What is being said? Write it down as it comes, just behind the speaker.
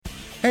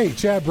Hey,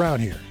 Chad Brown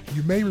here.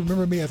 You may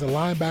remember me as a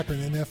linebacker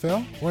in the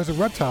NFL or as a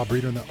reptile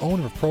breeder and the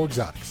owner of Pro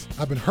Exotics.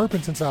 I've been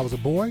herping since I was a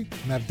boy,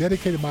 and I've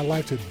dedicated my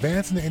life to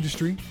advancing the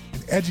industry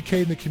and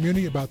educating the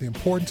community about the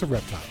importance of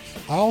reptiles.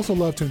 I also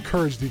love to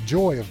encourage the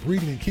joy of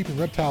breeding and keeping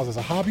reptiles as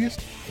a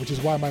hobbyist, which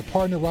is why my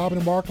partner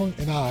Robin Markland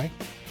and I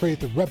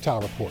created the Reptile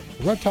Report.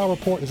 The Reptile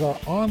Report is our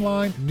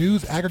online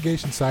news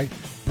aggregation site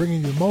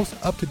bringing you the most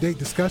up-to-date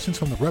discussions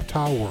from the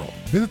reptile world.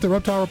 Visit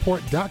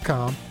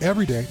thereptilereport.com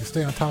every day to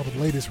stay on top of the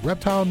latest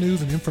reptile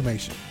news and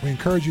information. We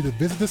encourage you to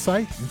visit the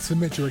site and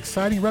submit your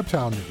exciting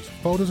reptile news,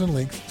 photos, and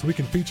links so we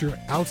can feature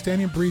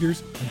outstanding breeders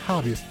and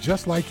hobbyists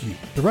just like you.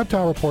 The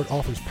Reptile Report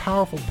offers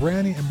powerful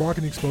branding and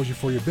marketing exposure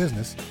for your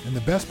business, and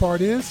the best part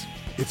is,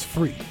 it's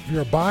free. If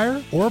you're a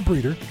buyer or a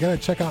breeder, you gotta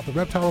check out the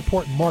Reptile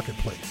Report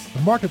Marketplace.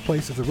 The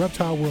Marketplace is the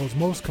reptile world's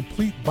most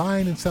complete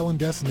buying and selling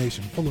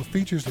destination, full of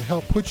features to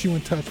help put you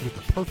in touch with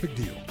the perfect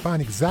deal.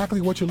 Find exactly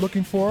what you're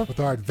looking for with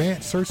our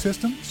advanced search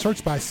system.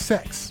 Search by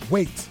sex,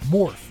 weight,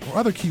 morph, or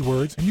other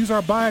keywords, and use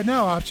our Buy It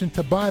Now option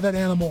to buy that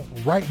animal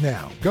right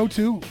now. Go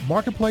to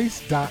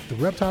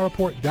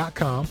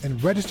marketplace.thereptilereport.com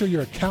and register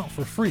your account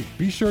for free.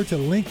 Be sure to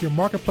link your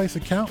Marketplace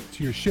account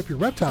to your Ship Your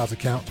Reptiles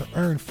account to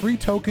earn free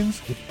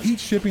tokens with each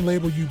shipping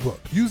label you book.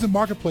 Use the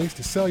Marketplace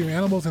to sell your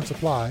animals and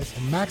supplies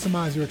and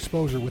maximize your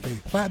exposure with a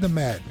platinum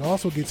ad. It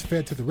also gets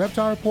fed to the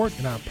Reptile Report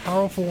and our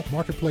powerful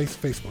Marketplace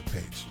Facebook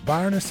page.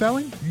 Buying or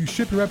selling? Use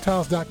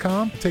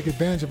shipyourreptiles.com to take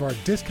advantage of our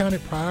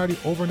discounted priority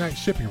overnight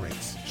shipping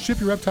rates.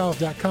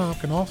 ShipYourReptiles.com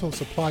can also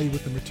supply you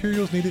with the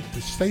materials needed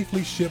to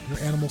safely ship your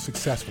animals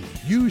successfully.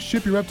 Use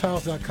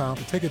ShipYourReptiles.com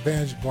to take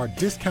advantage of our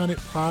discounted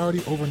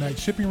priority overnight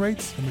shipping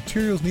rates, the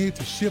materials needed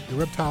to ship your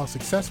reptiles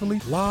successfully,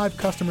 live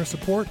customer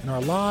support, and our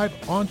live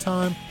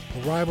on-time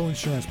arrival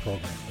insurance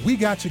program. We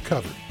got you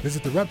covered.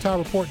 Visit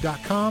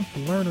thereptilereport.com to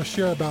learn or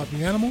share about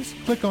the animals.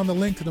 Click on the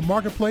link to the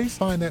Marketplace,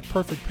 find that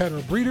perfect pet or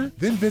breeder,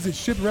 then visit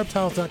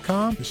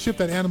shipyourreptiles.com to ship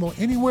that animal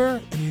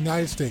anywhere in the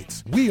United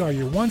States. We are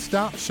your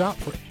one-stop shop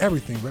for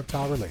everything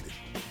reptile related.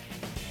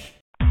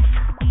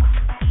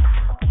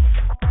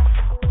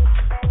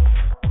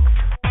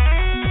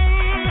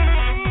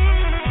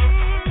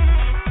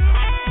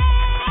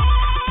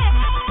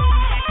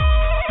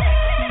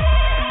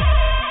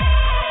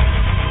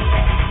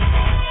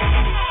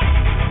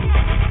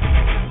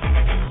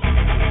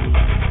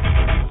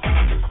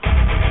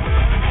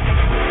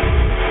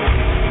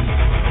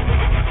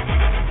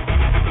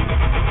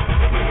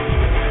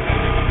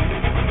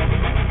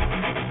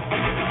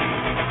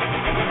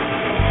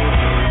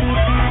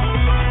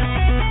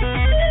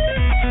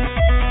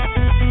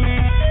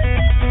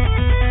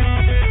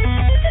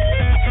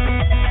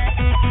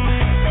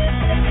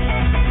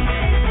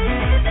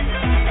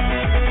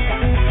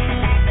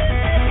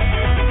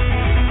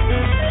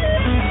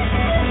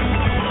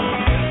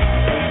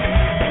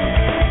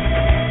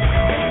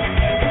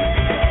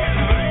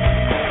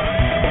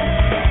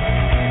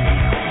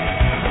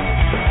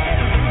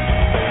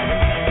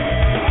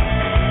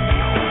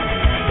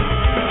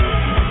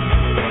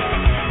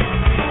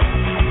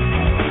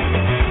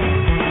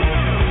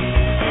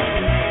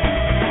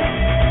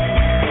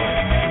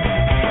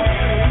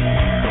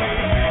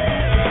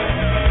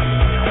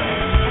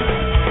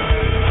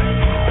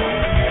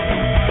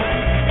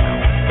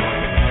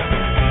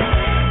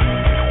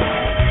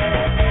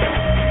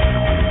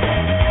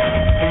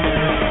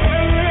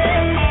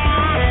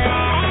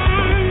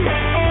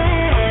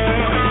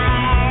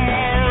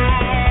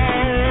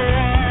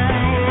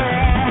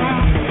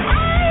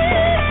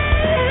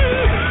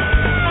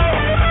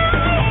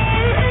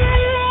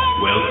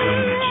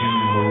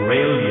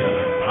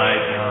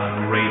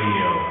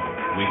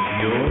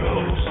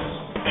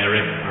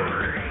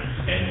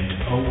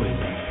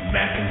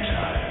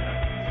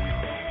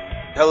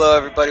 Hello,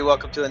 everybody.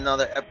 Welcome to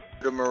another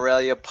episode of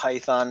Morelia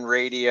Python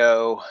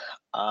Radio.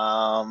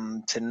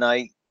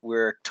 Tonight,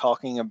 we're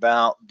talking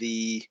about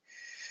the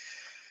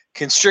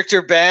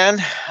constrictor ban.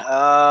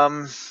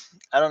 I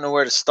don't know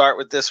where to start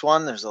with this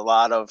one. There's a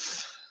lot of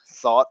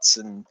thoughts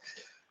and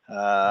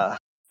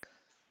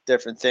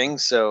different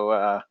things. So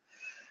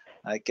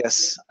I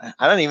guess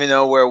I don't even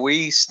know where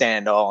we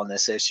stand all on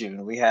this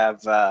issue. We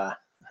have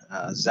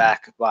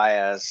Zach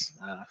Baez,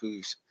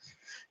 who's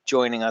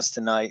joining us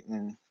tonight,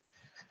 and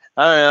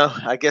I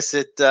don't know. I guess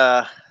it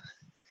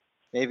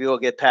maybe we'll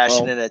get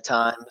passionate at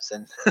times,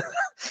 and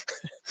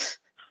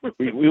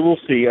we will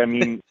see. I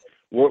mean,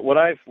 what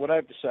I've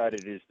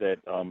decided is that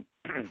I'm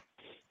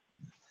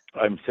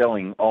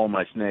selling all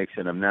my snakes,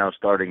 and I'm now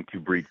starting to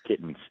breed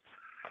kittens.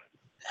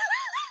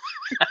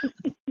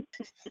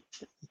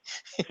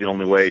 It's the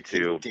only way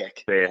to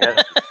stay ahead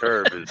of the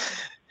curve is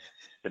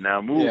to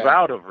now move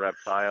out of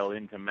reptile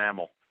into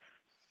mammal.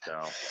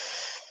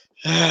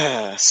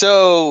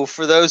 So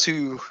for those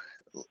who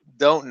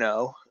don't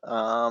know,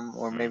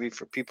 or maybe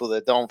for people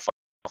that don't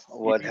follow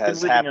what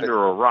has happened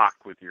under a rock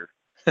with your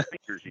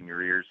fingers in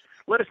your ears,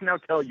 let us now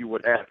tell you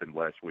what happened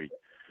last week.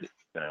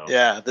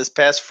 This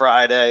past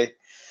Friday,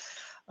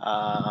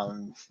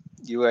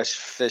 U.S.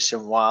 Fish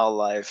and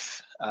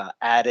Wildlife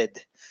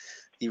added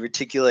the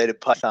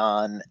reticulated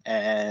python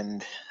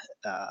and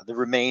the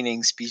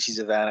remaining species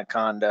of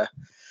anaconda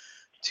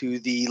to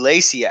the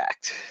Lacey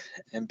Act.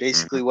 And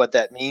basically what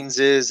that means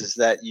is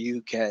that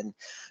you can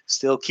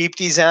still keep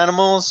these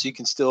animals, you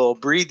can still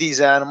breed these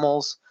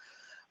animals,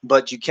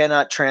 but you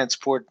cannot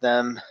transport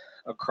them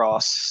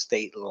across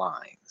state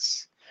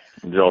lines.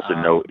 There's also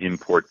no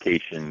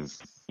importation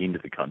into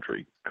the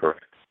country,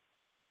 correct?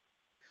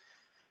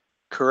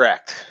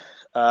 Correct.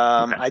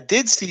 Okay. I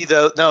did see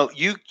though, no,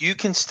 you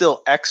can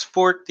still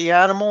export the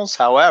animals.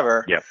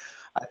 However, Yeah.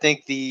 I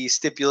think the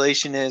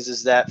stipulation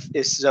is that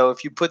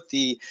if you put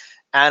the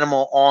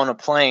animal on a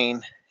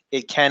plane,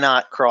 it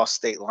cannot cross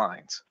state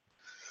lines.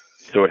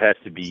 So it has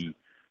to be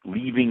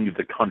leaving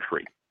the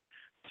country.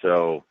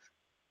 So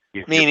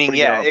if Meaning,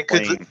 you're yeah, on a it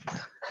plane, could.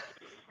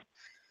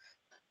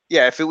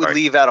 Yeah, if it would right.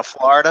 leave out of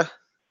Florida,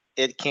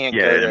 it can't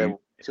Yeah, go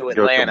to go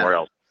Atlanta. somewhere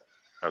else.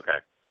 Okay.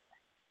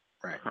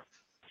 Right.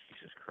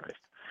 Jesus Christ.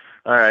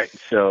 All right.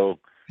 So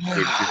if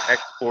you're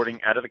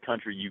exporting out of the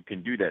country, you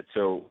can do that.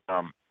 So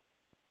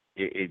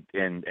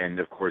and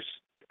of course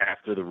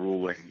after the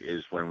ruling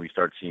is when we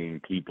start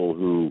seeing people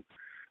who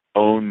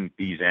own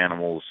these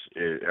animals.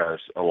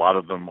 A lot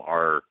of them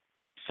are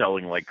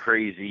selling like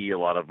crazy. A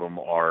lot of them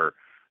are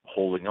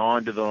holding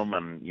on to them,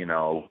 and a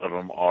lot of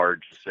them are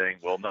just saying,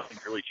 "Well, nothing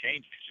really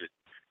changes.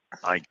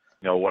 I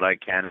know what I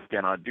can and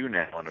cannot do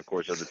now." And of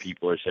course, other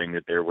people are saying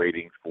that they're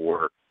waiting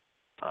for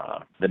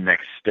the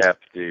next step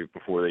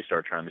before they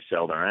start trying to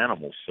sell their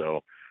animals.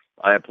 So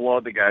I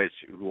applaud the guys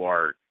who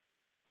are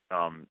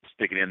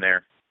sticking in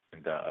there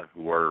and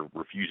who are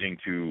refusing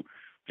to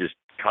just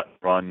cut and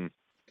run,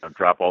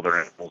 drop all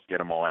their animals, get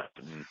them all out,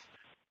 and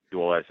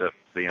do all that stuff.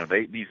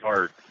 These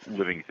are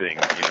living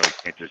things. You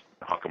can't just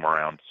huck them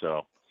around.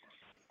 So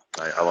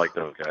I like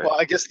those guys. Well,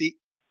 I guess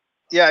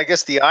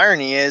the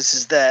irony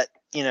is that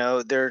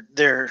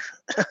they're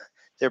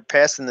they're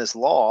passing this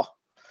law,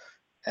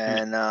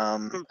 and I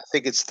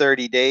think it's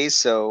 30 days.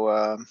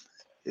 So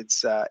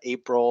it's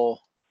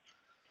April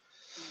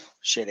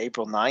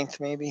 9th,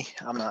 maybe.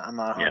 I'm not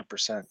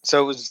 100%.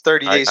 So it was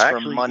 30 days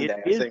from Monday,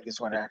 I think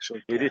is when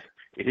actually. It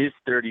is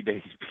 30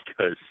 days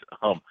because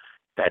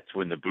that's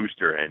when the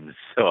booster ends.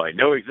 So I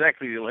know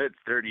exactly it's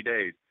 30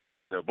 days.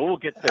 So, but we'll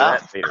get to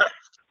that later.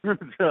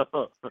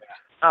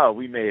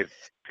 We may have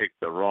picked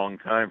the wrong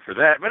time for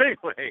that, but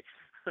anyway,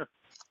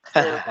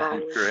 the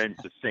booster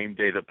ends the same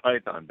day the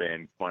Python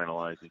ban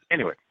finalizes.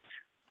 Anyway,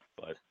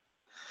 but.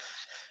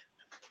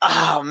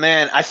 Oh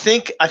man, I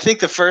think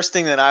the first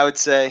thing that I would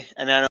say,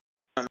 and I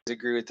don't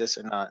agree with this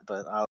or not,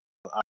 but I'll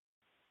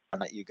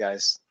let you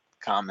guys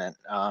comment.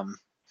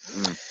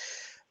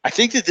 I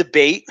think the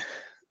debate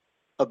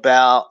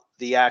about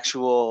the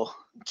actual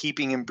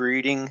keeping and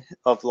breeding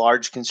of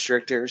large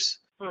constrictors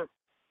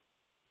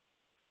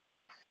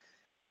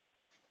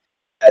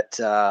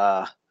that's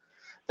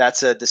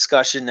a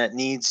discussion that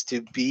needs to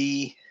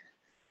be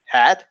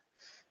had.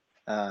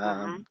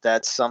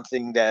 That's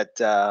something that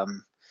that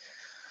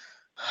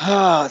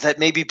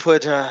maybe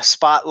put a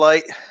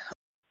spotlight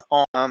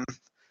on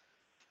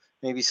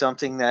maybe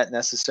something that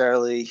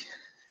necessarily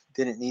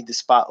didn't need the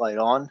spotlight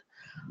on.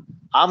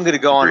 I'm going to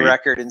go on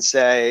record and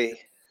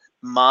say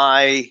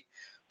my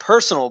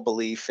personal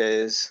belief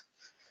is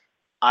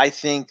I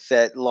think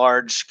that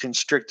large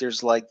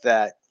constrictors like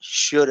that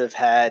should have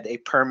had a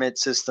permit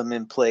system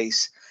in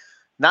place,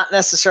 not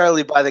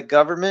necessarily by the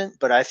government,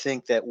 but I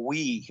think that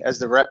we, as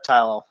the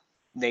reptile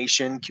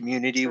nation,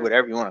 community,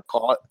 whatever you want to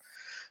call it,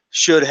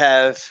 should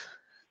have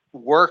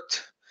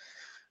worked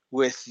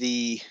with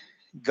the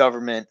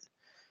government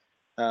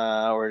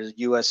or the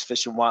U.S.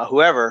 Fish and Wild,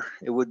 whoever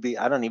it would be.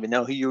 I don't even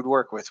know who you would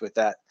work with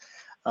that.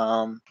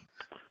 Probably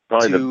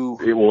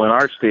in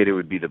our state, it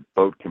would be the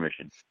Boat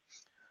Commission,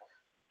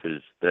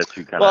 because that's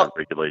who kind of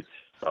regulates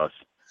us.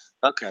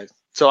 Okay,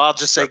 so I'll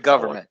just say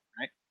government,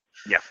 right?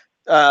 Yeah.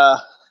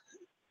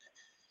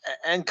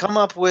 And come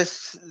up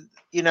with,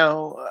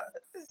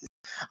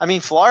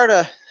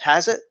 Florida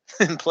has it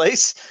in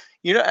place.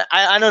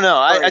 I don't know.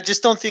 I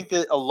just don't think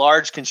that a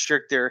large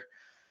constrictor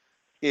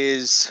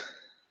is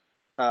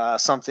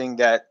something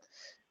that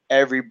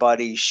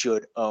everybody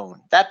should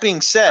own. That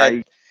being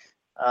said,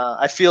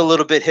 I feel a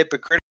little bit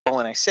hypocritical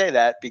when I say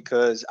that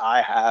because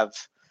I have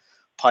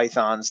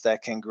pythons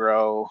that can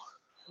grow,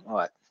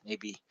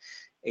 maybe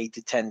 8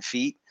 to 10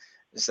 feet.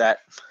 Is that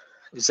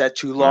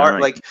too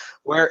large? Like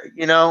where,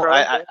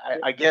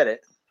 I get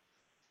it.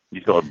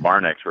 You still have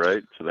Barnecks,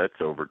 right? So that's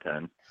over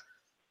 10.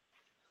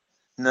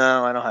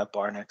 No, I don't have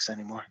Barnecks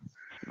anymore.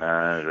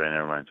 Nah,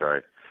 never mind.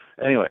 Sorry.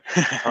 Anyway,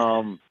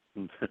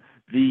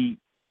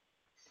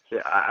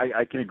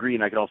 I can agree,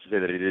 and I can also say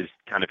that it is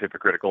kind of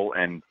hypocritical,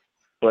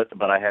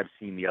 but I have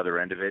seen the other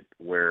end of it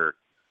where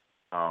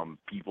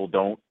people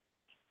don't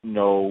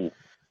know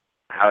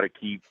how to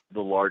keep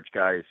the large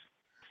guys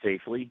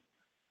safely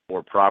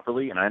or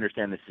properly, and I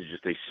understand this is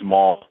just a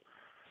small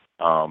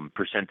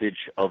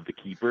percentage of the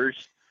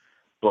keepers,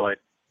 but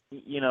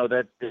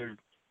that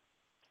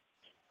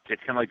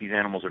it's kind of like these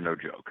animals are no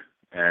joke,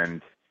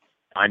 and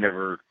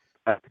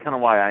that's kind of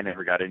why I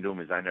never got into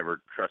them, is I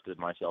never trusted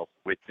myself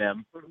with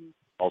them.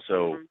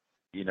 Also,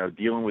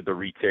 dealing with the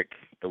retic,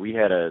 we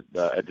had at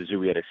the zoo,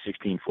 we had a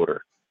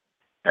 16-footer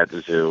at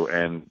the zoo,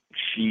 and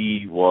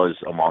she was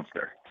a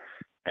monster.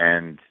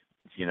 And,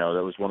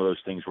 that was one of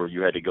those things where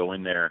you had to go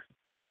in there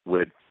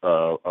with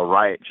a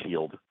riot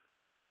shield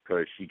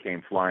because she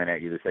came flying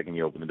at you the second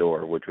you opened the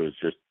door, which was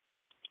just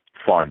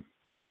fun.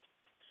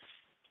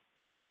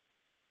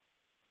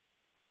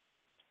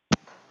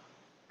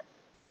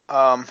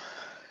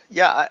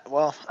 Yeah,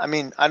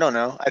 I don't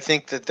know. I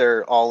think that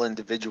they're all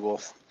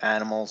individual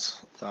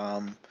animals,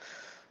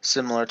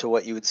 similar to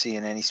what you would see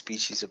in any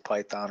species of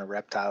python or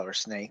reptile or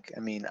snake. I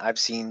mean, I've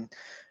seen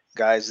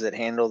guys that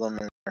handle them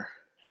and are,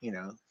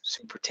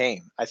 super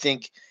tame. I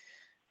think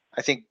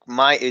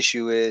my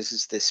issue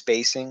is the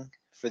spacing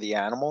for the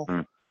animal.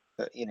 Mm.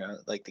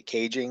 Like the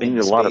caging They and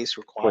need the a lot of space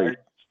required.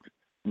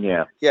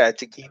 Yeah. Yeah,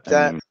 to keep I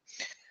that. mean,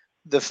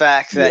 The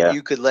fact that yeah.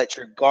 you could let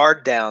your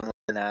guard down with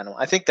an animal.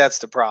 I think that's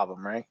the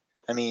problem, right?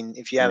 I mean,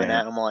 if you have an Yeah.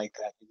 animal like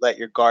that, you let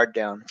your guard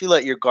down. If you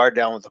let your guard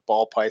down with a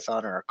ball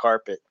python or a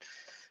carpet,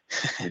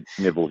 It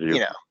nibbles you.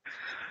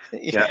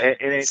 Yeah,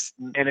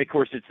 and of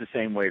course it's the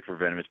same way for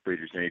venomous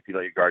breeders. I mean, if you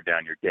let your guard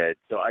down, you're dead.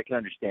 So I can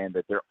understand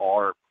that there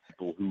are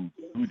people who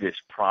do this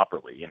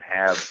properly and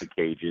have the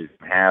cages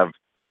and have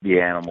the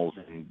animals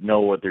and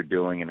know what they're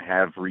doing and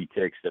have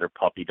retics that are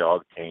puppy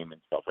dog tame and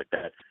stuff like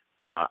that.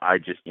 I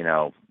just, and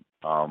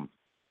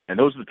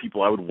those are the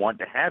people I would want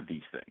to have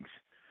these things.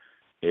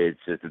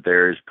 It's just that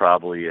there's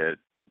probably a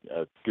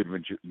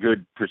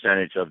good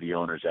percentage of the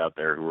owners out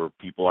there who are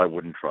people I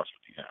wouldn't trust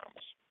with these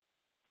animals.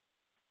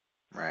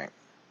 Right.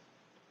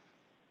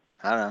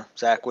 I don't know.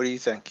 Zach, what do you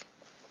think?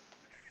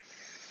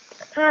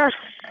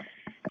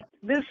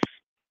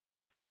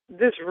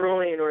 This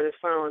ruling or this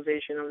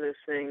finalization of this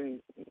thing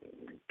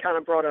kind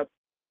of brought up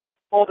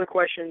all the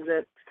questions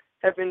that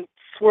have been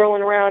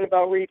swirling around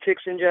about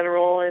retics in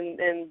general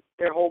and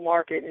their whole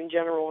market in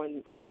general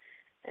and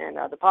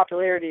the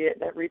popularity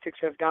that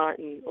retics have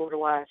gotten over the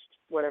last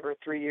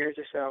 3 years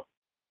or so.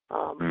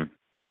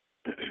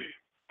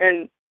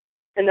 And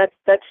that's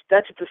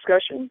a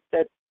discussion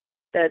that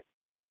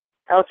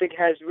I don't think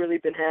has really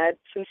been had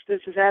since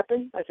this has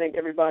happened. I think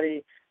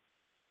everybody,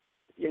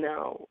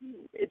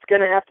 it's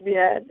going to have to be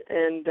had.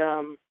 And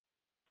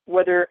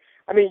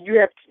you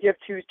have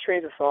two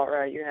trains of thought,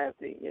 right? You have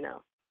the,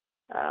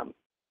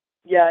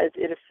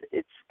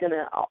 it's going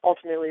to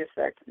ultimately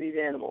affect these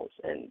animals,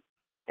 and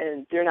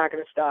they're not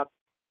going to stop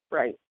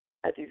right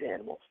at these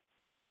animals.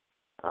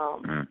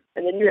 And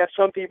then you have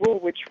some people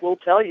which will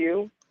tell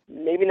you,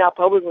 maybe not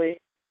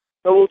publicly,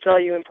 but will tell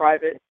you in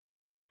private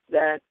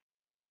that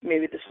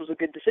maybe this was a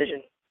good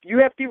decision. You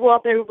have people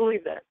out there who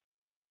believe that.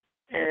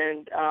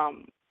 And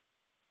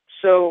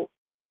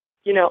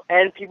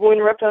and people in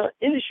the reptile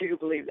industry who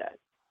believe that.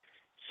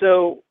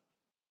 So,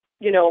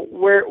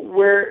 where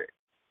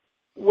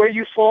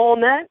you fall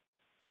on that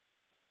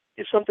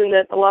is something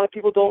that a lot of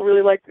people don't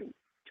really like.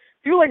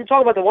 People like to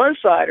talk about the one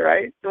side,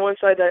 right? The one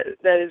side that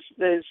is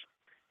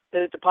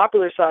the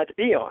popular side to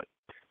be on.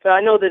 But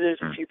I know that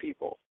there's a few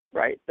people,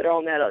 right, that are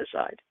on that other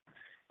side.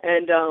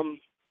 And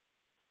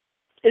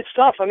it's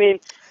tough. I mean,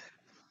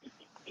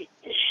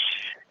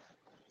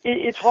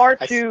 it's hard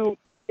to.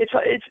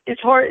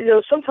 It's hard.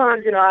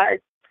 Sometimes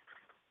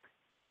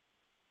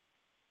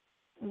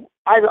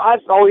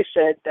I've always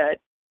said that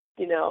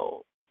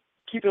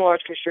keeping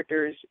large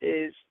constrictors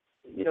is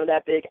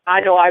that big.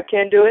 I know I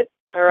can do it.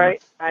 All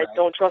right. I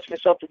don't trust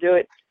myself to do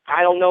it.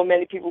 I don't know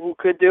many people who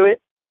could do it.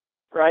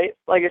 Right.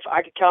 Like if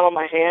I could count on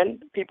my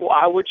hand people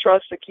I would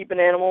trust to keep an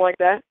animal like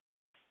that.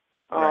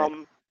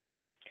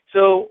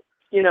 So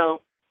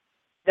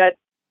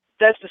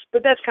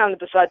that's kind of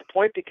beside the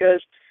point,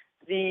 because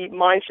the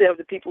mindset of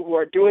the people who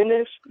are doing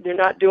this, they're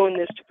not doing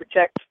this to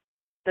protect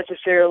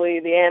necessarily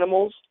the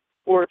animals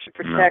or to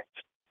protect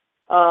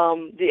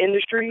the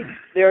industry.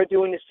 They are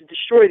doing this to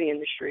destroy the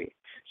industry.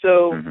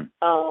 So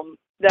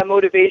that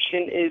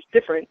motivation is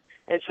different,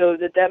 and so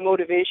that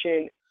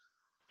motivation,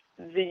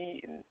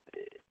 the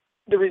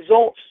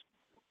results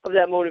of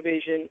that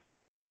motivation,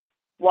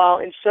 while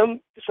in some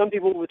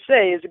people would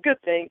say is a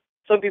good thing,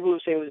 some people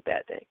would say it was a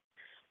bad thing.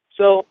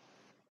 So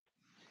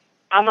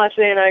I'm not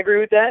saying I agree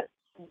with that,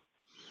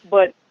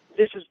 but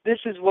this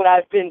is what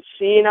I've been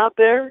seeing out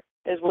there,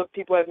 is what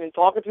people have been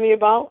talking to me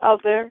about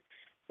out there,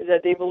 is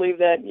that they believe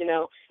that,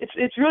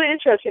 it's really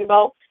interesting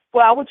about,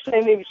 well, I would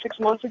say maybe 6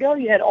 months ago,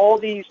 you had all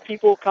these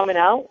people coming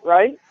out,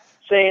 right,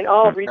 saying,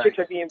 oh, retics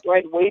are being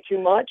bred way too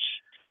much,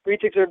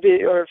 retics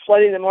are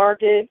flooding the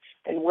market,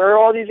 and where are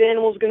all these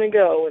animals going to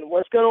go, and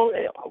where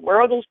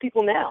are those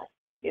people now?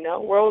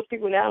 Where are those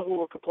people now who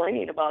were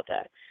complaining about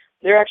that?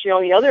 They're actually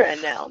on the other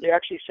end now. They're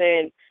actually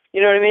saying, you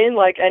know what I mean?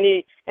 Like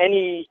any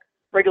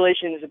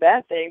regulation is a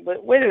bad thing.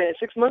 But wait a minute,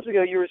 6 months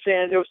ago you were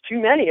saying there was too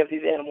many of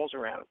these animals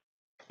around.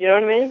 You know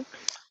what I mean?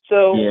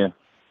 So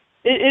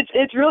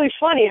it's really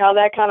funny how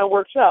that kind of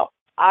works out.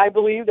 I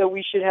believe that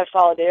we should have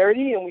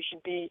solidarity and we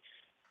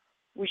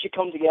should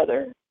come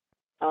together.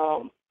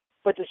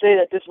 But to say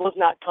that this was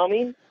not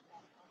coming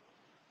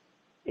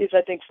is,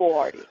 I think,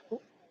 foolhardy.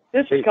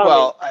 This is coming.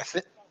 Well, I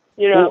think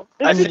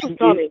this is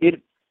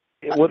coming.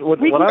 What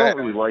I don't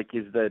really like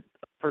is that,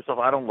 first off,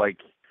 I don't like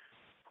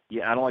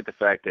the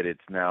fact that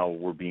it's now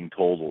we're being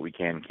told what we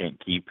can and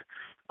can't keep.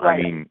 Right.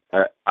 I mean,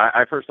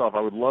 I first off, I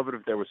would love it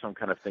if there was some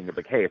kind of thing of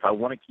like, hey, if I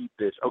want to keep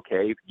this,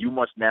 okay, you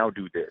must now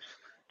do this.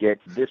 Get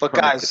this But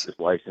permit, guys, get this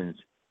license.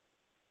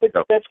 But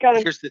that's kind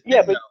of here's the thing,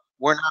 yeah, but though.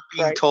 We're not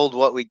being right. told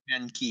what we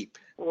can keep.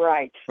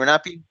 Right. We're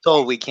not being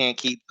told we can't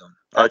keep them.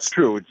 That's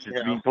true. It's just you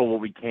know, being told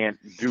what we can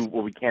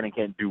and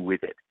can't do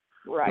with it.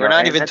 Right. we're not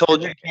And even that's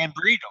told the you thing. can't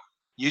breed them.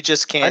 You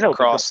just I can't know, but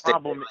cross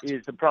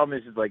the problem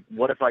is like,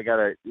 what if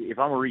if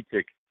I'm a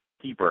retic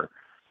keeper,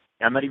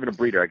 I'm not even a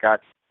breeder, I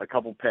got a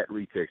couple pet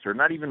retics, or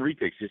not even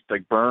retics, just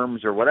like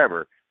berms or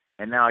whatever,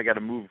 and now I got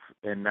to move,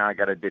 and now I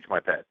got to ditch my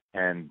pet,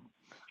 and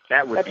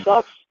that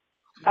sucks.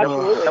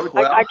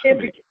 Absolutely. I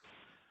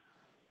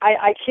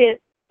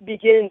can't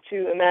begin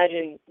to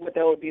imagine what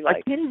that would be like.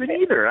 I can't even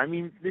either. I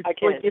mean,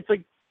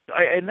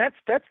 and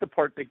that's the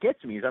part that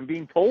gets me, is I'm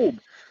being told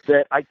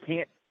that I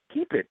can't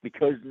keep it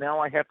because now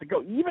I have to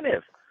go, even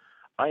if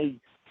I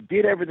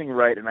did everything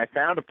right and I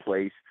found a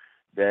place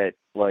that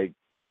like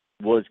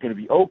was going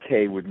to be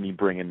okay with me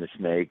bringing the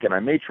snake, and I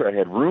made sure I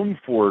had room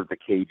for the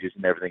cages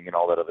and everything and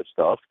all that other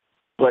stuff.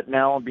 But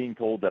now I'm being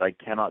told that I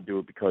cannot do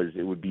it because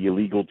it would be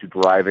illegal to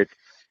drive it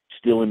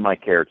still in my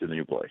care to the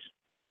new place.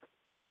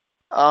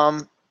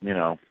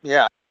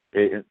 Yeah.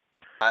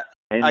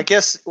 I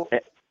guess.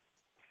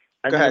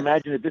 I mean,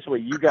 imagine it this way: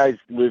 you guys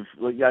live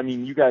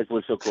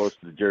so close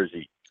to the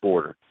Jersey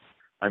border.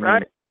 I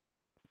mean,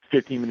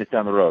 15 minutes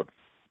down the road,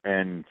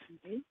 and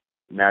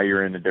now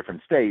you're in a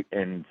different state.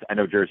 And I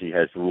know Jersey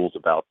has rules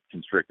about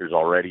constrictors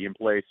already in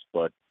place,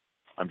 but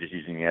I'm just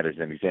using that as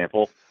an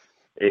example.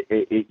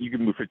 You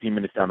can move 15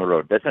 minutes down the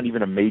road. That's not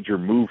even a major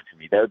move to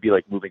me. That would be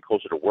like moving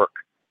closer to work,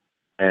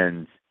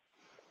 and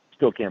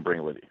still can't bring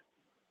it with you.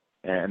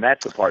 And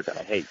that's the part that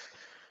I hate.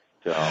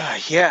 So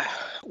yeah,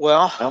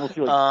 well, I almost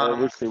feel like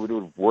I wish they would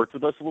have worked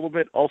with us a little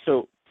bit.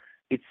 Also,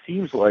 it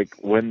seems like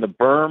when the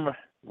berm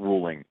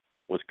ruling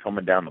was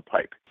coming down the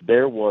pipe,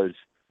 there was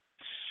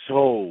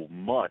so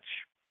much.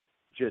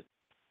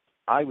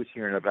 I was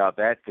hearing about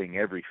that thing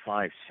every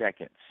 5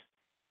 seconds.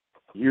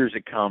 Years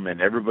it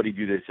coming, everybody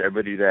do this,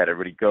 everybody do that,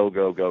 everybody go,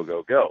 go, go,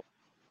 go, go.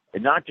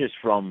 And not just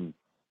from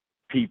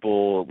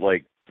people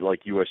like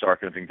USR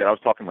kind of things. I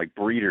was talking like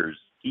breeders,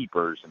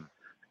 keepers, and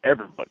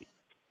everybody.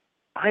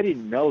 I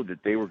didn't know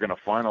that they were going to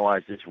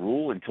finalize this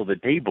rule until the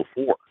day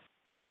before.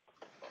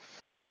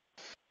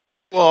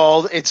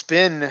 Well, it's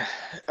been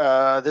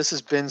this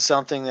has been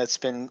something that's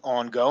been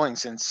ongoing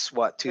since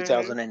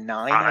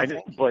 2009. I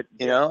think. But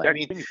I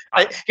mean,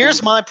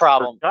 here's my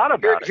problem.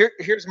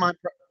 Here's my.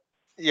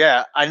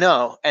 Yeah, I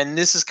know, and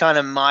this is kind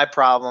of my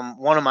problem.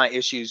 One of my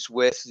issues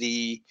with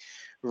the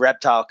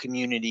reptile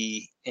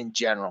community in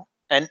general,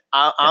 and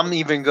I'm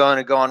even going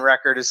to go on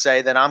record to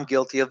say that I'm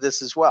guilty of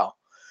this as well.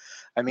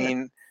 I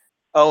mean,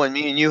 and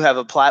me and you have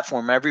a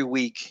platform every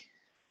week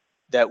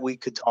that we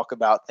could talk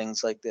about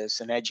things like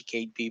this and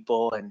educate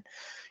people. And,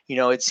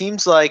 it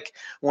seems like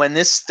when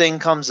this thing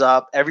comes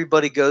up,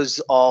 everybody goes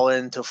all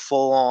into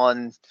full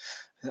on,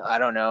 I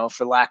don't know,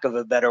 for lack of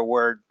a better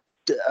word,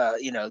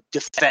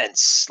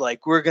 defense.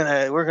 Like we're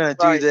gonna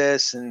do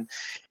this, and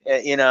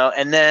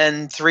and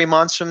then 3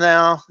 months from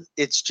now,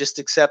 it's just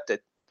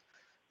accepted.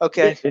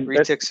 Okay,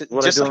 retics.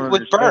 Just like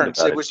with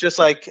berms, it was just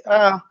like,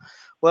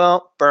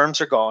 well,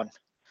 berms are gone.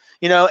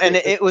 And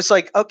it was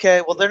like,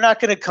 okay, well, they're not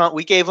going to come.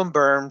 We gave them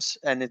berms,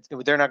 and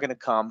they're not going to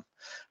come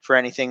for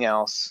anything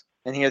else.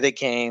 And here they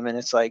came, and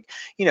it's like,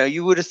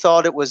 you would have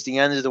thought it was the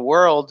end of the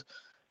world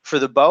for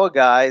the boa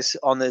guys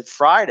on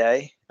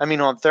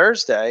on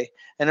Thursday,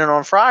 and then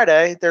on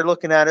Friday they're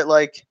looking at it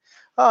like,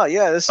 oh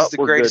yeah, this is the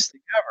greatest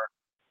thing ever.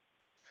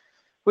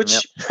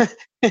 Which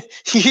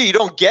you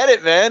don't get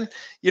it, man.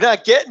 You're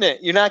not getting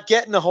it. You're not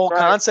getting the whole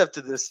concept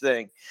of this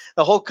thing.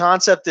 The whole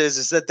concept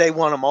is that they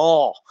want them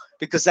all.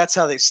 Because that's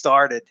how they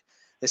started.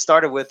 They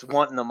started with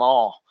wanting them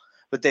all,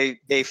 but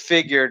they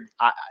figured,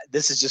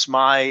 this is just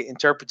my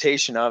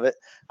interpretation of it.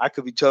 I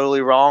could be totally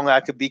wrong. I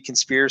could be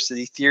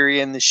conspiracy theory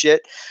and the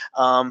shit.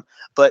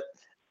 But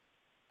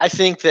I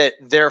think that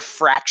they're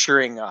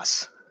fracturing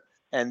us,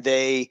 and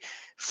they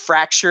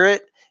fracture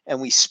it, and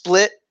we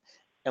split,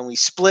 and we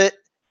split,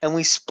 and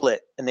we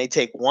split, and they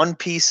take one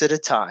piece at a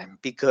time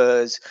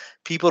because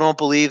people don't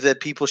believe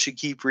that people should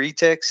keep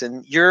retics,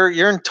 and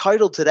you're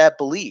entitled to that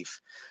belief.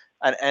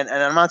 And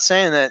I'm not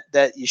saying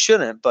that you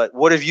shouldn't, but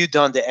what have you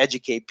done to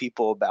educate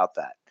people about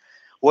that?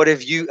 What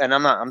have you, and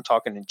I'm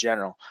talking in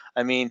general.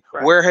 I mean,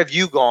 where have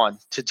you gone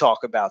to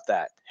talk about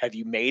that? Have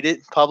you made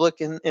it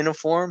public in a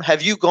forum?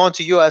 Have you gone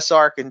to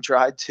USARC and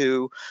tried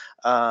to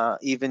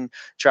even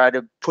try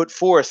to put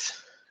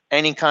forth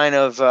any kind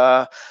of,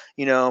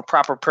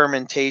 proper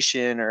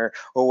permutation or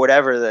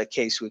whatever the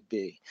case would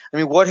be? I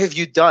mean, what have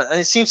you done? And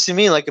it seems to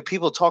me like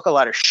people talk a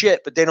lot of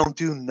shit, but they don't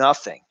do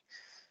nothing.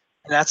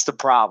 And that's the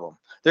problem.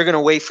 They're going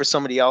to wait for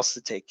somebody else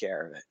to take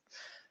care of it,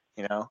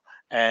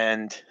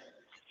 And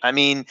I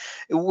mean,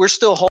 we're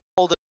still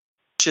holding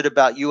bullshit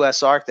about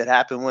USARK that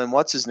happened when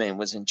what's his name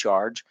was in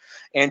charge,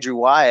 Andrew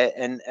Wyatt,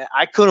 and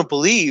I couldn't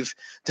believe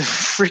the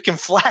freaking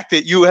flack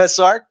that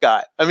USARK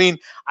got. I mean,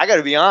 I got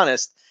to be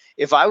honest.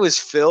 If I was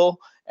Phil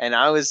and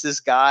I was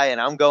this guy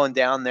and I'm going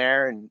down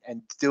there and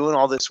doing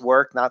all this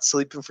work, not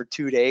sleeping for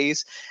 2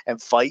 days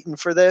and fighting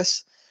for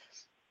this,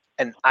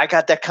 and I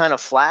got that kind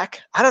of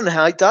flack, I don't know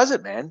how he does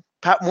it, man.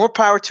 More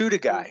power to the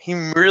guy. He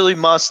really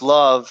must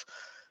love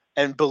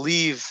and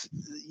believe,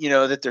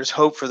 that there's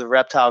hope for the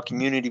reptile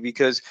community,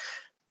 because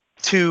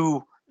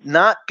to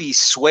not be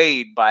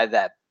swayed by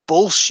that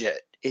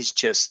bullshit is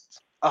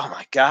just, oh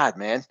my God,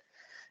 man.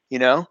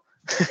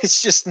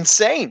 It's just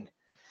insane.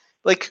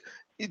 Like,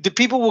 the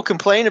people will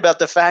complain about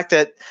the fact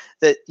that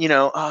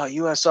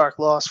USARK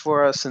lost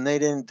for us and they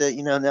didn't,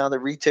 now the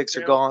retics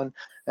are gone.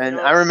 And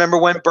I remember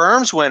when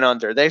Burns went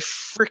under, they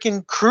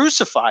freaking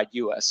crucified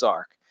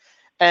USARK.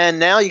 And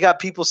now you got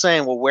people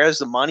saying, well, where's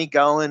the money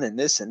going and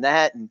this and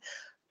that? And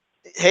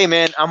hey,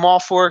 man, I'm all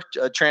for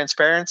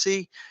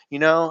transparency.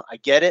 I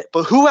get it.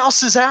 But who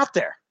else is out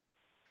there?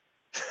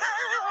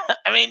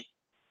 I mean,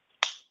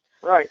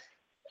 right.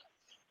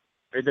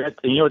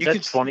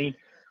 That's funny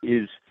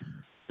is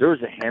there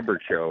was a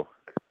Hamburg show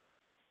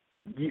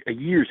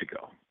years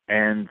ago,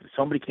 and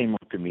somebody came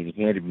up to me and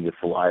he handed me a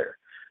flyer,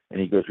 and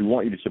he goes, "We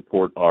want you to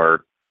support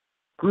our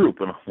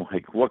group." And I'm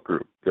like, "What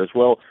group?" He goes,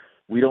 "Well,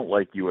 we don't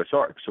like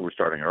USARK, so we're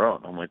starting our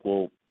own." I'm like,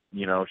 "Well,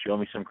 show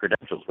me some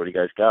credentials. What do you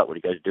guys got? What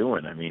are you guys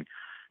doing? I mean,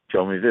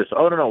 show me this."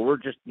 "Oh, no, we're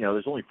just,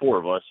 there's only 4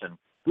 of us, and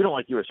we don't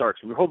like USARK,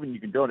 so we're hoping you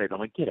can donate." I'm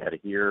like, "Get out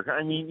of here."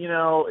 I mean,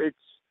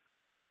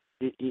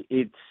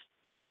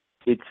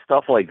 it's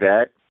stuff like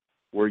that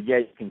where, yeah,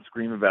 you can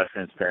scream about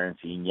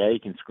transparency, and yeah, you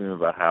can scream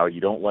about how you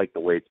don't like the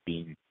way it's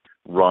being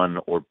run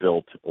or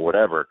built or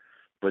whatever.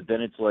 But then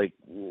it's like,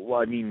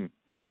 well, I mean,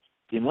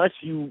 unless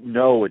you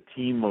know a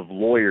team of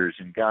lawyers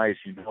and guys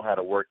who know how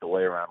to work the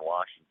way around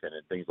Washington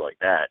and things like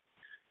that,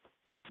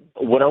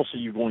 what else are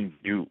you going to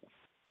do?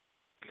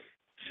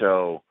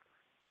 So,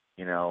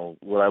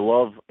 would I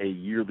love a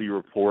yearly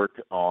report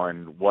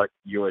on what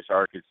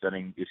USARK is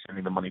sending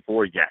the money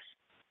for? Yes.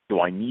 Do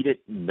I need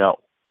it? No,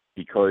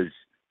 because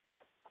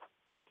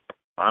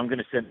I'm going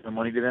to send the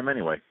money to them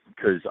anyway,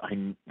 because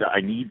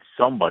I need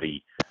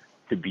somebody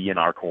to be in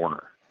our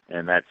corner,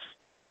 and that's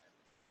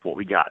what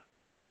we got.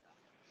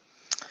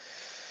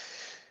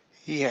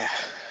 Yeah.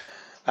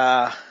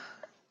 If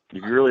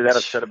you're really that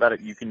upset about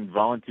it, you can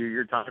volunteer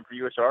your time for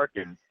USARK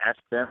and ask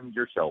them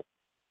yourself.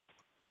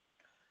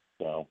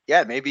 So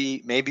yeah,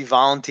 maybe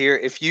volunteer.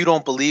 If you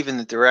don't believe in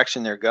the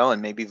direction they're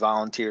going, maybe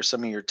volunteer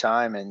some of your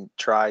time and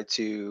try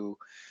to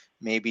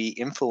maybe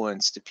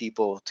influence the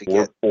people to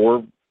get,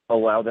 or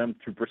allow them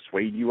to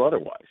persuade you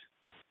otherwise.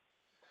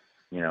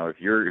 If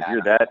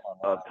you're that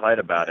uptight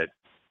about it,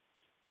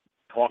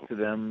 talk to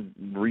them,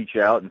 reach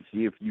out, and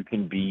see if you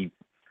can be,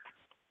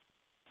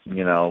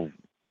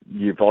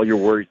 if all your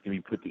worries can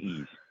be put to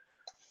ease.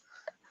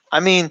 I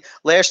mean,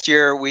 last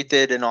year we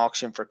did an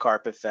auction for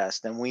Carpet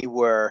Fest, and we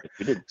were.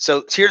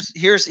 So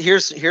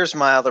here's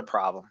my other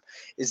problem,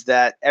 is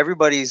that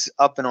everybody's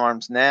up in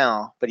arms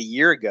now, but a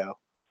year ago,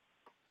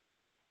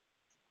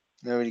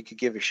 nobody could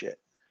give a shit.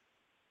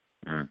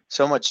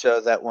 So much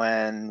so that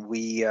when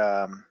we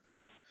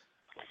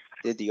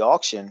did the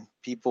auction,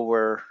 people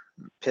were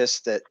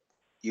pissed that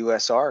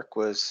USARK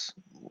was,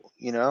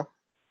 and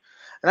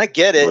I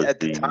get it. At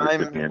the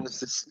time, it was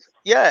this.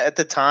 Yeah, at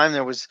the time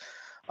there was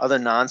other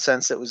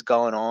nonsense that was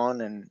going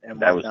on and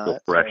that whatnot. was still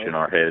fresh in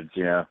our heads.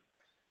 Yeah.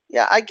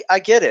 Yeah, I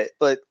get it,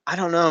 but I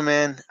don't know,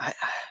 man.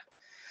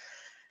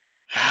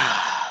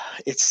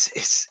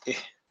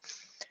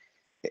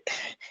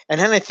 And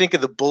then I think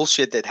of the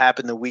bullshit that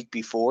happened the week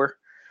before,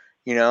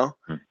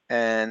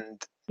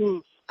 and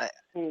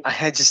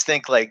I just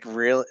think, like,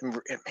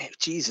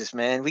 Jesus,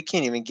 man, we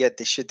can't even get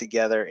this shit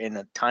together in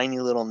a tiny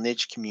little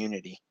niche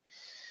community,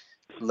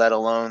 let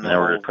alone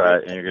you're gonna try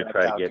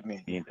to get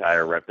the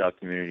entire reptile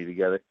community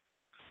together.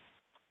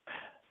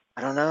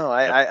 I don't know.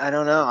 I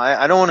don't know.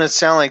 I don't want to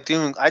sound like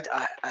doom. I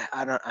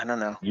don't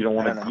know. You don't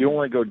want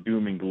to go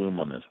doom and gloom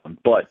on this one,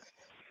 but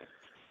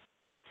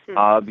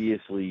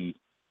obviously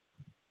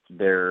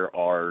there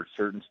are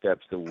certain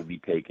steps that will be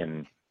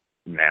taken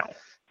now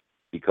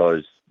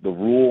because the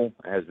rule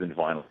has been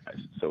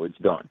finalized, so it's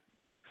done.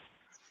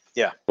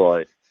 Yeah.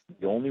 But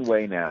the only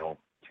way now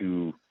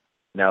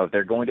if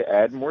they're going to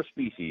add more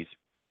species,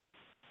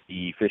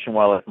 the Fish and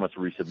Wildlife must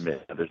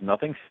resubmit. Now, there's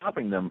nothing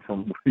stopping them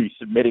from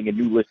resubmitting a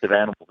new list of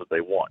animals that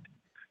they want.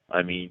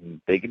 I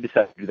mean, they can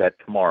decide to do that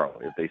tomorrow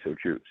if they so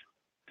choose.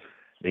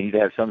 They need to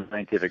have some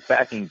scientific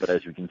backing, but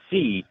as you can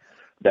see,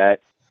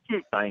 that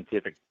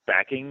scientific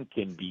backing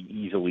can be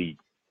easily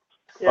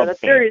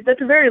obtained.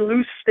 That's a very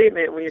loose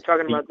statement when you're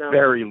talking about them.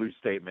 Very loose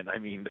statement. I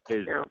mean,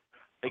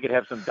 they could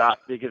have some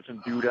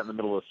dude out in the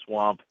middle of a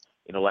swamp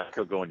in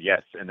Alaska going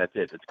yes, and that's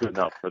it. It's good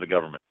enough for the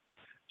government.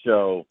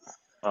 So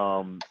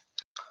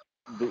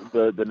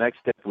the next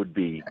step would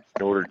be,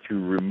 in order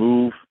to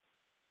remove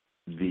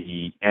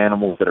the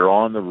animals that are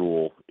on the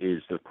rule,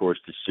 is of course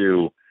to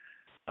sue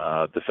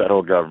the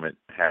federal government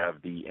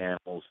have the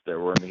animals that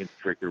were in the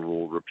constrictor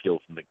rule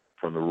repealed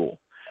from the rule.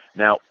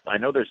 Now, I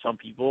know there's some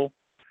people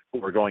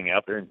who are going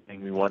out there and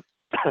saying we want,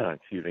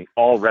 excuse me,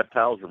 all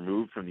reptiles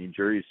removed from the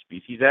Injurious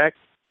Species Act.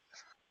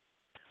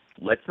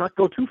 Let's not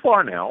go too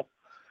far now.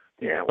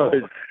 Yeah.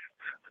 Because,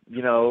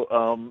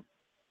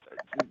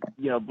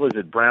 what is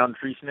it, brown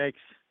tree snakes?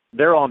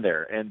 They're on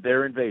there, and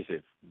they're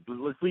invasive.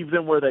 Let's leave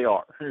them where they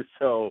are.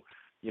 So,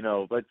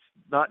 let's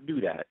not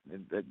do that.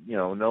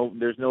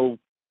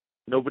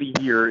 Nobody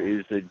here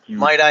is a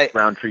huge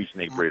brown tree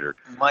snake breeder.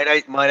 Might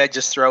I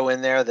just throw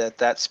in there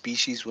that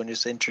species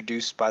was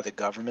introduced by the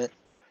government?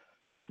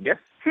 Yes,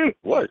 it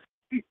was.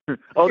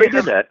 Oh, they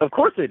did that. Of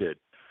course they did.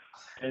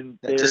 And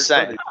just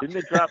saying. Didn't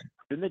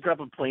they drop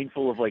a plane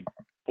full of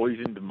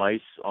poisoned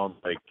mice on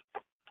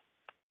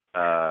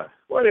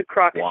what a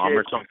crock of Guam shit.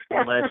 or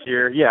something last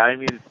year? Yeah, I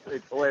mean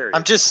it's hilarious.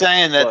 I'm just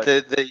saying that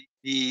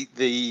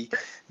the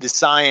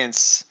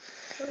science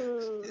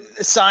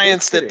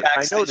that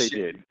backs I know this they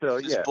shit did. So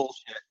is yeah,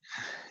 bullshit.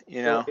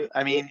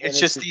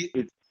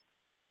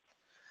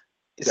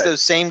 It's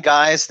those same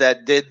guys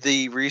that did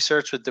the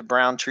research with the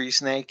brown tree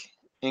snake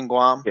in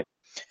Guam. Yeah.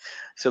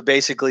 So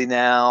basically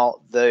now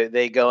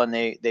they go and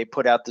they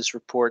put out this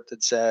report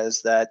that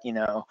says that,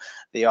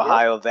 the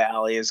Ohio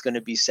Valley is going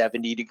to be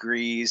 70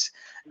 degrees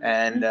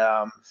and,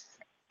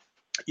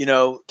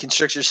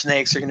 constrictor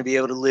snakes are going to be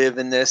able to live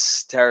in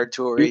this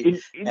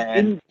territory.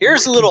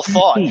 Here's a little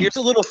thought. Here's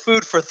a little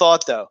food for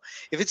thought, though.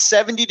 If it's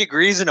 70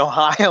 degrees in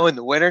Ohio in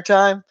the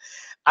wintertime,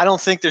 I don't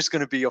think there's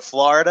going to be a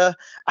Florida.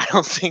 I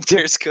don't think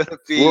there's going to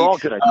be we're all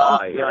going to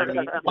die.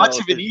 much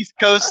of an East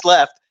Coast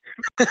left.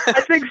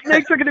 I think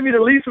snakes are going to be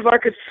the least of our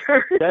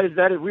concern.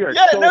 That is. We are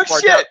so no far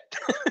shit.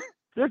 Down.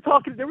 They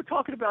were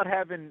talking about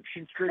having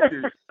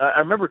constrictors. I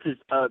remember because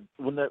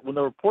when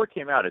the report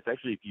came out, it's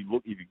actually if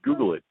you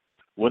Google it,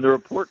 when the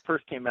report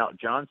first came out,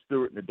 Jon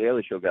Stewart and the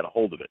Daily Show got a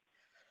hold of it,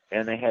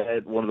 and they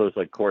had one of those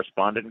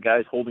correspondent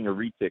guys holding a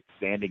retic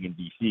standing in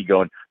D.C.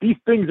 going, "These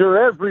things are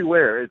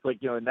everywhere." It's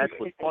and that's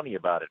what's funny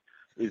about it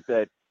is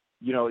that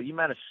the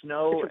amount of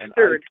snow and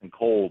ice and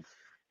cold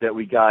that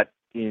we got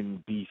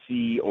in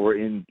D.C. or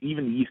in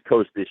even the East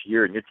Coast this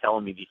year, and you're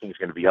telling me these things are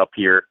going to be up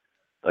here,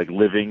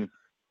 living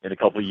in a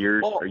couple of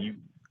years? Are you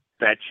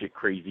batshit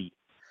crazy?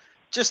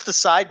 Just a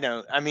side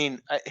note. I mean,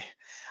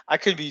 I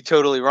could be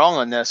totally wrong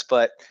on this,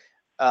 but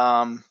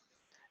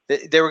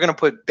they were going to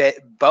put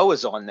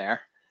boas on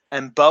there,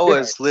 and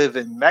boas live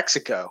in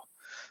Mexico.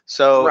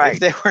 So if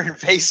they were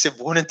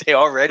invasive, wouldn't they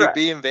already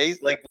be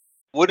invasive?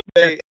 Wouldn't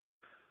they?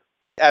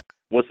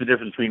 What's the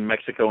difference between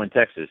Mexico and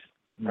Texas?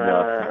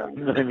 I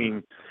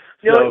mean.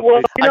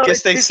 I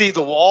guess they see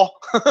the wall.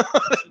 They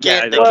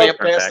can't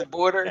pass the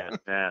border.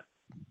 Yeah.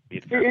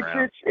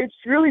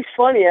 It's really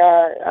funny.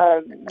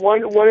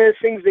 One of the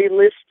things they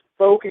list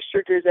boa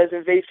constrictors as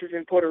invasive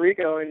in Puerto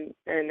Rico, and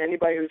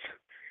anybody who's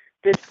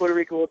been to Puerto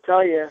Rico will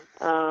tell you,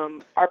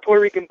 our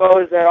Puerto Rican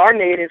boas that are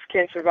natives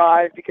can't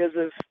survive because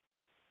of,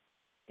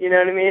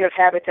 of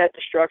habitat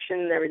destruction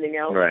and everything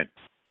else. Right.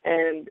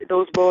 And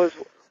those boas,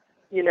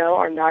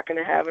 are not going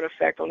to have an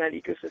effect on that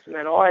ecosystem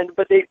at all.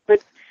 But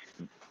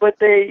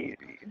they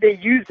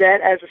use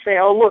that as a say,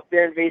 oh, look,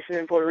 they're invasive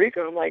in Puerto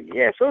Rico. I'm like,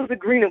 yeah, so is the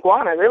green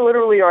iguana. They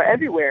literally are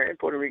everywhere in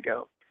Puerto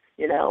Rico,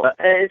 and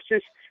it's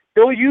just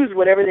they'll use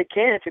whatever they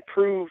can to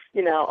prove,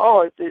 see,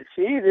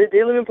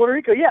 they live in Puerto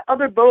Rico. Yeah,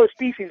 other boa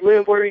species live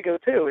in Puerto Rico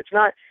too. It's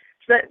not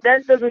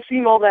that doesn't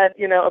seem all that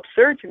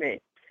absurd to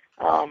me.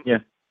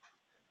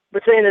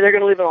 But saying that they're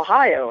going to live in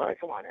Ohio,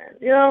 come on, man.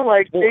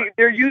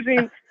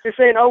 They're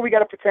saying, oh, we got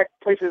to protect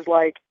places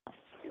like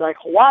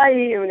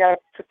Hawaii, and we got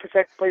to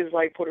protect places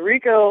like Puerto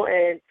Rico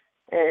and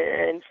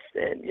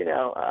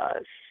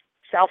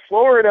South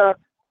Florida.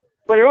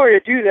 But in order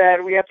to do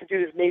that, we have to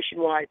do this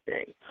nationwide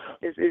thing.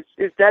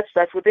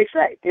 That's what they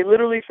say. They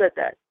literally said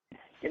that.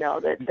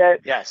 That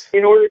yes.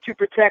 In order to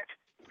protect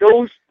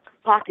those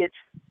pockets,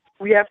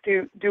 we have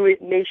to do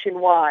it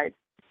nationwide.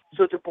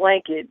 So it's a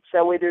blanket, so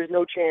that way there's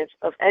no chance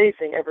of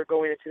anything ever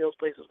going into those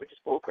places, which is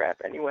bullcrap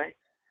anyway.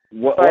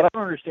 What I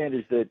don't understand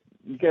is that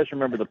you guys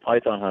remember the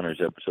Python Hunters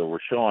episode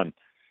where Sean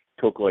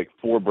took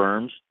 4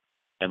 berms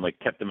and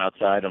kept them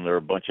outside and there were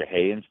a bunch of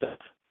hay and stuff,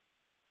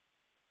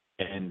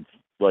 and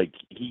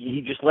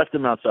he just left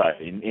them outside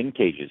in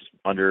cages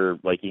under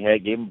he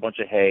gave them a bunch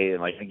of hay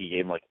and I think he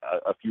gave them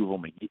a few of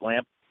them a heat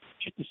lamp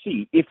just to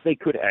see if they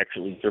could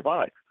actually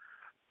survive,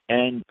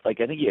 and I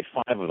think he had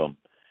 5 of them.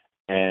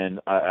 And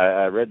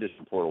I read this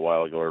report a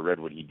while ago, or I read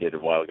what he did a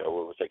while ago,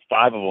 where it was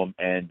 5 of them,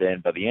 and then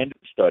by the end of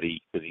the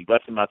study, because he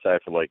left them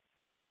outside for a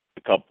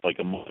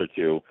month or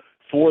 2,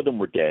 4 of them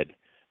were dead,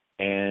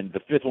 and the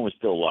 5th one was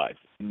still alive.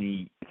 And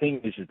the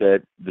thing is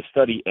that the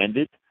study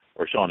ended,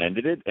 or Sean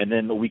ended it, and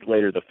then a week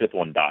later the 5th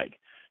one died,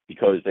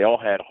 because they all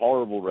had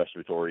horrible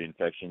respiratory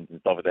infections and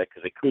stuff like that,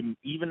 because they couldn't,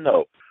 even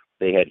though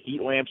they had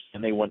heat lamps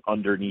and they went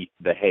underneath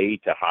the hay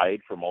to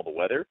hide from all the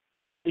weather,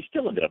 they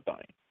still ended up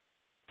dying.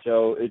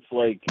 So it's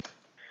right.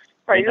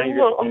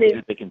 Well,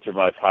 they can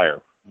survive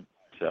higher.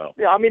 So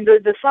yeah, I mean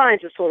the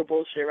science is total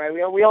bullshit, right?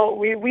 We know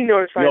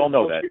the science. we all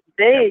know bullshit.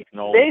 that.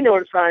 They know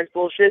the science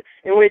bullshit.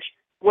 In which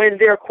when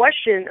they're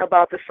questioned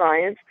about the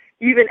science,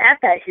 even at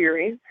that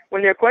hearing,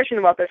 when they're questioned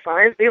about the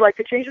science, they like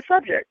to change the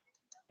subject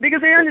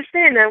because they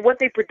understand that what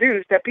they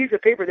produce, that piece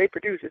of paper they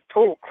produce, is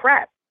total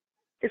crap.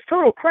 It's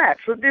total crap.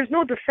 So there's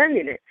no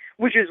defending it,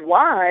 which is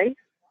why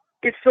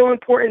it's so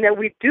important that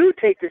we do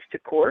take this to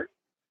court,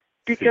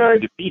 because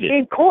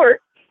in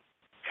court,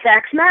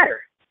 facts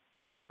matter,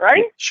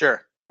 right?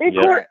 Sure. In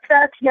court,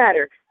 facts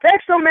matter.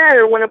 Facts don't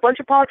matter when a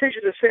bunch of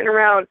politicians are sitting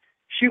around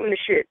shooting the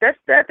shit. That's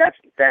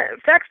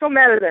facts don't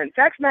matter then.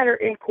 Facts matter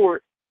in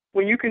court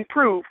when you can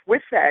prove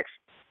with facts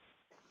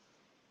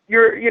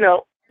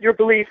your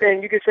belief,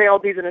 and you can say, oh,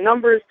 these are the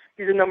numbers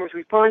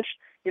we punched.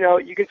 You know,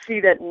 you can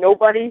see that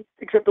nobody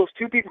except those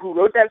two people who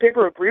wrote that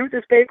paper agree with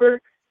this paper.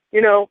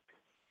 You know,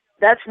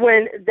 that's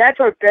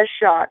our best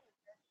shot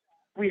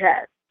we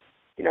had.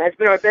 You know, it's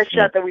been our best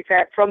shot that we've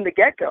had from the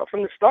get-go,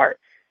 from the start,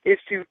 is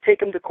to take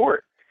them to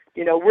court.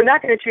 You know, we're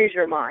not going to change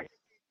their mind.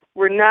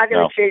 We're not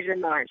going to change their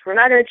minds. We're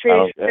not going to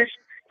change Fish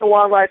and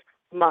Wildlife's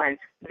minds.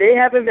 They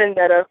have a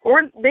vendetta,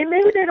 or maybe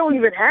they don't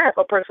even have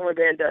a personal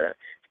vendetta,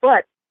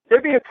 but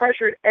they're being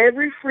pressured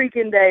every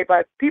freaking day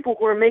by people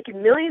who are making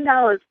 $1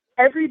 million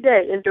every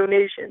day in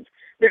donations.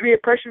 They're being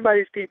pressured by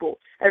these people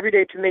every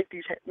day to make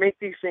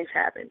these things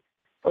happen.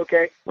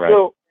 Okay? Right.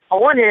 So on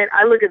one hand,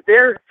 I look at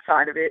their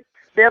side of it.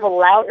 They have a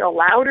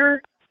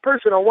louder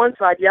person on one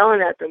side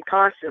yelling at them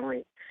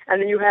constantly,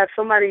 and then you have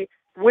somebody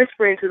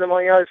whispering to them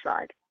on the other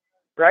side,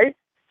 right?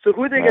 So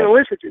who are they going to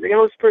listen to? They're going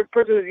to listen to the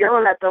person who's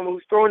yelling at them,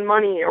 who's throwing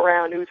money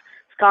around, who's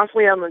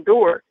constantly on the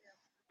door.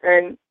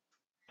 And,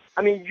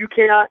 I mean, you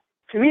cannot,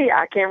 to me,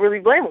 I can't really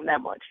blame them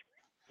that much,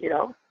 you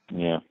know?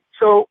 Yeah.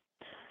 So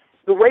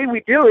the way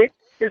we do it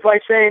is by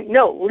saying,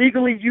 no,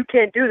 legally you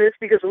can't do this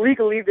because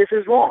legally this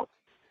is wrong.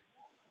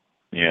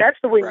 Yeah. That's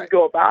the way you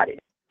go about it.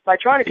 By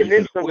trying to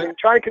convince them,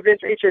 trying to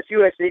convince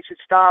HSUS they should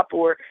stop,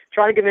 or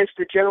trying to convince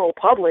the general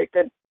public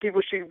that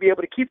people should be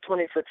able to keep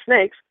 20-foot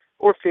snakes,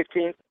 or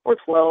 15, or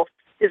 12,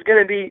 is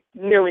going to be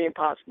nearly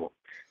impossible.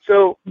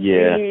 So we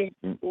need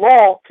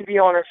law to be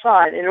on our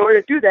side. In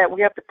order to do that,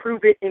 we have to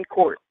prove it in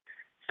court.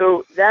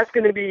 So that's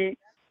going to be it.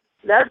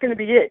 That's going to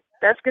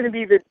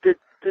be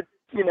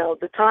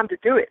the time to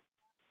do it.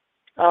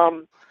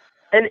 And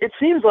it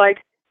seems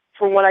like,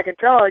 from what I can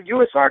tell,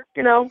 USARC,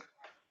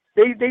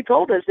 they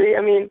told us.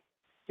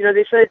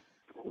 They said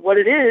what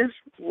it is.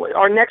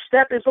 Our next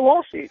step is a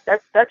lawsuit.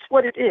 That's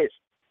what it is.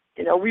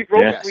 You know, we've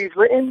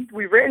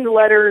written the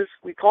letters.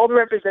 We called the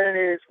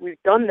representatives.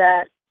 We've done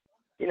that.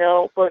 You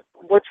know, but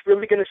what's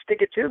really going to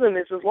stick it to them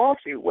is this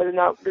lawsuit, whether or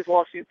not this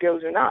lawsuit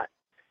goes or not.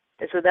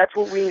 And so that's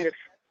what we need to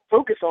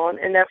focus on.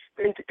 And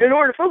in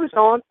order to focus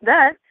on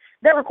that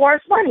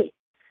requires money.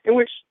 In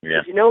which,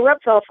 as you know,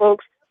 reptile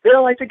folks, they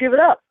don't like to give it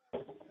up.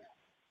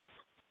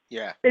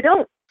 Yeah. They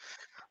don't.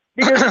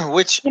 Because,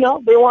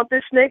 they want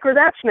this snake or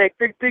that snake.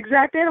 The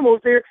exact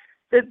animals they're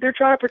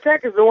trying to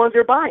protect is the ones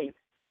they're buying.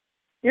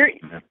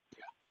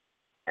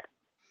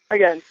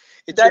 Again,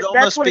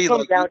 that's what it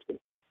comes down to.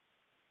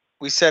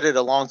 We said it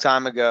a long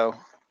time ago.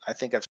 I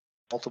think I've said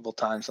it multiple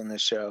times on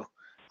this show.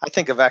 I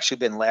think I've actually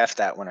been laughed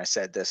at when I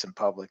said this in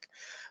public.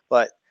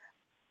 But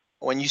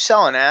when you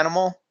sell an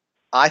animal,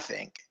 I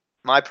think,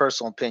 my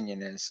personal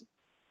opinion is,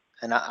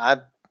 and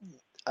I've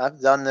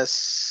done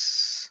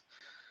this.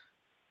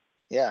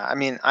 Yeah, I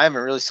mean, I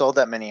haven't really sold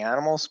that many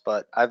animals,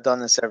 but I've done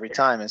this every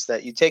time, is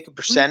that you take a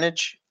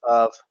percentage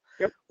of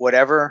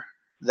whatever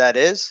that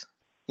is,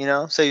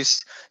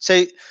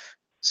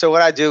 so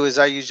what I do is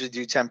I usually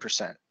do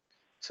 10%.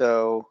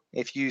 So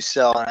if you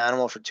sell an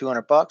animal for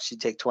 $200, you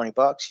take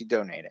 $20, you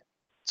donate it.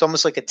 It's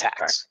almost like a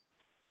tax.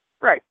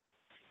 Right.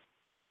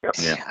 Yep.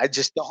 Yeah. I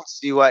just don't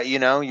see why, you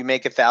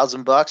make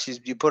 $1,000,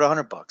 you put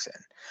 $100 in,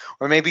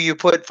 or maybe you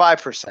put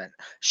 5%.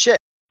 Shit.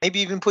 Maybe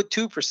even put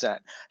 2%.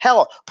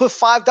 Hell, put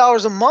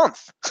 $5 a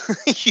month.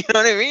 You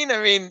know what I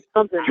mean?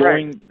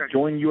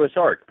 Join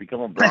USARC.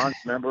 Become a bronze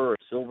member, or a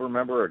silver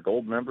member, or a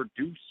gold member.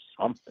 Do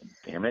something,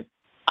 damn it.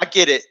 I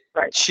get it.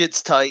 Right.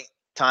 Shit's tight.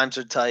 Times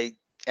are tight.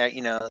 That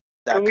and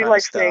kind we of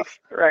like stuff. Snakes.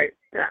 Right.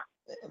 Yeah.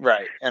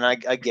 Right. And I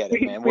get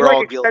it, man. We're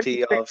all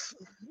guilty of.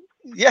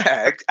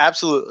 Yeah,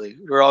 absolutely.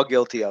 We're all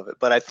guilty of it.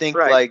 But I think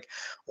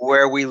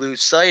where we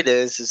lose sight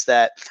is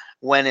that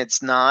when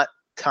it's not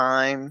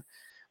time,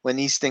 when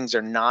these things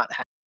are not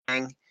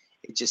happening,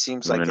 it just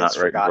seems like they're it's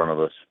not right forgotten. in front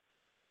of us.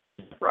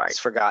 Right. It's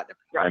forgotten.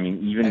 Right. I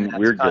mean, even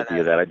we're guilty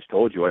of that. I just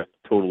told you, I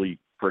totally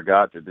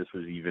forgot that this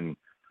was even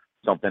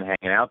something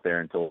hanging out there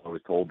until I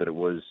was told that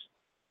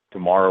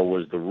tomorrow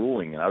was the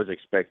ruling. And I was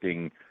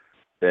expecting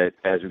that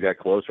as we got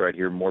closer, I'd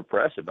hear more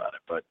press about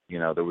it. But,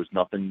 there was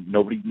nothing,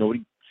 nobody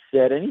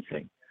said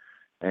anything.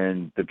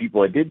 And the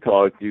people I did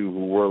talk to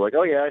who were like,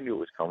 oh yeah, I knew it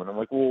was coming. I'm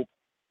like, well,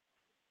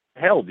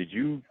 hell, did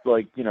you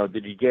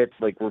did you get,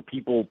 were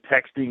people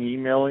texting,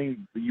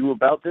 emailing you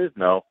about this?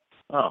 No.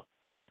 Oh.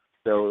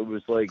 So it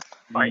was like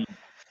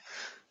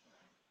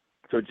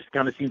So it just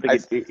kind of seems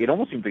like it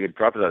almost seems like it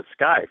dropped out of the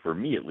sky for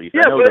me, at least.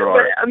 Yeah, I know but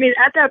I mean,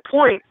 at that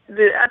point,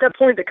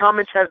 the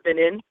comments have been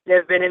in.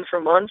 They've been in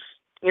for months.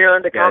 You know,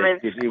 the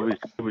comments. It was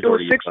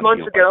 6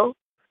 months ago.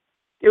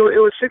 It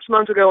was 6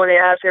 months ago when they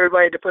asked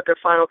everybody to put their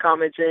final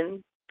comments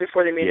in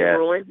before they made the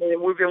ruling.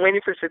 And we've been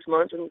waiting for 6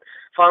 months, and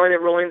finally the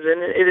ruling's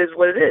in. It is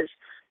what it is.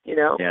 You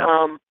know.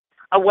 Yeah.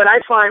 What I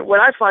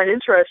find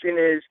interesting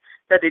is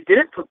that they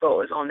didn't put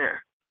boas on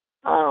there.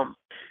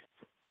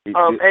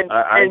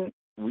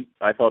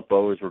 I thought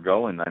boas were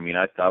going. I mean,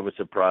 I was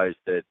surprised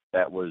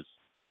that was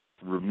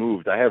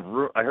removed. I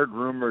heard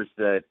rumors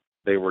that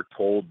they were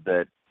told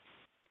that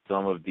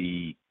some of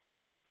the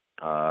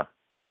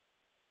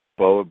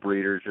boa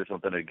breeders or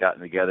something had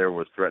gotten together,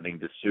 was threatening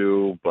to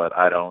sue, but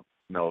I don't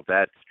know if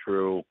that's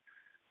true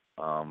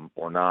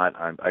or not.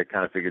 I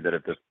kind of figured that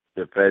if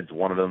the feds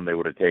wanted them, they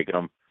would have taken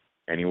them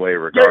anyway,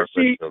 regardless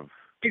of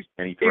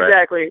any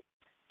threat.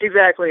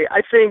 Exactly.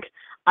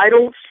 I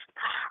don't.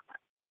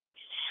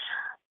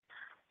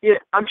 Yeah,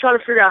 I'm trying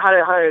to figure out how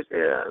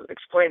to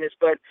explain this,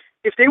 but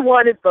if they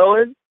wanted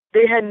boas,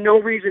 they had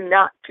no reason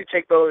not to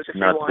take boas if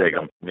they wanted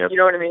them. Yep. You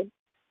know what I mean?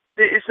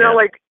 It's not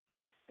like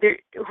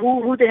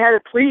who they had to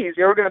please.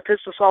 They were going to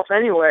piss us off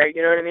anyway.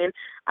 You know what I mean?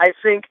 I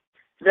think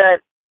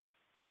that,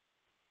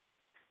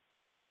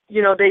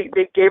 you know, they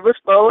gave us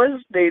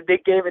boas. They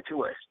gave it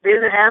to us. They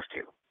didn't have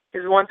to.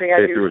 Is one thing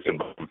I do see.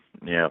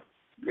 Yeah.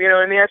 You know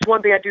what I mean? That's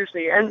one thing I do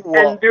see. And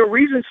there are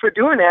reasons for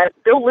doing that.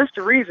 They'll list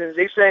the reasons.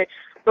 They say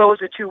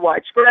boas are too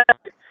widespread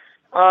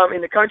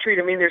in the country.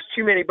 I mean, there's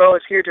too many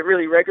boas here to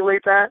really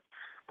regulate that.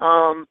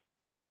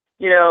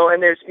 You know,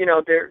 and there's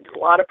a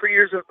lot of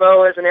breeders of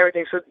boas and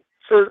everything.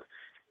 So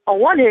on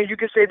one hand, you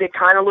could say they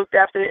kind of looked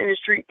after the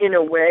industry in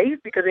a way,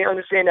 because they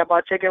understand that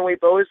by taking away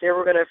boas, they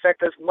were going to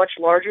affect us much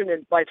larger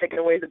than by taking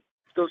away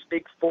those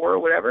big four or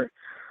whatever.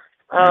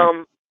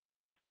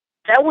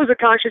 That was a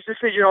conscious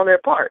decision on their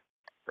part,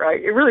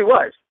 right? It really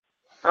was.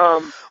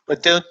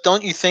 But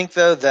don't you think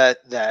though that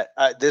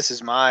this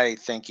is my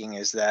thinking,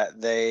 is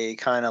that they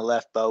kind of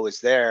left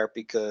boas there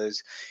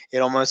because it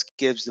almost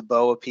gives the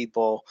boa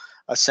people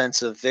a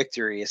sense of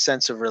victory, a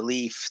sense of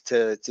relief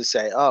to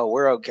say, oh,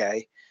 we're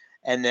okay,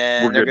 and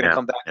then they're going to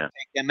come back and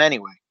take them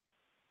anyway,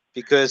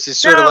 because it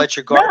sort of lets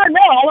your guard. No,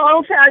 I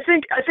don't say. I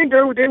think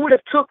they would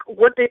have took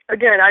what they.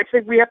 Again, I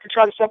think we have to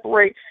try to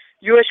separate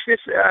U.S. Fish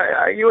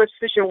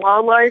and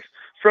Wildlife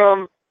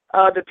from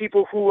the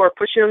people who are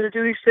pushing them to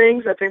do these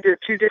things. I think they're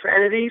two different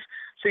entities.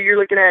 So you're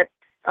looking at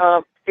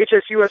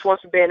HSUS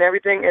wants to ban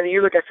everything, and then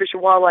you look at Fish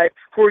and Wildlife,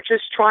 who are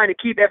just trying to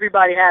keep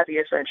everybody happy,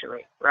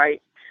 essentially,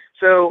 right?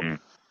 So,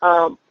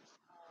 so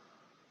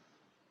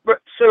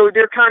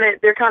they're kind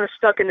of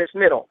stuck in this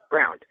middle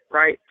ground,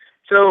 right?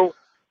 So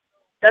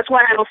that's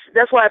why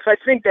I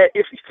think that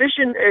if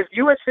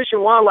U.S. Fish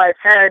and Wildlife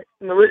had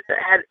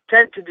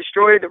intent to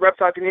destroy the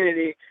reptile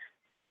community,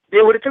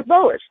 they would have took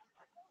boas.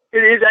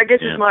 Is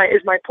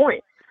my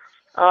point.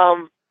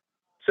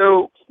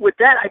 So with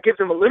that, I give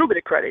them a little bit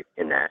of credit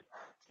in that.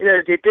 You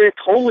know, they didn't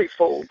totally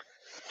fold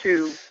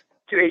to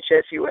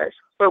HSUS,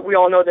 but we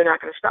all know they're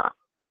not going to stop.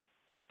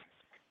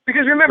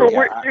 Because remember,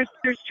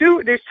 there's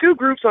two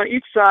groups on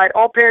each side,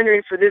 all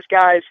pandering for this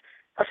guy's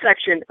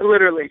affection,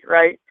 literally,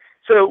 right?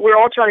 So we're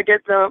all trying to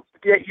get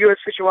U.S.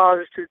 Fish and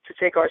Wildlife to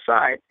take our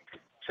side.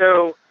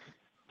 So,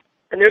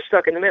 and they're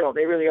stuck in the middle.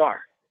 They really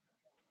are.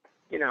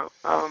 You know.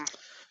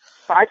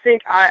 I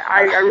think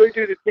I really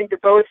do think the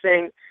boa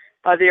thing.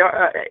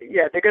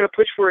 They're going to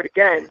push for it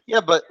again.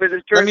 Yeah, but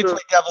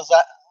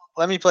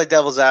let me play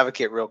devil's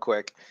advocate real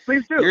quick.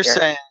 Please do. You're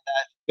saying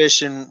that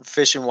Fish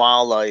and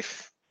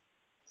Wildlife,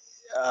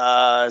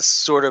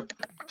 sort of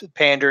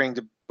pandering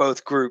to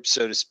both groups,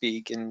 so to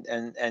speak, and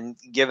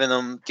giving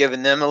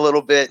them a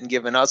little bit and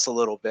giving us a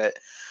little bit.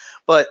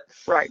 But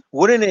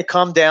wouldn't it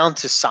come down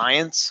to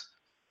science?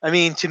 I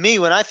mean, to me,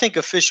 when I think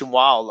of Fish and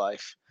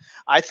Wildlife,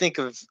 I think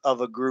of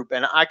a group,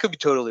 and I could be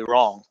totally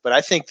wrong, but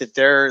I think that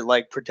they're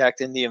like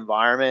protecting the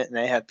environment, and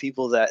they have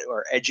people that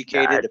are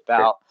educated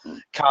about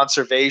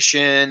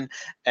conservation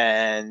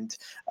and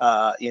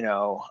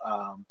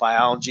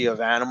biology of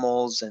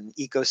animals and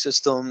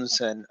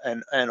ecosystems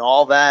and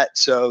all that.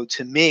 So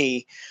to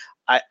me,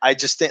 I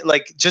just think,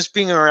 like, just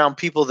being around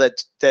people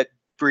that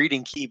breed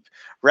and keep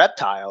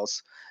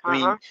reptiles. I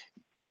mean,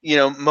 you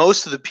know,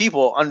 most of the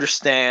people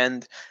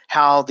understand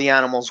how the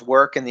animals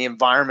work and the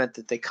environment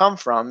that they come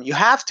from. You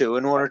have to,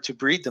 in order to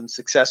breed them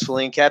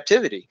successfully in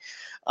captivity.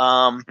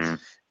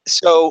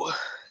 So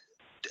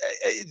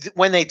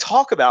when they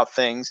talk about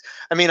things,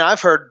 I mean,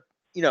 I've heard,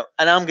 you know,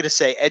 and I'm going to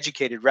say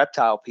educated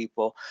reptile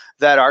people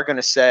that are going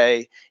to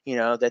say, you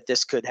know, that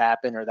this could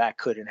happen or that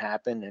couldn't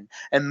happen.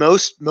 And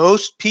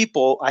most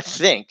people, I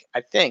think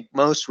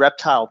most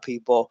reptile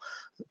people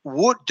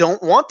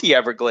don't want the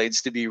Everglades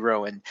to be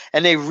ruined,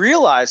 and they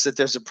realize that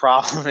there's a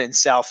problem in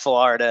South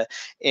Florida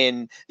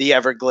in the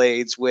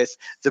Everglades with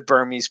the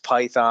Burmese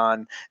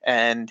python,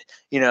 and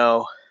you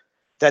know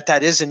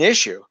that is an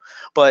issue.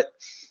 But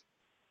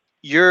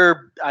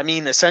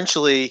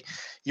essentially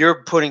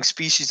you're putting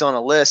species on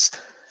a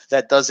list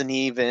that doesn't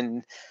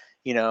even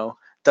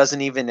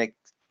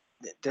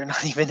they're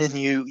not even in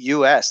the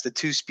U.S. The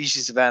two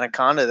species of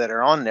anaconda that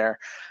are on there,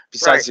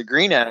 besides the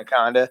green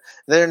anaconda,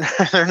 they're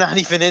not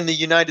even in the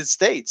United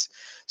States.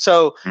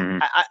 So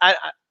I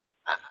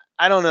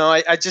don't know.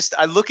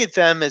 I look at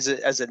them as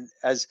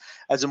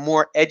a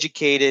more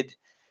educated.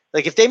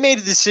 Like if they made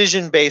a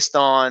decision based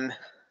on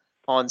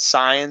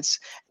science,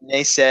 and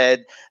they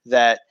said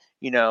that,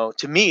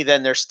 to me,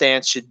 then their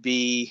stance should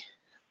be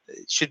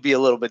a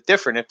little bit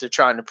different. If they're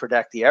trying to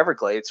protect the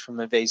Everglades from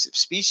invasive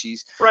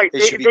species, right?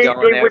 They should be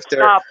going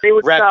after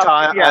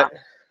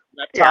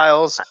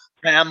reptiles,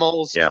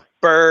 mammals,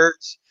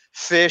 birds,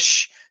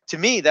 fish. To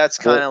me, that's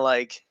kind of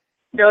like.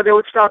 They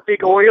would stop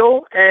big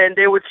oil, and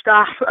they would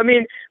stop. I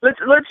mean, let's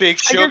big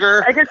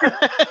sugar. I guess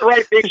it's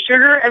right. Big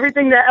sugar.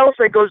 Everything else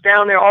that goes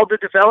down there, all the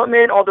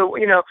development, all the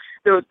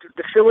the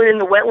filling in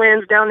the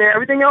wetlands down there,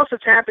 everything else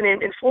that's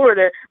happening in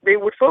Florida, they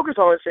would focus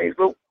on those things.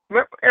 But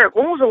remember, Eric,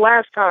 when was the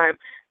last time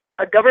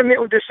a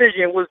government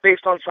decision was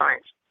based on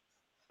science?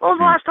 When was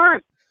the last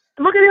time?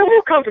 Look at the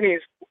oil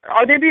companies.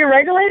 Are they being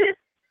regulated?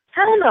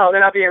 Hell no,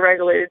 they're not being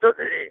regulated.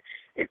 The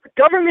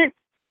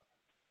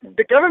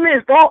government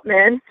is bought,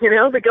 man.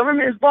 The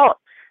government is bought.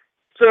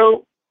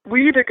 So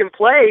we either can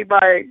play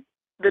by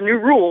the new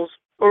rules,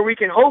 or we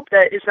can hope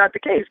that it's not the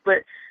case.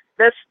 But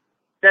that's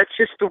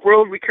just the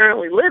world we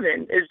currently live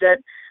in, is that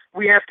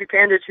we have to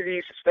pander to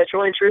these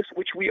special interests,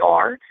 which we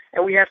are,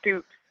 and we have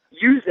to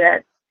use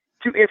that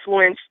to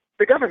influence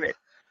the government.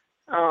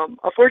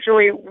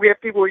 Unfortunately, we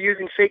have people who are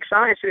using fake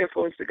science to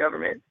influence the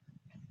government,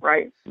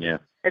 right? Yeah.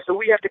 And so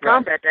we have to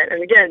combat that.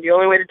 And again, the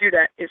only way to do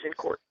that is in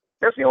court.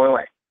 That's the only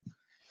way.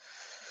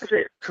 That's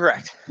it.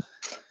 Correct.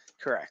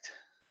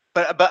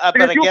 But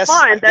you'll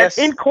find that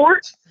in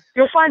court,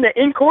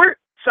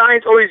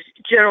 science always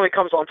generally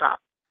comes on top,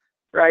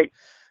 right?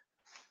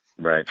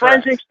 Right.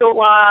 Forensics don't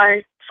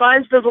lie.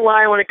 Science doesn't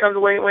lie when it comes to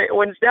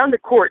when it's down to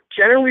court.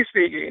 Generally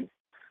speaking,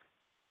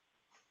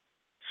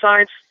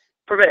 science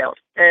prevails,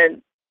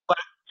 and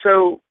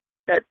so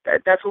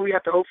that's what we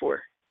have to hope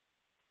for.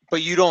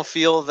 But you don't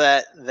feel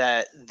that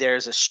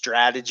there's a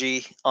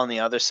strategy on the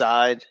other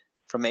side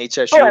from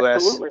HSUS? Oh,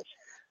 absolutely.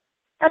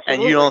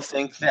 And you don't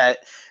think that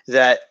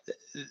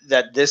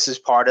this is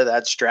part of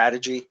that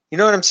strategy? You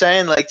know what I'm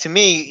saying? Like, to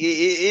me,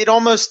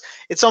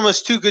 it's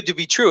almost too good to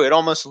be true. It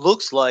almost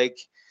looks like,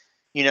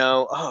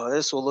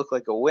 this will look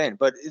like a win,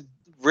 but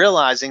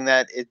realizing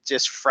that it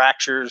just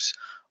fractures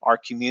our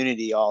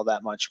community all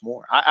that much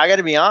more. I got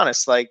to be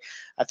honest. Like,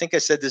 I think I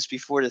said this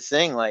before the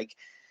thing. Like,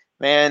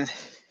 man,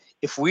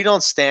 if we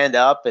don't stand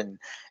up and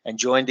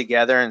join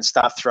together and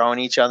stop throwing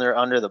each other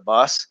under the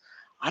bus,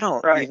 I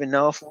don't even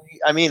know if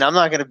I'm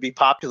not going to be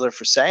popular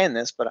for saying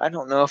this, but I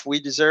don't know if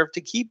we deserve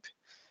to keep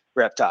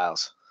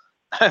reptiles.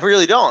 I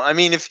really don't. I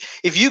mean, if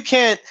you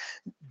can't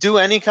do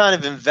any kind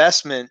of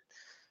investment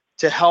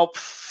to help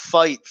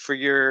fight for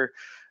your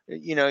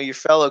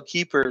fellow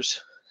keepers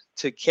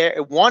to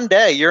care, one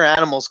day your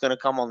animal's going to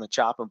come on the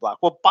chopping block.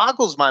 What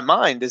boggles my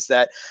mind is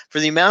that for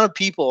the amount of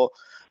people,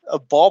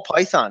 ball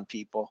python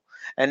people,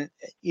 and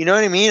you know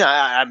what I mean?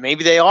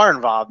 Maybe they are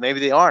involved, maybe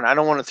they aren't. I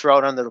don't want to throw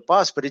it under the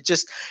bus, but it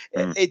just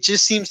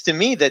seems to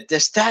me that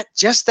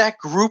that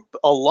group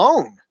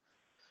alone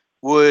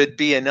would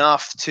be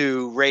enough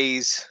to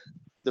raise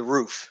the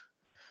roof.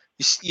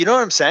 You know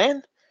what I'm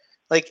saying?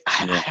 Like,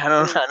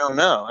 I don't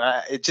know.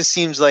 It just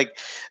seems like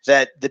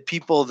that the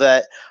people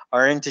that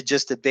are into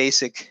just the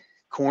basic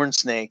corn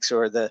snakes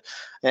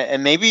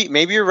and maybe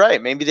you're right.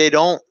 Maybe they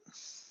don't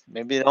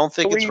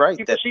think it's right.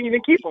 People shouldn't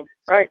even keep them.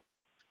 Right.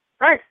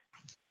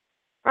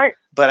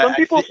 But I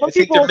think they're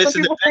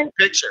missing the big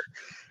picture.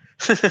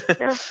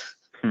 Yeah.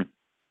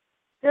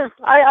 Yeah.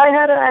 I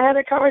had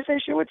a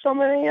conversation with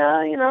somebody,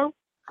 and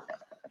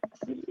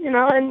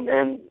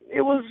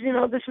it was,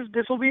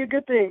 this will be a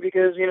good thing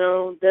because,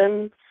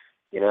 then,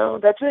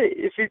 that's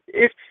it.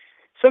 If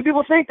some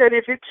people think that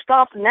if it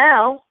stopped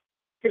now,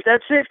 if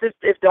that's it,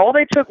 if all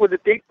they took with the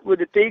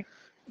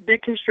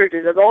big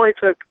constrictors, that's all they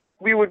took,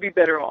 we would be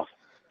better off.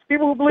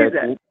 People who believe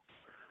that.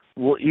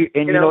 Well, you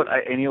know what?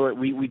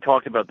 We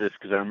talked about this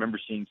because I remember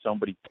seeing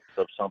somebody post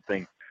up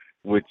something,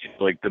 which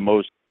like the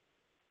most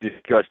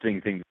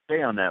disgusting thing to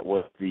say on that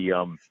was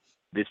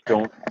this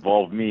don't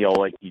involve me.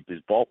 All I keep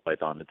is ball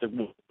python. It's like,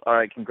 well, all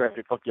right,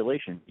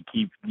 congratulations. You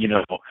keep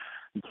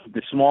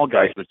the small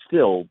guys, but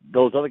still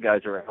those other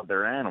guys are out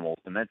there animals,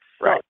 and that's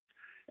right.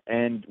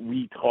 And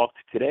we talked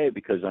today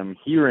because I'm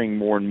hearing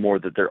more and more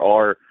that there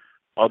are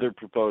other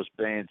proposed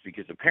bans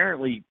because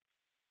apparently,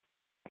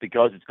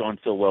 because it's gone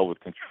so well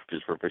with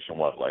constrictors for fish and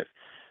wildlife,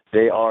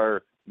 they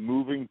are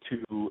moving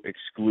to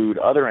exclude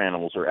other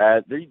animals or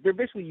add. They're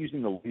basically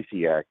using the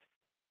Lacey Act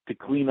to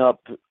clean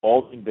up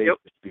all the invasive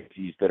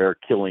species that are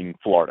killing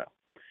Florida.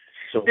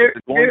 So what they're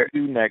going to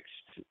do next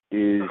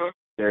is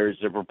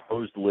there's a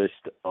proposed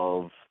list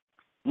of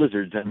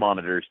lizards and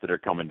monitors that are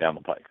coming down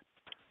the pike.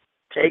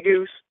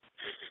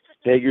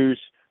 Tegus,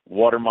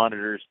 water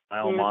monitors,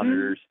 Nile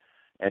monitors,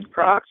 and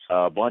crocs.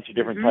 A bunch of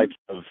different types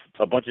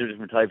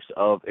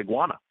of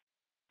iguana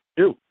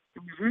too.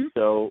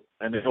 So,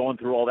 and they're going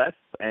through all that,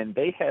 and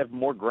they have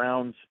more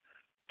grounds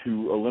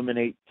to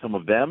eliminate some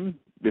of them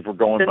if we're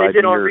going than by they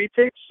did on deer.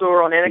 retics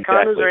or on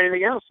anacondas Exactly. or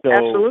anything else. So-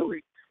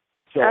 Absolutely.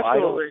 So I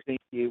Absolutely. don't think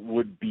it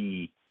would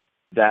be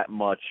that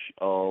much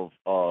of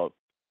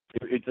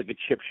it's like a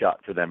chip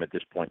shot for them at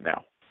this point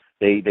now.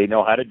 They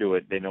know how to do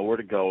it. They know where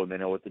to go, and they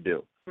know what to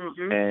do.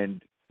 Mm-hmm.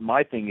 And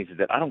my thing is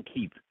that I don't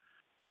keep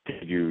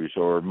figures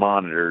or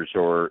monitors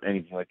or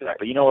anything like that.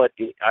 But you know what?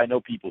 I know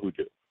people who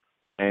do.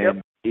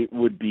 And it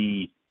would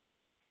be,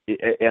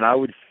 and I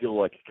would feel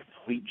like a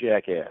complete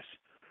jackass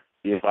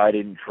if I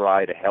didn't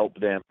try to help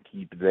them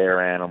keep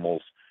their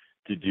animals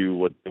to do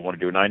what they want to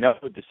do. And I know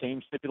what the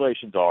same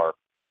stipulations are.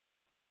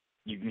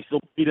 You can still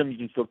feed them, you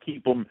can still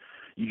keep them,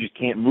 you just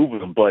can't move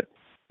them. But,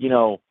 you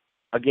know,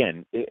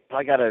 again, if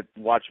I got to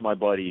watch my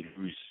buddy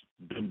who's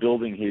been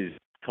building his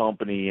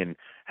company and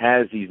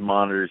has these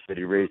monitors that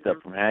he raised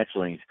up from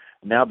hatchlings,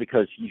 now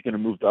because he's going to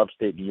move to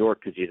upstate New York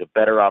because he has a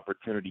better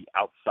opportunity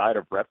outside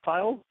of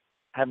reptiles,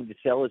 having to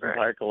sell his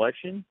entire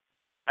collection,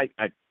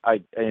 I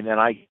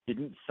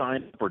didn't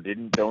sign up or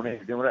didn't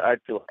donate,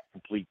 I'd feel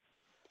complete.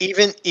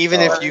 Even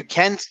if you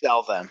can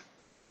sell them,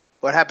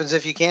 what happens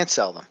if you can't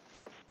sell them?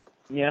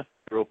 Yeah,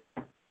 true.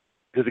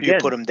 Because You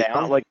again, put them down.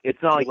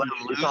 It's not like let 'em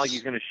it's not like loose?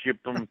 he's going to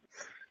ship them.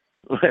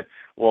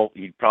 Well,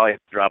 you'd probably have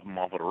to drop them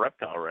off at a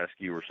reptile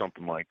rescue or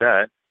something like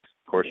that.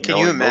 Of course, Can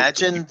you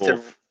imagine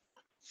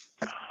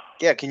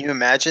can you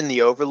imagine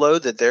the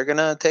overload that they're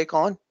gonna take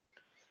on?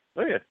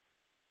 Oh yeah.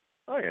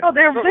 Oh,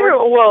 they're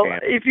well.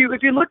 If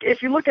you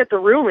look at the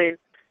ruling,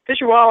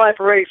 Fish and Wildlife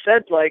already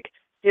said, like,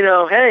 you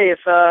know, hey, if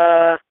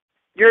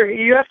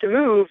you have to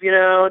move, you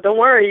know, don't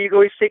worry, you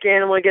go take your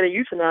animal and get it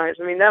euthanized.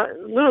 I mean, that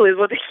literally is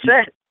what they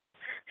said.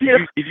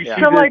 Did you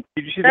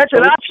see that's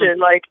an option.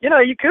 Like, you know,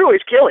 you could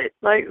always kill it.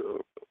 Like,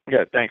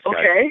 yeah, thanks, guys.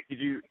 Okay.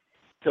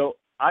 So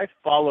I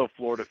follow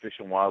Florida Fish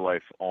and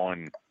Wildlife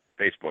on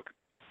Facebook.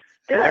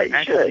 Yeah,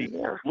 you should.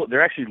 Yeah.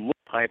 They're actually little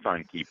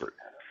python keepers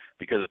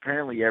because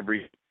apparently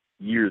every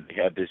year they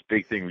have this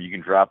big thing where you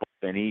can drop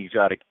off any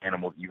exotic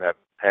animal that you have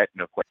pet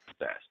no questions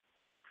asked,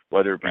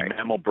 whether it be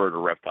mammal, bird,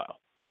 or reptile.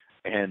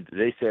 And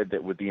they said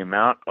that with the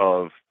amount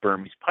of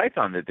Burmese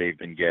python that they've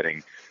been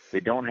getting, they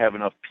don't have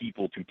enough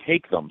people to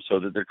take them, so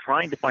that they're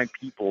trying to find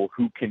people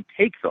who can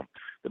take them.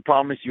 The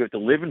problem is you have to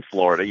live in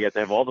Florida, you have to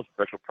have all the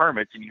special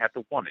permits, and you have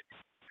to want it.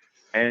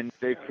 And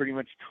they've pretty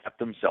much tapped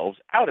themselves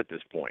out at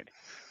this point.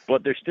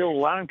 But they're still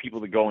allowing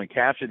people to go and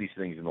capture these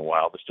things in the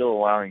wild. They're still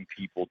allowing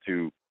people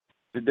to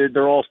 –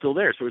 they're all still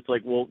there. So it's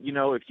like, well, you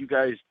know, if you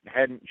guys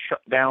hadn't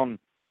shut down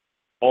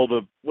all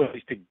the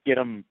ways to get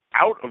them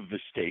out of the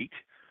state,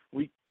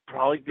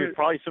 there's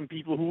probably some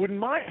people who wouldn't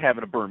mind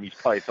having a Burmese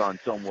python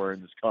somewhere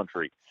in this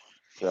country.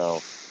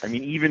 So, I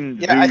mean, even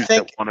zoos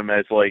that want them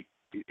as, like,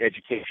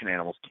 education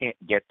animals can't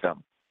get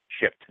them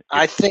shipped.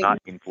 Not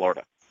in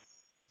Florida.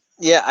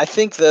 Yeah, I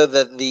think, though,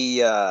 that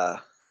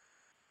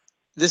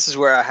this is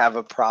where I have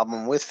a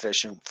problem with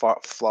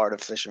Florida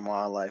Fish and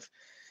Wildlife,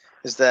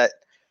 is that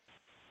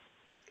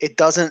it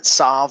doesn't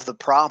solve the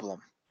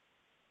problem.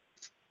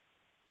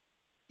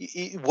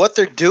 What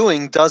they're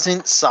doing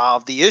doesn't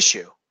solve the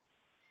issue.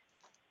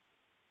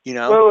 You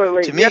know,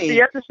 wait. To me,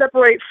 you have to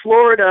separate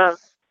Florida,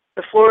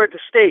 the Florida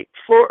state.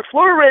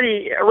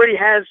 Florida already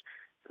has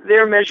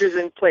their measures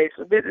in place.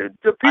 The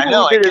people I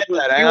know, who did I get it was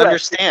that. I US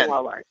understand.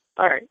 Wildlife.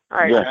 All right.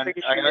 Yeah.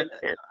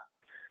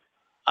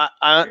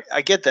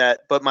 I get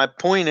that, but my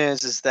point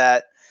is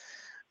that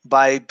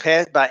by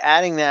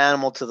adding the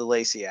animal to the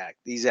Lacey Act,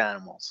 these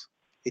animals,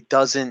 it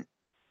doesn't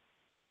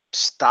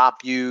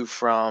stop you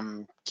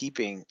from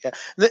keeping.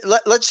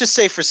 Let's just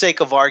say, for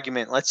sake of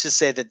argument, let's just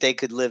say that they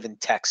could live in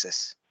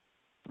Texas,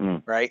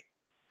 right?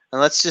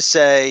 And let's just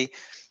say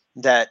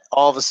that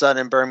all of a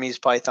sudden Burmese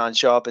pythons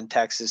show up in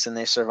Texas and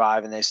they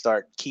survive and they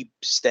keep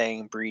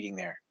staying breeding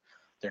there.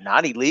 They're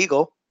not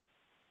illegal.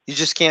 You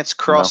just can't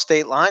cross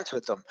state lines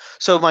with them.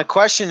 So my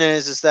question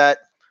is that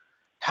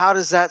how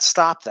does that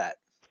stop that?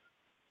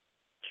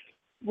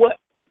 What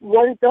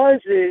it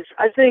does is,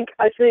 I think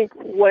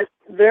what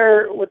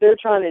they're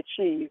trying to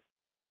achieve,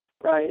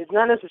 right, is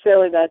not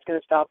necessarily that it's going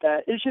to stop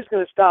that. It's just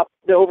going to stop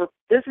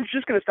this is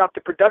just going to stop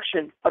the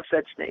production of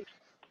said snakes.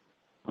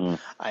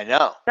 I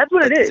know. That's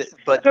what it is.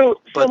 But the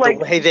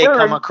way they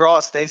come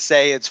across, they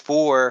say it's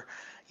for,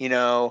 you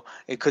know,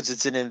 because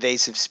it's an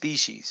invasive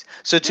species.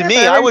 So to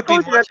me, I would be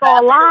much that's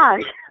all a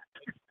lie.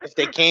 If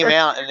they came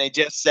out and they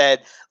just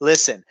said,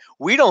 listen,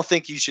 we don't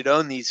think you should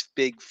own these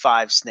big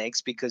 5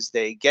 snakes because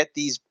they get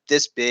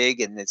this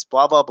big and it's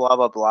blah, blah, blah,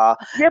 blah, blah.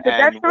 Yeah, but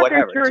that's not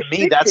their jurisdiction.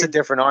 To me, that's a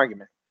different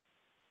argument.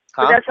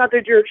 But that's not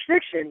their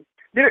jurisdiction.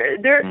 They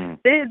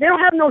don't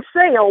have no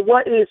say on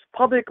what is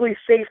publicly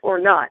safe or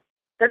not.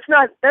 That's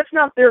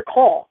not their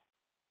call.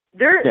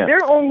 Their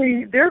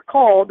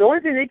call. The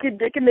only thing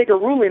they can make a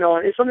ruling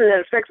on is something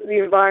that affects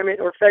the environment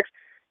or affects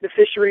the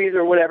fisheries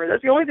or whatever.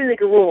 That's the only thing they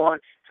can rule on.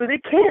 So they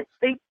can't.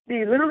 They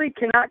literally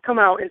cannot come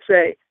out and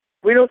say,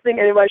 we don't think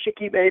anybody should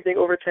keep anything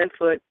over 10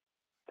 foot.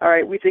 All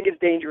right, we think it's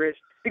dangerous,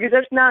 because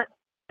they're not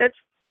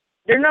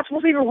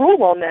supposed to even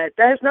rule on that.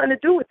 That has nothing to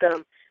do with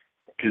them.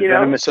 Because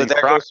venomous and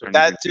crossing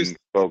is being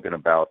spoken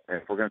about,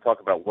 and if we're going to talk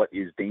about what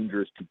is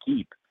dangerous to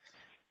keep,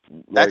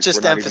 That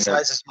just we're not even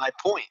emphasizes my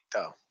point,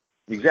 though.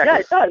 exactly. Yeah,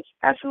 it does.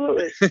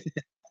 Absolutely.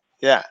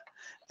 Yeah,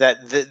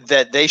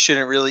 that they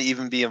shouldn't really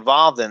even be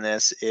involved in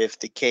this if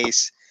the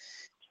case.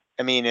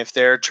 I mean, if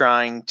they're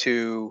trying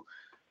to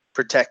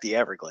protect the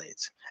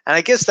Everglades. And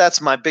I guess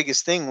that's my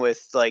biggest thing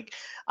with, like,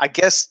 I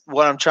guess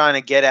what I'm trying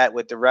to get at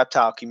with the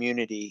reptile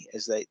community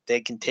is that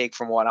they can take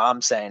from what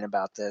I'm saying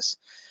about this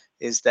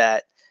is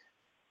that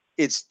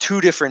it's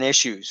two different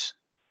issues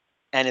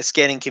and it's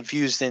getting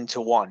confused into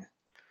one.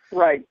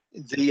 Right.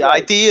 The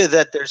idea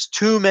that there's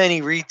too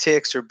many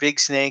retics or big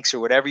snakes or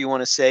whatever you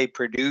want to say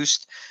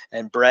produced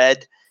and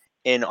bred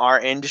in our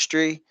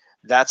industry,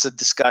 that's a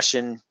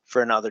discussion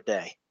for another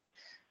day.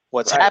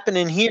 What's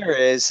happening here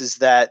is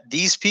that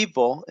these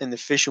people in the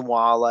Fish and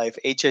Wildlife,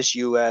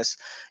 HSUS,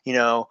 you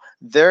know,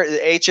 they're the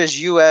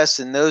HSUS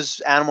and those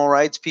animal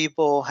rights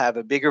people have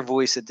a bigger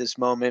voice at this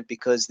moment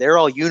because they're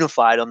all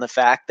unified on the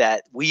fact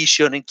that we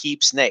shouldn't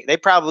keep snake. They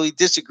probably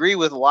disagree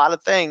with a lot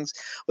of things,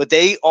 but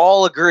they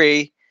all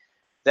agree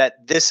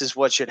that this is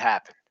what should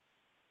happen.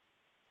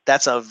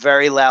 That's a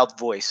very loud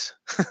voice,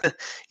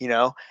 you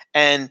know,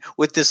 and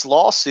with this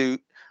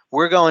lawsuit,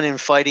 we're going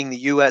and fighting the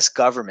U.S.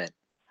 government.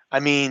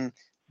 I mean,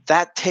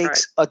 that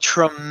takes a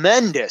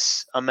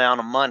tremendous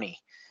amount of money,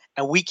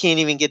 and we can't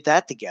even get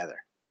that together.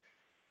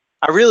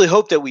 I really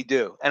hope that we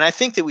do, and I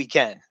think that we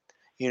can,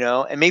 you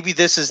know, and maybe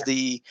this is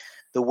the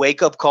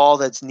wake-up call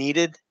that's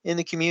needed in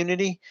the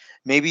community.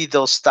 Maybe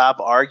they'll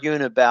stop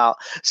arguing about,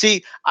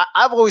 see,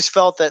 I've always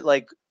felt that,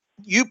 like,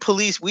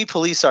 we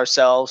police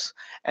ourselves,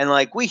 and,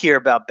 like, we hear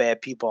about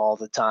bad people all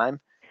the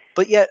time,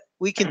 but yet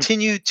we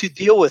continue to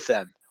deal with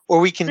them, or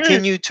we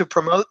continue to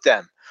promote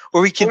them, or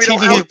we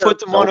continue to put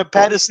them on a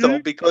pedestal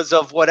because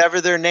of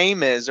whatever their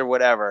name is or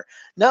whatever.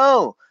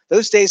 No,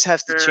 those days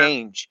have to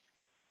change.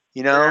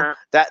 You know,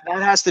 that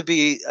has to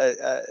be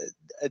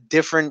a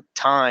different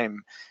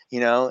time. You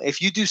know,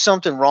 if you do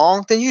something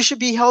wrong, then you should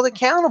be held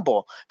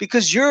accountable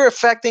because you're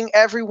affecting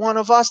every one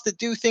of us to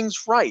do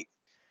things right.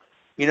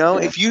 You know,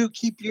 if you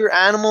keep your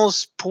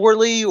animals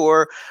poorly,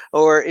 or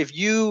if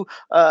you,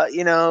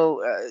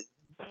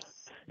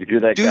 you do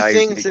that do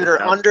things that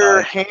are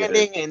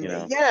underhanding,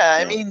 and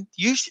I mean,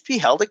 you should be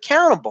held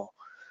accountable.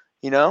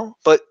 You know,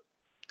 but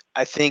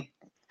I think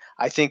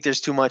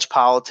there's too much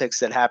politics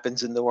that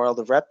happens in the world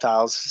of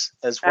reptiles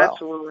as well.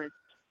 Absolutely.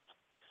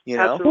 You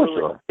know,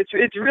 absolutely.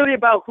 It's really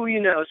about who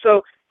you know.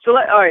 So all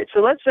right.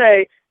 So let's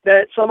say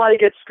that somebody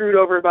gets screwed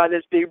over by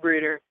this big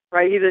breeder,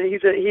 right?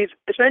 He's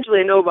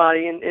essentially a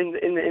nobody in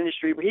the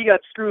industry, but he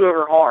got screwed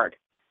over hard,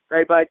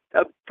 right, by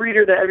a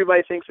breeder that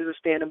everybody thinks is a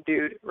stand-up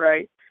dude,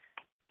 right?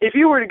 If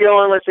you were to go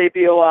on, let's say,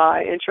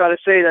 BOI and try to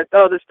say that,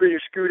 oh, this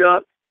breeder screwed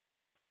up,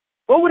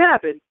 what would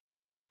happen?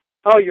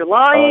 Oh, you're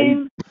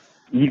lying.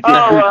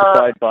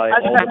 I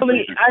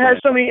had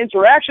so many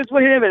interactions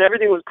with him and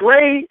everything was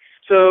great,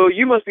 so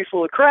you must be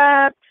full of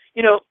crap.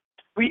 You know,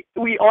 we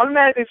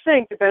automatically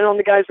think, depending on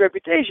the guy's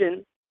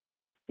reputation,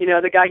 you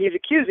know, the guy he's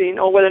accusing,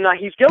 or whether or not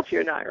he's guilty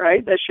or not,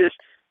 right? That's just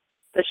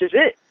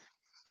it.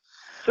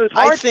 So it's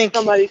hard for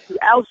somebody to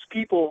oust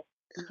people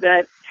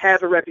that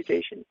have a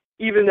reputation,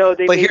 even though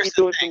they may be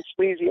doing some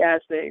sleazy ass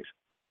things.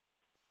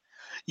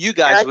 You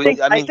guys,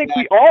 I think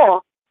we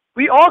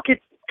all could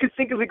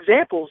think of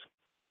examples.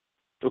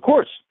 Of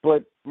course,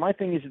 but my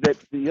thing is that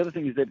the other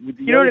thing is that with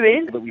the you know what I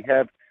mean? that we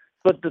have,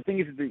 but the thing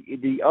is that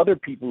the other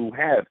people who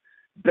have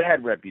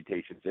bad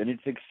reputations, and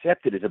it's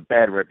accepted as a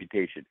bad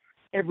reputation,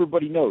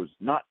 everybody knows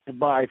not to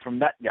buy from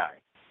that guy,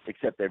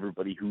 except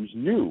everybody who's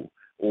new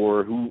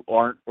or who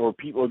aren't, or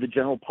people, or the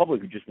general public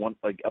who just want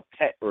like a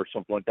pet or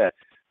something like that.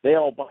 They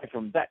all buy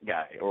from that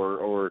guy,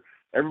 or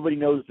everybody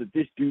knows that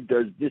this dude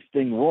does this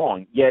thing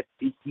wrong, yet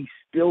he's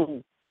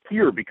still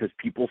here because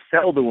people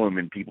sell to him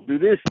and people do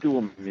this to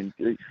him, and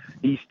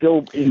he's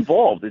still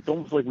involved. It's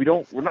almost like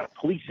we're not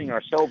policing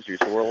ourselves here,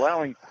 so we're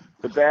allowing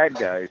the bad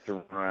guys to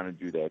run around and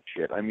do that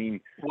shit. I mean,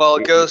 well,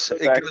 it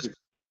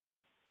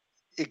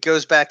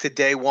goes back to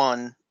day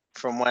one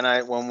from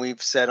when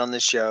we've said on the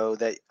show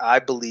that I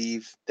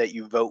believe that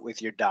you vote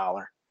with your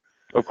dollar.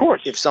 Of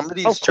course. If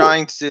somebody's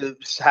trying to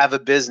have a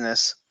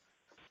business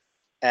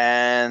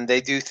and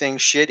they do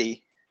things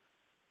shitty,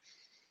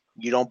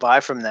 you don't buy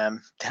from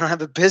them. They don't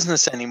have a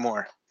business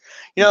anymore.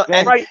 You know,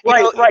 and right.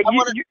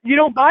 You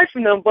don't buy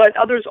from them, but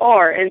others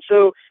are. And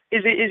so,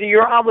 is it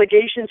your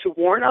obligation to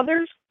warn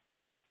others?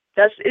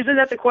 Isn't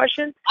that the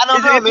question? I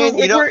don't know, man.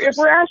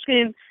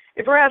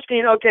 If we're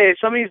asking, okay, if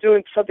somebody's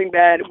doing something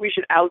bad, we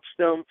should oust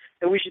them,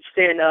 and we should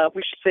stand up.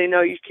 We should say,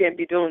 no, you can't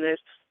be doing this.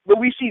 But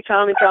we see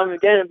time and time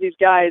again of these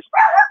guys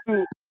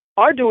who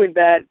are doing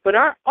bad, but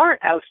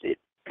aren't ousted.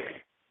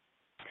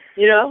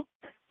 You know?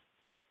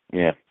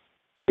 Yeah.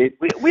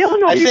 We all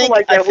know people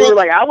like that. We're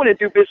like, I want to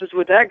do business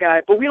with that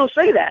guy, but we don't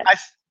say that.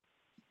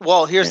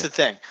 Well, here's the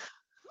thing.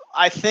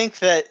 I think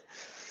that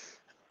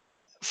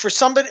for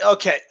somebody,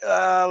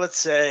 let's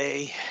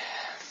say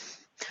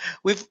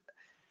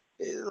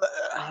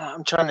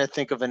I'm trying to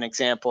think of an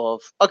example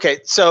of,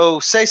 so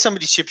say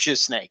somebody ships you a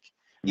snake.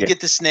 You get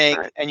the snake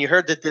and you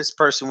heard that this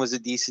person was a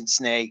decent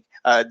snake,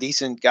 a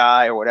decent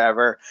guy or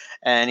whatever,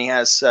 and he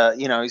has,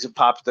 he's a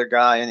popular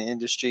guy in the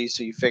industry.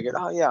 So you figured,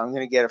 oh yeah, I'm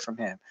going to get it from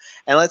him.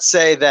 And let's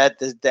say that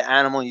the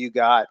animal you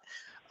got,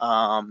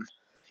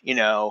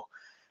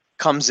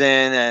 comes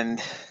in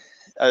and,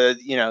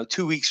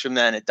 2 weeks from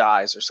then it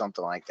dies or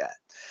something like that.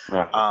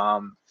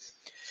 Right.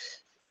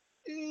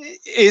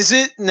 Is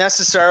it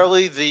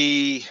necessarily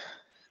the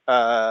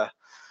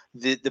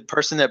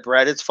person that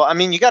bred its fault? I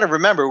mean, you got to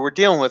remember we're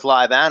dealing with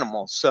live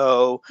animals,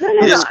 so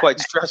it is quite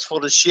stressful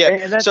to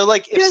ship. So,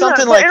 like, if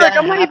something like Eric,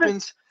 that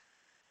happens,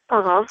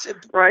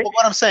 right? Well,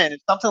 what I'm saying,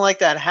 if something like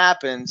that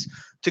happens,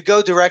 to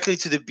go directly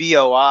to the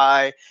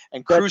BOI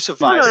and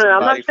crucify No, somebody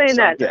I'm not saying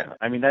that. Yeah,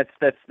 I mean that's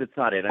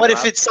not it. But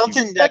if it's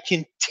something that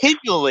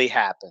continually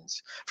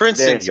happens, for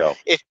instance,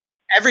 if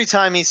every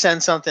time he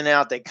sends something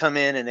out, they come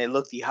in and they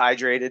look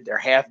dehydrated, they're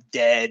half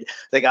dead,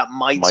 they got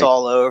mites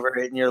all over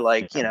it, and you're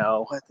like,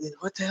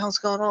 what the hell's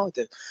going on with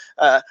it?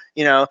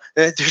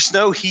 There's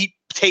no heat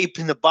tape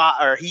in the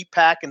box or heat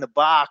pack in the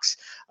box.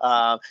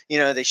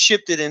 They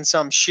shipped it in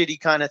some shitty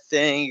kind of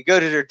thing. You go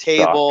to their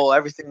table,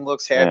 everything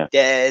looks half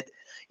dead.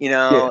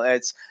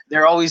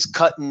 They're always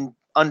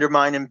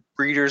undermining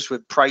breeders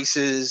with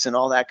prices and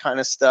all that kind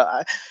of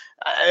stuff.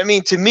 I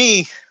mean, to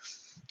me,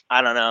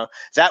 I don't know.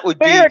 That would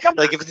be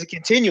like, if it's a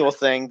continual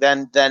thing,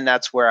 then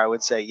that's where I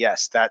would say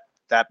yes, that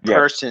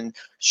person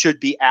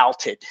should be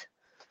outed.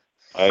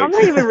 I'm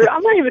not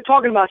even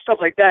talking about stuff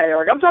like that,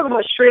 Eric. I'm talking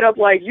about straight up,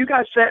 like, you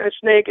got sent a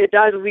snake, it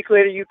dies a week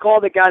later, you call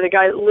the guy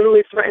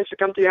literally threatens to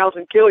come to your house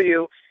and kill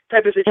you,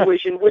 type of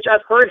situation, which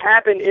I've heard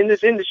happen in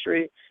this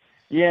industry.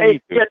 Yeah,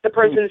 and yet the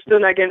person is still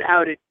not getting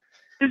outed.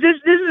 This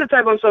is the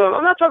type I'm talking about.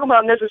 I'm not talking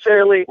about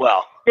necessarily.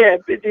 Well, yeah,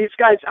 these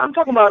guys. I'm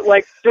talking about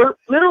like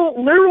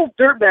literal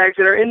dirtbags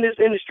that are in this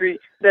industry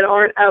that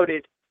aren't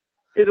outed.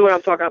 Is what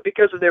I'm talking about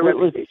because of their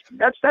reputation.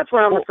 That's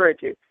what I'm referring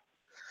to.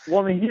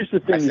 Well, I mean, here's the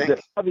thing: is that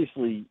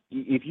obviously,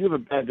 if you have a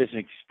bad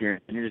business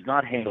experience and it is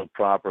not handled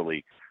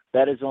properly,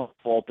 that is on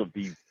the fault of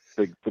the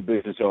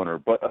business owner.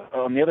 But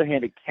on the other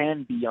hand, it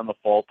can be on the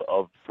fault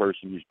of the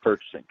person who's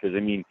purchasing. Because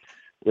I mean,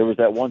 there was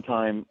that one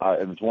time,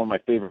 and it's one of my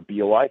favorite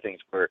BOI things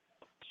where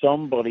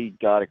somebody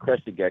got a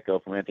crested gecko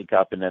from Anthony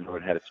Continental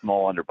and had a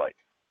small underbite.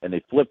 And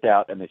they flipped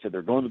out and they said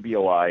they're going to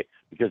BOI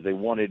because they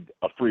wanted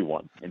a free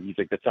one. And he's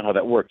like, that's not how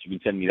that works. You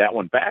can send me that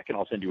one back and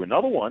I'll send you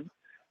another one.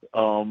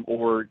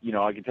 Or,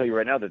 I can tell you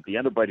right now that the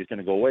underbite is going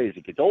to go away as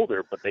it gets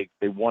older, but they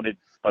wanted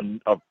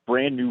a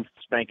brand new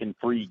spanking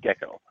free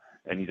gecko.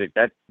 And he's like,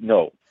 that's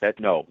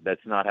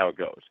not how it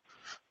goes.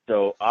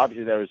 So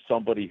obviously there was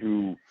somebody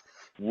who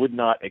would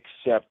not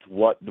accept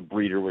what the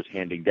breeder was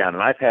handing down.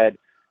 And I've had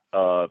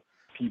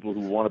people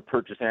who want to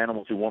purchase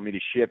animals who want me to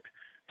ship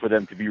for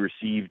them to be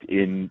received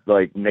in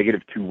like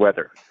 -2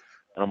 weather.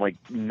 And I'm like,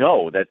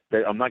 no, that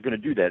I'm not going to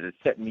do that. It's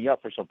setting me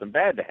up for something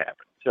bad to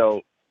happen.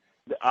 So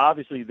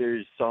obviously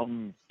there's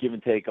some give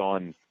and take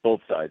on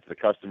both sides, the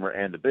customer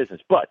and the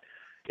business. But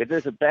if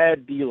there's a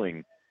bad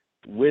dealing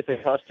with a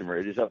customer,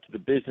 it is up to the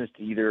business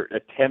to either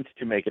attempt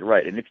to make it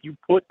right. And if you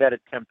put that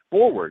attempt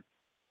forward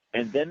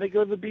and then they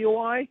go to the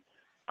BOI,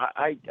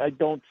 I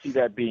don't see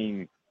that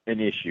being an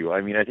issue.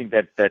 I mean, I think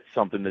that's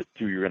something that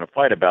you're going to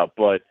fight about,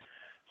 but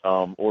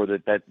or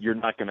that you're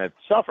not going to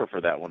suffer for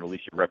that one, at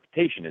least your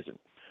reputation isn't.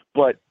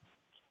 But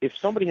if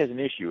somebody has an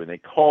issue and they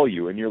call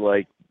you and you're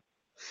like,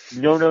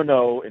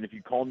 no, and if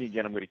you call me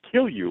again, I'm going to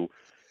kill you,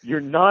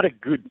 you're not a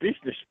good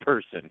business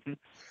person.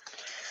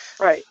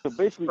 Right. So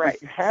basically,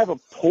 if you have a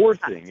poor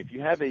thing,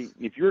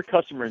 if you're a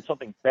customer and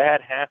something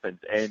bad happens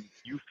and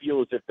you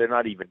feel as if they're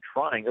not even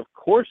trying, of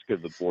course,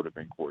 give the board of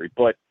inquiry.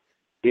 But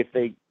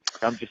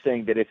I'm just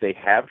saying that if they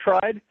have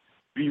tried,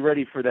 be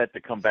ready for that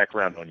to come back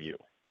around on you.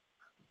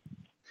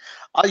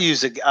 I'll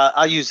use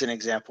an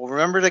example.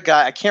 Remember the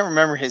guy? I can't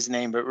remember his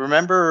name, but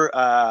remember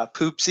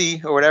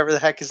Poopsie or whatever the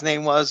heck his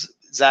name was.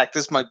 Zach,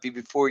 this might be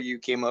before you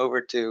came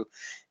over to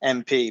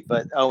MP,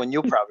 but and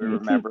you'll probably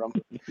remember him.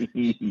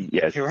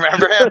 Yes, you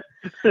remember him?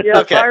 Yes,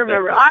 okay. I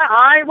remember.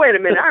 I wait a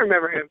minute. I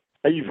remember him.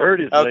 You've heard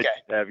his name,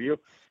 have you?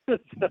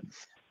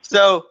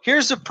 So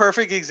here's a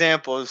perfect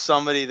example of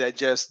somebody that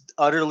just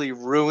utterly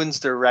ruins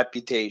their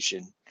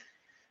reputation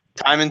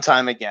time and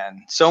time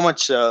again. So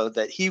much so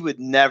that he would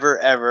never,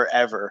 ever,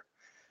 ever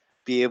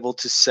be able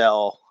to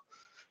sell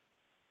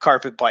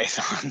carpet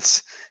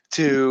pythons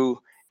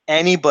to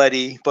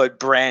anybody but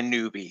brand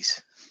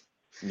newbies.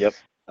 Yep.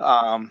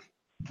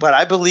 But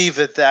I believe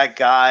that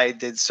guy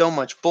did so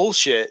much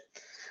bullshit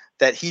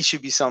that he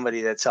should be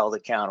somebody that's held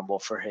accountable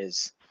for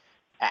his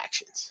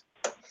actions.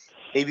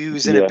 Maybe he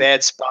was in a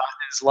bad spot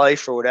in his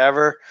life or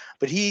whatever,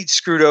 but he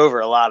screwed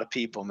over a lot of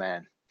people,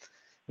 man.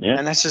 Yeah.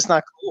 And that's just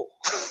not cool.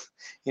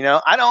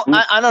 I don't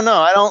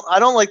know. I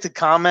don't like to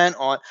comment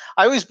on.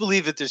 I always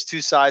believe that there's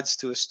two sides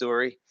to a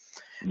story.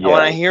 Yeah. And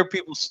when I hear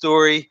people's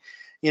story,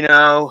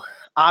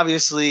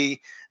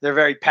 obviously they're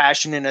very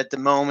passionate at the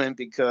moment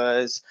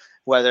because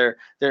whether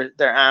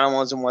their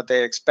animals and what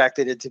they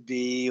expected it to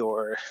be,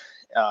 or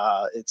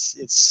it's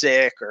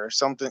sick or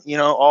something,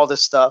 all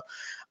this stuff.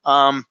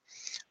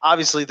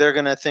 Obviously they're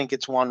going to think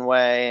it's one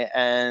way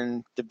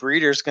and the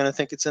breeder's going to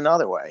think it's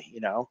another way,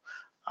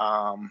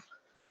 Um,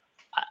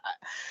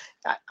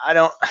 I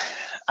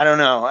don't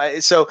know.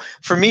 So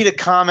for me to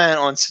comment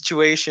on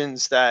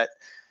situations that,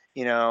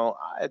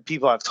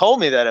 people have told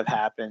me that have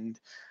happened,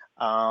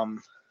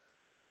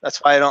 that's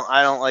why I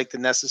don't like to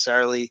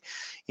necessarily,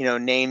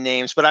 name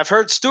names, but I've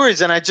heard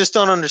stories and I just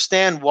don't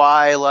understand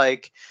why,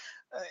 like,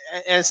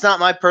 and it's not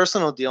my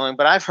personal dealing,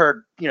 but I've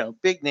heard,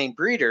 big name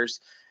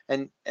breeders,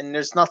 and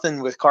there's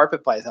nothing with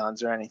carpet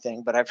pythons or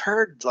anything, but I've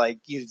heard, like,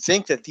 you'd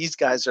think that these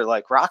guys are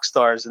like rock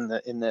stars in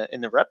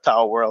the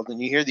reptile world,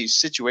 and you hear these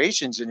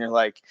situations and you're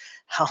like,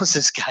 how is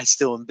this guy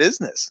still in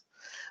business?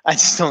 I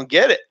just don't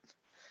get it.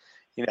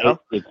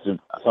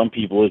 Some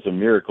people it's a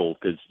miracle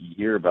because you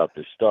hear about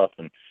this stuff,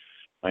 and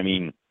I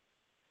mean,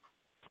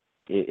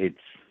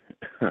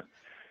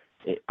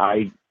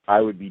 I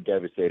would be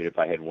devastated if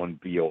I had one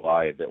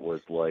BOI that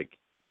was like,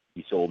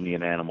 he sold me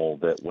an animal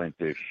that went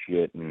to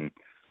shit and,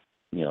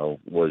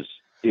 was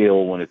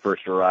ill when it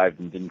first arrived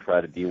and didn't try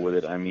to deal with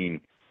it. I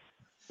mean,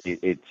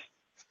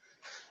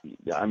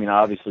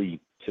 obviously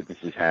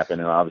sicknesses happen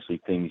and obviously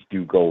things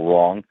do go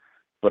wrong.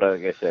 But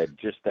like I said,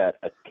 just that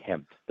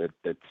attempt, that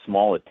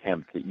small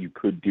attempt that you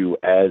could do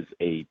as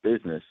a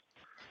business,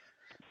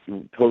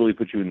 totally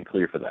put you in the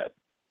clear for that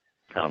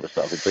kind of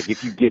stuff. It's like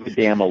if you give a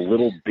damn a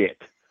little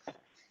bit,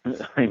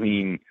 I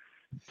mean,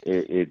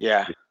 it's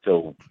just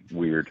so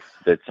weird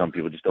that some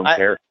people just don't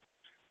care.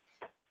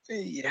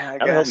 Yeah, I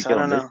guess. I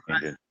don't know.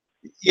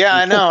 Yeah,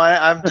 I know.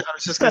 I was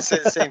just going to say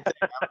the same thing.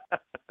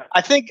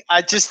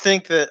 I just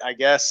think that, I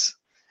guess,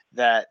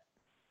 that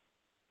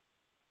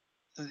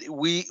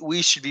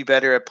we should be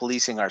better at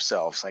policing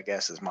ourselves, I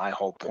guess, is my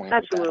whole point.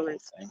 Absolutely.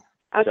 With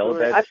that whole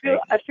thing.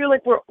 Absolutely. I feel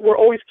like we're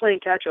always playing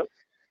catch up.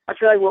 I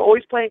feel like we're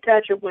always playing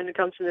catch up when it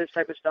comes to this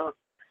type of stuff.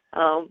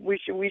 We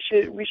should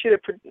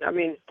have. I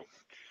mean,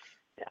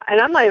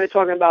 and I'm not even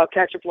talking about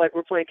catch up like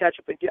we're playing catch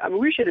up. I mean,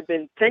 we should have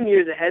been 10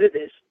 years ahead of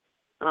this.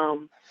 I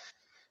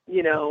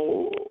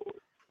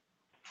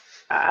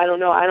don't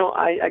know.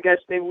 I guess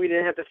maybe we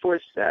didn't have the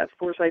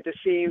foresight to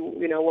see,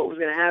 what was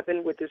going to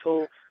happen with this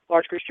whole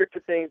large constrictor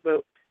thing.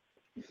 But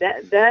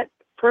that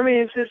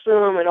permitting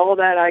system and all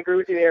that, I agree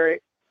with you,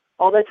 Eric.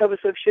 All that type of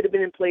stuff should have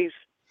been in place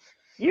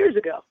years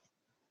ago.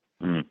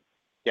 Mm.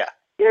 Yeah.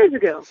 Years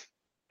ago.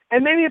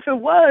 And maybe if it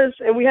was,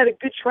 and we had a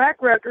good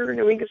track record,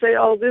 and we could say,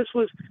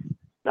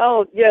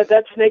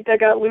 that snake that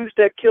got loose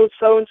that killed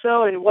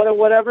so-and-so and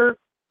whatever,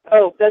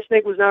 that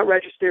snake was not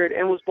registered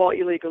and was bought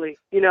illegally.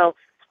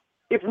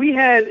 If we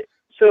had,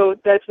 so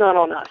that's not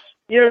on us.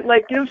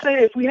 What I'm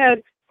saying? If we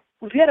had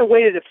a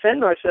way to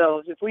defend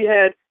ourselves, if we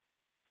had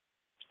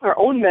our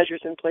own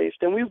measures in place,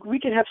 then we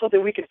can have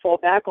something we can fall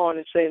back on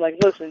and say, like,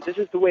 listen, this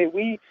is the way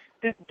we've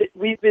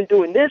been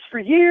doing this for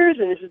years,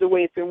 and this is the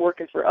way it's been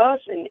working for us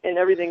and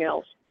everything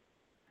else.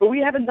 But we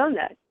haven't done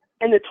that.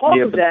 And the talk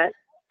of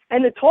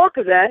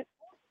that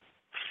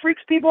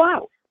freaks people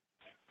out.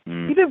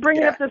 Even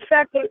bringing up the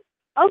fact that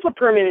alpha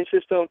permitting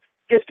system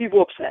gets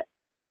people upset.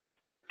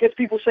 Gets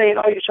people saying,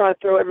 oh, you're trying to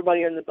throw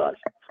everybody under the bus.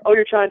 Oh,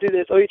 you're trying to do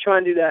this. Oh, you're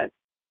trying to do that.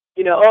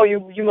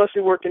 You must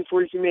be working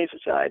for the Humane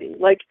Society.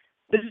 Like,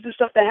 this is the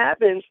stuff that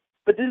happens,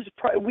 but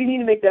we need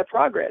to make that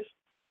progress.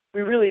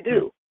 We really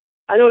do.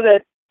 I know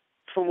that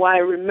from what I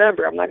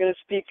remember, I'm not going to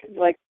speak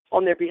like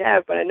on their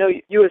behalf, but I know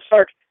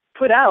USARC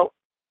put out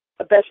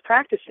a best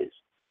practices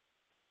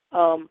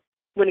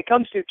when it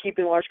comes to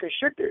keeping large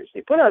constrictors.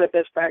 They put out a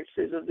best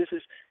practices of this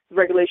is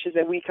regulations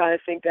that we kind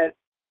of think that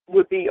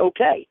would be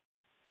okay.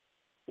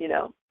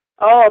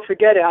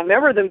 Forget it. I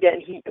remember them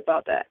getting heat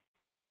about that.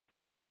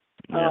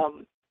 Yeah.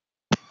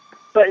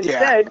 But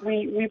instead,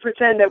 we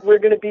pretend that we're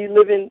going to be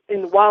living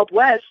in the Wild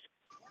West,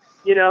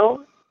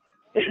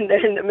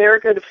 and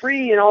America the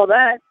free and all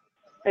that,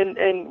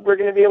 and we're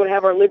going to be able to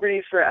have our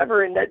liberties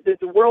forever, and that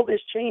the world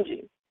is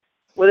changing.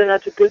 Whether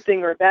that's a good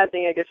thing or a bad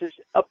thing, I guess, is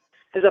up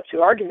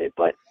to argument.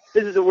 But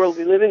this is the world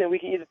we live in, and we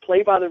can either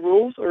play by the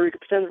rules or we can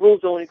pretend the rules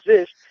don't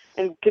exist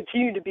and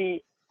continue to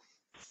be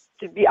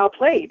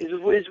outplayed,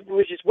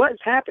 which is what is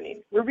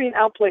happening. We're being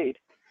outplayed.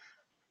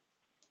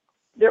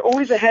 They're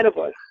always ahead of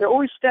us. They're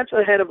always steps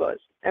ahead of us,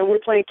 and we're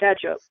playing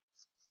catch up.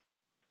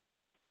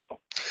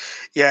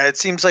 Yeah, it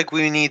seems like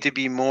we need to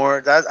be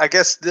more. I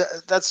guess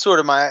that's sort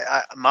of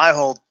my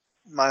whole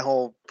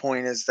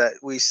point is that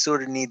we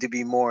sort of need to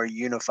be more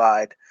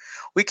unified.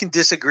 We can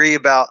disagree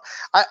about.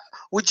 I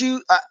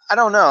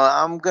don't know.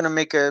 I'm gonna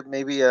make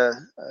maybe a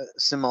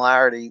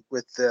similarity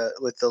with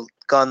the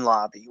gun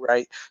lobby,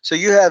 right? So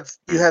you have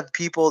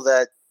people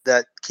that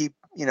keep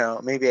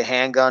maybe a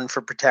handgun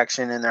for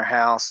protection in their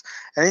house,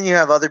 and then you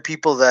have other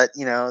people that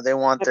they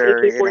want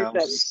their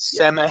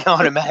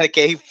semi-automatic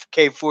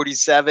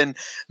AK-47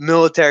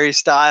 military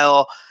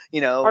style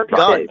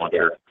gun,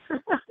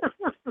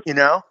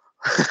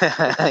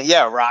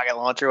 yeah, rocket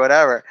launcher,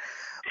 whatever.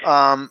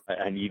 I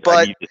need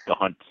this to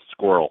hunt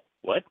squirrel.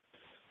 What?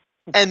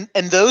 And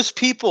those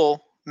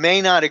people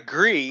may not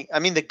agree. I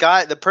mean,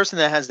 the person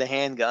that has the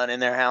handgun in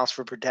their house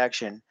for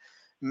protection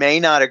may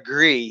not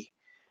agree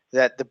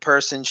that the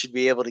person should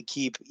be able to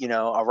keep,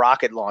 a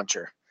rocket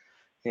launcher,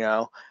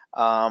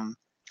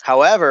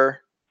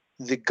 However,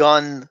 the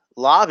gun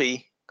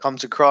lobby,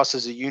 comes across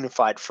as a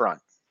unified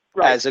front.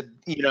 Right. As a,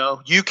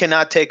 you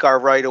cannot take our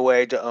right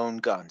away to own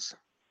guns.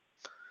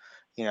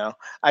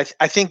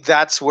 I think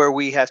that's where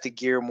we have to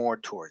gear more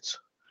towards.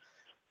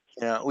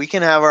 We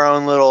can have our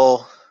own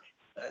little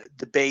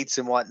debates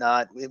and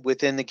whatnot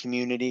within the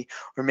community,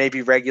 or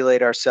maybe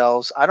regulate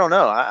ourselves. I don't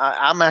know.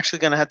 I'm actually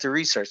going to have to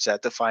research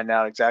that to find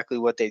out exactly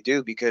what they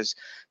do, because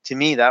to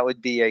me that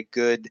would be a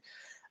good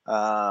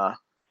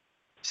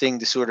thing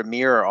to sort of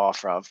mirror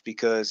off of,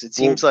 because it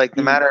seems like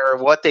no matter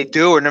what they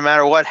do or no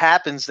matter what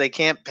happens, they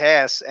can't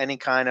pass any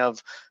kind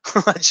of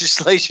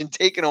legislation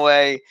taking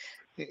away.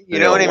 You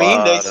know what I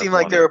mean? They seem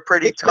like they're a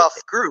pretty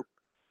tough group.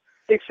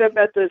 Except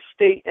at the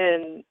state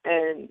and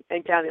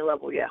county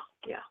level, yeah.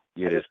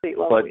 Yeah, at the state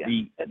level, but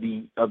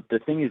the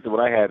thing is that what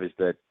I have is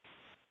that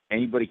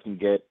anybody can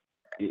get,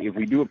 if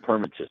we do a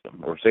permit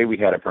system, or say we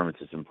had a permit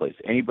system in place,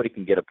 anybody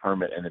can get a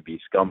permit and it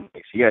be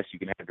scumbags. Yes, you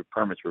can have your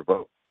permits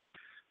revoked,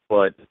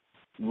 but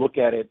look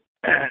at it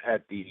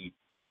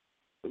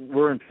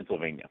we're in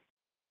Pennsylvania,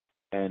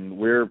 and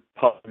we're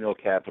puppy mill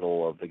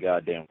capital of the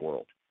goddamn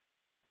world,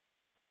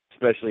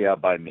 especially out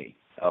by me,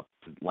 up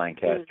to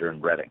Lancaster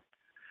and Reading.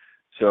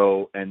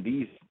 So, and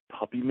these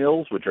puppy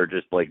mills, which are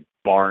just like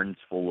barns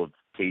full of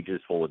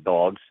cages full of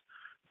dogs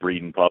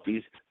breeding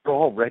puppies, they're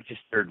all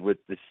registered with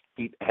the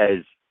state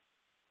as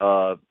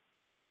dog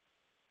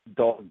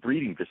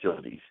breeding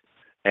facilities.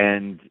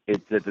 And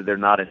it's that they're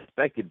not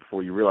inspected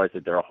before you realize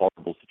that they're a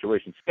horrible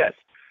situation. Yes,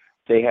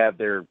 they have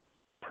their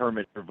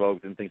permit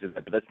revoked and things like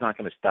that, but that's not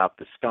going to stop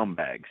the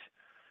scumbags.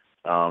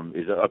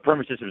 A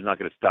permit system is not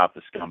going to stop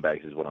the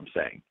scumbags, is what I'm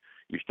saying.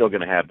 You're still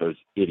going to have those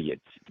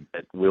idiots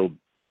that will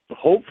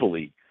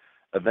hopefully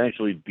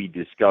eventually be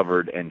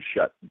discovered and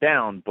shut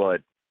down,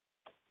 but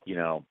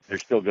they're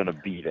still going to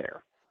be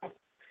there.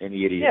 And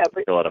the idiots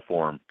still out of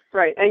form.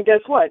 Right, and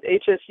guess what?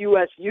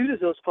 HSUS uses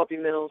those puppy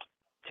mills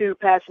to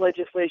pass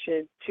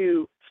legislation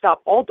to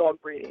stop all dog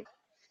breeding.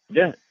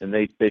 Yeah, and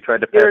they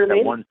tried to pass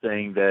that one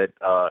saying that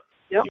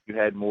if you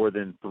had more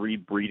than 3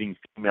 breeding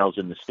females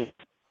in the state,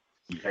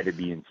 you had to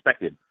be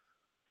inspected.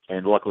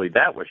 And luckily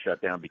that was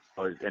shut down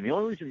because, and the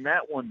only reason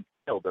that one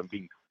failed, I'm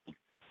being told,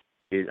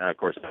 is, of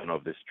course, I don't know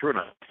if this is true or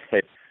not,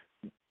 that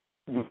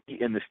we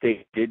in the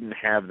state didn't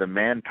have the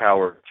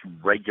manpower to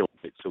regulate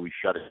it, so we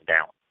shut it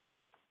down.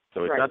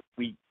 So it's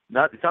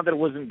it's not that it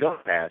wasn't going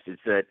to pass,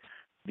 it's that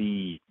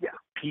the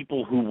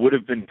people who would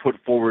have been put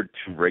forward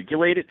to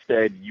regulate it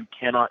said, you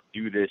cannot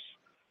do this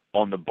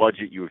on the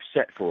budget you have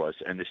set for us.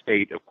 And the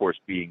state, of course,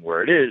 being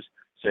where it is,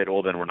 said,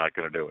 well, then we're not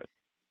going to do it,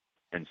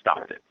 and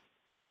stopped it.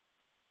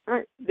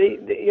 Right.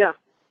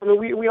 I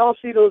mean, we all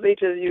see those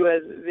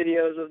HSUS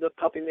videos of the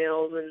puppy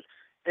mills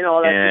and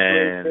all that.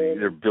 And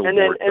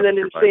then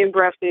in the same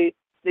breath, they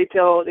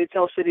tell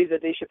cities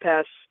that they should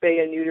pass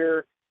spay and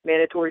neuter,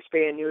 mandatory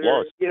spay and neuter.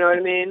 Laws. You know what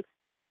I mean?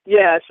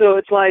 Yeah. So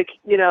it's like,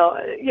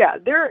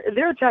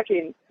 they're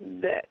attacking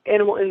the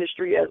animal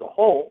industry as a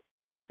whole,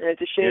 and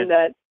it's a shame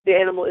that the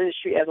animal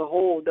industry as a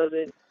whole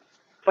doesn't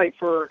fight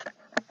for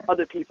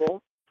other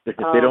people. They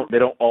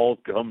don't all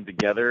come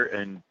together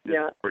and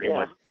pretty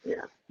much.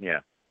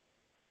 Yeah.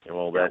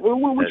 Well,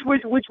 which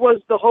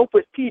was the hope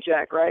with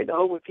PJAC, right? The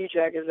hope with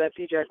PJAC is that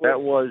PJAC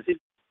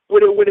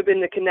would have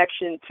been the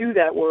connection to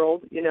that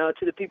world, to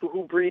the people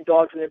who breed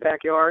dogs in their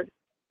backyard,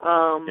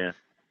 or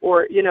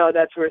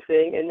that sort of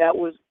thing, and that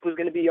was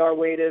going to be our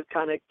way to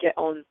kind of get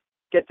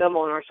them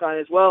on our side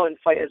as well and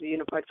fight as a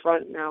unified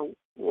front. Now,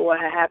 what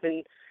has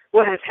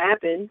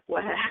happened?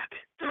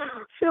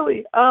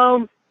 Silly.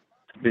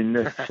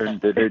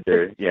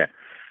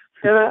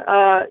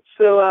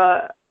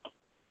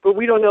 But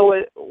we don't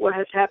know what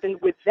has happened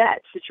with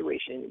that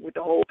situation, with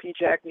the whole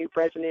PJAC new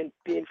president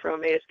being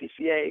from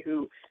ASPCA,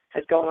 who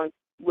has gone on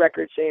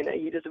record saying that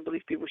he doesn't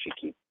believe people should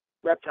keep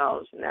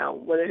reptiles. Now,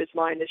 whether his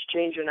mind has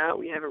changed or not,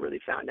 we haven't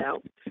really found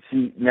out.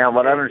 See, now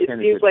what I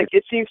understand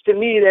it seems to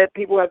me that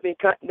people have been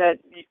cut. That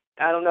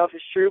I don't know if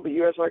it's true, but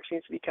USARK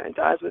seems to be cutting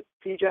ties with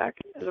PJAC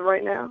as of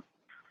right now.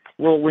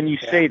 Well, when you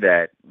say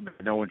that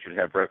no one should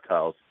have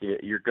reptiles,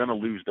 you're going to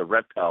lose the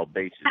reptile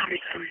basis.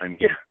 I mean,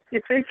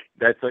 you think?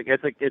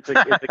 It's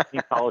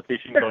a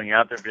politician going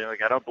out there being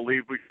like, I don't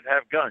believe we should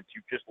have guns.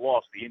 You've just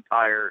lost the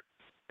entire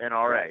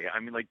NRA. I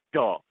mean, like,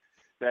 duh.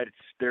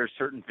 There are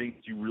certain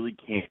things you really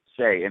can't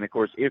say. And of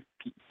course, if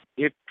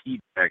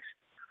PJAC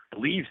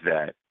believes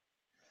that,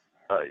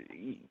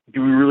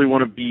 do we really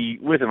want to be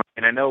with him?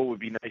 And I know it would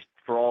be nice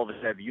for all of us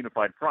to have a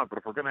unified front, but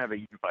if we're going to have a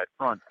unified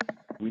front,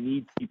 we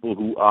need people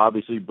who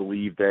obviously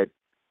believe that,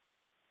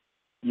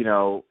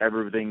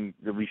 everything,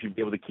 that we should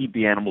be able to keep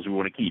the animals we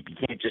want to keep. You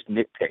can't just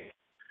nitpick.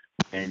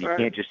 And you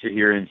can't just sit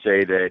here and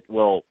say that,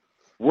 well,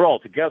 we're all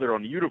together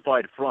on a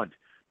unified front,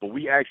 but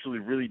we actually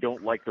really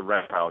don't like the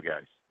reptile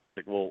guys.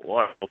 Like, well,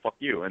 fuck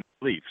you, and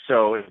leave.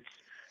 So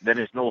then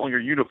it's no longer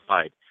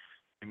unified.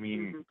 I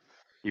mean,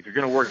 if you're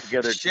going to work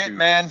together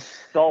to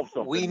solve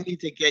something, we need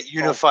to get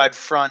unified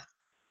front.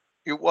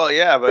 Well,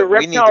 yeah, but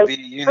we need to be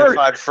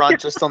unified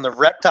front just on the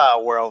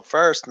reptile world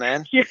first,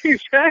 man. Yeah,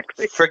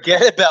 exactly.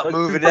 Forget about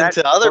moving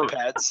into other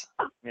pets.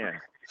 Yeah.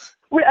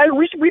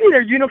 we need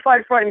a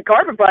unified front in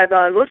carpet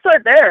pythons. Let's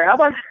start there. How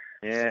about?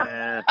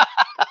 Yeah.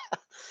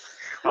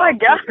 My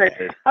God,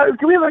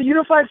 can we have a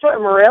unified front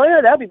in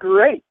Morelia? That'd be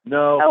great.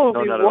 No, that would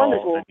no, be not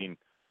wonderful. at all. I mean,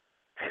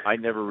 I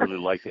never really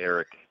liked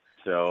Eric,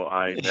 so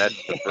that's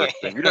the first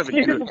thing. We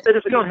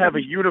don't have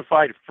a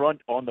unified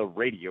front on the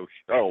radio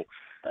show.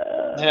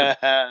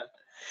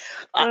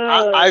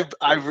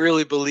 I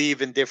really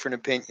believe in different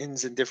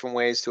opinions and different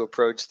ways to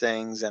approach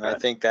things, and I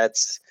think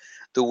that's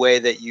the way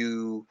that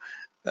you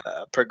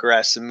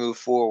progress and move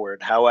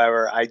forward.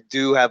 However, I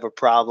do have a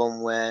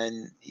problem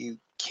when you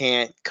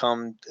can't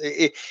come.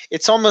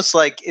 It's almost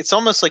like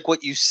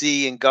what you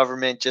see in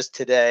government just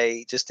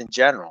today, just in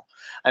general.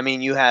 I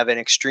mean, you have an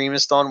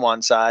extremist on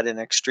one side and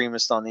an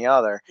extremist on the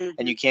other,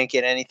 and you can't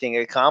get anything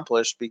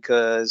accomplished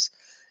because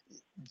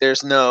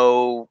there's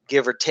no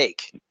give or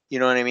take. You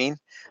know what I mean?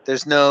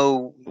 There's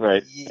no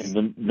right. And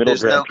the middle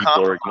ground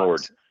people are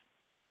ignored.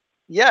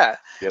 Yeah,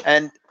 yep.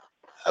 And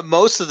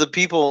most of the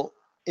people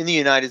in the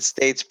United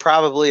States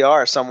probably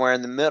are somewhere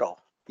in the middle.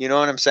 You know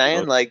what I'm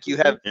saying? Like you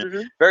have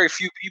very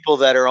few people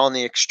that are on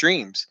the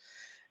extremes,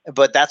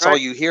 but that's all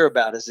you hear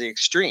about is the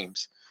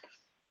extremes.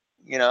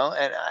 You know,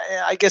 and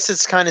I guess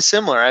it's kind of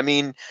similar. I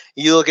mean,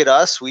 you look at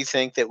us, we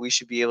think that we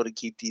should be able to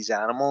keep these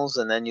animals,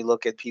 and then you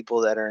look at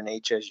people that are in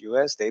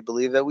HSUS, they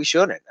believe that we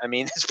shouldn't. I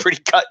mean, it's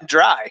pretty cut and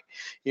dry,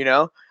 you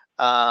know,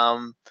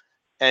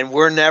 and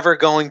we're never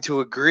going to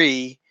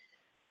agree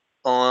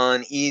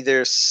on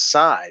either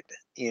side.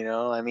 You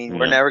know, I mean,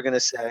 we're never going to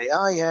say,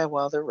 oh, yeah,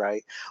 well, they're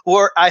right.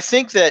 Or I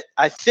think,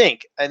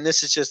 and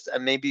this is just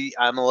maybe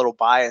I'm a little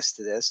biased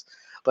to this,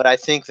 but I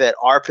think that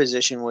our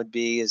position would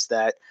be is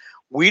that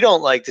we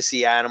don't like to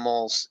see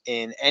animals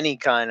in any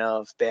kind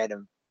of bad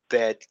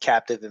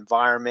captive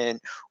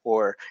environment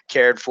or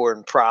cared for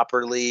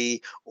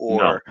improperly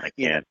or,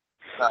 in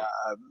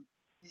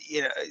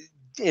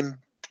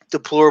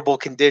deplorable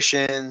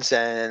conditions.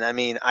 And I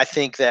mean, I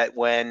think that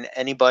when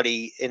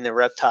anybody in the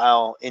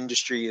reptile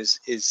industry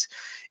is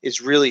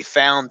really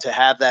found to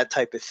have that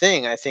type of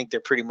thing, I think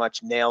they're pretty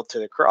much nailed to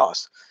the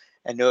cross,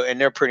 and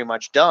they're pretty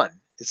much done.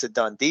 It's a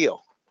done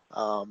deal.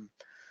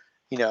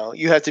 You know,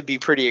 you have to be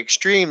pretty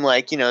extreme.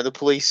 Like, you know, the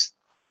police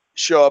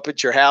show up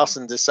at your house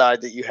and decide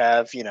that you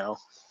have, you know,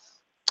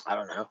 I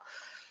don't know,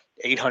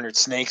 800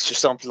 snakes or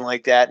something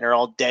like that, and they're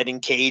all dead in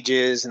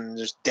cages, and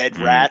there's dead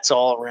rats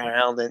all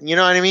around, and you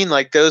know what I mean,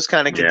 like those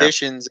kind of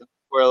conditions.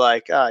 Where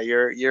like,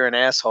 you're an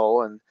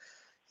asshole, and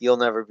you'll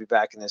never be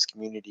back in this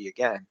community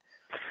again.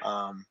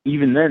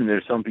 Even then,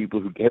 there's some people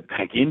who get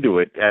back into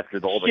it after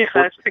all the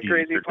that's the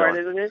crazy part,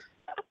 isn't it?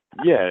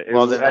 Yeah.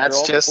 Well, then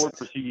that's just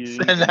insane.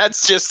 And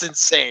that's just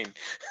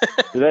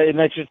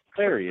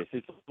hilarious.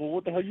 It's well,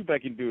 what the hell are you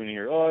back in doing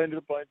here? Oh, I ended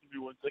up buying some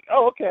new ones. Like,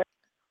 oh, okay.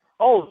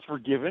 Oh, it's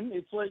forgiven.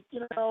 It's like,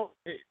 you know,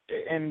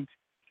 and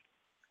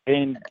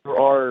there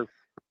are.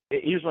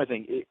 Here's my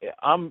thing.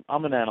 I'm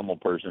an animal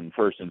person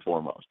first and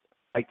foremost.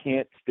 I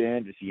can't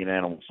stand to see an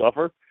animal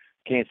suffer.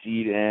 Can't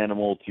see an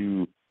animal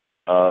to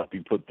be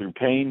put through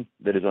pain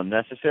that is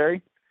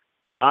unnecessary.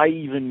 I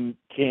even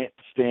can't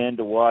stand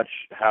to watch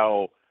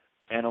how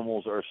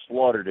animals are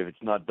slaughtered if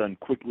it's not done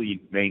quickly and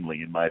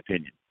humanely, in my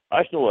opinion.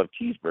 I still love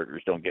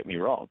cheeseburgers, don't get me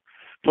wrong.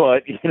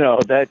 But, you know,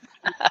 that,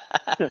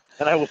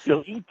 and I will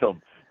still eat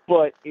them.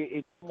 But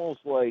it's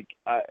almost like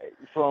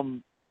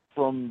from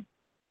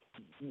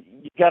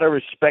you got to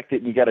respect it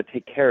and you got to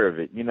take care of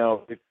it. You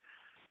know,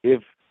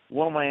 if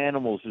one of my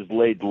animals is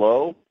laid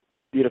low,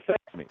 it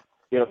affects me.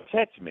 It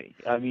upsets me.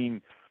 I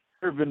mean,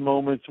 there have been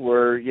moments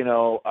where, you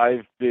know,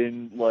 I've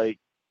been like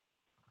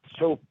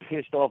so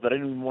pissed off that I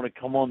didn't even want to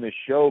come on this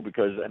show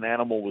because an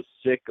animal was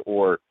sick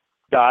or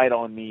died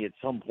on me at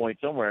some point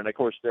somewhere. And of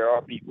course, there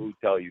are people who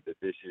tell you that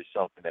this is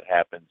something that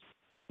happens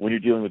when you're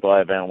dealing with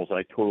live animals, and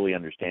I totally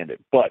understand it.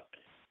 But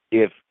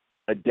if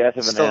a death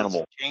of an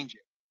animal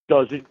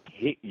doesn't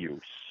hit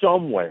you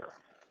somewhere,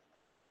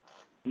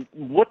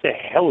 what the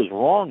hell is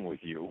wrong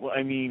with you?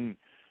 I mean,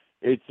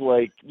 it's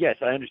like, yes,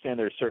 I understand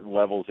there are certain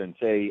levels, and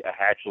say a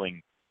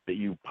hatchling that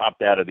you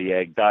popped out of the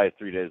egg dies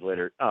 3 days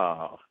later,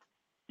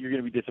 you're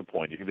going to be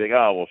disappointed. You're going to be like,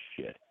 oh, well,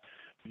 shit.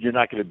 You're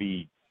not going to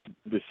be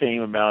the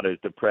same amount as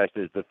depressed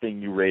as the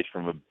thing you raised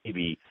from a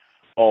baby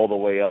all the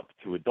way up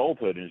to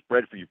adulthood and is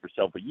bred for you for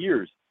several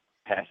years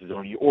passes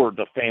on you, or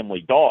the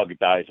family dog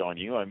dies on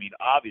you. I mean,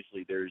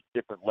 obviously there's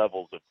different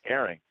levels of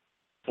caring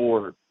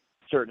for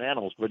certain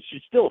animals, but it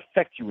should still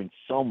affect you in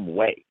some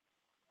way.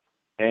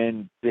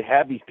 And to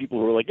have these people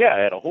who are like, yeah, I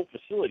had a whole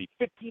facility,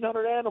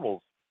 1,500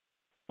 animals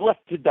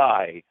left to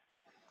die.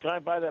 Can I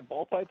buy that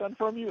ball python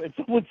from you? And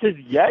someone says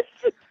yes.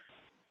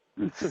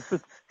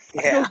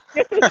 Yeah.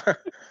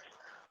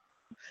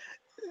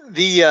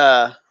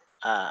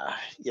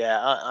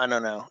 I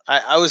don't know.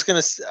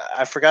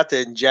 I forgot to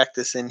inject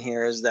this in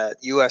here, is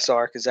that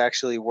USARC is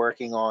actually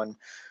working on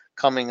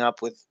coming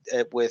up with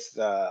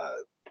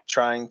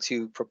trying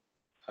to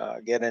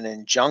get an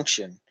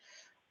injunction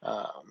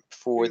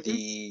for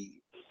the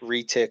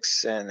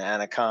retics and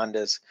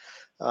anacondas,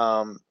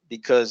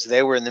 because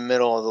they were in the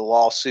middle of the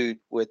lawsuit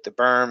with the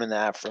berm and the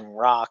African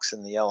rocks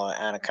and the yellow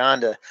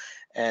anaconda.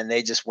 and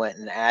they just went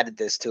and added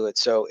this to it.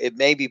 So it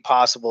may be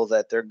possible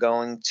that they're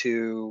going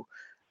to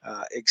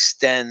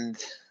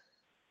extend.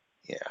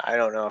 Yeah, I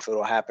don't know if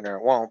it'll happen or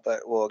it won't,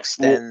 but we'll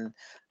extend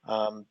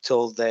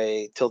till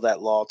that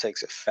law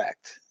takes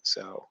effect.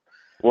 So.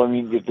 Well, I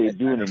mean, if they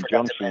do an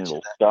injunction,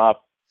 it'll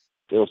stop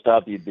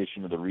the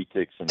addition of the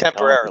retics and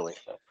temporarily.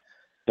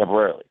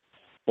 Temporarily,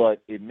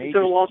 but it may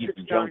just be an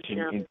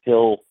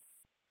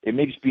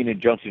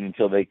injunction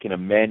until they can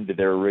amend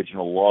their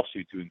original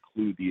lawsuit to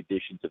include the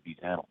additions of these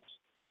animals.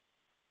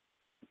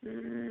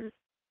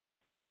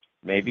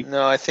 Maybe.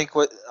 No, I think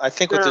what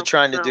they're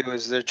trying to do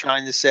is they're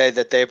trying to say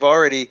that they've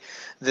already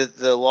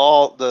the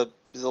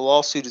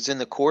lawsuit is in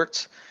the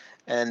courts,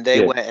 and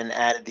they went and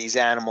added these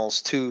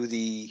animals to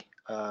the.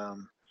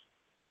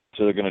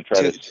 So they're going to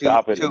try to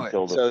stop it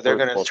until the. So they're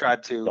going to try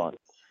to. Done.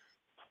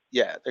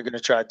 Yeah, they're going to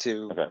try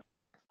to. Okay.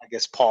 I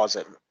guess pause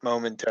it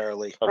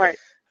momentarily. Okay. Right.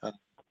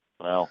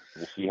 Well,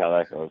 we'll see how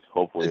that goes.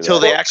 Hopefully,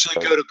 until they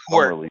actually go to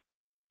court.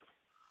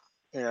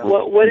 You know.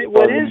 What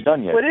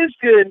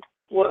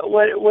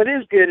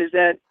is good is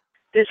that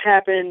this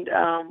happened,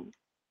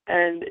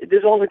 and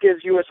this also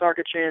gives USARC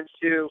a chance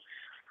to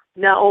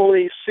not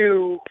only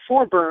sue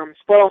for berms,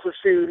 but also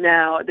sue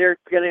now. They're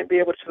going to be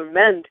able to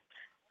amend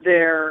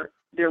their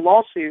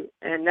lawsuit,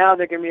 and now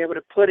they're going to be able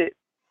to put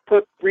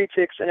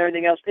retics and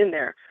everything else in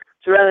there.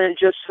 So rather than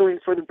just suing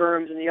for the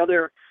berms and the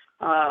other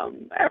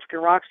African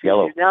rock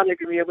species, now they're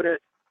going to be able to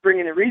bring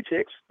in the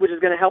retics, which is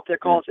going to help their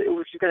cause,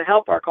 which is going to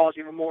help our cause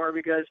even more,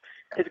 because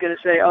it's going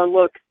to say, oh,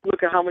 look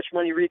at how much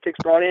money retics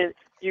brought in.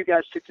 You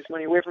guys took this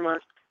money away from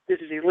us. This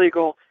is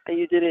illegal, and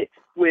you did it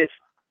with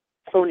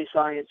phony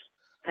science,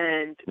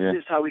 and this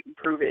is how we can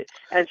prove it.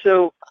 And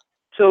so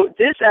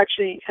this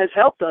actually has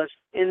helped us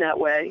in that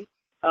way.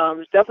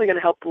 It's definitely going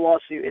to help the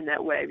lawsuit in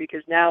that way,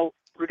 because now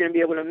we're going to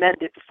be able to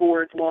amend it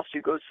before the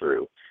lawsuit goes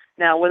through.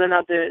 Now, whether or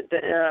not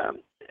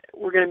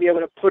we're going to be able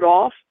to put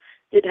off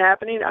it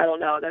happening, I don't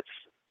know. That's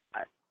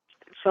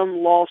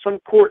some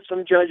court,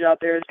 some judge out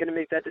there is going to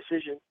make that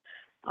decision.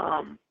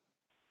 But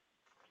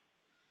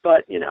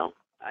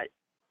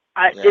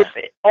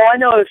all I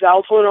know is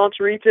I'll put it on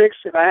to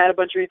retics. If I had a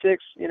bunch of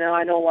retics,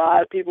 I know a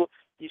lot of people.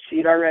 You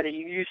see it already.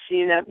 You've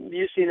seen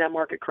that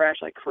market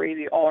crash like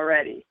crazy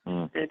already,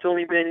 and it's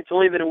only been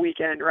a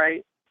weekend,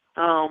 right?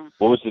 What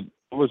were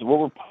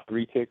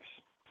retics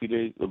 2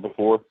 days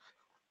before?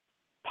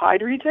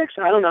 Pied retics?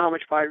 I don't know how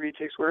much pied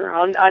retics were.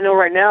 I know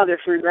right now they're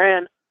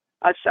 $3,000.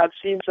 I've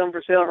seen some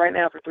for sale right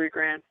now for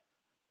 $3,000.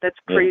 That's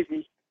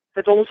crazy.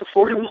 That's almost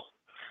affordable.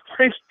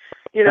 I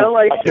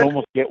can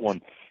almost get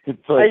one.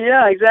 It's like,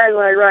 yeah, exactly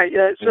right.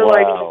 Yeah, so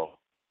wow.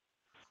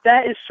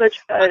 That is it's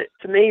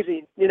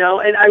amazing,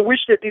 and I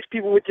wish that these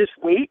people would just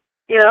wait.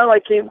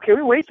 Can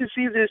we wait to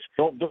see this?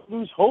 Don't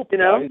lose hope.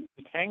 Guys.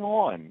 Hang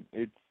on.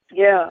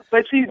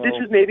 But see, this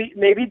is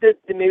maybe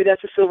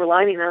that's a silver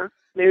lining, huh?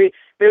 Maybe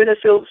that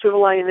silver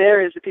lining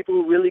there is the people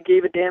who really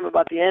gave a damn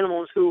about the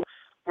animals, who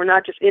were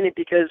not just in it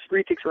because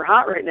retics were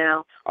hot right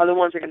now, are the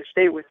ones that are going to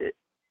stay with it.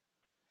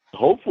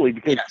 Hopefully,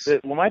 because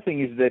my thing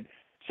is that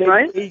say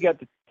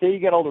you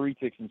got all the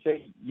retics, and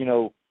say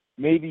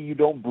maybe you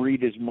don't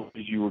breed as much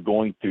as you were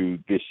going to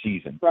this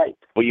season, right?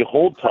 But you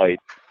hold tight,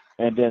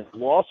 and then the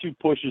lawsuit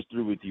pushes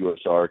through with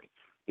USARC.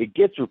 It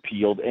gets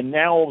repealed, and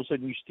now all of a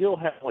sudden you still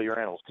have all your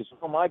animals. Because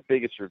one of my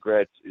biggest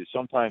regrets is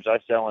sometimes I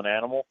sell an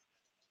animal,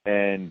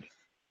 and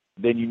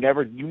then you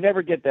never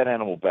get that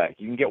animal back.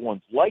 You can get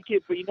ones like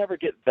it, but you never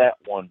get that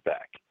one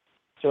back.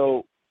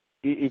 So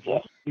if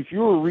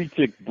you're a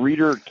retic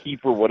breeder,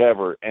 keeper,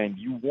 whatever, and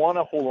you want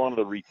to hold on to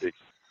the retics,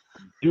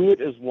 do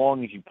it as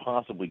long as you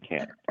possibly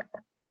can.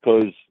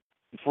 Because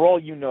for all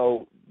you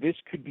know, this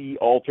could be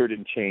altered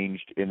and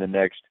changed in the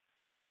next,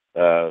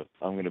 I'm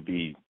going to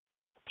be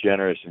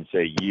generous and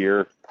say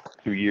year,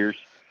 2 years.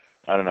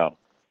 I don't know.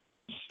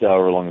 Just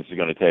however long this is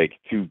going to take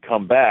to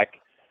come back.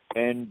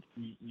 And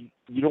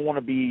you don't want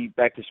to be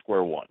back to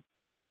square one.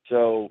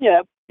 So,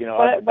 I've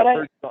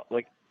heard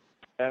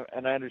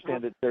and I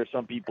understand that there are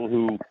some people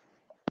who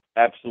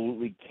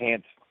absolutely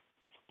can't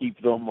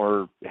keep them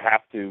or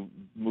have to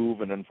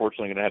move and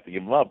unfortunately going to have to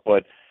give them up.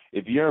 But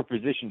if you're in a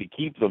position to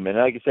keep them, and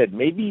like I said,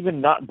 maybe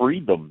even not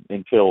breed them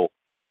until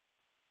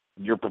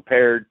you're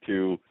prepared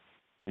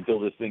until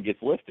this thing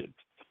gets lifted.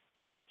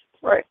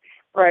 Right.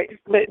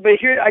 But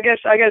here, I guess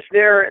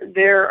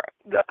they're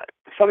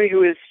somebody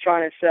who is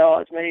trying to sell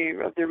as many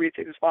of their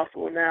retics as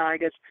possible now. I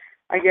guess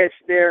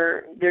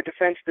their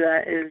defense to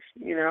that is,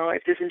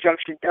 if this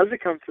injunction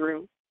doesn't come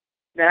through,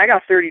 then I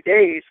got 30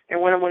 days,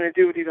 and what I'm going to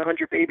do with these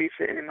 100 babies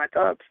sitting in my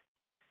tubs?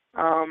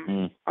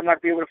 I'm not going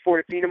to be able to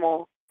afford to feed them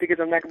all, because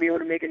I'm not going to be able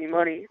to make any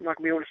money. I'm not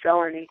going to be able to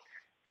sell any,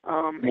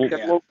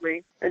 except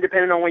locally. And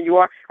depending on when you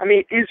are,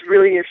 it's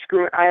really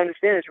screwing. I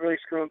understand it's really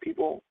screwing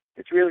people.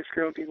 It's really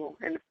screwing people,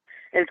 and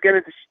it's going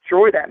to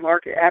destroy that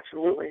market.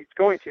 Absolutely, it's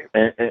going to.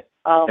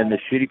 And the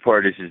shitty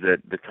part is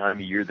that the time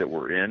of year that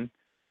we're in,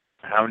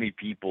 how many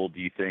people do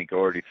you think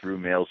already threw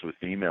males with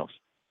females?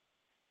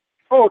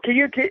 Oh,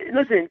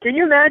 listen? Can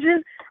you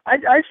imagine?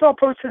 I saw a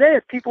post today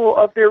of people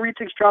of their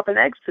retics dropping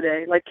eggs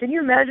today. Like, can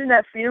you imagine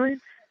that feeling?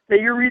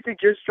 that your retic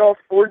just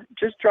dropped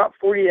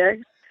 40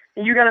 eggs,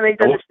 and you got to make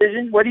that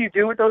decision. What do you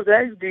do with those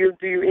eggs? Do you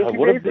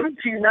incubate them?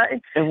 Do you not?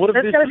 And what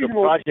if this is a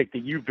project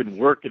that you've been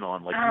working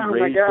on? Like you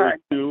raised those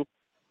two,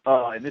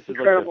 and this is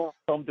incredible. Like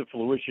a come to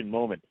fruition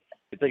moment.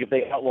 It's like if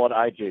they outlawed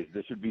IJs,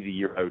 this would be the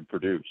year I would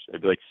produce.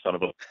 I'd be like, son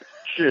of a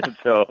shit.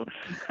 So.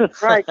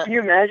 Right? Can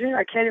you imagine?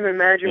 I can't even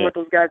imagine what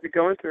those guys are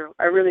going through.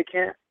 I really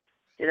can't.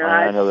 You know,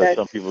 I know that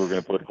some people are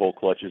going to put whole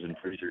clutches in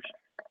freezers.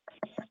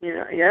 You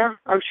know, yeah,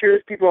 I'm sure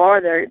there's people are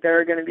there that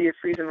are going to be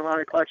freezing a lot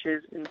of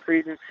clutches and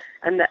freezing,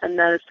 and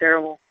that is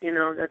terrible. You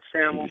know, that's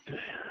terrible.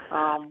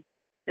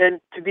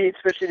 And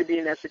especially to be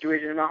in that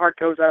situation, my heart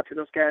goes out to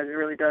those guys. It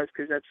really does,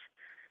 because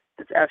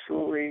that's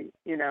absolutely,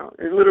 you know,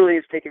 it literally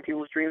is taking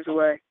people's dreams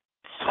away.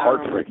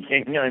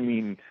 Heartbreaking. I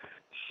mean,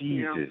 Jesus.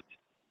 You know,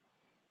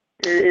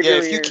 it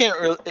really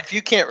if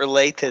you can't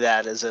relate to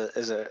that as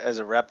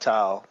a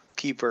reptile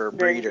keeper or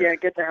breeder, then,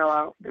 get the hell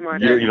out. You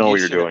know what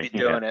you're doing. Be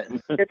doing it.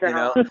 Get the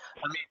hell out.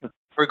 I mean,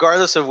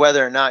 regardless of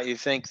whether or not you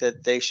think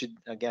that they should,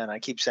 again, I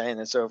keep saying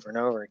this over and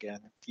over again,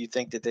 if you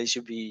think that they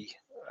should be,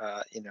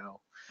 you know,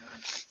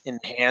 in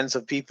the hands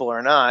of people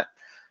or not,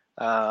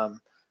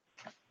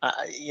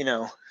 you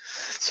know,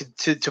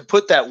 to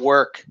put that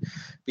work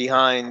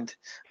behind,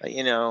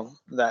 you know,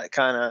 that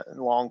kind of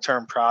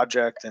long-term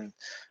project, and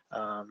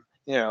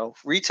you know,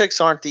 retics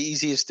aren't the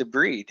easiest to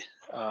breed,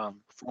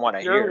 from what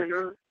I hear.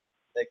 No.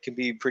 That can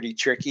be pretty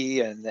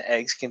tricky, and the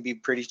eggs can be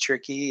pretty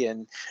tricky,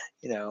 and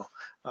you know,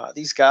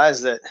 these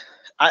guys that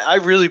I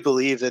really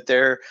believe that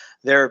there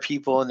are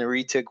people in the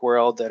retic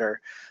world that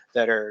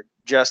are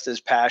just as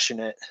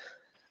passionate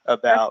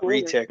about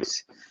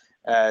retics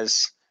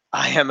as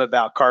I am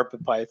about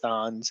carpet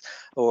pythons,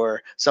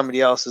 or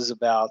somebody else is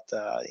about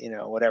you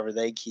know, whatever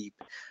they keep.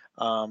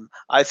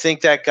 I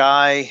think that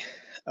guy,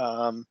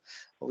 what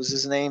was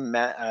his name?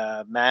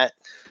 Matt.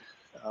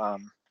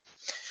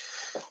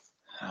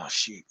 Oh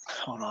shoot!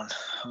 Hold on,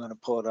 I'm gonna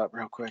pull it up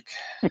real quick.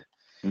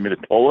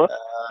 Minatola?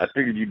 I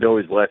figured you'd know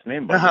his last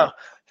name by now.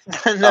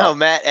 No,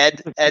 Matt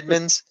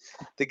Edmonds,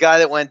 the guy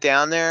that went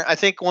down there. I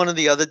think one of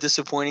the other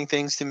disappointing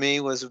things to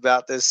me was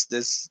about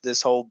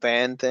this whole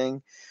ban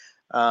thing.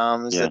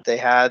 Is that they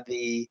had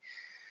the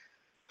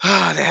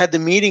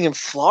meeting in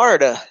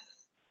Florida,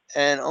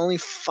 and only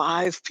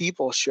 5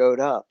 people showed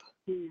up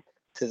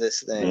to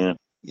this thing. Yeah.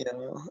 You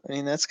know, I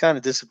mean, that's kind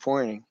of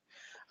disappointing.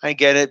 I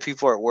get it.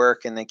 People are at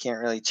work and they can't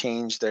really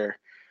change their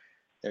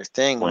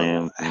thing.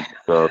 Plans and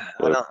stuff.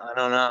 I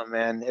don't know,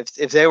 man.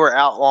 If they were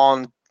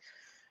outlawing,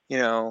 you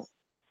know,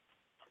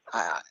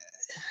 I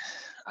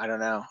don't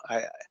know.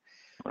 I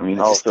mean,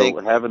 also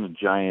having a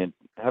giant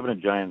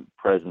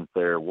presence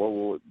there. What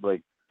will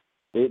like?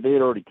 They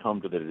had already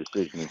come to their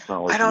decision. It's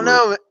not like I don't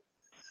know.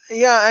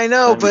 Yeah, I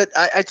know, but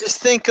I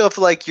just think of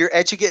like you're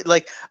educated.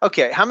 Like,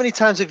 okay, how many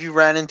times have you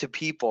ran into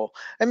people?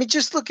 I mean,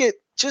 just look at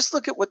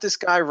what this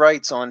guy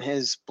writes on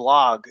his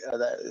blog,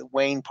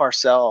 Wayne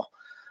Parcell.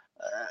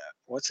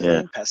 What's his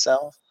name?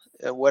 Parcell?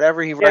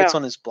 Whatever he writes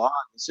on his blog.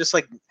 It's just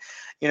like,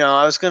 you know,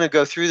 I was going to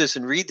go through this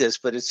and read this,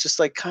 but it's just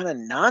like kind of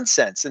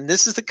nonsense. And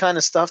this is the kind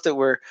of stuff that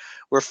we're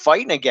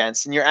fighting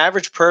against. And your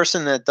average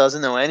person that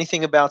doesn't know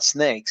anything about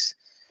snakes,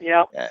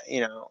 yeah,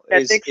 you know,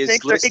 is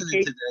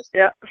listening to this.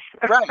 Yeah.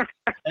 Right.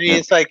 I mean,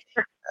 it's like,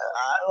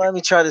 let me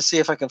try to see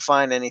if I can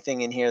find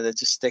anything in here that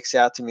just sticks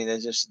out to me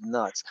that's just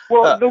nuts.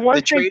 Well, the one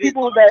thing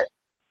people that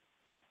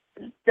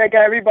got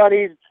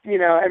everybody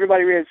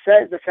really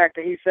upset is the fact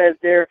that he says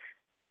there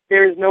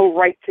is no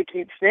right to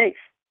keep snakes.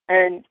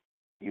 And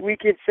we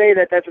could say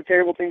that that's a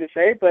terrible thing to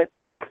say, but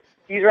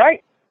he's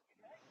right.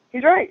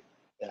 He's right.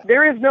 Yeah.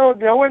 There is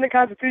nowhere in the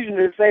Constitution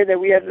to say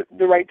that we have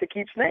the right to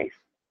keep snakes.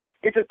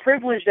 It's a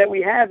privilege that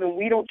we have, and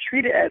we don't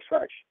treat it as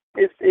such.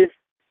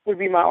 Would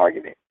be my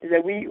argument, is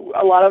that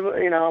a lot of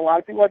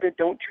people out there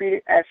don't treat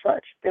it as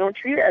such. They don't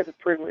treat it as a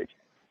privilege,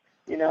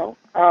 you know.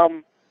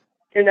 And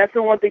that's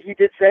the one thing he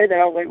did say that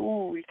I was like,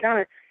 ooh, all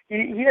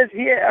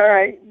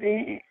right.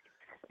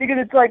 Because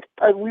it's like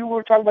we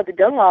were talking about the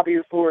gun lobby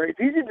before.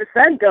 It's easy to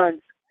defend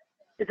guns.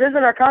 It says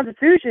in our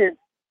Constitution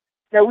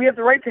that we have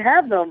the right to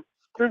have them,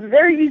 so it's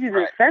very easy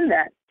to defend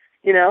that.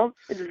 You know,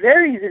 it's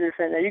very easy to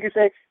defend that. You can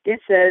say, it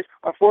says,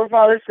 our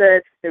forefathers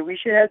said that we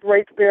should have the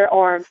right to bear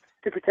arms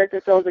to protect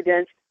ourselves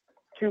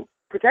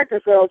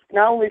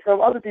not only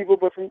from other people,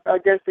 but from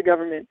against the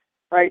government,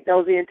 right? That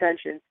was the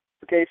intention.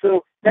 Okay,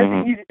 so that's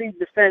an easy thing to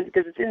defend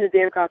because it's in the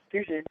damn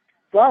Constitution.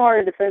 It's a lot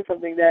harder to defend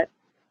something that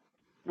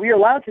we're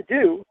allowed to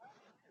do,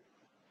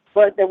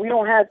 but that we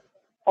don't have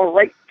a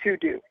right to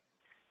do.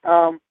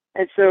 And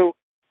so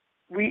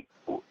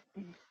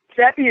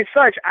that being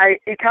such,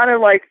 it kind of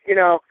like, you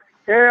know,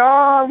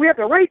 we have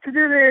the right to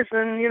do this,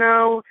 and, you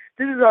know,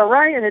 this is our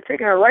right, and they're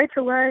taking our rights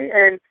away,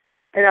 and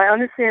I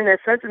understand that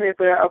sentiment,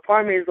 but a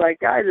part of me is like,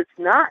 guys, it's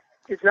not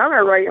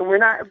our right, and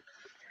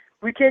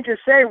we can't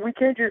just say,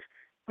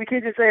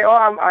 oh,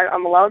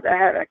 I'm allowed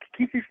to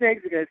keep these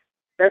snakes because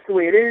that's the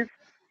way it is,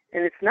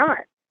 and it's not,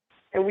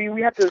 and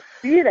we have to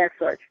see it as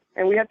such,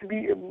 and we have to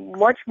be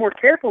much more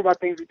careful about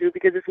things we do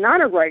because it's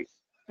not a right.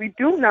 We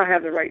do not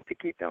have the right to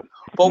keep them.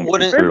 But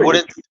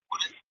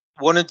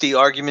wouldn't the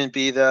argument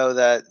be though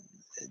that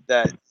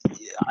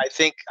I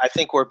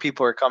think where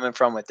people are coming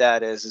from with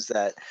that is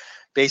that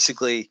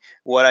basically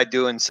what I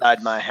do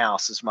inside my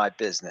house is my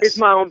business. It's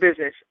my own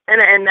business,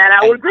 and that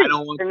I would agree. I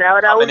don't want and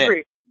that I would coming in.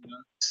 agree.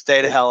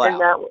 Stay the hell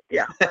And out.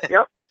 that,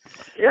 yep,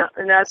 yeah,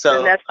 and that's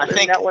So, and I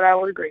think- that what I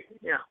would agree.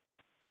 Yeah.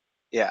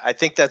 Yeah, I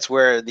think that's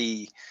where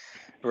the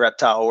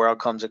reptile world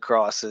comes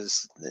across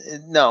as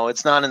no,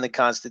 it's not in the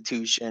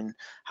Constitution.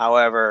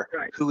 However,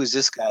 Right. who is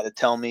this guy to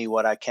tell me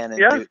what I can and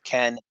Yeah.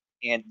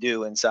 can't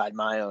do inside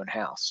my own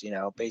house? You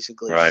know,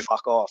 basically, Right.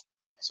 fuck off.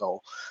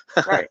 So,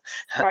 Right.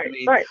 I Right.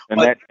 mean,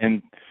 Right.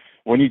 And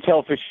when you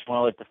tell fish and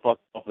wildlife to fuck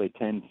off, they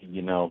tend to,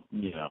 no,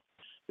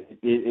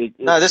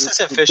 this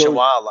isn't fish and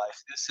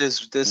wildlife. This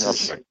is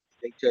Okay.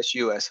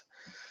 HSUS.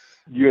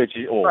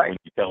 Right. When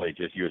you tell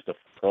HSUS to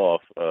fuck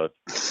off,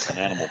 an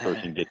animal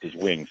person gets his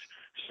wings.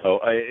 So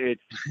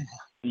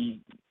the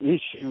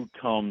issue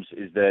comes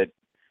is that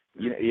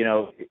you're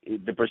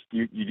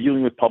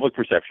dealing with public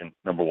perception,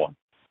 number one,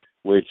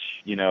 which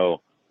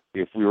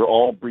if we were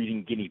all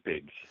breeding guinea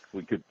pigs,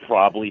 we could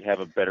probably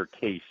have a better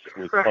case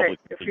with Right. public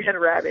If we opinion.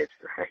 had rabbits.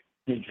 Right.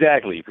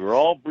 Exactly. If we were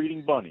all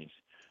breeding bunnies.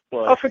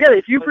 But Oh, forget it.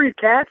 If you breed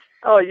cats,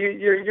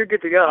 you're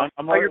good to go.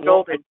 You're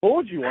golden. I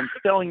told you, I'm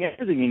selling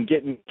everything and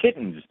getting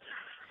kittens.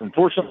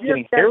 Unfortunately, Yeah,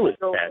 getting cats hairless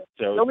are cats.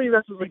 So Nobody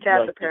messes with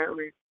cats,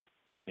 apparently.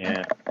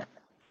 yeah.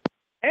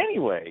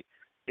 Anyway,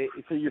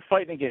 so you're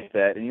fighting against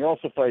that, and you're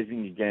also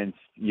fighting against,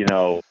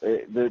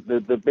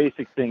 the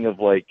basic thing of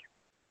like,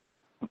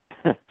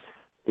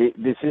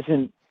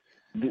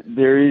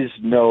 there is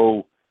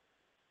no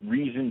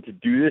reason to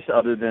do this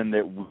other than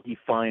that we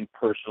find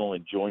personal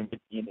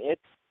enjoyment in it.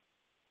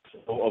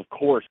 So of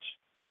course,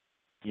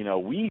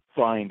 we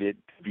find it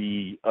to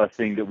be a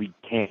thing that we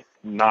can't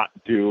not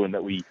do and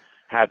that we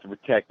have to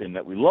protect and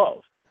that we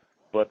love.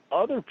 But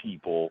other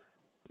people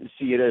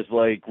see it as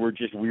like we're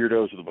just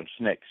weirdos with a bunch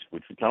of snakes,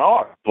 which we kind of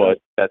are, but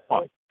that's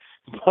fine.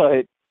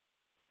 But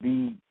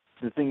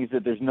the thing is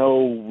that there's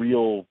no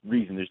real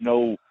reason. There's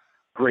no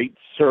great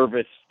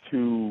service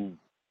to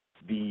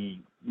the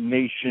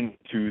nation,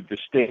 to the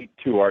state,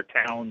 to our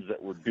towns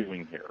that we're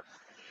doing here.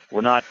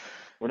 We're not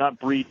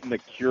breeding the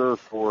cure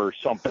for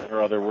something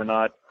or other. We're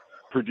not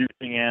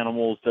producing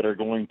animals that are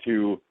going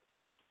to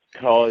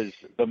cause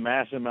the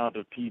mass amount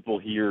of people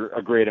here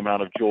a great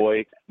amount of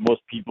joy.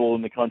 Most people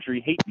in the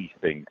country hate these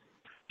things.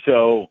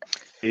 So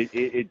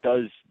it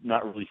does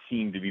not really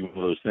seem to be one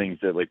of those things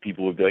that like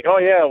people would be like, oh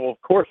yeah, well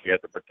of course you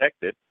have to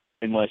protect it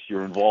unless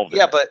you're involved in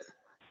it. Yeah, but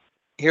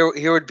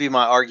here would be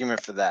my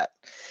argument for that.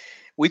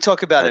 We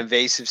talk about Right.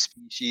 invasive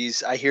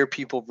species. I hear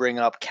people bring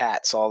up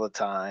cats all the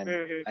time.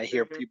 Mm-hmm. I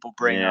hear Mm-hmm. people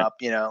bring Yeah. up,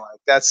 like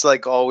that's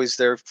like always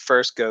their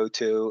first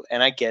go-to,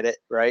 and I get it,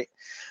 right?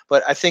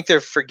 But I think they're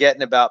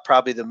forgetting about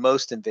probably the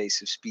most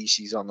invasive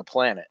species on the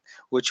planet,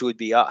 which would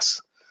be us.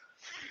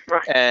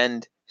 Right.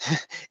 And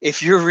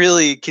if you're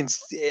really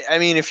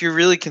if you're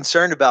really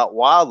concerned about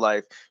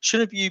wildlife,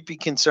 shouldn't you be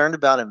concerned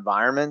about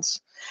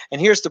environments?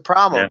 And here's the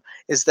problem: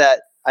 is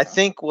that I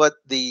think what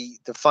the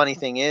funny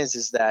thing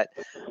is that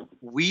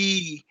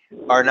we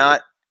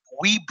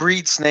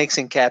breed snakes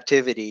in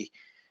captivity.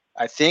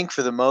 I think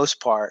for the most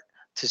part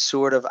to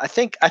sort of I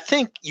think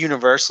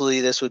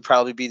universally this would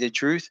probably be the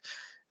truth,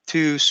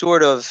 to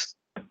sort of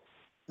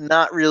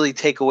not really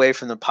take away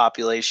from the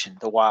population,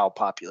 the wild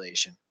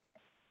population.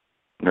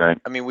 Right.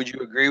 I mean, would you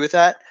agree with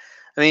that?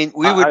 I mean,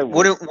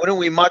 wouldn't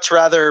we much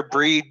rather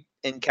breed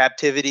in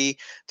captivity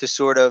to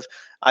sort of,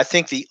 I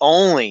think the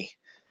only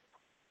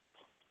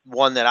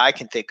one that I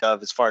can think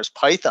of as far as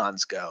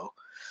pythons go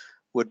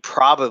would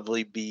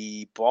probably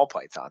be ball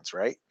pythons,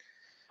 right?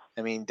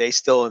 I mean, they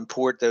still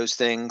import those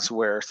things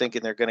where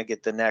thinking they're going to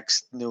get the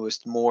next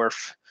newest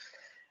morph.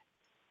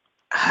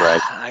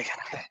 Right.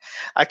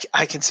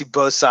 I can see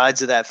both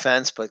sides of that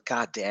fence, but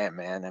goddamn,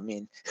 man. I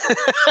mean,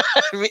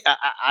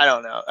 I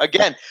don't know.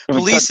 Again,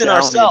 policing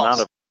ourselves. The amount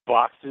of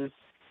boxes.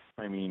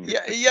 I mean,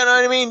 yeah, you know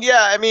what I mean.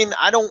 Yeah, I mean,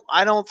 I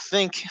don't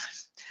think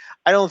that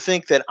I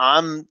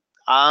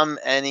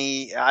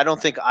don't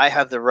think I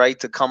have the right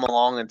to come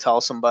along and tell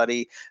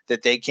somebody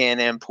that they can't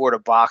import a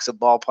box of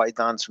ball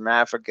pythons from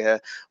Africa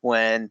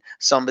when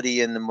somebody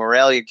in the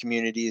Morelia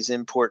community is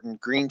importing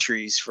green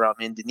trees from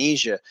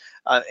Indonesia.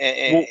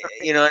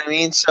 You know what I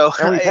mean? So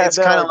it's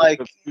kind of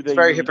like it's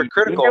very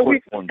hypocritical.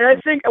 And I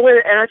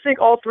think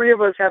all three of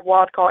us have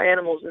wild caught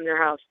animals in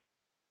their house.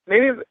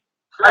 Maybe Correct.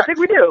 I think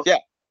we do. Yeah.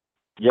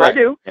 I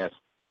do.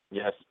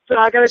 Yes. So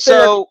I gotta say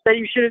that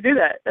you shouldn't do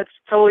that. That's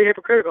totally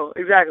hypocritical.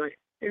 Exactly.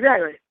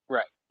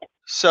 Right.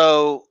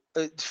 So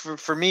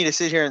for me to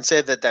sit here and say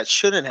that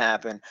shouldn't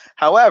happen.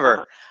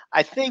 However,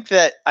 I think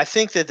that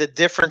the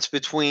difference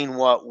between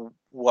what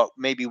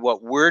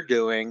we're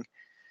doing,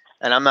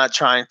 and I'm not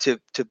trying to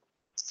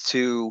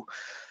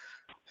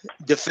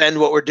defend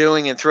what we're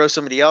doing and throw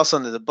somebody else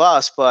under the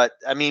bus, but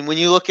I mean, when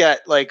you look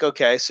at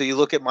so you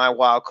look at my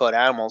wild caught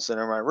animals that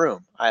are in my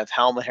room. I have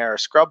helmet hair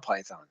scrub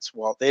pythons.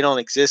 Well, they don't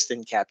exist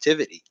in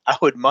captivity. I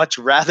would much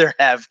rather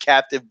have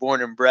captive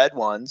born and bred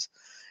ones,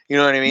 You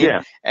know what I mean?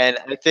 Yeah. And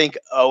I think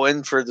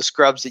Owen, for the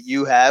scrubs that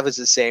you have, is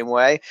the same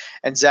way.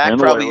 And Zach, And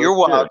the probably your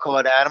whalers, wild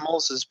caught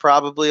animals is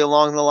probably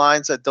along the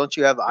lines that, don't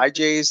you have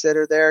IJs that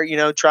are there,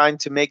 trying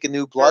to make a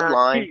new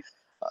bloodline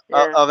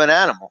of an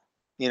animal,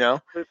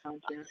 And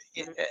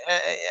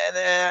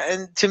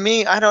to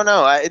me, I don't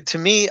know. To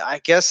me, I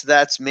guess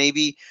that's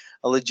maybe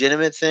a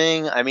legitimate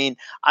thing. I mean,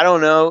 I don't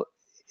know.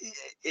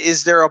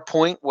 Is there a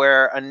point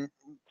where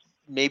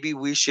maybe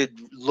we should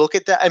look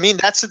at that? I mean,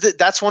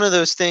 that's one of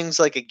those things,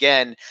 like,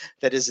 again,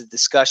 that is a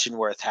discussion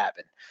worth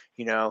having.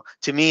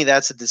 To me,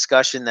 that's a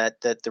discussion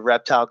that the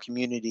reptile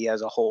community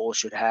as a whole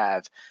should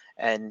have,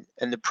 and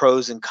the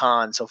pros and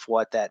cons of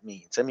what that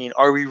means. I mean,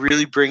 are we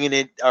really bringing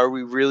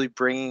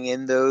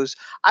in those?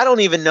 I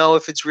don't even know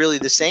if it's really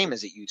the same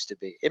as it used to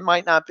be. It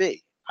might not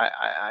be.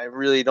 I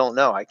really don't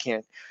know. I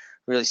can't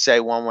really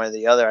say one way or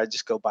the other. I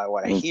just go by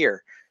what I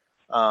hear.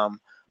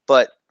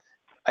 But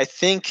I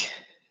think,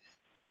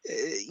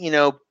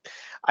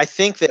 I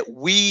think that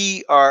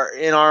we are,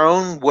 in our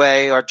own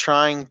way, are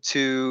trying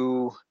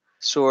to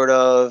sort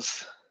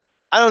of,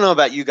 I don't know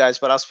about you guys,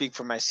 but I'll speak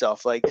for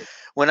myself. Like,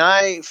 when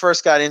I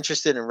first got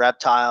interested in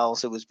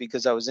reptiles, it was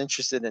because I was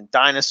interested in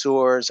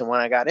dinosaurs. And when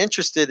I got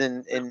interested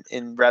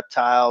in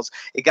reptiles,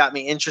 it got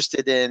me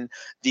interested in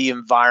the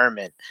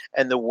environment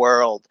and the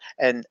world,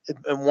 and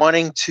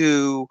wanting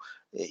to,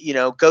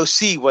 go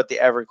see what the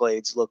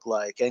Everglades look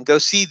like, and go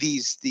see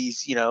these,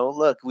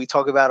 look, we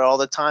talk about it all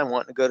the time,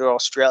 wanting to go to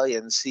Australia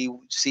and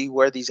see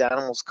where these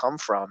animals come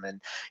from. And,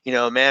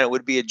 man, it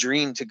would be a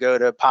dream to go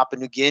to Papua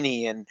New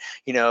Guinea and,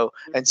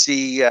 and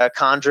see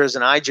chondros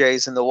and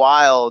IJs in the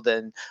wild.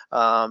 And,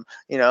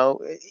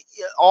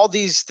 all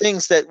these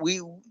things that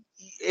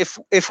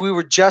if we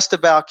were just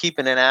about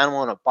keeping an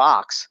animal in a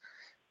box,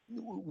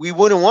 we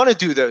wouldn't want to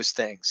do those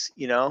things,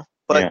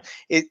 but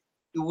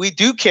we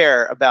do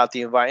care about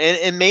the environment.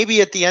 And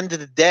maybe at the end of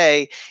the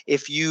day,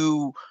 if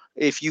you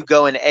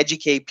go and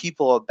educate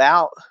people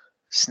about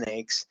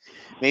snakes,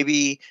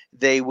 maybe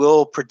they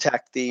will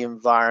protect the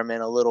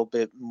environment a little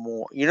bit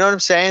more. You know what I'm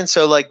saying?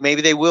 So, like,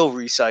 maybe they will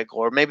recycle,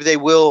 or maybe they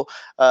will,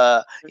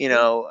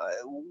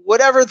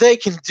 whatever they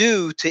can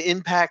do to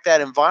impact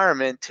that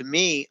environment. To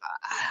me,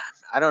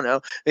 I don't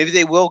know. Maybe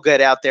they will get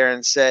out there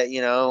and say,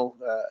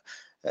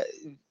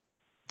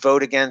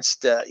 vote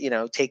against,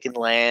 taking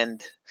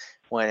land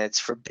when it's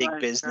for big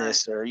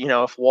business, or,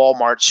 if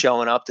Walmart's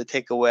showing up to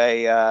take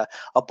away a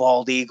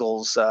bald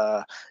eagle's,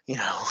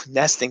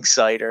 nesting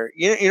site, or,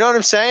 you know what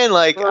I'm saying?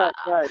 Like,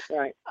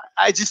 right.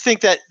 I just think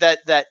that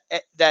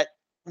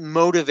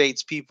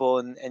motivates people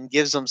and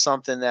gives them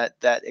something that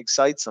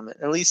excites them.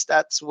 At least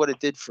that's what it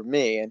did for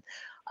me. And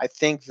I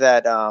think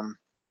that, I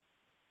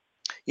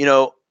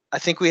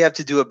think we have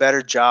to do a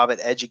better job at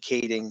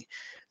educating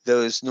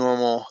those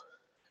normal,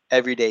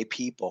 everyday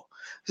people.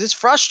 It's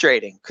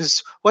frustrating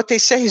because what they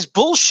say is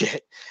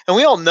bullshit, and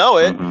we all know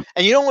it. Mm-hmm.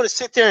 And you don't want to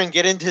sit there and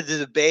get into the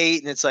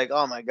debate, and it's like,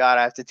 oh my God,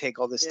 I have to take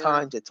all this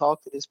time to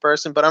talk to this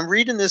person. But I'm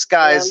reading this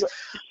guy's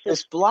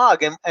this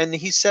blog, and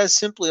he says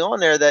simply on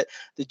there that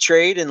the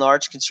trade in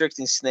large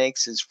constricting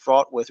snakes is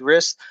fraught with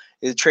risk.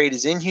 The trade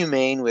is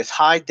inhumane, with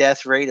high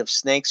death rate of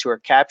snakes who are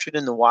captured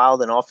in the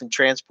wild and often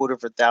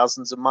transported for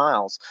thousands of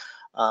miles.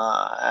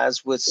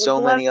 As with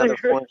so many other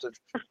forms of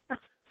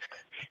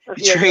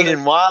trade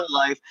in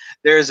wildlife,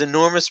 there is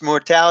enormous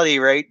mortality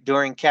rate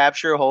during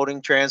capture,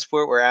 holding,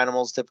 transport, where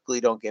animals typically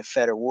don't get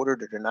fed or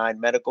watered or denied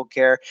medical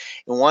care.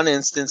 In one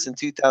instance, in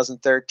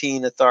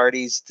 2013,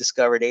 authorities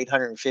discovered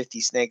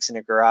 850 snakes in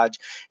a garage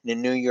in a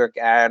New York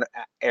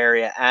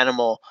area.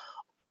 Animal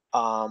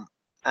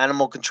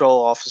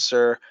control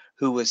officer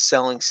who was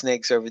selling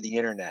snakes over the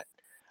internet.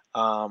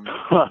 Oh,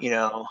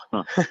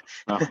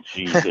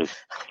 Jesus.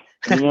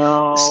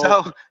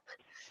 So,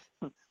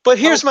 but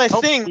here's my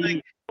thing.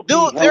 Like,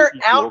 they're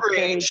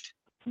outraged.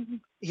 Okay?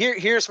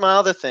 Here's my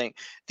other thing.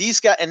 These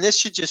guys, and this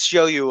should just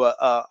show you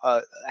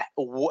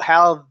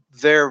how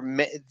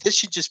this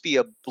should just be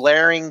a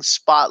blaring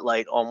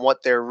spotlight on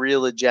what their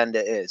real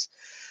agenda is.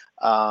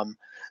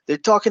 They're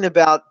talking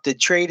about the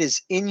trade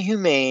is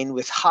inhumane,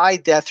 with high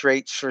death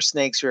rates for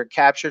snakes who are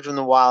captured from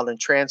the wild and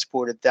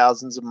transported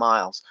thousands of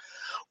miles.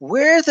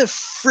 Where the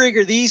frig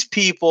are these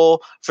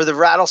people for the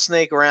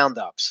rattlesnake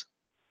roundups?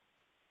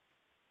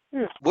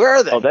 Where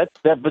are they? Oh,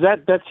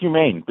 that's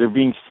humane. They're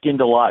being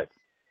skinned alive.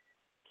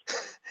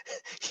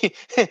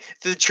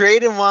 The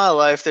trade in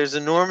wildlife, there's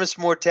enormous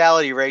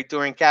mortality rate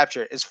during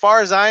capture. As far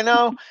as I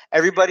know,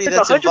 everybody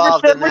that's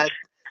involved in that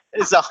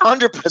is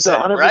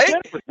 100%, right?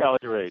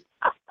 Mortality rate.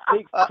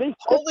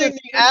 Holding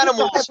the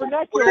animals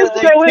where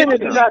they go in and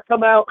do not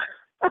come out.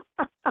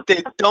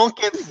 They don't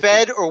get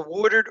fed or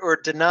watered or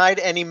denied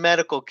any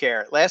medical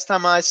care. Last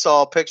time I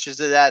saw pictures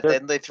of that,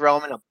 then they throw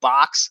them in a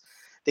box.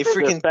 They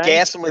freaking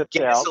gas them with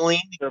gasoline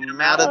to get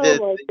them out of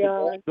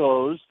the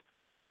goes,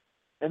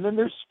 and then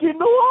they're skinned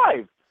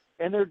alive,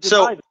 and they're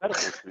denied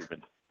medical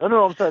treatment.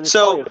 No, I'm sorry. There's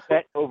probably a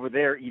vet over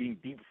there eating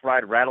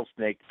deep-fried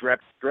rattlesnake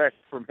dressed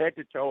from head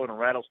to toe in a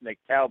rattlesnake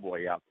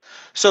cowboy outfit.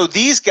 So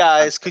these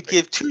guys could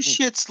give two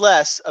shits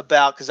less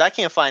about, because I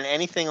can't find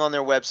anything on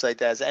their website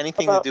that has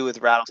anything to do with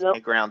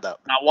rattlesnake roundup.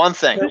 Not one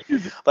thing.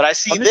 But I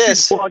see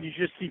this. Blog, you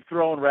just keep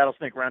throwing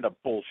rattlesnake roundup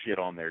bullshit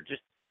on there.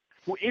 Just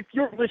if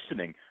you're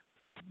listening,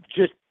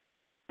 just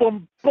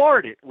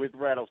bombard it with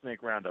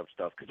rattlesnake roundup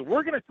stuff, because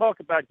we're going to talk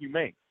about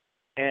humane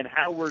and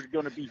how we're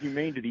going to be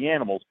humane to the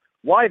animals.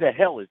 Why the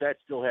hell is that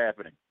still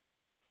happening?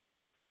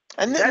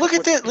 And then, look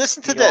at this.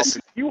 Listen to this.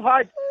 If you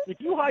hide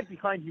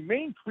behind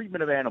humane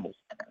treatment of animals,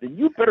 then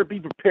you better be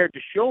prepared to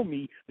show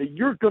me that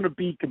you're going to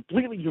be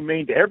completely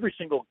humane to every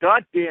single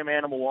goddamn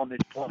animal on this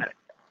planet.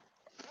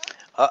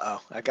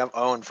 I got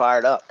Owen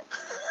fired up.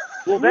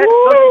 Well, that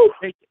doesn't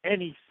make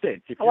any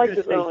sense. If you're going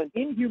to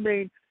say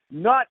inhumane,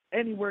 not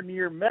anywhere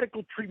near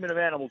medical treatment of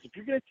animals, if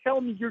you're going to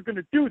tell me you're going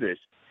to do this,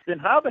 then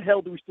how the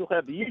hell do we still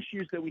have the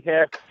issues that we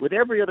have with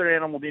every other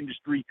animal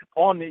industry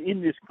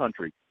in this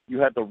country? You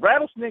have the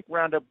rattlesnake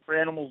roundup for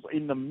animals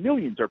in the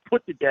millions are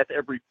put to death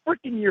every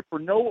freaking year for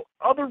no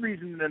other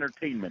reason than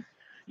entertainment.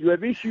 You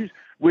have issues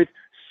with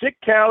sick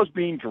cows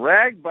being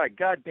dragged by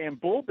goddamn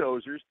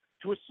bulldozers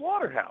to a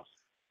slaughterhouse.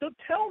 So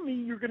tell me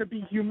you're going to be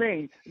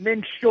humane, and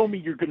then show me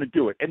you're going to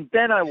do it, and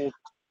then I will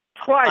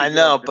try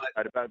to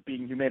about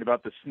being humane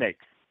about the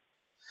snakes.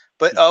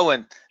 But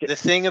Owen, the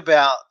thing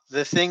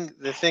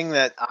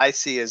that I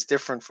see as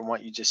different from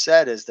what you just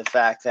said is the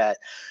fact that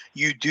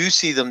you do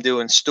see them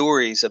doing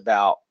stories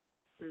about,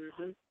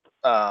 the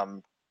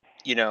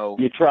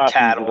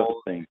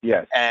cattle,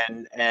 yes,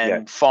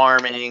 and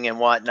farming and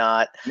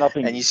whatnot.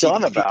 Nothing and you see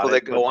these people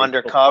that go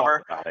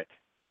undercover.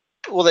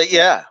 Well,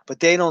 but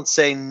they don't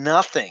say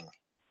nothing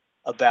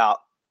about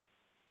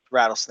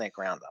rattlesnake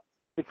roundup.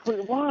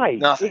 Why?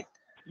 Nothing.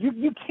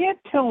 You can't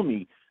tell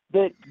me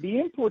that the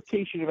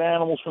importation of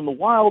animals from the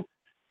wild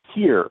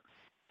here,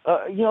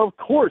 of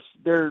course,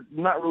 they're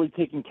not really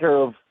taken care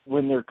of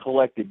when they're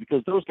collected,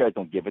 because those guys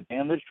don't give a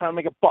damn. They're just trying to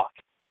make a buck.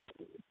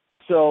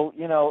 So,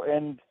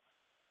 and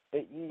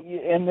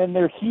then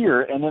they're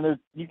here, and then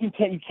you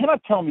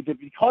cannot tell me that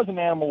because an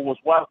animal was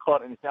wild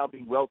caught and is now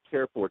being well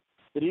cared for,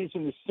 that it is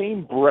in the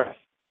same breath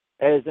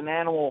as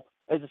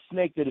a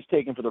snake that is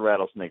taken for the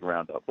rattlesnake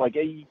roundup. Like,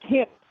 you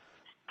can't.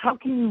 How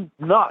can you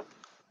not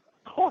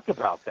talk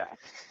about that?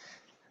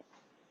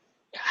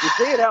 If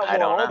they had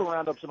outlawed all the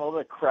roundups and all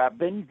that crap,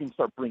 then you can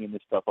start bringing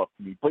this stuff up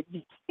to me. But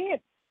you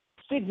can't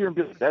sit here and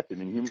be like, that's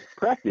an inhuman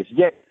practice.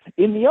 Yet,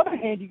 in the other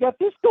hand, you got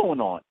this going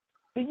on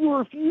that you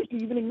refuse to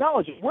even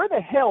acknowledge it. Where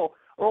the hell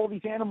are all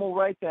these animal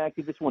rights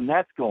activists when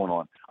that's going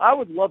on? I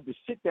would love to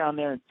sit down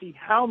there and see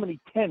how many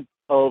tenths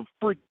of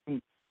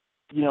freaking,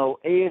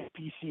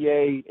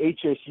 ASPCA,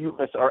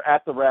 HSUS are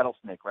at the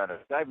rattlesnake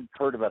roundup. I haven't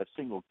heard about a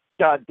single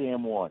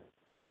goddamn one.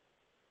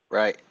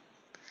 Right.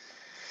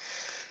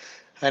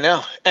 I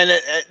know. And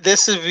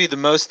this would be the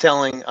most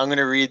telling. I'm going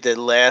to read the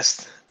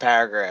last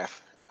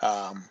paragraph,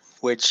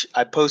 which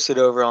I posted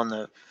over on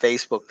the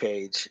Facebook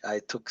page.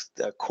 I took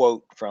a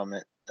quote from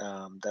it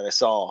that I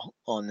saw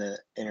on the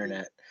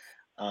internet.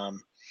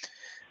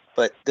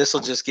 But this will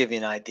just give you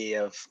an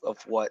idea of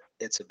what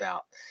it's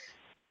about.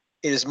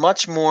 It is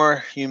much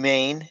more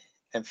humane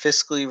and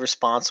fiscally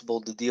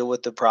responsible to deal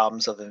with the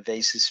problems of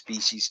invasive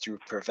species through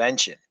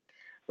prevention,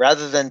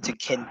 rather than to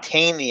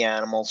contain the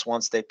animals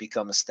once they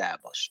become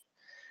established.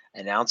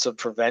 An ounce of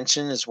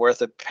prevention is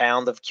worth a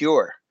pound of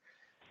cure,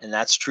 and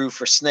that's true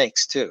for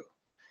snakes too.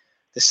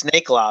 The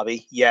snake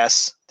lobby,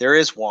 yes, there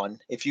is one,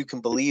 if you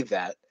can believe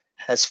that,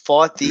 has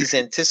fought these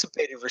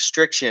anticipated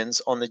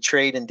restrictions on the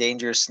trade in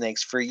dangerous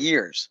snakes for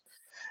years.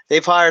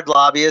 They've hired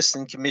lobbyists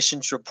and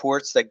commissioned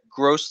reports that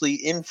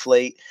grossly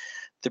inflate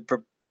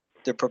the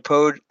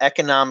proposed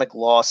economic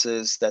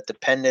losses that the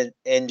pendant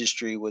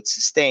industry would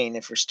sustain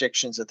if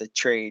restrictions of the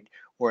trade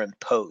were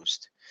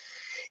imposed.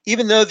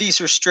 Even though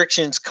these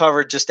restrictions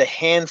cover just a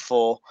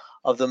handful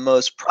of the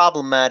most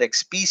problematic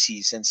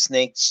species, and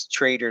snakes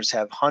traders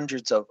have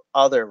hundreds of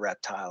other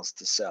reptiles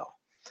to sell.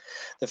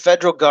 The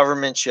federal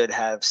government should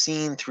have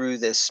seen through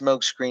this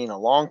smokescreen a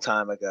long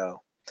time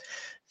ago.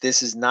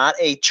 This is not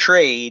a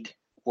trade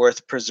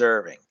worth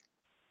preserving.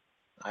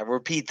 I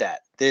repeat that.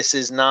 This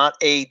is not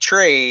a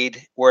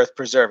trade worth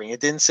preserving.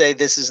 It didn't say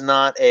this is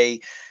not a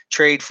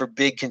trade for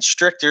big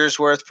constrictors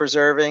worth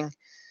preserving.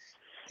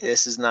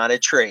 This is not a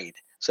trade.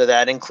 So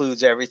that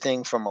includes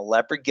everything from a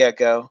leopard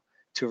gecko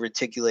to a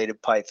reticulated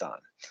python.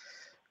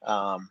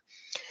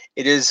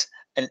 It is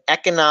an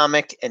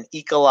economic and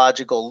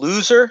ecological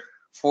loser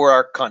for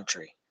our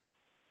country.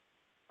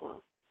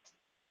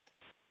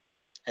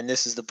 And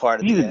this is the part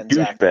of the end.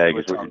 Douchebag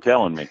is what you're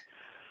telling me.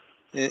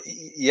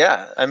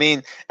 Yeah, I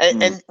mean,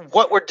 and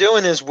what we're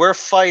doing is we're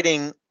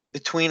fighting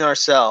between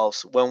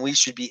ourselves when we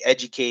should be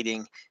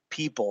educating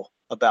people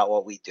about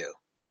what we do.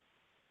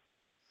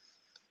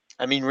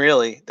 I mean,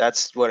 really,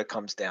 that's what it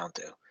comes down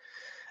to.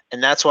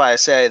 And that's why I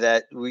say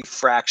that we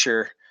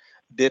fracture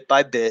bit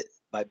by bit,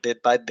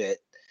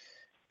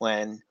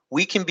 when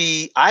we can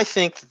be, I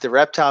think that the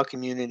reptile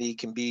community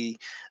can be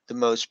the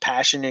most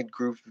passionate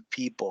group of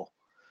people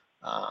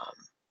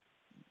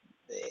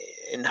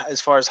in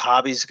as far as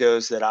hobbies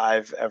goes that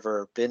I've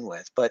ever been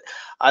with. But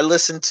I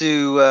listened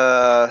to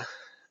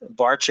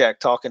Barchek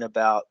talking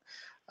about,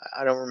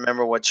 I don't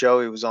remember what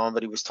show he was on,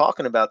 but he was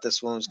talking about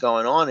this when it was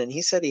going on. And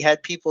he said he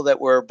had people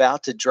that were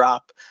about to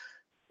drop,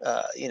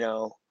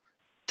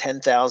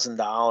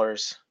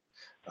 $10,000.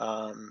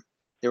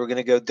 They were going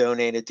to go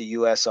donate it to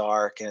US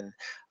Ark, and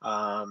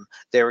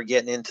they were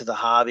getting into the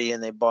hobby,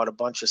 and they bought a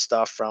bunch of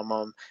stuff from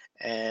them,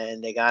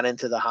 and they got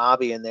into the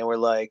hobby, and they were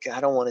like, I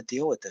don't want to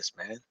deal with this,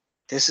 man.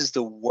 This is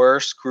the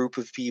worst group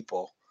of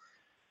people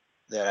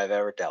that I've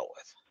ever dealt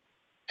with.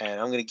 And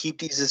I'm going to keep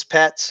these as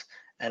pets,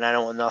 and I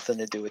don't want nothing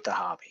to do with the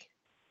hobby.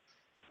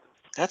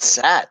 That's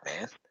sad,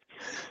 man.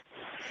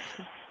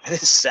 It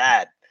is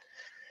sad,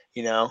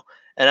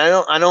 And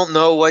I don't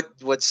know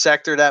what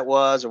sector that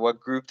was or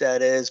what group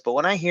that is, but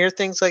when I hear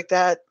things like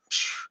that,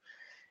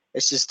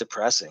 it's just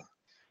depressing,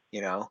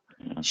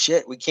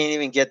 Shit, we can't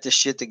even get this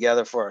shit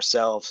together for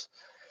ourselves.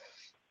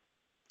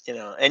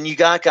 And you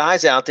got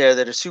guys out there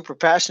that are super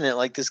passionate,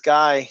 like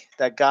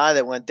that guy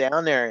that went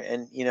down there,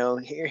 and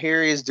here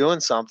he is doing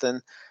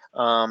something.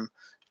 I'm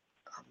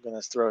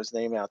gonna throw his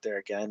name out there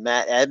again,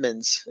 Matt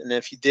Edmonds. And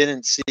if you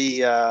didn't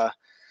see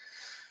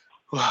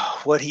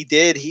what he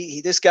did,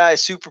 this guy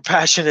is super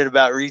passionate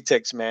about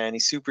retics, man.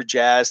 He's super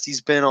jazzed.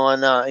 He's been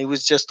on. He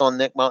was just on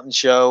Nick Mutton's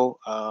show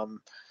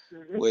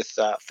with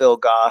Phil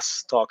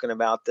Goss talking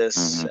about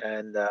this,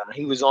 and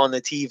he was on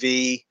the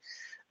TV.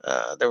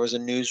 There was a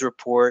news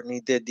report, and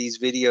he did these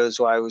videos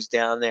while I was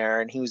down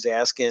there, and he was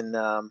asking,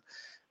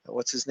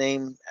 what's his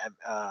name?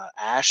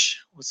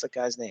 Ash? What's that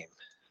guy's name?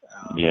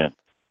 Yeah.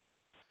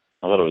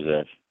 I thought it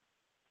was Ash.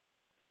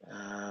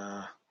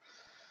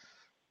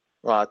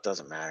 Well, it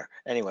doesn't matter.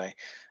 Anyway,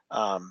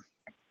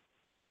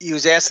 he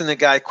was asking the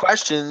guy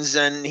questions,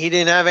 and he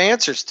didn't have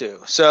answers to.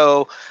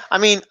 So, I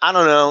mean, I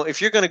don't know.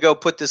 If you're going to go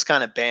put this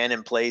kind of ban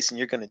in place and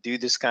you're going to do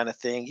this kind of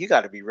thing, you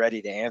got to be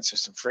ready to answer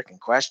some freaking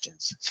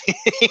questions.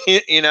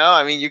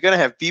 I mean, you're going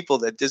to have people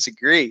that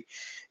disagree.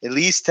 At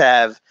least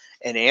have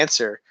an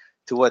answer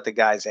to what the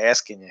guy's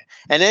asking you.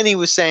 And then he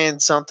was saying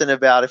something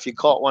about, if you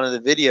caught one of the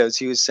videos,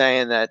 he was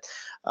saying that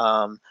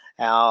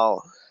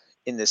how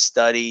in the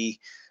study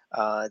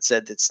it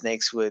said that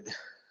snakes would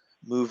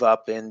move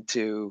up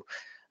into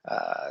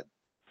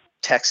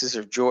Texas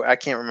or Georgia. I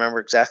can't remember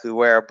exactly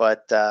where,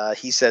 but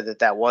he said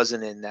that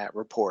wasn't in that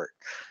report.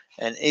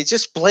 And it's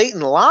just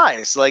blatant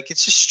lies. Like,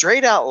 it's just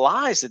straight out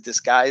lies that this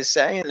guy is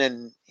saying.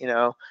 And,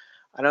 I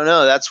don't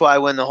know. That's why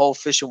when the whole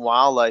fish and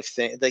wildlife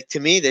thing, like,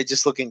 to me, they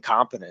just look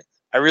incompetent.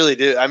 I really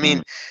do. I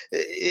mean,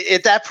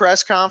 at that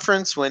press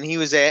conference when he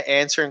was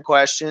answering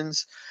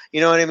questions, you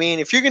know what I mean?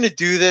 If you're going to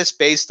do this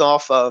based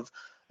off of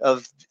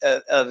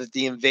the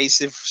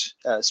invasive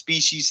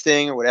species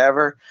thing or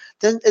whatever,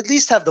 then at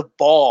least have the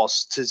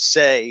balls to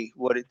say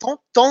what it.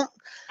 Don't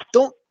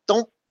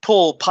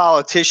pull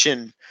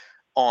politician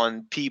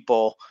on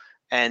people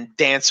and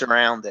dance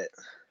around it.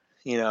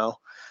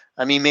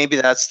 I mean, maybe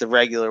that's the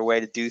regular way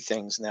to do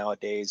things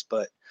nowadays,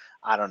 but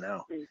I don't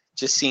know. It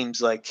just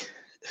seems like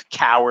a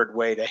coward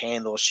way to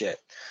handle shit.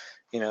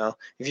 If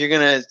you're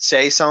gonna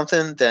say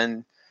something,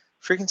 then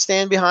freaking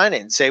stand behind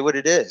it and say what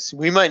it is.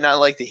 We might not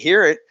like to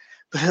hear it,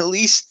 but at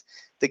least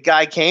the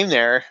guy came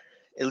there,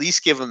 at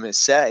least give him his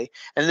say.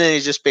 And then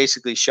he just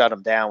basically shut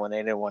him down when they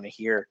didn't want to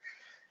hear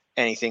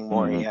anything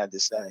more he had to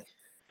say,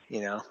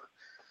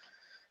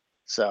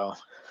 So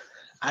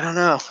I don't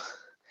know.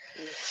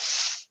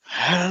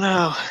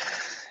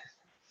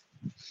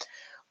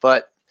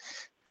 But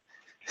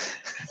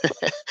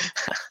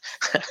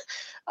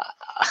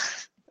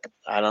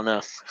I don't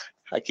know.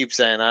 I keep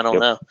saying I don't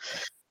know.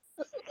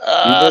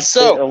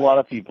 So a lot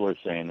of people are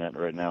saying that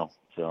right now.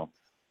 So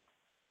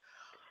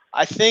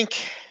I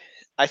think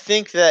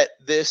that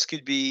this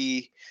could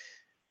be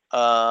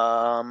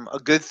a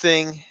good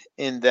thing,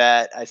 in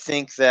that I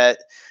think that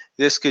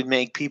this could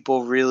make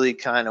people really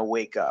kind of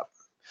wake up.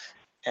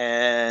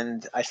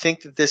 And I think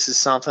that this is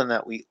something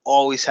that we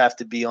always have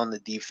to be on the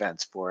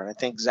defense for. And I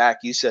think, Zach,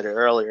 you said it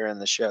earlier in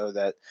the show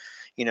that,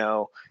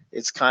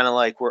 it's kind of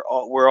like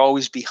we're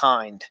always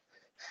behind.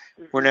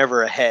 We're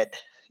never ahead.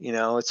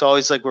 It's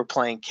always like we're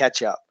playing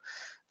catch up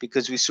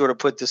because we sort of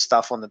put this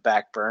stuff on the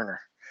back burner.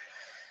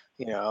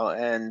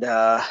 And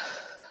I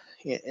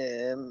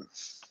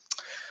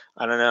don't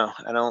know.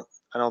 I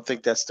don't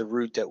think that's the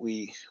route that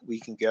we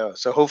can go.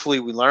 So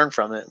hopefully we learn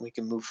from it and we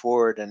can move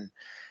forward and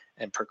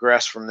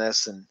progress from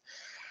this and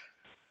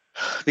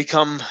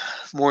become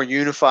more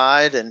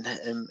unified and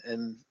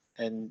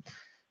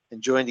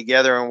join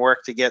together and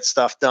work to get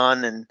stuff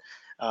done and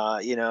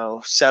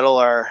settle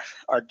our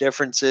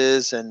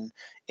differences and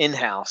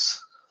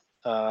in-house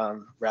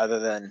rather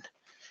than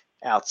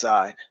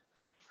outside.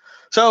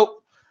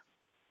 So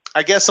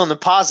I guess on the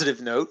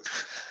positive note,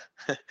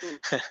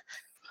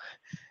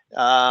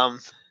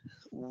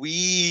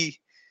 we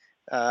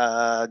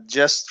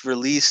just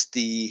released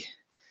the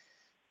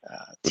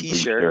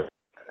T-shirt,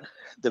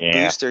 the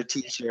booster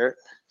T-shirt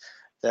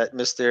that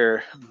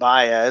Mr.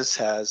 Baez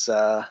has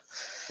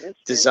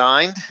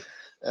designed.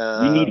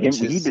 We need him.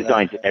 He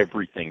designs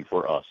everything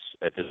for us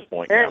at this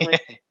point now.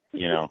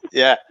 You know,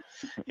 Yeah,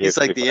 he's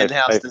like if the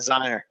in-house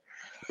designer.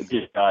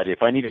 God,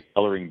 if I need a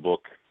coloring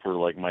book for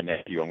like my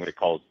nephew, I'm going to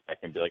call Zach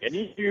and be like, I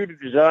need you to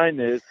design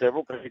this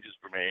several pages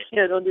for me.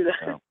 Yeah, don't do that.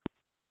 So,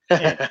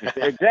 yeah,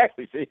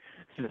 exactly. See,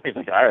 he's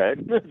like, all right.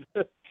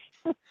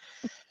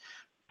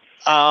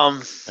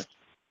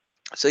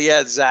 So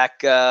yeah,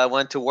 Zach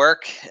went to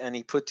work and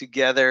he put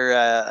together,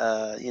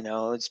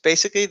 it's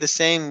basically the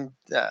same,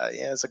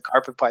 as a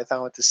carpet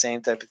python with the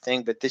same type of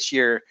thing, but this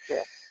year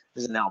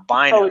is an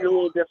albino. Colored a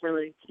little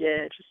differently.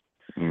 Yeah, just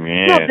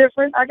Yeah. not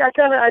different.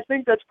 I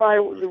think that's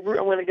probably the route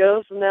I'm going to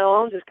go from now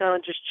on. Just kind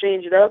of just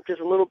change it up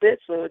just a little bit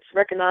so it's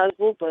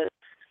recognizable, but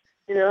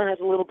it has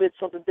a little bit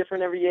something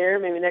different every year.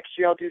 Maybe next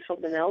year I'll do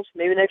something else.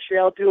 Maybe next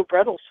year I'll do a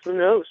Brettles. Who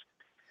knows?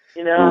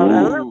 I don't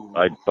know.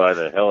 I'd buy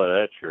the hell out of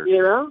that shirt.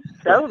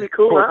 That would be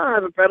cool. I don't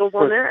have a Brettles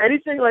on there.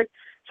 Anything like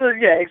so.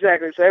 Yeah,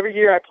 exactly. So every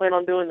year I plan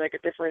on doing like a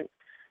different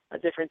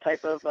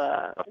type of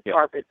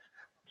carpet.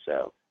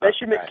 So that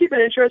should keep it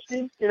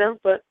interesting,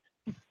 But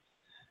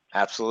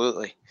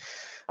absolutely.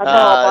 I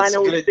thought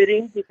albino was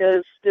fitting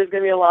because there's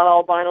going to be a lot of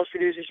albinos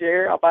produced this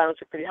year. Albinos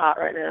are pretty hot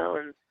right now,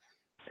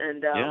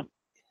 and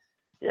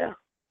yeah.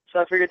 So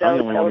I figured that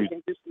would be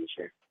good this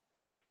year.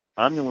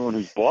 I'm the only one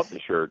who's bought the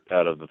shirt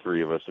out of the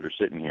three of us that are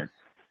sitting here.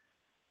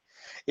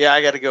 Yeah,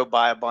 I got to go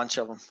buy a bunch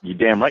of them. You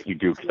damn right you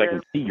do, because I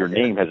can see your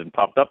name hasn't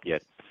popped up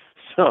yet.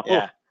 So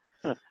yeah,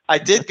 I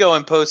did go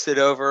and post it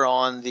over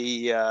on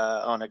the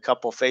on a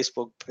couple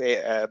Facebook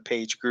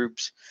page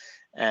groups,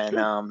 and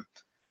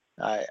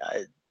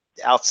I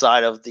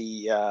outside of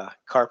the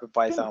carpet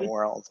python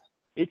world.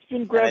 It's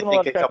been grabbing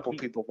I think a couple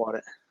people bought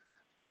it.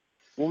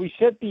 Well, we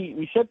set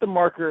the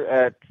marker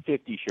at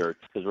 50 shirts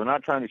because we're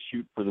not trying to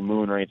shoot for the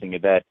moon or anything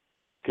like that,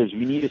 because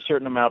we need a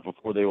certain amount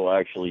before they will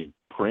actually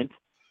print,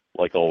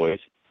 like always.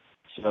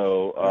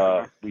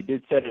 So we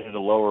did set it at a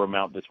lower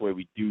amount. This way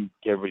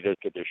everybody does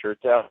get their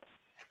shirts out.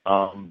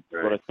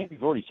 But I think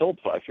we've already sold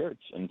 5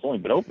 shirts, and it's only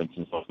been open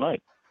since last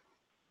night.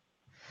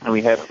 And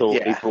we have till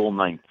April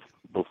 9th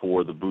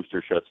before the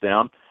booster shuts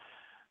down.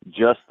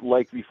 Just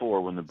like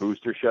before, when the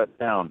booster shut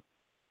down,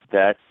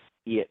 that's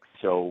it.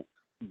 So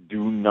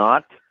do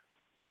not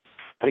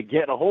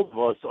get a hold of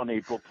us on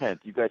April 10th.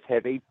 You guys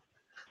have a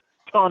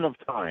ton of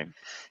time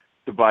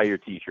to buy your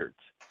T-shirts.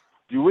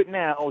 Do it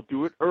now.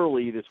 Do it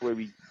early. This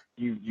way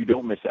you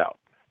don't miss out.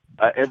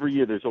 Every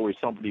year there's always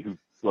somebody who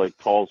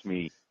calls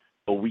me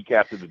a week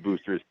after the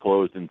booster is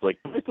closed and it's like,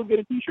 I still get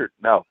a T-shirt.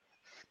 No.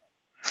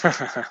 Go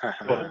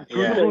to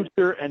the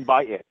booster and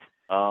buy it.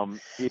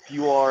 If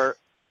you are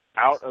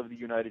out of the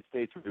United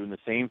States, we're doing the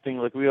same thing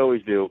like we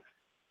always do.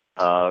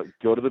 Go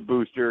to the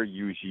booster,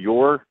 use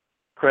your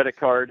credit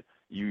card,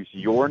 use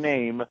your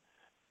name,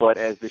 but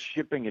as the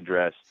shipping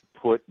address,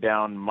 put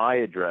down my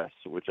address,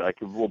 which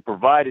will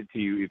provide it to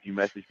you if you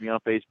message me on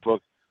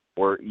Facebook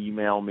or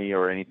email me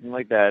or anything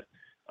like that.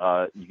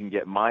 You can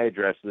get my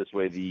address. This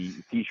way the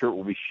T-shirt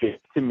will be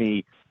shipped to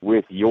me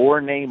with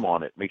your name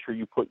on it. Make sure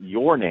you put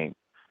your name.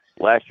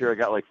 Last year I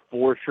got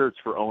 4 shirts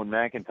for Owen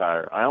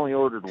McIntyre. I only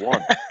ordered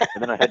 1,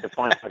 and then I had to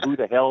find out who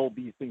the hell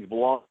these things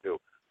belong to.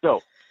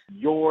 So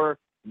your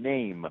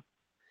name.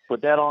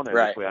 Put that on there.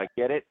 Right. This way I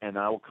get it, and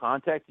I will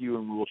contact you,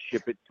 and we will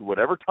ship it to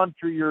whatever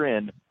country you're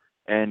in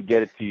and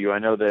get it to you. I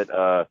know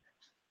that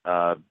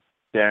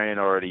Darian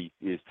already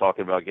is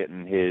talking about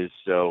getting his,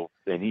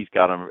 and he's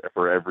got them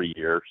for every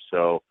year.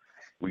 So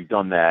we've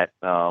done that.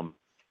 Don't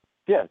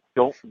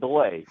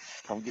delay.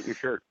 Come get your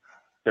shirt.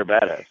 They're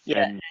badass.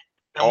 Yeah,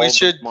 and we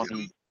should.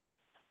 Money,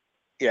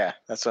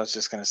 that's what I was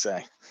just going to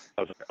say.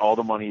 All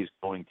the money is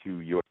going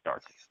to your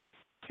shark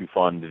to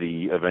fund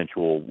the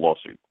eventual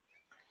lawsuit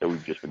that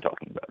we've just been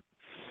talking about.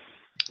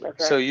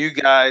 Okay. So you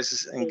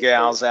guys and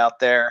gals out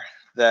there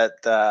that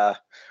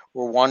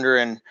were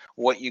wondering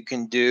what you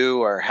can do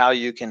or how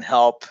you can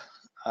help,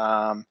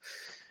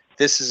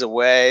 this is a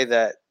way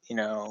that,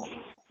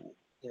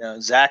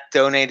 Zach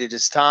donated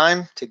his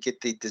time to get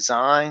the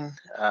design.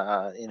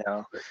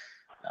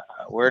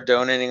 We're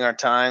donating our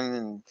time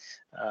and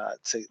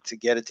to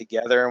get it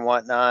together and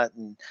whatnot.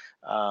 And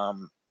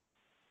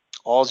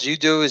all you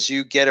do is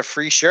you get a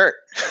free shirt.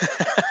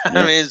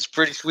 I mean, it's a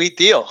pretty sweet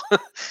deal,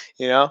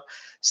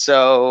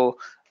 So,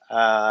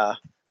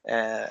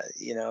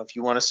 if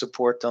you want to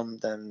support them,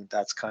 then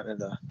that's kind of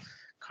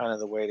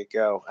the way to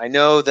go. I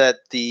know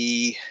that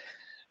the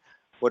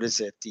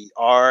RAACA,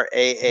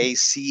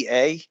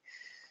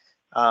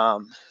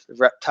 the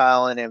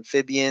Reptile and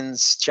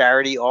Amphibians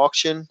Charity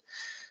Auction,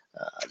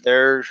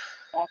 they're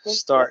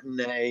starting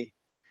a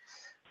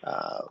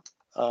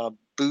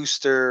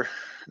booster,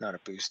 not a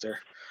booster.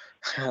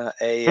 Hold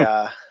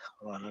on,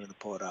 I'm going to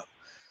pull it up.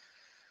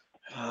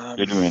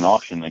 They're doing an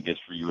auction, I guess,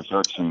 for U.S.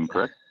 Ark soon,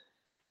 correct?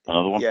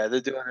 Another one? Yeah,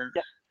 they're doing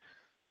it.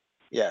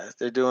 Yeah,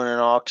 they're doing an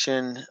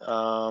auction,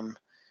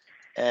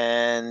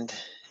 and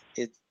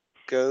it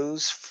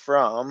goes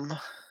from.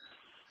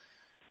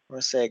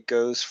 I'm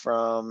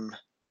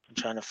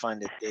trying to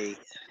find a date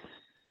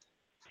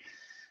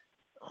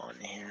on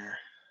here.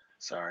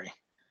 Sorry.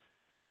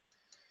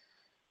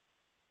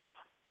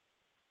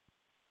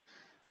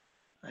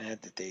 I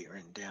had the date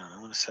written down. I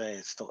want to say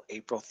it's still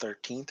April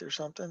 13th or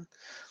something.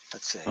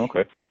 Let's see.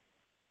 Okay.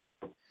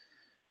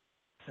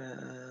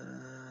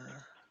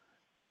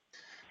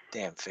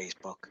 Damn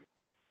Facebook.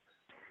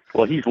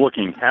 Well, he's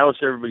looking. How's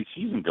everybody's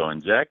season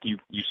going, Zach? You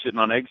sitting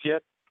on eggs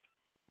yet?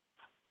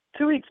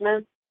 2 weeks,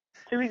 man.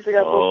 2 weeks I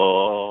got booked.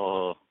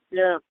 Oh.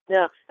 Yeah,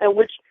 and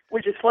which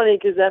is funny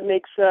because that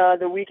makes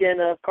the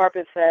weekend of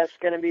Carpet Fest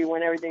going to be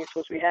when everything's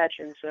supposed to be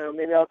hatching. So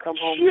maybe I'll come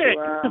home Shit.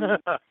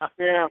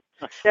 yeah.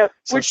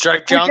 Some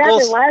striped which happened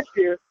jungles. last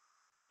year.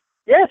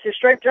 Yes, your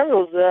striped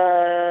jungles.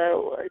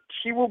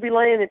 She will be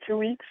laying in 2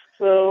 weeks,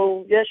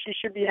 so yes, she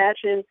should be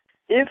hatching.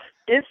 If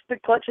the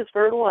clutch is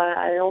fertile,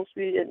 I don't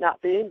see it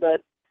not being,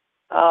 but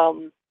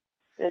and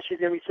she's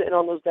gonna be sitting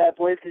on those bad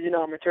boys because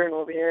I'm maternal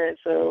over here, and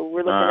so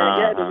we're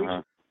looking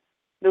at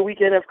the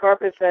weekend of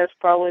Carpet Fest.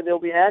 Probably they'll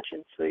be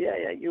hatching. So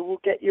yeah, you will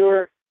get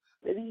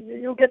maybe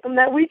you'll get them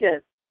that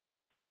weekend.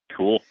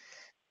 Cool.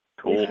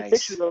 Nice.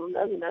 Pictures of them.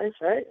 That'd be nice,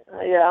 right?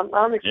 Yeah,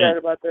 I'm excited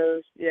about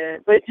those. Yeah,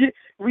 but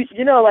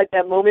like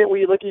that moment where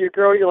you look at your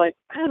girl, you're like,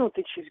 I don't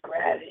think she's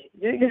grabbing.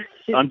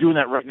 I'm doing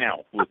that right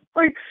now.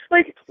 Like,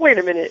 wait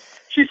a minute.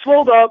 She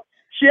swelled up.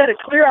 She had a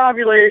clear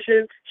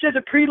ovulation. She has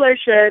a pre-lay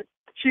shed.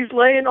 She's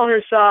laying on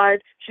her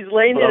side. She's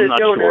laying But in I'm a not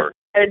donut, sure.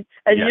 and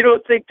you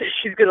don't think that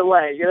she's gonna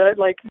lay.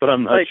 But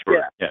I'm not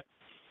sure.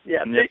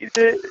 Yeah.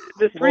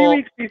 The 3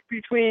 weeks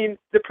between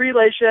the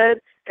pre-lay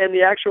shed and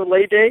the actual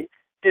lay date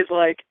is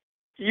like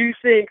you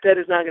think that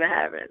is not gonna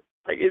happen.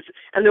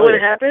 And then when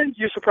it happens,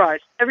 you're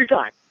surprised every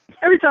time.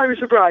 Every time you're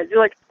surprised, you're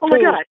like, oh my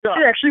god,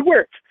 it actually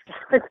worked.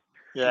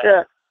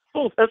 Yeah.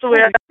 That's the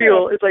way I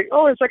feel. It's like,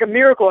 it's like a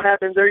miracle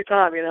happens every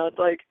time. It's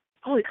like,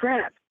 holy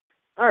crap.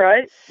 All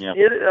right. Yeah.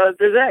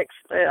 There's eggs.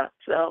 Yeah.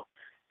 So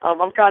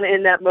I'm kind of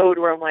in that mode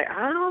where I'm like,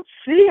 I don't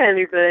see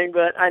anything,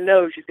 but I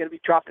know she's going to be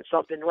dropping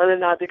something. Whether or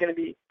not they're going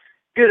to be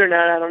good or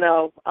not, I don't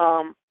know.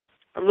 I'm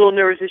a little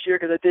nervous this year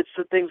because I did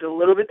some things a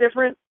little bit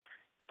different.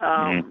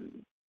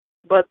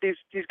 But these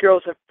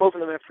girls both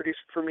of them have produced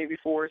for me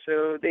before,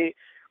 so the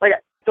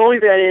only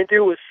thing I didn't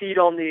do was feed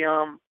on the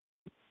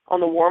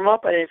warm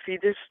up. I didn't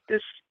feed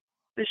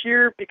this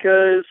year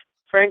because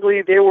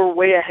frankly they were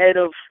way ahead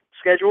of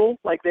schedule.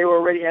 Like they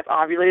already have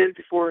ovulated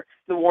before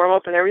the warm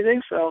up and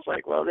everything. So I was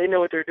like, well, they know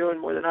what they're doing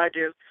more than I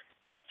do.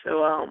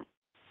 So I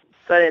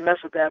didn't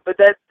mess with that. But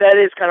that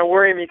is kind of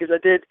worrying me because I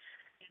did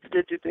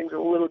do things a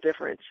little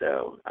different.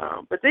 So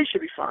but they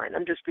should be fine.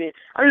 I'm just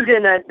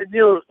getting that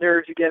little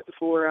nerves you get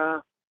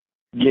before.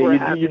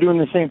 You're doing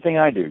the same thing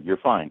I do. You're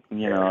fine.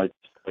 It's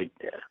like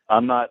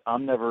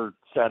I'm never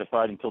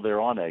satisfied until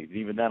they're on eggs.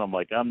 Even then, I'm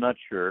like, I'm not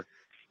sure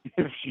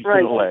if she's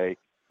gonna lay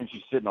and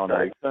she's sitting on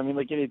eggs. I mean,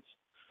 like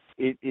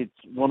it's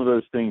one of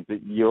those things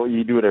that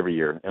you do it every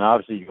year, and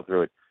obviously you go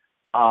through it.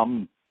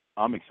 I'm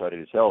excited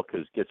as hell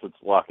because guess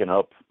what's locking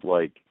up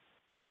like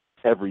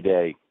every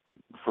day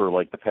for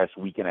like the past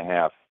week and a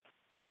half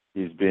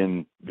has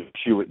been the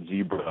Chewit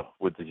Zebra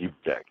with the Zebra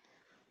tag.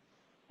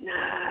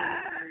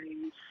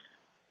 Nice.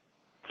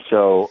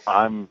 So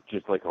I'm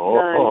just like,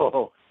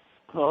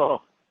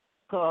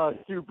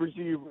 super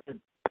zebra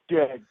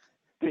jag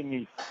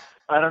thingy.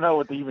 I don't know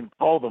what to even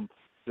call them.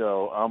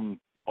 So I'm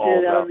all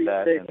about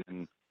that.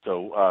 And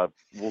so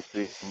we'll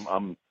see.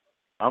 I'm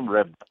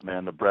revved up,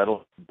 man. The bread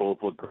will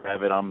both look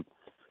gravid. I'm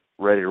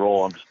ready to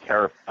roll. I'm just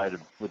terrified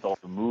with all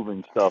the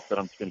moving stuff that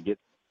I'm just going to get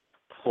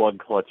plug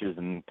clutches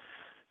and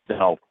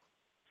then I'll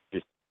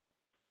just,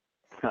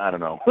 I don't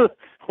know.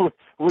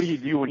 What do you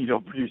do when you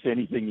don't produce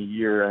anything a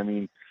year? I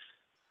mean,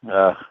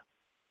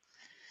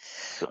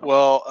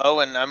 Well,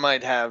 Owen, I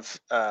might have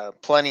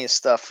plenty of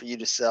stuff for you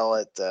to sell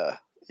at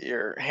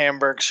your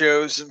Hamburg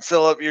shows and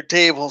fill up your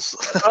tables.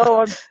 Oh,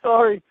 I'm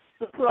sorry.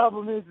 The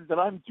problem is that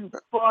I'm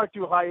far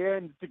too high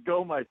end to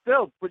go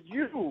myself. But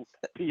you,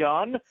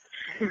 peon,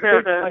 take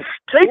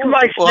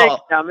my steak,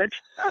 damn it.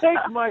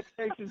 Take my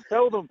steak and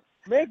sell them.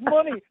 Make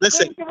money.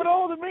 Listen, give it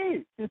all to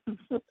me.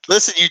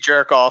 Listen, you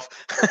jerk off.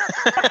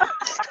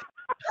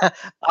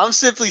 I'm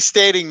simply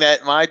stating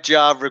that my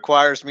job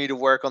requires me to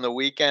work on the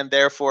weekend.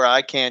 Therefore,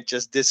 I can't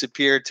just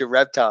disappear to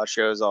reptile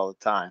shows all the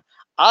time.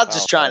 I'm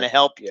just trying to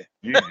help you.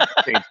 You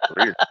just changed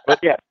career. But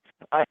yeah,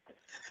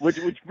 which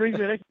brings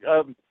me next.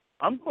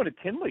 I'm going to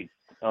Tinley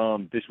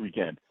this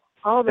weekend.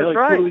 Oh, that's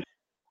right.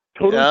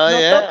 Totally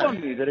snuck up on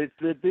me that it's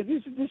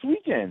this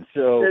weekend.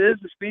 So it is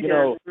this weekend.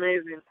 It's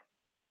amazing.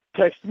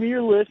 Text me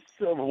your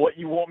list of what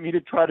you want me to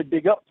try to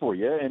dig up for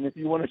you, and if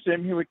you want to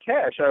send me with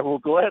cash, I will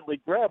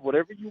gladly grab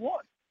whatever you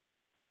want.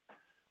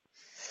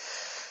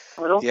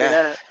 Well, don't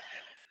say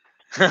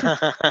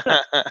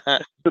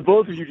that. The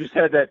both of you just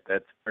had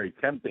that's very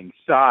tempting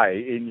sigh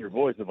in your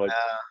voice of like,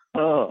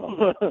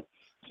 oh.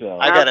 So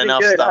I got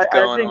enough stuff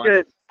going on.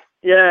 Good.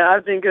 Yeah,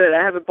 I've been good.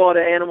 I haven't bought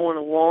an animal in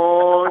a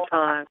long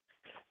time.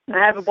 I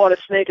haven't bought a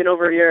snake in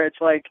over a year.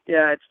 It's like,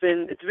 it's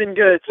been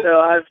good. So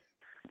I've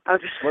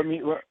just let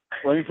me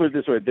put it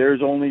this way.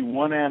 There's only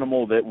one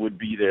animal that would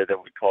be there that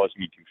would cause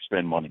me to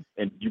spend money,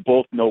 and you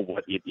both know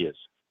what it is.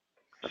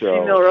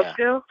 So female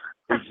upscale?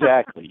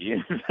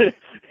 Exactly.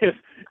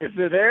 If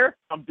they're there,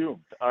 I'm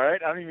doomed. All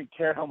right, I don't even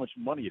care how much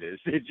money it is.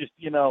 It's just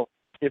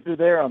If they're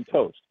there, I'm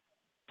toast.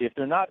 If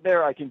they're not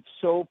there, I can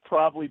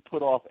probably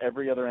put off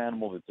every other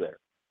animal that's there.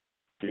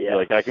 Yeah.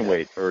 Like, I can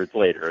wait, or it's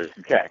later.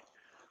 Okay.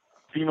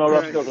 Female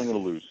rough scales, I'm going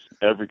to lose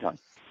every time.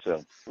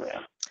 So,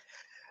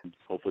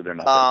 hopefully they're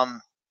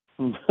not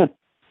there.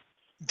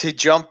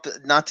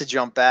 Not to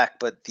jump back,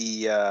 but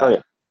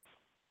the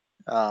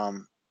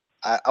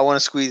I want to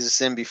squeeze this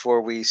in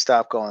before we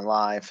stop going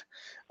live.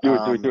 Do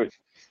it.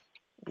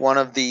 One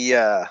of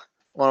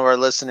our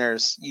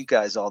listeners, you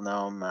guys all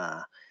know him,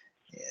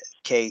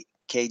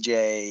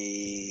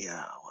 KJ.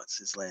 What's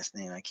his last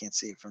name? I can't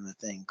see it from the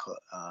thing.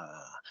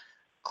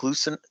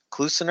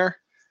 Klusener.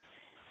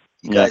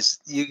 You guys,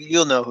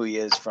 you'll know who he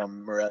is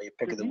from Morelia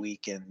Pick of the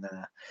Week. And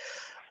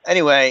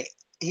anyway,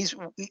 he's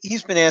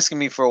been asking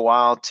me for a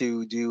while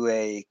to do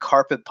a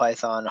carpet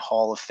python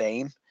Hall of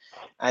Fame.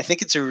 I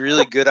think it's a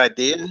really good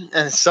idea, and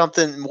it's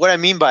something. What I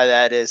mean by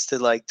that is to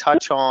like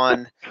touch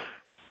on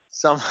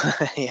some,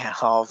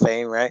 Hall of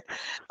Fame, right?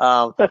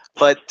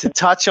 But to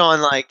touch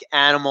on like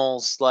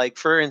animals, like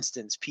for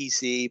instance,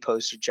 PC,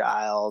 poster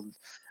child,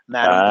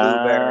 Madam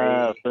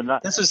Blueberry.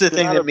 This was the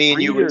thing that me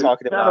and you were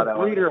talking about. Not a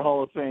breeder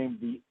Hall of Fame,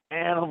 the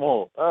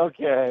animal.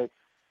 Okay.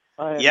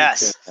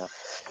 Yes.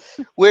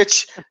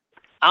 Which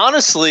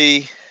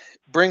honestly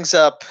brings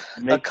up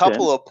a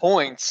couple of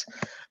points.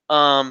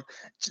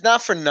 It's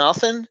not for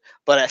nothing,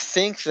 but I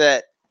think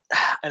that,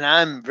 and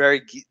I'm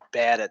very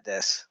bad at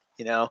this,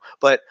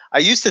 but I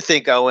used to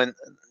think, Owen,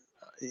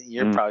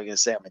 you're probably going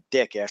to say I'm a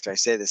dick after I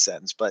say this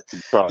sentence, but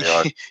you probably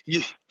are.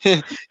 you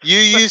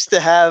used to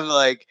have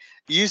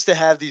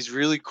these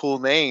really cool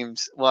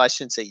names. Well, I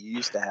shouldn't say you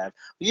used to have.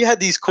 You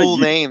had these cool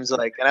names,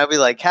 and I'd be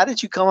like, how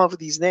did you come up with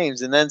these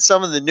names? And then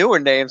some of the newer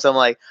names, I'm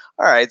like,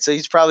 all right, so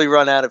he's probably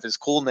run out of his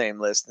cool name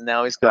list, and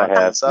now he's got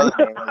this other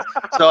name list.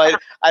 So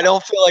I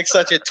don't feel like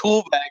such a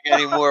tool bag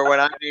anymore when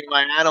I name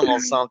my animal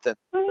something.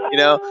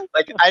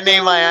 Like I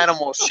named my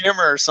animal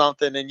Shimmer or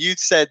something, and you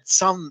said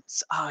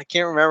I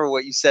can't remember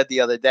what you said the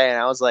other day, and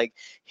I was like,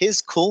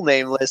 his cool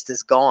name list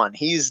is gone.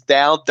 He's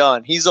now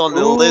done. He's on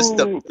the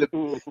list of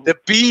the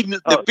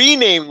B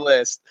name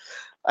list.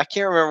 I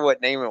can't remember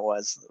what name it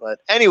was, but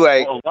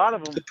anyway, a lot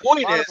of them. The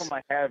point is, of them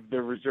I have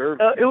the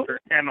reserved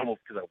animals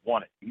because I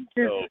want it.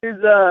 So.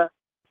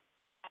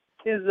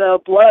 His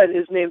blood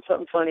is named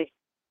something funny.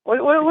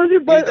 What was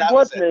your blood's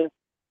name?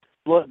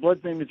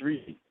 Blood's name is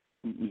Reese.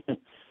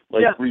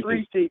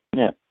 Reese.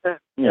 Yeah,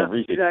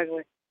 Reese.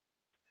 Exactly.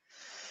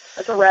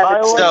 That's a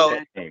rabbit. So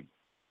name.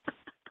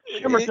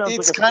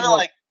 It's kind of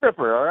like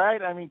stripper, all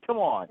right? I mean, come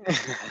on.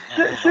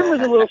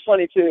 Shimmer's a little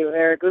funny too,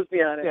 Eric. Let's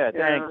be honest. Yeah,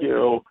 thank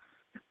you.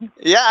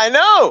 Yeah, I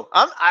know.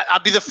 I'll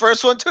be the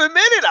first one to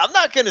admit it. I'm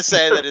not going to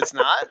say that it's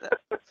not.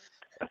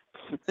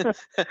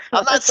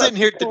 I'm not sitting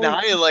here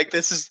denying like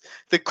this is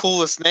the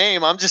coolest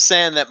name. I'm just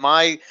saying that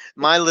my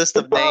list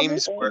of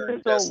names were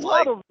just a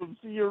lot of them,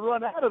 so you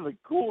run out of the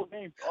cool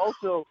names.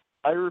 Also,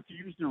 I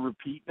refuse to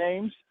repeat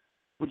names,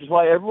 which is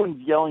why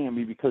everyone's yelling at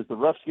me because the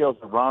rough scales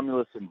are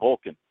Romulus and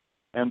Vulcan.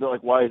 And they're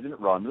like, why isn't it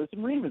Romulus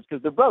and Remus?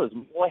 Because they're brothers.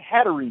 Well, I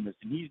had a Remus,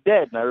 and he's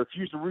dead, and I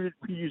refuse to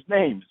reuse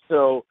names.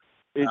 So,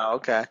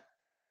 okay.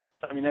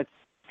 I mean, that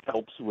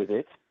helps with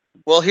it.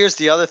 Well, here's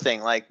the other thing.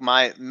 Like,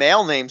 my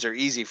male names are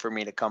easy for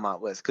me to come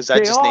up with because I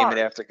just name it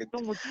after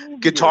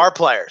guitar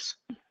players.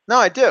 No,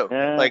 I do.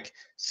 Yeah. Like,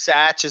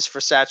 Satch is for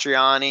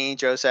Satriani,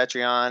 Joe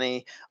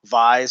Satriani.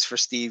 Vi is for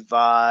Steve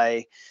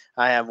Vai.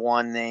 I have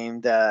one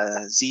named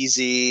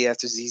ZZ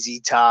after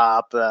ZZ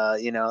Top.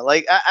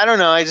 Like, I don't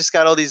know. I just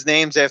got all these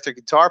names after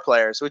guitar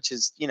players, which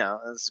is,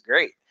 that's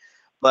great.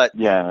 But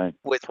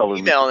with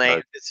female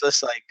names, it's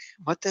just like,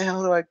 what the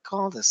hell do I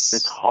call this?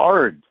 It's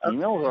hard.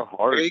 Females are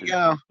hard. There you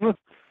go.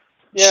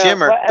 Yeah,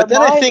 Shimmer. But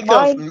then I think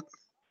of...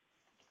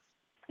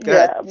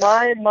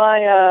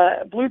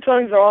 my blue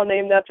tongues are all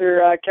named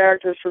after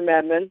characters from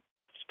Mad Men.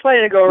 Just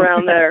plenty to go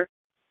around there.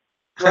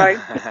 Right?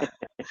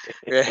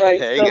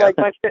 Right. So, like,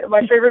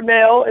 my favorite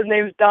male, his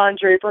name is Don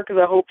Draper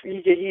because I hope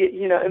he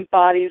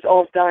embodies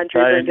all of Don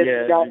Draper and gets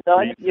the job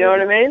done. You know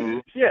what I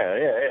mean?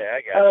 Yeah,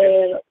 I got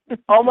you.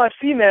 All my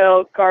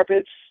female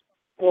carpets,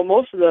 well,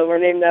 most of them are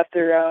named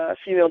after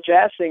female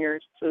jazz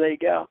singers. So there you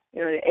go.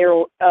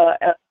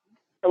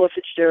 Ella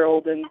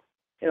Fitzgerald and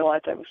all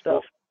that type of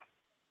stuff.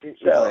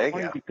 So it's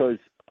funny because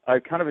I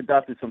kind of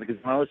adopted something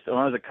because when I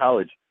was at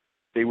college,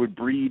 they would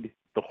breed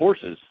the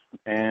horses,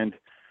 and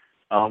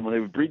when they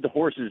would breed the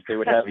horses, they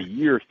would have a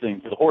year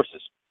thing for the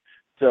horses.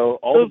 So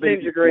all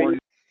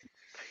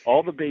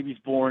the babies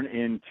born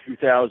in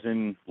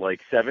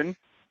 2007,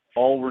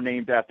 all were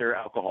named after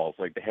alcohols.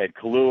 Like they had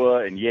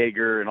Kahlua and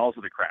Jaeger and all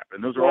sorts of crap,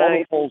 and those are all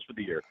the foals for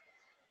the year.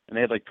 And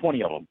they had like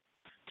 20 of them.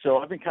 So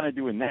I've been kind of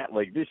doing that.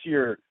 Like this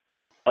year,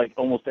 like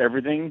almost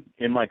everything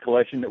in my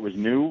collection that was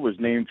new was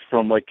named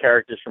from like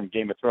characters from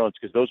Game of Thrones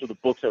because those are the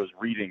books I was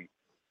reading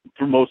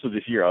for most of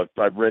this year.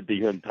 I've read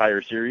the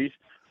entire series.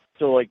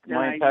 So like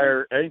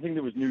anything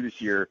that was new this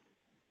year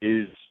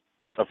is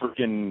a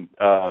freaking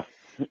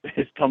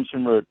it comes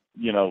from a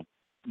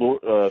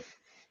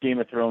Game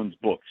of Thrones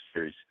book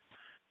series.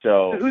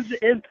 So who's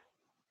the imp?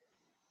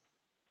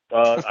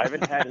 I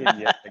haven't had him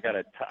yet.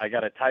 I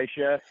got a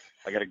Taisha.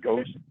 I got a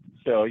Ghost.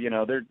 So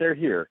they're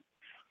here.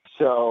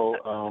 So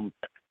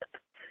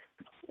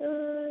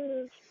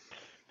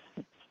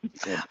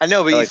I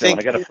know, but you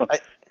think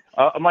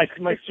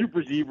my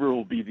super zebra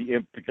will be the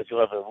imp because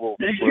he'll have a little.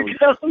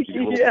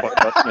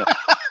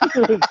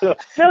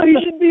 No, he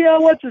should be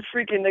what's his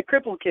freaking the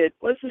cripple kid?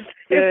 What's his?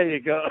 There you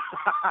go.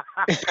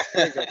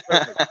 There you go.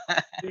 Perfect.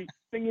 The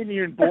thing isn't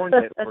even born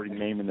yet. Already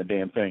naming the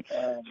damn thing.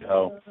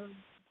 So.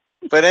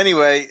 But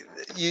anyway,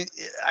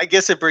 I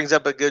guess it brings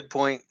up a good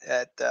point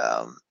that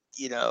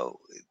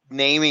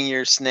naming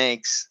your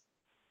snakes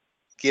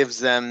gives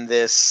them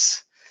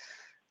this,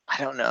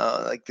 I don't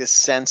know, like this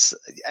sense,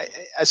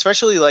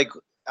 especially like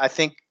I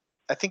think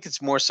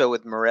it's more so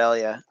with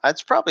Morelia.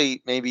 It's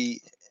probably maybe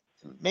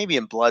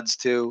in Bloods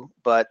too,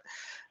 but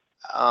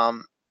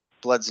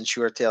Bloods and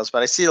Short Tails.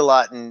 But I see it a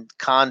lot in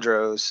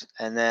Chondros,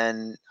 and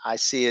then I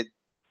see it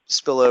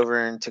spill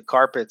over into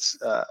carpets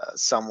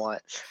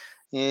somewhat.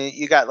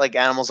 You got like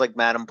animals like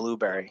Madame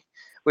Blueberry,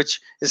 which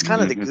is kind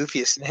of the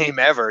goofiest name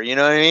ever. You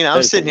know what I mean?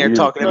 I'm sitting here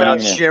talking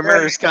about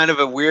Shimmer is kind of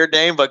a weird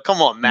name, but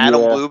come on, Madame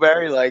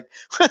Blueberry, like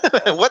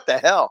what the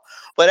hell?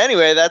 But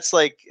anyway, that's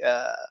like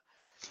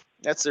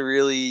that's a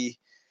really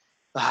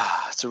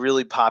it's a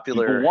really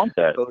popular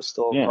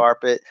coastal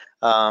carpet.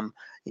 I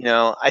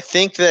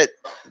think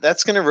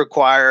that's going to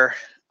require.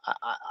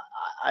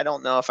 I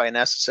don't know if I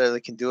necessarily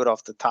can do it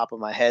off the top of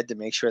my head to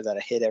make sure that I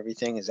hit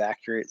everything as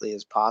accurately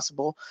as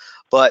possible.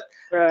 But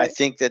I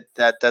think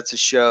that's a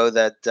show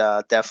that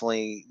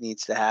definitely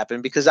needs to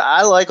happen because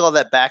I like all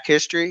that back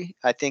history.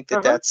 I think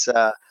that's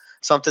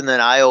something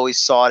that I always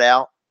sought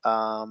out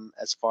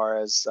as far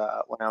as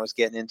when I was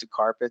getting into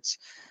carpets.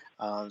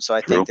 So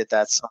I think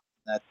that's something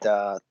that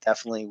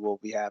definitely will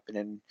be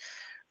happening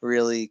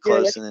really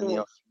close in the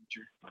near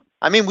future.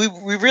 I mean,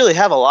 we really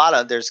have a lot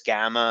of. There's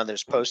Gamma,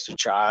 there's Poster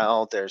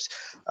Child, there's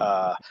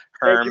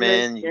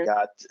Herman. You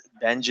got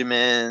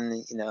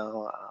Benjamin.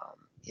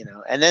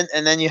 And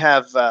then you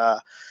have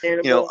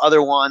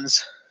other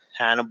ones.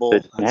 Hannibal.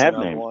 That's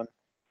another one.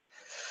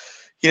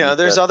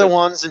 There's other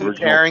ones in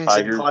pairings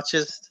and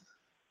clutches.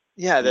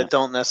 Yeah, that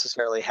don't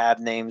necessarily have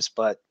names,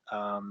 but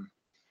are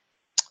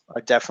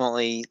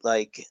definitely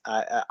like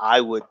I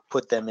would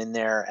put them in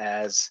there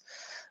as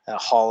a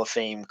Hall of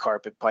Fame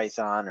carpet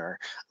python or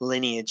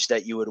lineage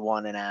that you would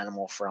want an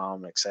animal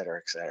from, et cetera,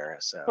 et cetera.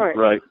 So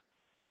right.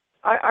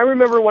 I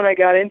remember when I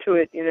got into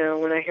it,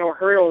 when I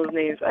heard all those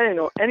names, I didn't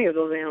know any of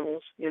those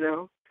animals,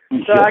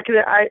 So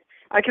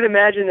I can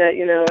imagine that,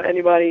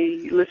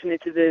 anybody listening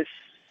to this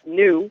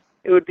knew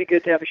it would be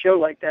good to have a show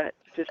like that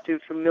just to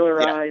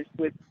familiarize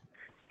with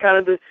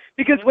kind of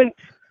because when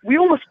we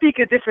almost speak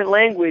a different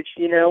language,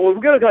 when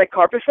we go to like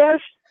Carpet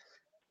Fest,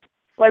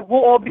 like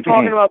we'll all be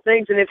talking about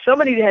things, and if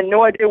somebody had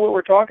no idea what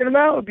we're talking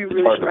about, it would be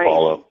really strange.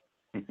 Follow.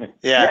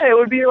 Yeah, it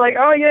would be like,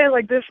 oh yeah,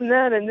 like this and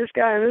that, and this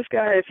guy and this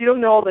guy. If you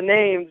don't know all the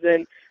names,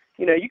 then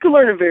you can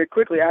learn them very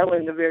quickly. I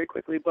learned them very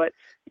quickly, but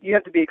you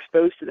have to be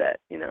exposed to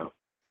that. It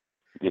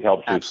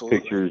helps with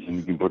pictures, and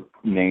you can put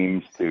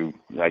names to,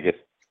 I guess,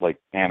 like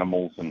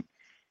animals, and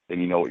then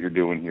you know what you're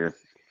doing here.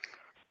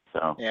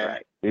 So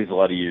it's a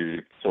lot easier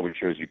if somebody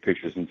shows you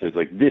pictures and says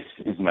like, this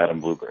is Madame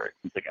Blueberry.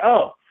 It's like,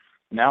 oh.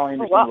 Now I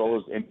understand what all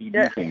those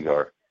MPD things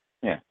are.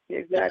 Yeah.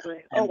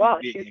 Exactly. Oh, wow.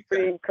 She's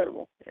pretty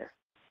incredible.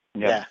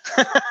 Yeah.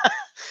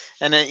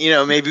 And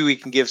then, maybe we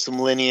can give some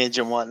lineage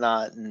and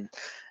whatnot and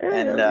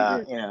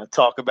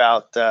talk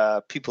about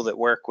people that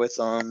work with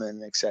them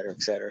and et cetera,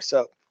 et cetera.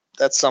 So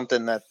that's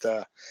something that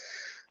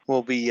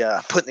we'll be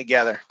putting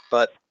together.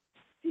 But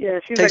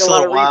it takes like a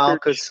little while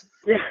because,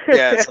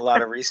 it's a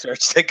lot of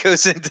research that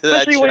goes into that show.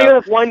 Especially when you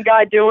have one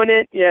guy doing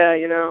it. Yeah.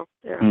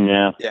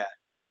 Yeah.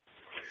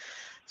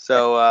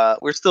 So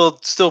we're still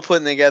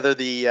putting together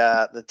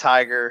the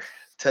tiger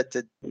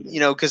to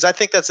because I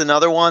think that's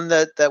another one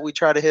that we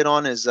try to hit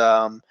on is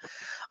we're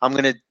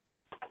gonna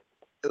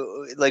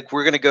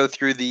go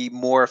through the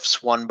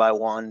morphs one by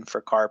one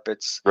for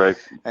carpets. Right.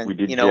 And we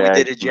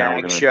did a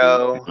Jag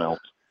show.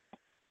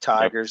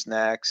 Tigers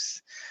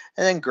next,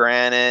 and then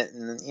granite,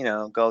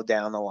 and go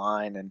down the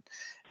line and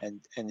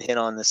hit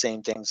on the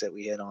same things that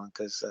we hit on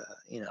because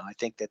I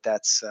think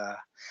that's.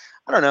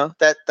 I don't know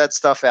that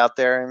stuff out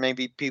there, and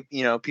maybe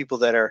people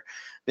that are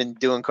been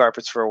doing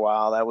carpets for a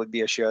while, that would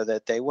be a show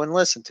that they wouldn't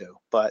listen to.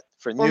 But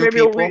for new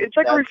people, it's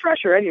like a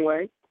refresher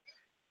anyway.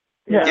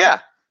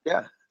 Yeah,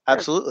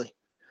 absolutely.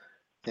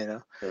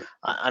 I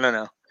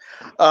don't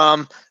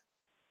know.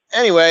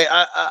 Anyway,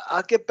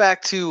 I'll get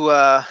back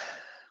to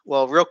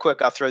real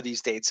quick. I'll throw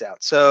these dates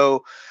out.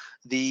 So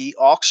the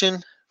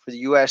auction for the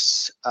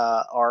U.S.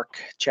 ARC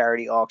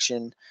charity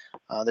auction,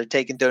 they're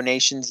taking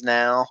donations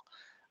now.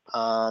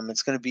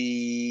 It's going to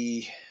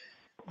be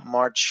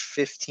March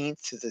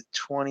 15th to the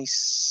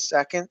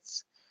 22nd.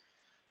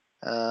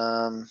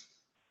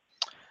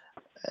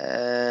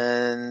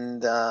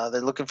 And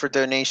they're looking for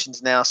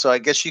donations now. So I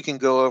guess you can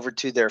go over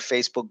to their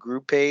Facebook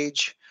group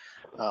page,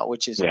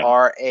 which is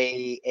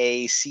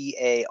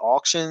RAACA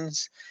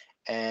Auctions.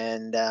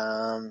 And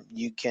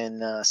you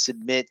can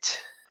submit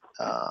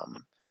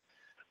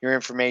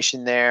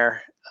information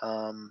there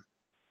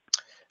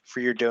for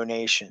your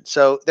donation.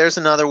 So there's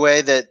another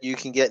way that you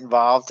can get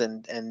involved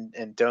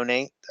and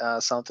donate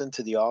something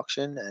to the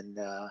auction. And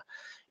a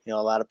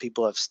lot of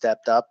people have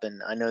stepped up,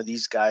 and I know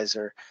these guys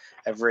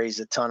have raised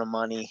a ton of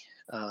money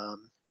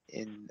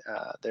in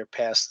their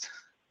past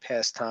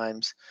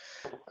times.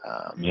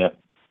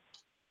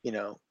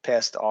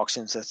 Past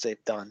auctions that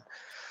they've done.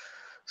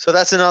 So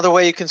that's another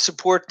way you can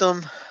support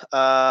them.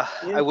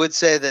 I would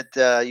say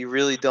that you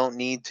really don't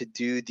need to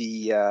do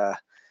the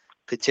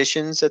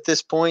petitions at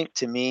this point.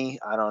 To me,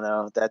 I don't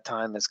know. That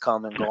time has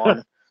come and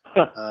gone.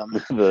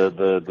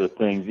 The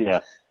things,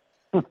 yeah.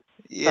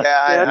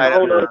 I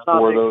don't know.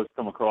 Four of those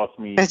come across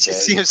me. It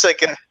just seems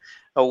like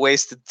a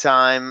waste of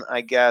time, I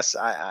guess.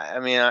 I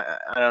mean, I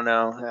don't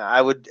know.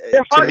 I would,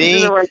 to me,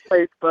 in the right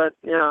place, but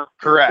yeah.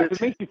 Correct.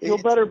 It makes you feel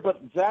better, but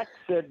Zach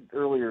said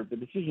earlier the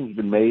decision's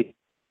been made.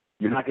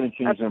 You're not going to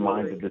change their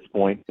minds at this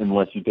point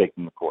unless you take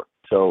them to court.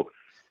 So,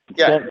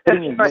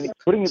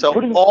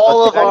 putting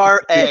all of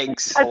our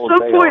eggs. At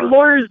some point,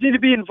 lawyers need to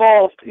be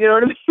involved. You know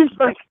what I mean?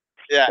 Like,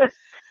 yeah.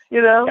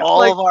 All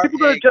like, of our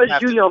people don't judge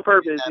Junior on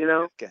purpose.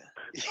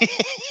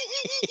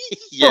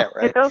 Yeah,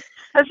 right.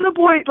 At some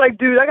point, like,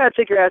 dude, I gotta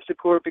take your ass to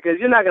court because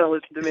you're not gonna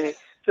listen to me.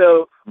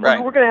 So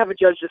we're gonna have a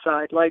judge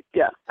decide. Like,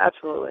 yeah,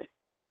 absolutely.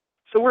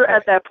 So we're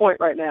at that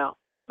point right now.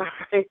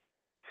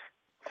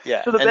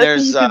 Yeah. So the best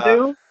thing you can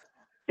do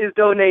is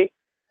donate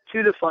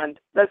to the fund.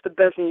 That's the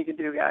best thing you can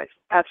do, guys.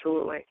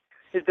 Absolutely,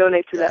 is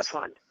donate to that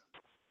fund.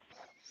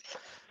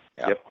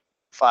 Yep.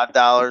 $5,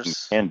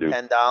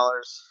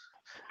 $10.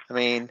 I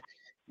mean,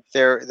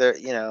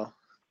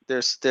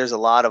 there's a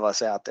lot of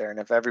us out there, and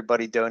if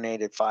everybody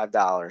donated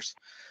 $5,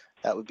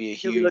 that would be a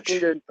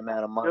huge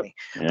amount of money.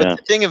 Yep. But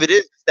the thing of it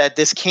is that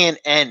this can't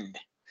end.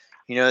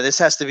 This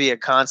has to be a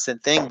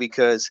constant thing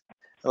because,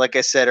 like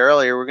I said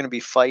earlier, we're going to be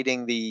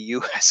fighting the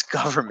U.S.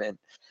 government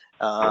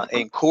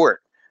in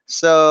court.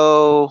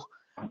 So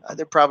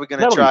they're probably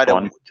going to try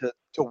to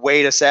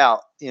wait us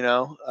out.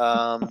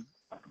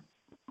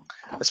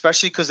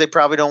 Especially because they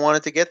probably don't want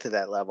it to get to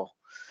that level.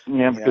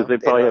 Yeah, because they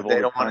probably have all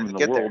the time in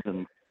the world,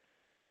 and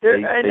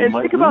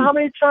think about how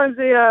many times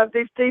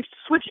they've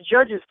switched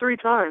judges 3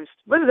 times.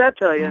 What does that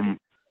tell you? Mm-hmm.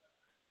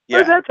 What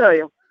does that tell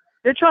you?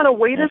 They're trying to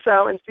wait us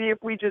out and see if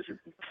we just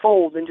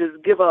fold and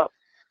just give up.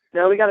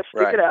 No, we got to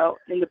stick it out,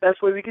 and the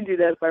best way we can do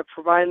that is by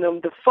providing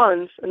them the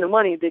funds and the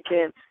money they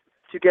can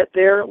to get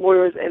their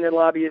lawyers and their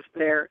lobbyists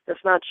there.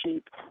 That's not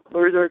cheap.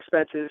 Lawyers are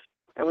expensive,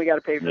 and we got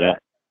to pay for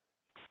that.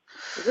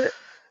 That's it.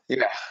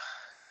 Yeah.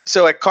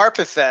 So at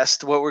Carpet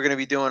Fest, what we're going to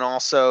be doing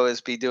also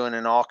is be doing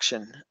an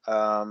auction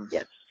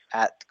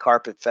at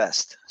Carpet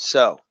Fest.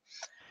 So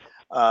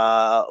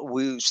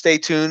we stay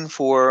tuned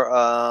for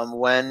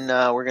when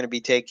we're going to be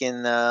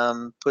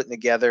putting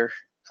together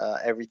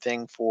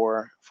everything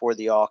for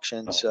the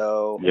auction.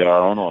 So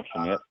our own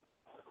auction. Yep.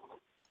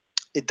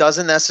 It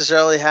doesn't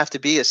necessarily have to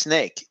be a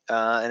snake,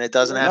 and it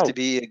doesn't have to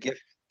be a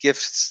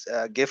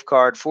gift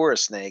card for a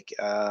snake.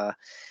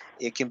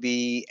 It can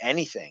be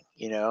anything,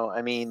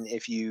 I mean,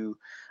 if you,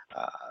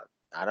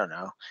 I don't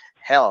know,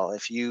 hell,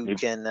 if you want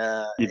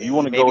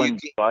to go and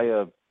buy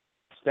a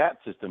stat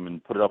system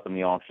and put it up in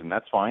the auction,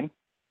 that's fine.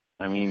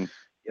 I mean,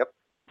 if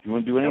you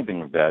want to do anything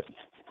with that.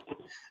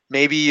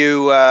 Maybe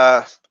you,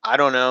 I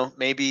don't know,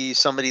 maybe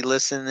somebody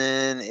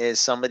listening is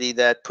somebody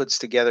that puts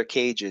together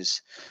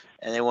cages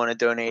and they want to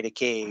donate a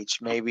cage.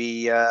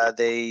 Maybe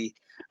they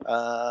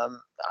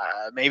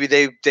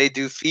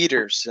do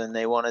feeders and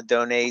they want to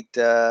donate,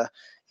 a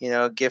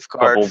gift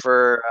card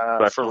for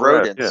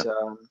rodents.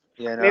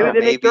 Maybe they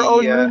make their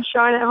own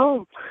moonshine at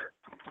home.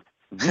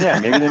 Yeah,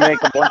 maybe they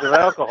make a bunch of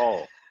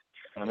alcohol.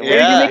 Maybe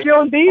you make your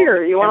own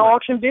beer. You want to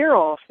auction beer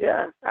off.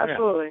 Yeah,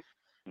 absolutely.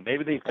 Yeah.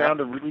 Maybe they found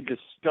a really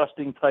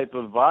disgusting type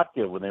of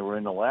vodka when they were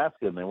in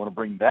Alaska, and they want to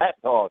bring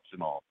that to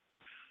auction off.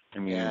 I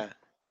mean,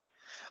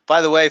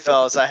 By the way,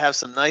 fellas, I have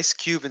some nice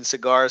Cuban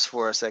cigars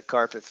for us at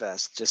Carpet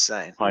Fest. Just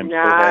saying.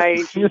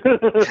 Nice.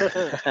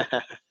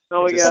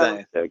 Oh, we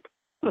got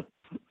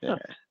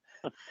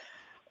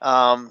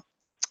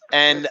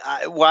And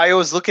while I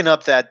was looking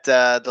up that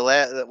the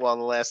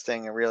last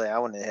thing I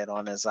wanted to hit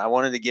on is I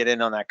wanted to get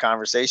in on that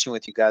conversation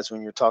with you guys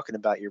when you're talking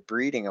about your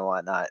breeding and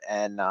whatnot.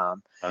 And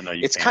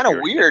it's kind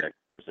of weird.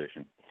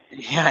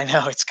 Yeah, I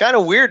know. It's kind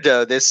of weird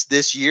though.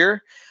 This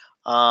year,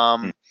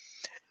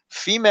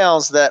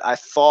 females that I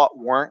thought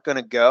weren't going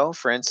to go,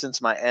 for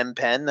instance, my M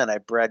Pen that I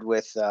bred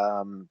with,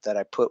 that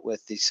I put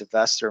with the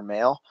Sylvester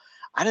male,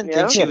 I didn't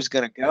think she was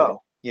going to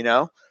go,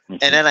 and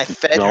then I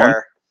fed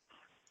her.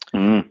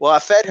 Well, I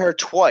fed her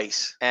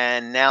twice,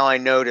 and now I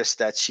noticed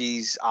that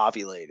she's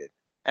ovulated,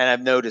 and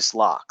I've noticed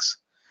locks.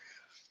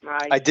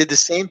 Nice. I did the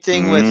same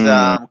thing with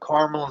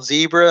Caramel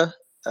Zebra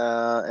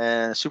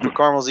and Super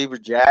Caramel Zebra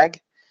Jag.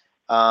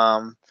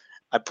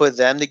 I put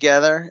them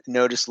together,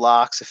 noticed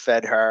locks, I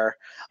fed her.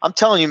 I'm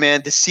telling you,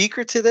 man, the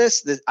secret to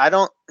this,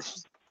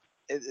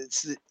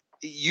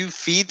 you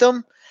feed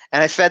them,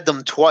 and I fed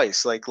them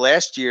twice. Like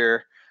last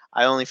year,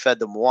 I only fed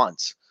them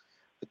once.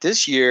 But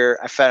this year,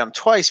 I fed them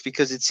twice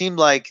because it seemed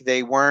like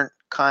they weren't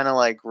kind of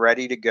like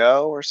ready to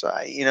go or so.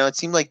 It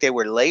seemed like they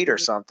were late or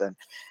something.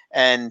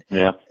 And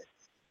Yeah.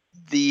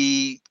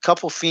 the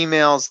couple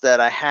females that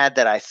I had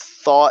that I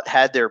thought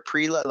had their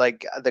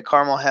like the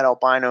caramel head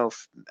albino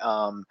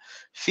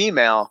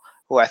female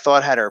who I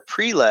thought had her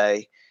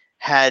prelay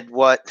had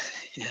what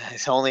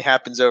it only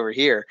happens over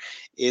here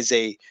is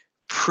a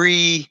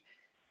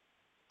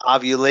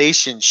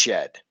pre-ovulation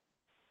shed.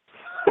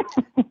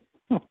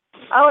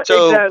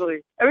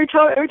 Exactly. Every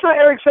time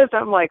Eric says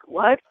that, I'm like,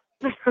 what?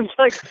 I'm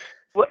like,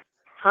 what?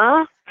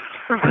 Huh?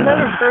 I've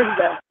never heard of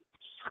that.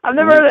 I've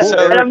never heard of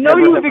that. And I know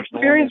you've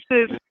experienced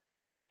this.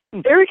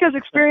 Eric has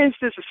experienced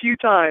this a few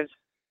times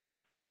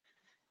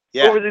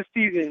over the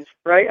seasons,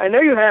 right? I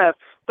know you have,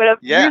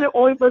 but you're the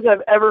only person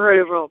I've ever heard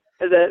of him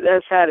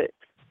that's had it.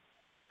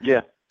 Yeah.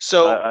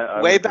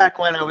 So way back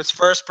when I was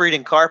first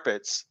breeding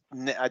carpets,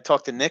 I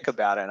talked to Nick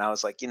about it, and I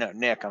was like,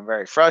 Nick, I'm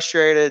very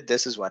frustrated.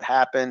 This is what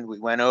happened. We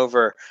went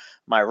over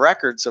my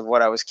records of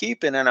what I was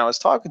keeping, and I was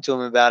talking to him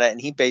about it, and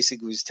he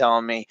basically was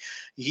telling me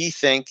he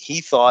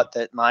thought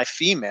that my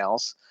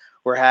females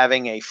were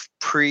having a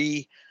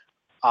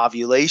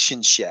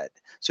pre-ovulation shed.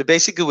 So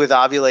basically with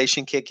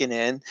ovulation kicking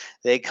in,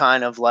 they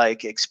kind of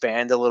like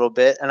expand a little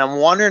bit, and I'm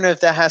wondering if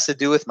that has to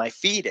do with my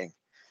feeding.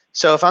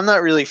 So if I'm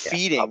not really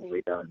feeding,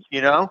 probably does.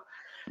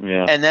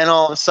 Yeah. And then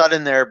all of a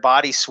sudden their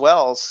body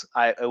swells,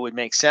 it would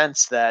make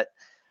sense that,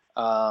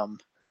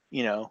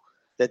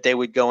 that they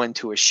would go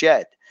into a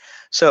shed.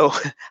 So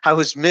I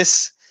was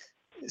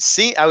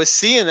seeing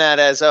that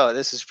as,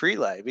 this is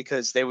prelay,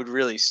 because they would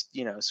really,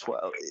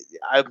 swell.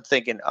 I'm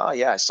thinking, oh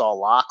yeah, I saw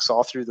locks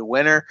all through the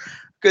winter.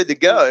 Good to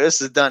go. This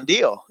is a done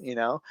deal,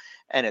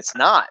 and it's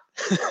not.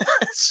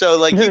 So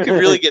like you could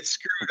really get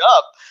screwed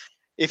up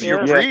if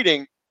you're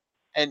breeding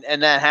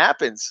and that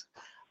happens.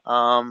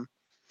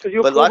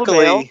 But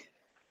luckily,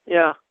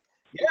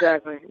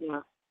 exactly.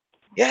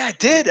 Yeah, I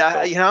did.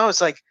 I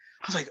was like,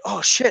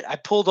 oh shit! I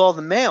pulled all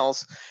the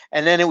males,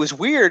 and then it was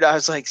weird. I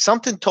was like,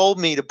 something told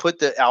me to put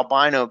the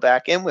albino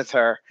back in with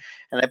her,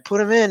 and I put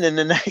them in, and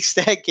the next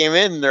day I came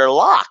in, and they're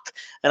locked,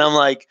 and I'm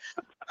like,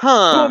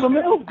 huh? Pull the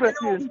males back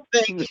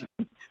in.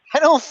 I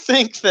don't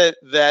think that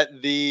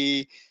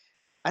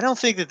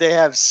they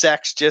have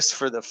sex just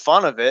for the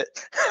fun of it.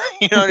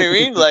 You know what I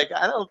mean? Like,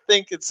 I don't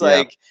think it's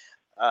like.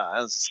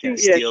 I was just gonna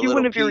steal a little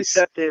wouldn't piece. be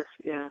receptive.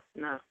 Yeah,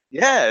 no.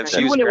 Yeah, if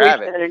she was wouldn't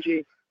gravid. waste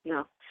energy.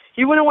 No,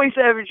 he wouldn't waste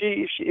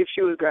energy if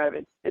she was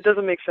gravid. It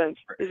doesn't make sense.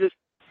 It's just,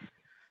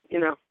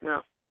 no.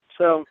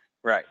 So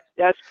right.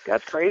 That's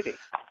crazy.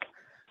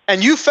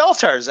 And you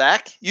felt her,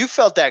 Zach. You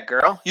felt that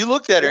girl. You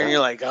looked at her and you're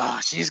like, oh,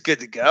 she's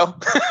good to go.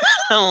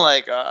 I'm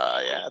like,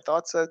 yeah, I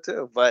thought so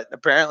too, but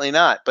apparently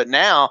not. But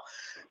now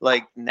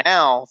they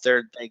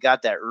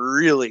got that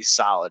really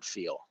solid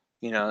feel,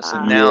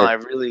 So now I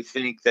really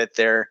think that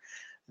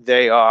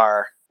they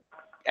are,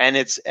 and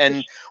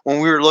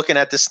when we were looking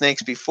at the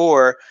snakes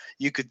before,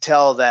 you could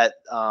tell that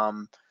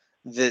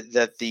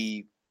that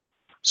the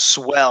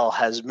swell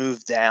has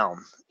moved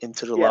down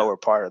into the lower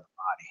part of the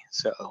body.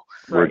 So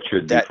where it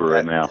should be for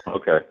right now.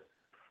 Okay.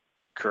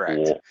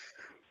 Correct. Cool.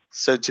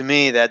 So to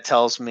me, that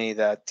tells me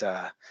that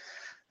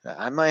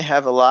I might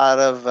have a lot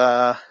of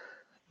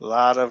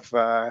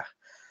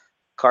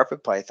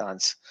carpet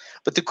pythons.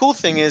 But the cool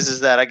thing is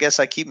that I guess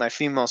I keep my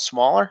females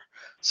smaller,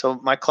 so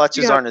my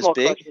clutches aren't as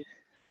big. Clutches.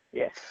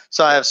 Yeah.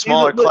 So I have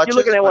smaller clutches.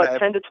 You're looking at what,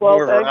 10 to 12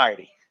 more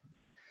variety.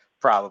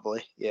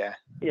 Probably, yeah.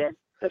 Yeah,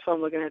 that's what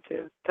I'm looking at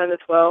too. 10 to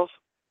 12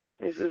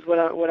 is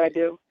what I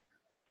do.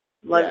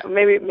 Like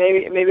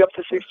maybe up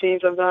to 16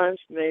 sometimes.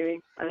 Maybe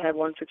I had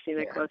 1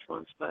 16 clutch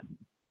once, but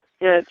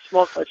it's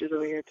small clutches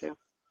over here too.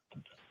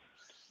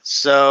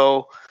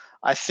 So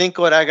I think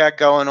what I got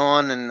going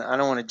on, and I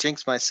don't want to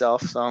jinx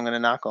myself, so I'm going to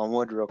knock on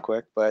wood real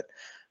quick, but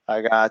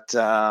I got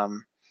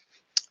the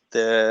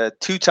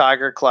 2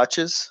 tiger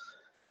clutches.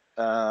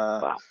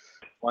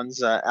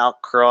 One's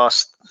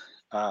outcrossed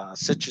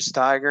citrus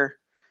tiger,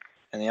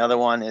 and the other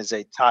one is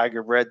a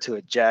tiger bred to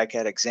a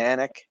jaghead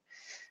axanthic.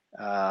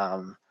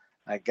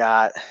 I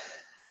got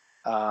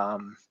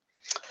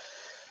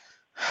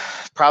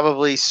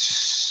probably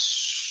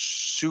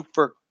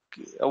super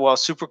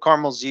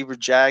caramel zebra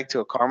jag to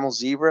a caramel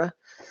zebra.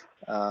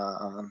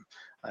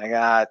 I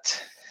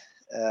got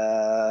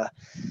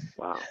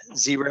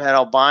zebra head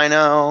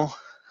albino,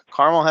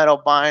 caramel head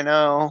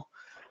albino,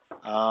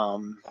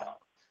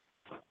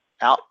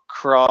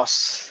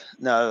 outcross.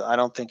 No, I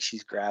don't think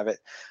she's gravid.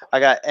 I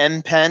got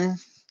M pen,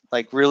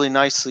 like really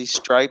nicely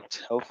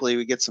striped. Hopefully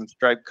we get some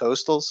striped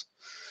coastals.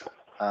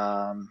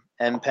 M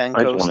pen coastals.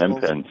 I just want M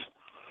pens.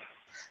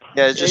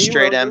 Yeah, it's just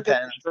straight M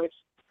pen.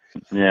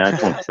 Yeah, I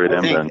just want straight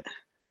M pen.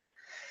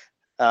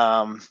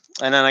 And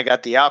then I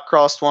got the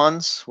outcrossed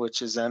ones,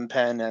 which is M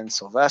pen and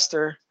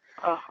Sylvester.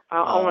 Oh,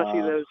 I want to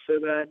see those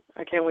so bad.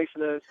 I can't wait for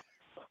those.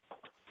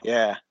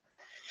 Yeah.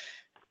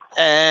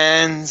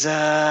 And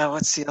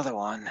what's the other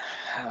one?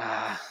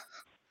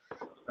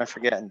 I'm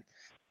forgetting.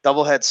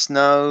 Doublehead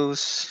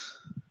snows.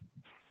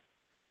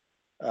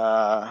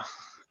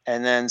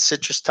 And then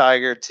citrus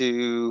tiger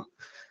to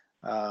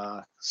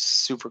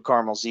super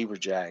caramel zebra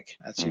jag.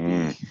 That should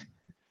be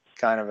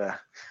kind of a.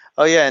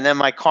 Oh yeah, and then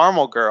my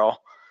caramel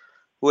girl,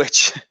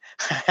 which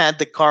had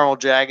the caramel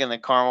jag and the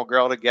caramel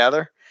girl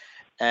together,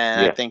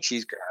 and I think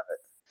she's grabbing it.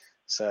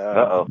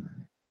 So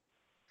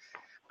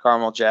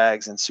caramel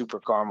jags and super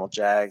caramel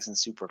jags and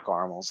super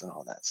caramels and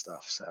all that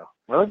stuff. So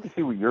I'd like to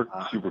see what your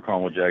super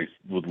caramel jags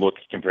would look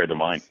compared to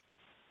mine,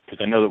 because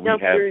I know that we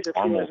have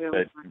caramels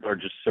that are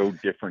just so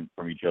different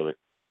from each other.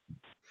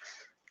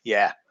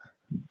 Yeah.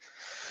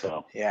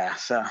 So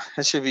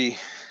it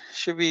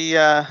should be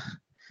a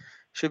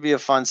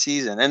fun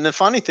season. And the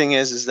funny thing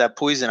is that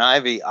Poison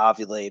Ivy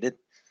ovulated,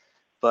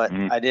 but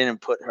I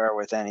didn't put her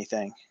with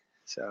anything.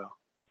 So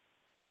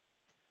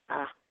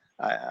I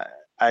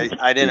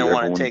didn't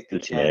want to take the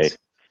chance.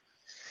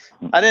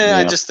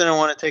 I just didn't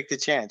want to take the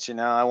chance.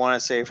 I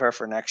want to save her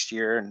for next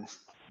year and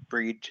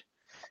breed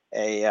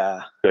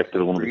a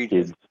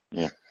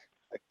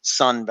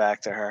son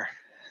back to her.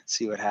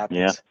 See what happens.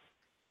 Yeah.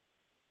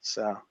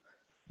 So.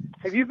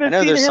 Have you been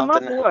feeding him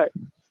up or what?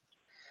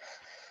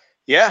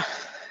 Yeah.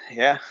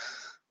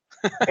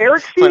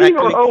 Eric feeding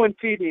or Owen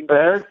feeding?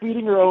 Eric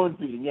feeding or Owen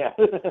feeding? Yeah.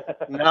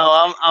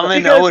 No, I'm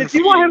in Owen feeding. Because if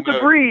you want him to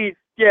breed,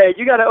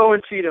 you got to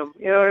Owen feed him.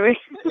 You know what I mean?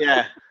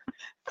 Yeah.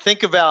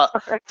 Think about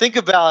what do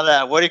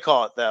you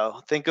call it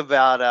though? Think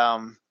about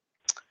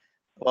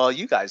well,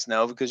 you guys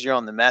know because you're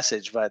on the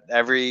message, but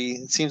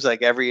it seems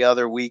like every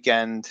other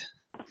weekend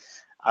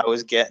I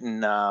was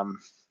getting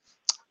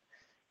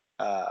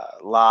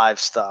live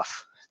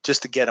stuff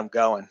just to get them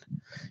going.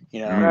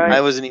 Right.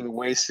 I wasn't even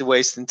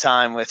wasting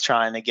time with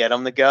trying to get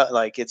them to go.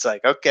 Like, it's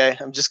like, okay,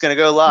 I'm just going to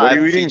go live. What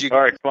are you eating? All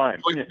right, fine.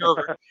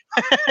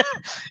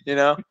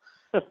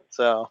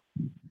 So,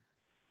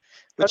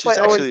 that's which why is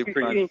actually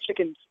Owen's eating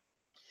chickens.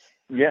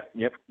 Yeah.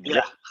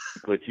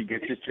 But he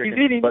gets his chicken. He's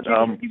eating. But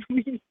don't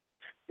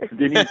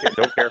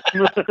care.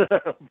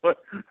 But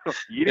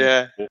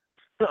yeah.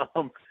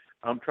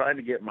 I'm trying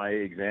to get my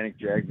Xanic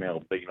Jag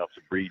male big enough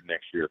to breed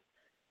next year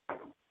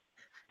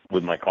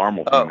with my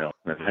caramel female.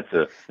 And that's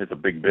a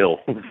big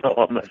bill. So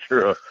I'm not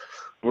sure.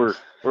 We're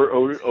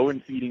Owen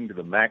feeding to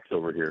the max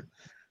over here.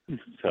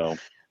 So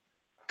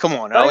come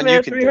on, Owen,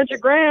 you can 300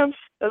 grams.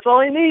 That's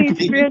all he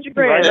needs. 300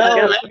 grams.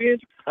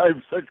 I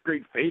have such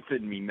great faith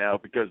in me now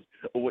because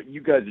of what you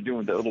guys are doing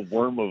with that little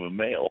worm of a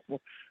male.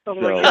 Oh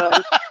my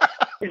God.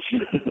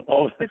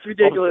 It's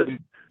ridiculous.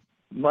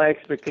 My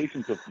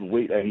expectations of the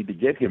weight I need to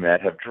get him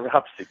at have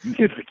dropped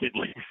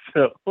significantly.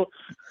 So,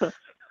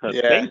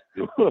 yeah. Thank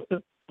you.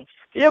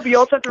 Yeah, but you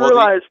also have to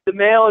realize the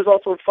male is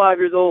also 5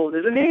 years old,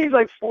 isn't he? He's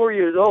like 4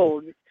 years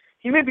old.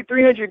 He may be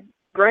 300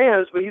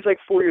 grams, but he's like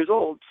 4 years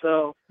old.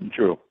 So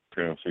True.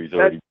 So he's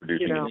already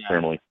producing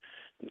internally.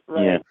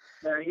 Right.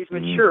 Yeah. He's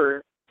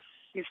mature.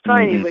 He's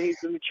tiny, but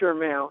he's a mature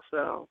male.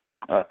 So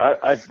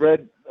I've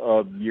bred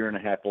year and a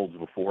half olds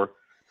before,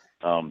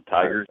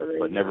 tigers,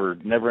 but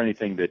never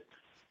anything that.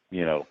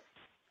 The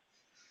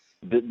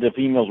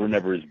females were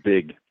never as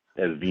big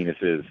as Venus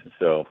is,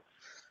 so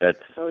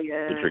that's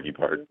the tricky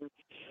part.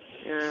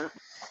 Yeah.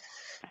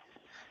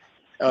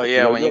 Oh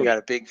yeah, when you got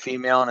a big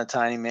female and a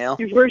tiny male.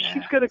 You worry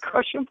she's gonna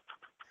crush him?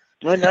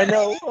 I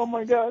know. Oh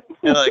my God.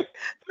 You're like,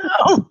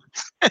 no.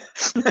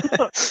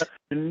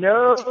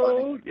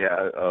 No.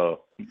 Yeah.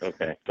 Oh.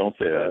 Okay. Don't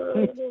say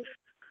that.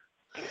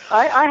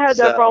 I had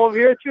that problem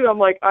here too. I'm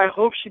like, I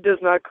hope she does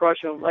not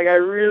crush him. Like, I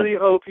really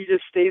hope he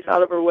just stays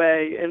out of her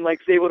way and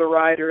like is able to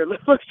ride her.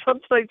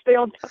 Sometimes like stay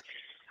on top.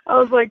 I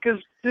was like,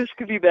 because this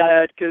could be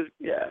bad. Because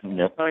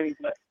tiny,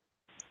 but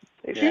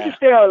if you just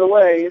stay out of the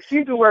way, it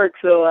seems to work.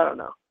 So I don't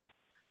know.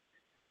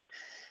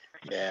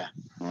 Yeah.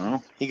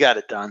 Well, he got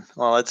it done.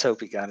 Well, let's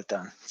hope he got it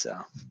done. So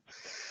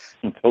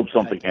let's hope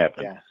something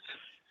happens.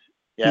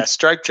 Yeah,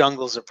 striped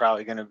jungles are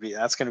probably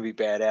that's going to be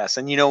badass.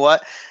 And you know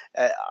what?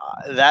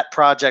 That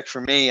project for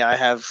me, I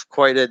have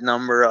quite a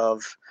number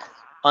of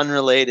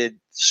unrelated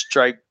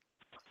striped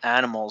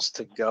animals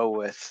to go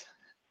with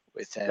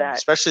him,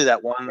 especially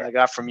that one I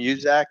got from you,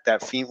 Zach,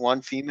 that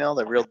one female,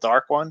 the real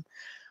dark one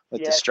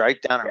with the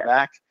stripe down her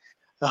back.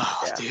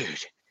 Oh,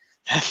 dude,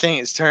 that thing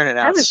is turning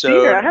out I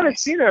haven't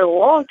seen her in a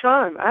long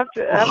time. I have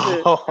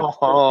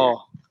to.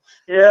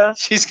 Yeah.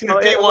 She's going to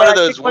be one of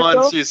those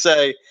ones you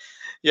say,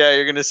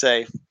 you're gonna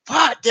say,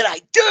 "What did I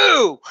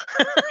do?"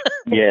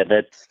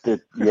 That's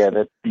the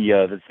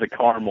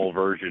caramel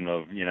version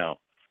of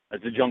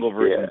that's the jungle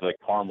version of the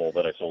caramel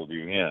that I sold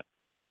you. Yeah.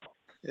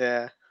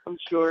 Yeah. I'm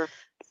sure.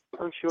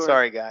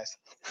 Sorry, guys,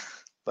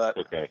 but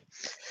okay.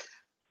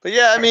 But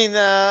yeah, I mean,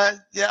 I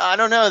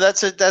don't know.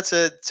 That's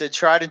a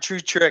tried and true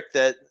trick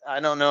that I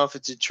don't know if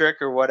it's a trick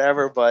or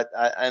whatever, but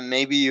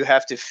maybe you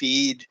have to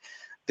feed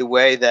the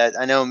way that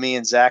I know me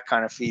and Zach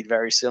kind of feed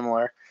very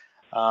similar.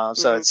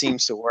 So it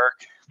seems to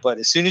work. But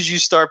as soon as you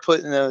start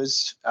putting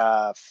those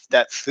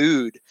that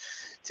food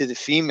to the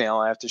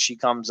female after she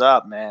comes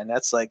up, man,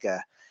 that's like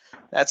a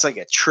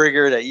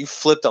trigger that you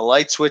flip the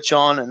light switch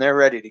on and they're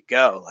ready to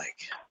go.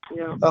 Like,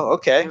 oh,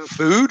 okay,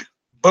 food,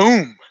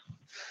 boom.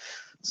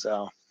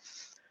 So,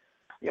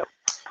 yep,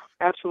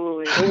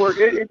 absolutely,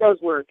 it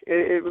does work.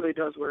 It really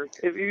does work.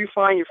 If you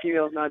find your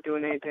female's not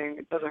doing anything,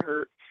 it doesn't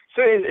hurt.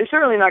 So it's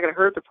certainly not going to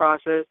hurt the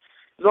process.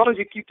 As long as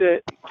you keep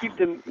the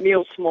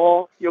meal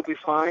small, you'll be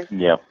fine.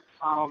 Yeah.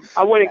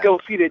 I wouldn't go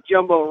feed a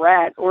jumbo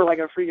rat or like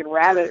a freaking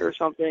rabbit or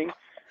something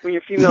when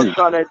your female's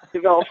trying to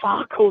develop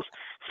follicles.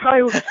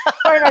 Probably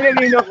not going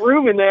to be enough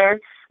room in there.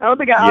 I don't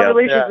think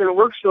ovulation's going to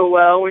work so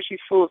well when she's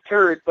full of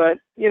turd. But,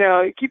 you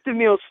know, keep the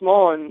meal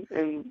small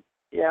and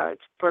yeah,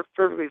 it's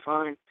perfectly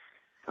fine.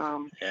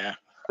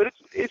 But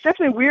it's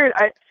definitely weird.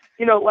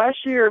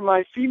 Last year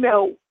my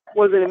female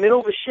was in the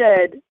middle of a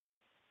shed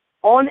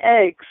on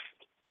eggs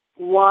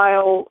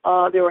while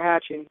they were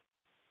hatching.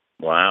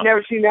 Wow.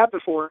 Never seen that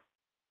before.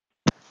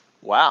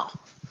 Wow.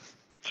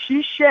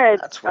 She shed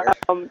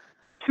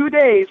 2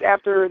 days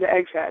after the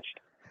eggs hatched.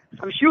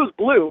 I mean, she was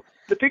blue.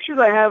 The pictures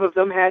I have of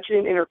them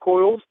hatching in her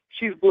coils,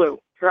 she's blue.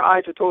 Her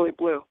eyes are totally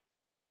blue.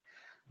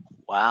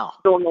 Wow.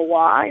 Don't know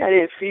why. I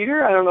didn't feed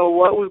her. I don't know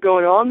what was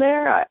going on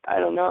there. I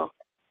don't know.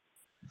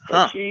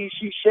 But she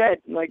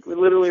shed, like,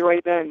 literally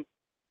right then.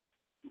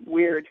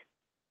 Weird.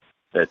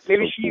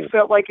 Maybe so she cool.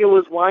 felt like it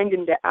was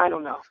winding down. I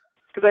don't know.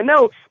 Because I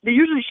know they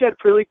usually shed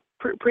pretty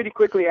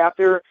quickly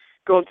after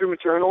going through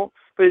maternal.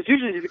 But it's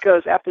usually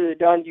because after they're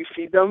done, you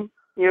feed them.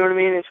 You know what I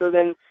mean? And so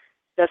then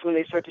that's when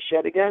they start to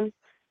shed again.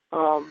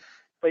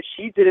 But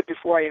she did it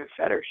before I even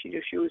fed her.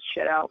 She was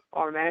shed out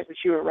automatically.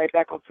 She went right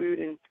back on food,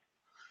 and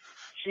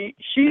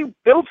she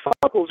built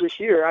follicles this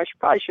year. I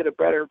probably should have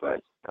bred her,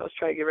 but I was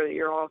trying to give her the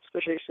year off,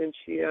 especially since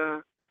she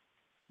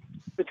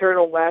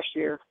maternal last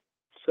year.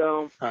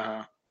 So,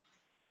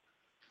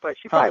 but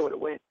she probably would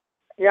have went.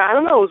 Yeah, I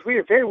don't know. It was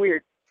weird. Very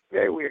weird.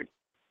 Very weird.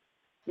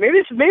 Maybe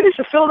it's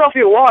the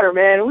Philadelphia water,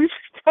 man. We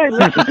should probably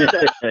look into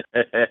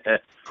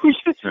that. We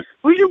should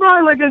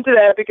probably look into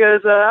that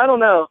because I don't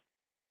know.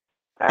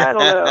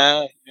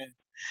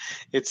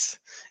 It's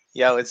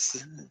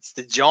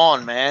the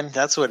John, man.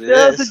 That's what it is.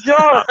 is. It's the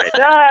John.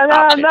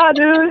 Nah,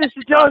 dude. It's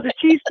the John. It's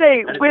the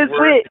cheesesteak with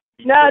wit.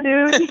 Nah,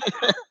 dude.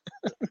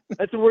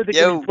 That's a word that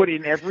can be put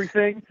in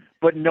everything,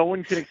 but no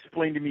one can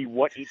explain to me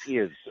what it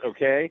is,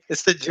 okay?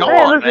 It's the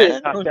John,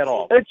 man. Knock that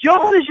off. A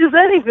John is just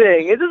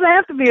anything. It doesn't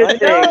have to be a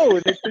thing. I know,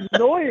 and it's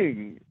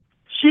annoying.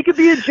 She could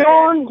be a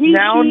John.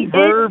 Noun,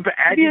 verb,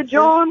 adjective.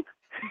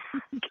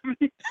 Could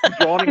be a John.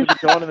 John and the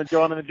John and the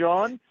John and the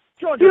John.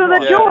 You know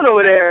that John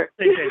over there.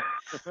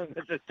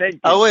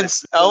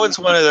 Owen's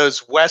one of those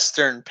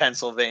Western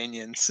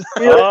Pennsylvanians.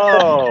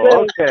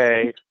 Oh,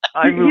 okay.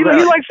 He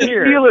likes the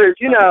Steelers,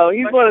 you know.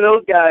 He's one of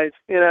those guys,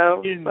 you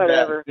know.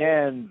 Whatever.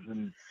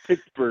 And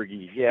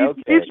Pittsburghy, yeah.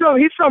 Okay.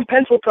 He's from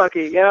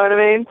Pennsylvania, you know what I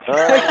mean?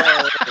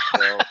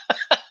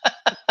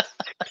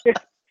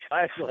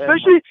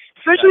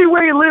 Especially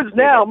where he lives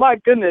now. My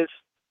goodness.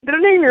 It's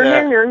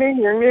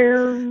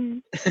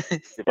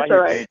all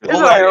right. It's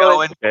all right,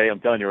 Owen. Okay,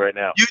 I'm telling you right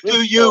now. You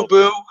do you,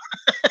 boo.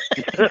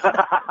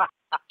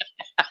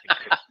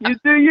 You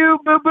do you,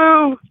 boo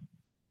boo.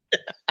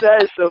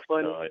 That is so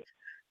funny.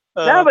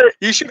 No, but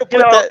you should have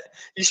put that.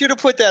 You should have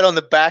put that on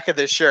the back of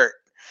the shirt.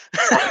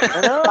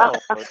 I know.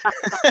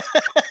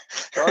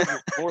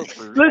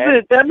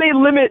 Listen, that may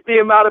limit the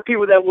amount of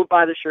people that will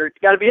buy the shirt.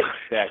 Got to be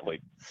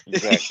exactly.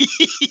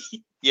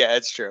 Yeah,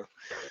 it's true.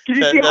 Can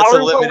you see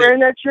Howard wearing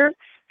that shirt?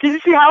 Can you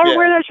see Howard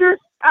wearing that shirt?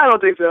 I don't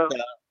think so.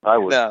 No, I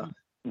would. No.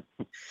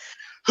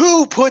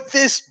 Who put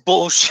this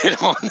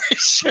bullshit on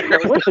this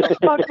shirt? What the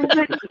fuck is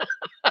it?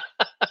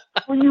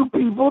 What are you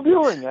people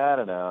doing? I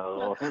don't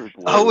know.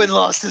 Owen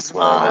lost his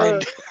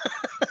mind.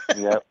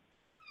 Yep.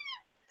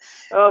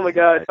 Oh my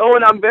God.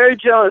 Owen, I'm very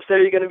jealous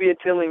that you're going to be in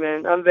Tinley,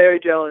 man. I'm very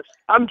jealous.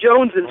 I'm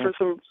jonesing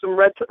for some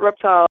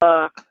reptile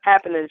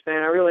happenings,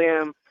 man. I really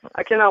am.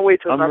 I cannot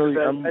wait till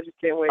I just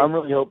can't wait. I'm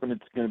really hoping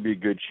it's going to be a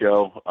good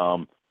show.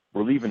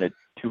 We're leaving at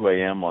 2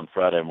 a.m. on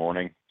Friday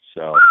morning,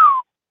 so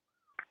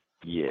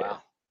yeah.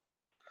 Wow.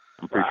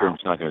 I'm pretty sure I'm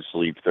just not going to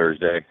sleep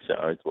Thursday, so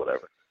it's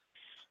whatever.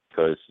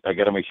 Because I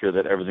got to make sure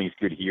that everything's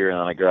good here, and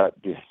then I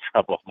got to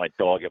drop off my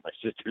dog at my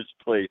sister's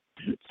place.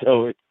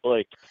 So it's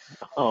like,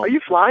 are you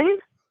flying?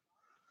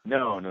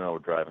 No, we're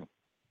driving.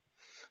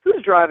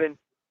 Who's driving?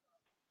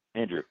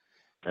 Andrew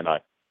and I.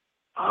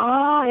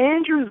 Ah,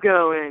 Andrew's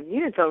going.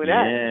 You didn't tell me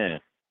that. Yeah.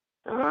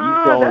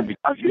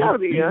 He's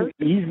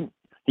going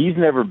he's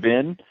never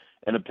been,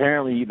 and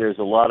apparently there's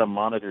a lot of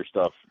monitor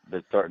stuff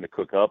that's starting to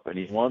cook up, and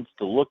he wants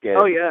to look at it.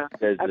 Oh, yeah,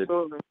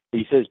 absolutely.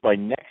 He says by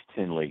next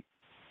Tinley,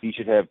 he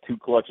should have 2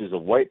 clutches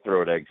of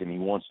white-throat eggs, and he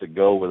wants to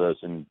go with us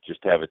and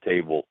just have a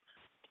table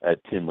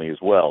at Tinley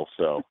as well.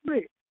 So, that's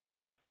great.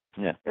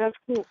 Yeah. That's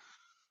cool.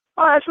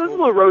 All right, so it's a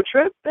little road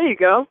trip. There you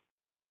go.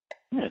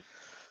 Yeah.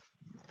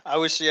 I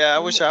wish I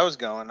was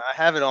going. I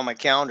have it on my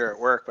calendar at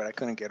work, but I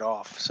couldn't get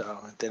off, so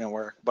it didn't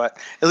work. But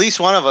at least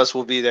one of us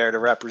will be there to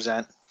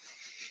represent.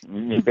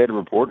 You better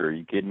reporter. Are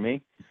you kidding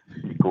me?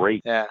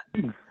 Great. Yeah.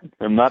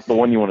 I'm not the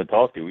one you want to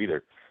talk to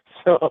either.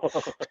 So.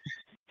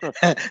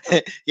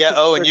 Yeah.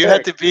 Oh, and you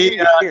have to be.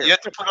 You have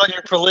to put on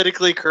your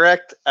politically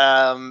correct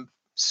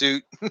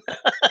suit.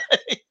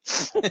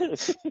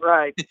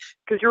 Right.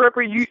 Because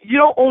you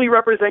don't only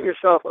represent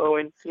yourself,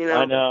 Owen. You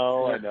know. I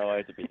know. I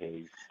have to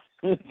behave.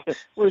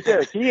 Where's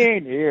Eric? He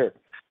ain't here.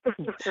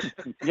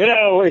 Get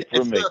away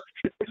from me.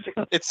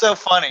 It's so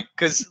funny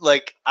because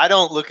like I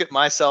don't look at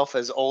myself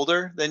as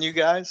older than you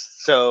guys,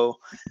 so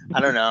I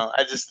don't know.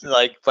 I just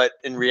like, but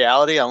in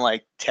reality, I'm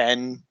like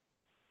 10,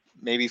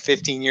 maybe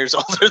 15 years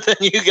older than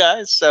you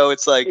guys. So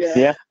it's like,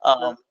 Yeah.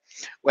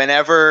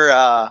 whenever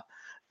a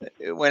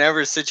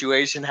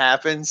situation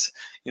happens,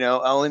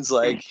 Owen's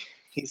like.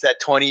 He's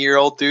that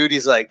 20-year-old dude.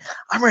 He's like,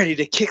 I'm ready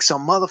to kick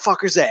some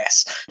motherfucker's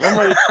ass.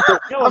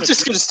 I'm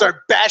just going to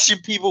start bashing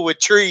people with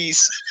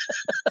trees.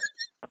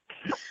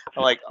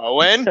 I'm like,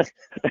 Owen?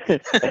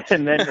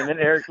 and then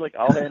Eric's like,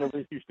 I'll handle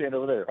this. You stand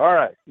over there. All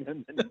right.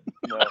 And then,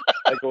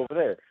 I go over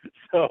there.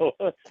 So.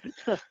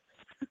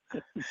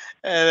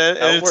 and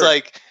it's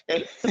like,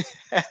 and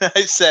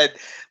I said,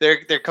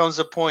 there comes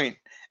a point.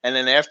 And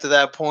then after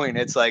that point,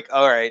 it's like,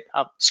 all right,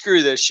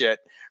 screw this shit.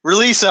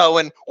 Release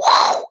Owen.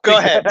 Go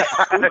ahead.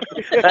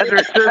 After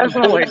a certain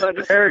point,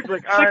 Eric's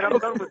like, all right, I'm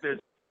done with this.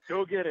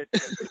 Go get it.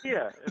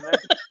 Yeah.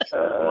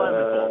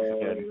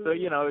 And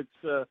then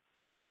so,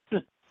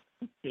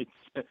 it's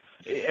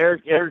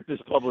Eric does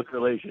public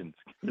relations.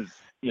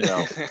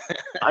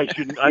 I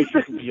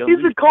shouldn't be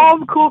He's a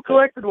calm, cool,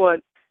 collected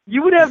one.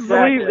 You would have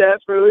believed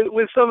that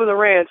with some of the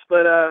rants,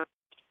 but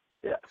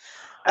yeah.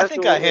 I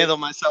think I handle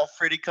myself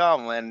pretty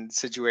calm when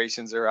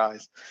situations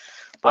arise.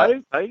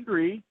 But I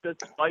agree.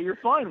 That's why you're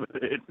fine with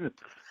it.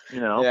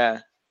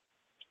 Yeah.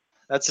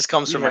 That just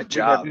comes from my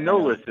job. We have no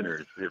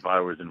listeners if I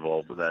was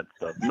involved with that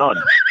stuff.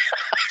 None.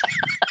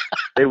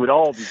 They would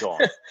all be gone.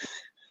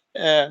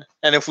 Yeah.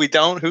 And if we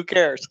don't, who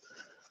cares?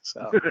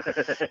 So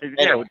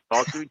yeah, we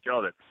talk to each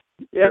other.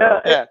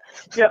 Yeah.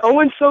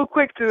 Owen's so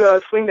quick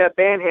to swing that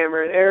band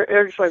hammer, and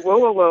Eric's like, whoa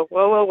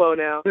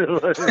now. I'm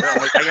like,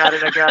 I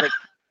got it.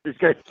 This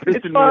guy's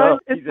pissing me off.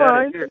 It's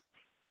fine.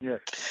 Yeah.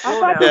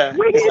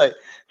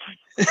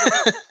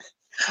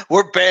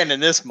 We're banning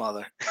this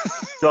mother.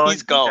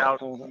 He's gone.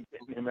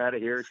 Getting him out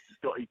of here.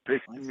 He's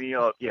pissing me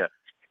off. Yeah.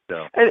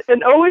 So.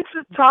 And Owen's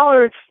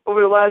tolerance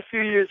over the last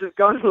few years has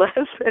gone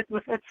less and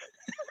less.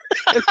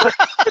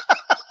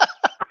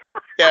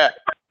 Yeah.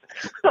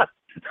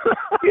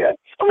 Yeah.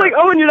 I'm like,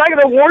 Owen, you're not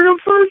going to warn him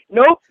first?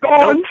 Nope. Go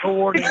on. No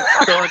warning.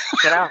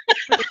 Get out.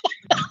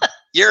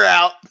 You're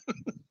out.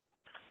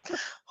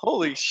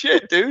 Holy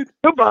shit, dude.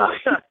 Goodbye.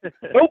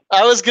 Nope.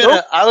 I was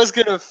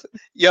gonna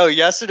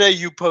yesterday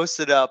you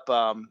posted up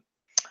a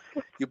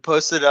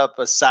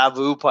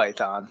Savu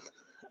python.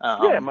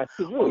 My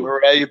Savu.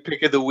 Morelia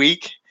pick of the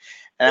week.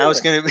 And I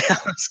was gonna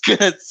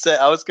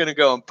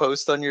go and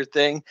post on your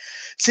thing.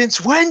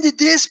 Since when did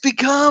this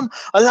become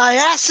a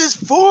Liasis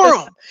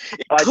forum?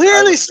 It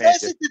clearly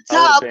says at the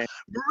top,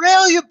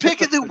 Morelia pick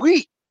of the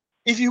week.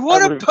 If you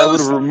want to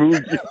post, I would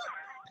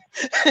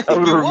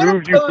have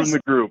removed you from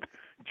the group.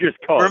 Just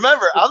cause.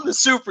 Remember, I'm the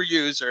super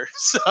user,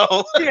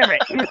 so damn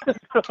it.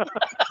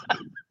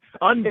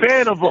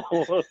 Unbannable.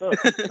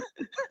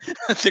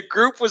 The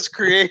group was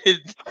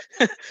created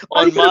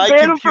on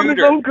my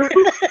computer.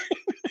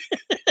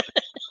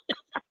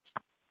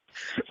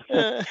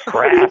 Crap.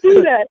 How do you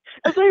do that?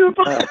 That's not even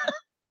possible.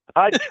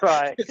 I'd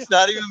try. It's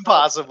not even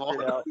possible.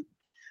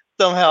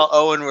 Somehow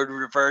Owen would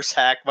reverse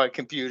hack my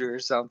computer or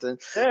something.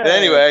 Yeah. But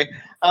anyway,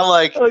 I'm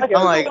like,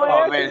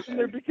 oh man.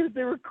 There because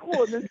they were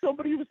cool, and then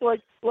somebody was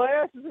like,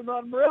 "Liasis are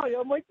not Morelia."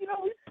 I'm like,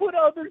 we put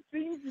other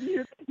things in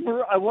here.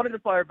 I wanted to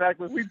fire back,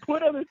 but we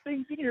put other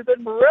things in here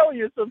than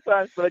Morelia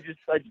sometimes. But I just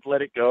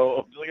let it go.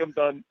 I was like, I'm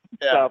done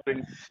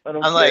stopping. I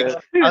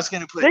was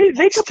gonna put.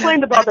 They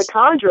complained about the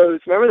chondros.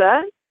 Remember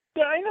that?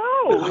 Yeah, I know.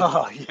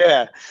 Oh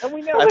yeah. And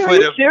we know. Are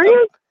you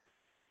serious?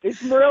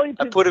 It's Morelia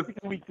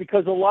week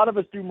because a lot of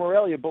us do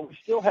Morelia, but we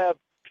still have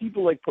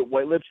people like put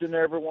white lips in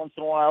there every once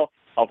in a while.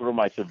 I'll throw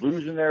my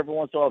Savus in there every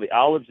once in a while. The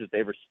olives, if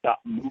they ever stop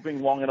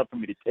moving long enough for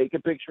me to take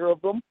a picture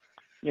of them,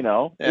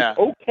 it's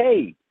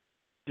okay.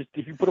 Just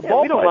if you put a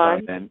ball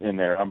python in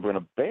there, I'm going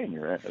to ban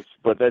your ass.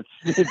 But that's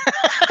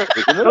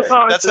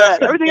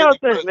everything else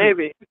is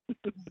maybe.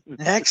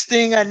 Next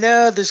thing I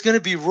know, there's going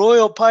to be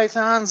royal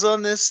pythons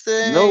on this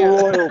thing. No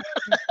royal,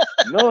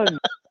 none.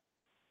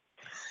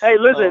 Hey,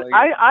 listen,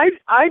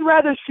 I'd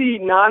rather see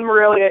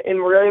non-Morelia in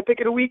Morelia pick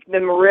of the week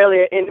than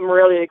Morelia in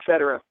Morelia,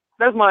 etc.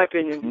 That's my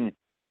opinion.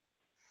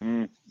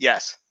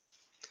 Yes.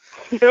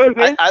 You know what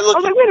I mean? I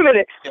was like, wait a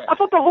minute. Yeah. I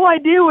thought the whole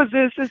idea was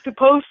is to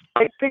post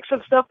pics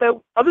of stuff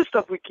other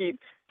stuff we keep.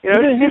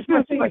 Here's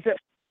the thing like that.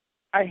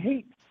 I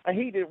hate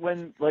it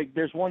when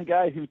there's one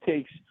guy who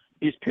takes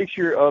his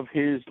picture of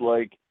his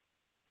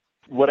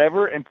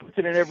whatever and puts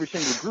it in every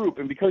single group,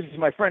 and because he's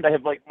my friend, I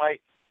have all of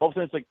a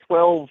sudden it's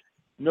 12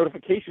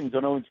 notifications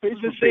on Owen's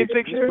Facebook. The same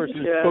picture? This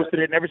person's posted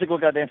it in every single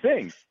goddamn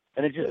thing.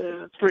 And it's just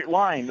a straight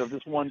line of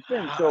this one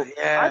thing. So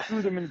I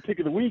threw them in the pick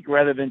of the week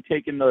rather than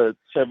taking the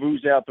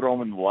Savus out, throwing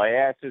them in the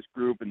Liasis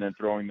group, and then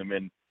throwing them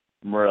in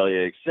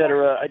Morelia,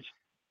 etc.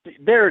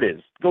 There it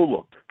is. Go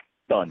look.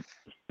 Done.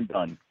 It's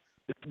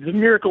a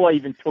miracle I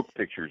even took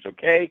pictures,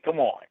 okay?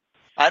 Come on.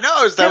 I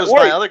know. That was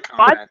my other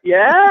comment.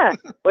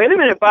 Wait a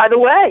minute. By the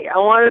way, I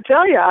wanted to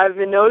tell you, I've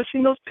been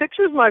noticing those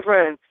pictures, my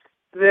friend.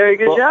 Very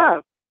good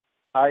job.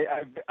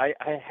 I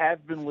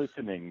have been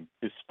listening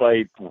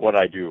despite what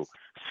I do.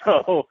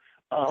 So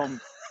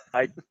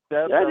I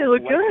set Yeah, they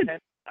look good.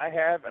 tent. I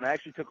have, and I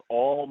actually took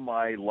all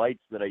my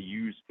lights that I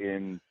use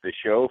in the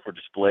show for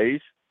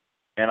displays,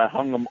 and I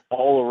hung them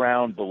all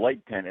around the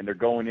light tent, and they're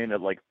going in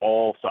at like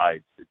all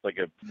sides. It's like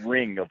a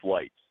ring of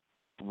lights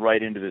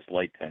right into this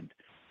light tent,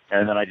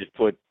 and then I just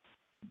put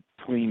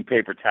clean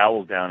paper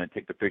towels down and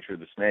take the picture of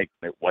the snake,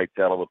 and it wipes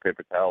out all the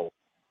paper towels,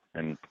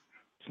 and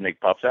snake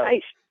pops out.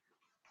 Nice.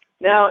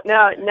 Now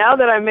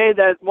that I made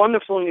that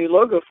wonderful new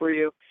logo for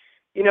you,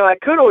 I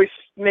could always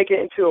make it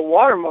into a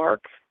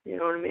watermark. You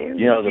know what I mean?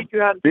 The teach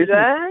you how to do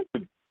that.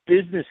 The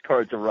business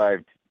cards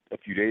arrived a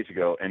few days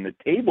ago, and the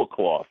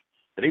tablecloth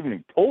that I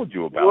even told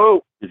you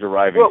about is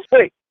arriving. Whoa,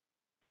 wait.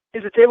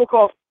 Is the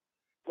tablecloth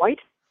white?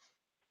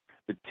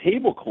 The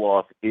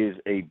tablecloth is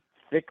a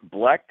thick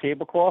black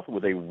tablecloth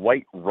with a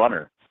white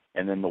runner,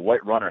 and then the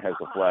white runner has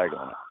the flag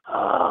on it.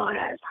 Oh,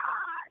 that's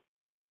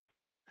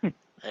hot.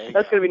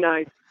 That's going to be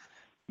nice.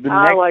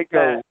 I like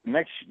that.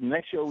 Next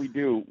show we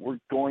do, we're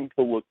going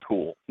to look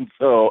cool.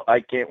 So I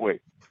can't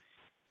wait.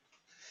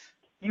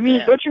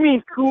 Don't you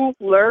mean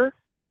cooler?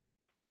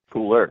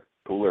 Cooler.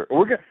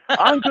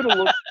 I'm gonna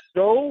look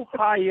so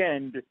high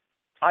end,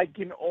 I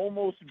can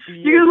almost be.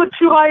 You're gonna look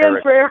too high end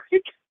for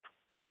Eric.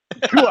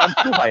 I'm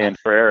too high end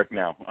for Eric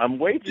now. I'm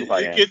way too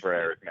high end for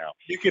Eric now.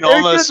 You can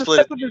almost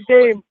split. Step of his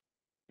game.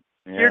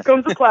 Yeah. Here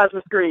comes the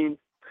plasma screen.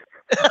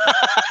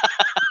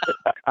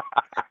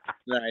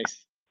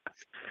 Nice.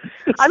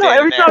 I know.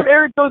 Every time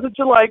Eric goes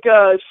into like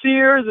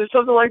Sears or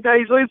something like that,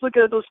 he's always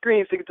looking at those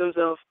screens, thinking to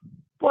himself,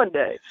 "One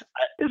day,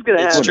 it's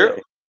gonna happen." It's true.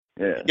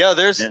 Yeah.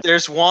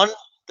 There's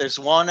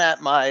one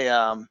at my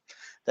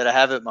that I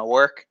have at my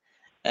work,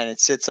 and it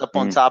sits up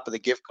on top of the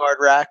gift card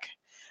rack,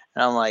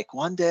 and I'm like,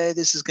 one day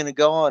this is gonna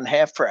go on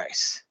half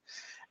price,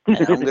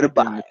 and I'm gonna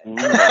buy it.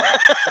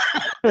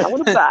 I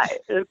want to buy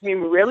it. There's gonna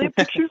be really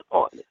pictures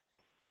on it.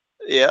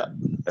 Yeah,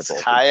 that's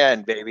awesome. Awesome. High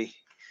end, baby.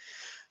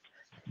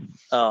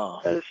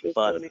 Oh, that is so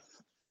but funny.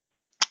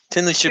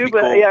 Tinley should be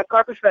cool. Yeah,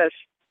 Carpet Fest.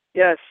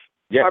 Yes,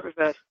 yeah. Carpet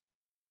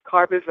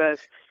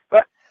Fest.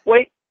 But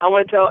wait, I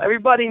want to tell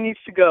everybody needs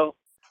to go.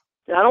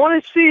 I don't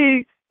want to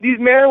see these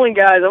Maryland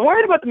guys. I'm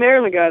worried about the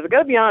Maryland guys. I got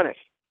to be honest.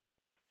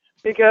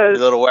 Because you're a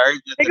little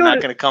worried that they're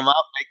not going to come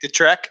up, make the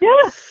trek.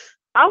 Yeah,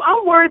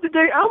 I'm worried that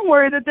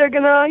they're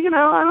gonna. I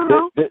don't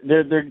know.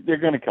 They're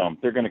going to come.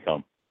 They're going to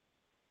come.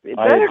 They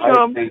better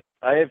come.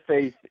 I have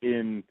faith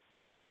in.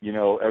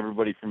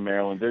 Everybody from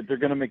Maryland, they're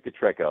going to make the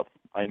trek up.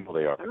 I know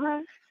they are.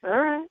 All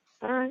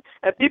right.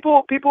 And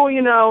people,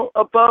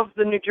 above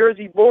the New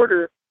Jersey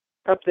border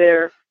up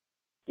there,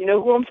 you know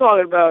who I'm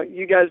talking about.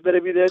 You guys better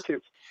be there too.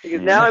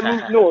 Because now it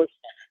moves north.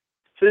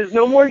 So there's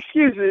no more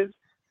excuses.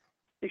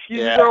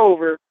 Excuses are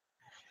over.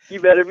 You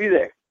better be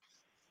there.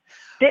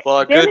 Well,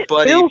 our good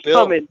buddy Bill's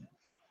Bill. Coming.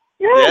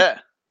 Yeah.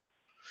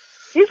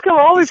 He's coming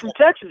all the way from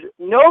Texas.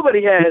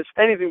 Nobody has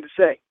anything to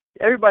say.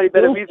 Everybody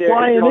better Bill's be there.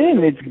 Flying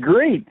in. It's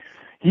great.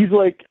 He's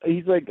like,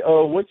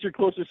 oh, what's your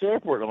closest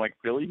airport? I'm like,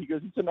 Philly. He goes,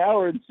 it's an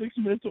hour and 6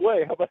 minutes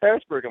away. How about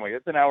Harrisburg? I'm like,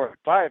 it's an hour and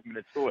 5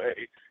 minutes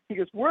away. He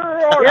goes, where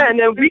are you? Yeah, and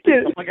then we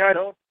can. I'm like, I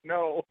don't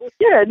know.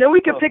 Yeah, and then we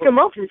can pick him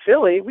up from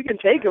Philly. We can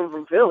take him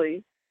from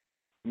Philly.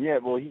 Yeah,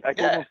 well, I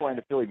told him flying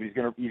to Philly, but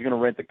he's gonna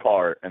rent a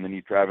car, and then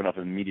he's driving up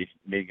and meeting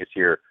us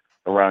here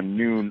around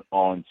noon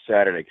on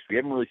Saturday. Because we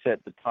haven't really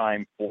set the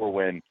time for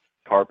when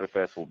Carpet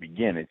Fest will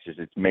begin.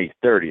 It's May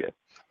 30th.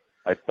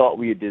 I thought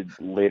we did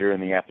later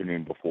in the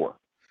afternoon before.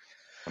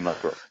 I'm not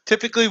sure.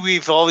 Typically,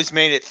 we've always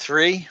made it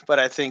 3, but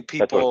I think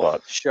people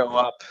show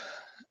up.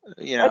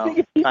 I think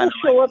if people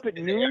show up at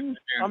noon,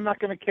 I'm not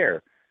going to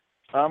care.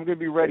 I'm going to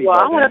be ready. Well,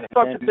 I'm going to have to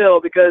talk to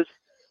Bill because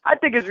I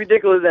think it's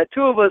ridiculous that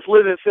 2 of us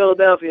live in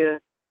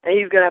Philadelphia and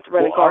he's going to have to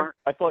rent a car.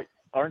 I thought,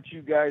 aren't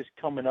you guys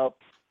coming up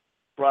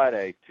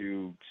Friday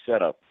to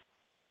set up?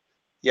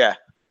 Yeah.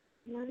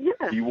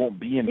 Yeah. You won't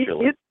be in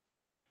Philly.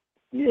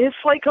 His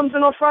flight comes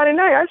in on Friday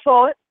night. I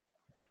saw it.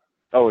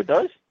 Oh, it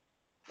does?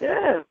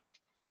 Yeah.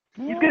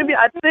 He's going to be,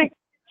 I think,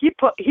 he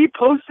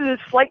posted his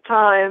flight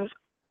times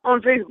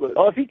on Facebook.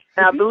 Oh,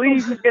 I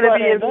believe he's going to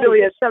be in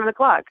Philly at 7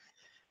 o'clock.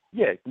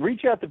 Yeah,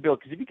 reach out to Bill,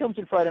 because if he comes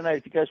in Friday night,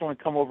 if you guys want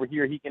to come over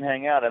here, he can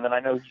hang out. And then I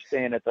know he's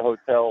staying at the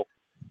hotel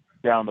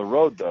down the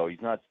road, though.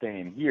 He's not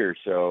staying here,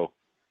 so.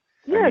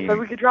 Yeah, so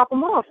we could drop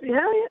him off. Yeah.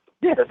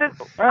 Yeah.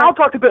 Right. I'll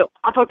talk to Bill.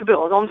 That's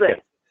all I'm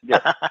saying. Yeah.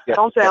 That's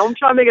all I'm saying. I'm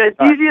trying to make it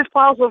as easy as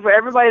possible for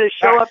everybody to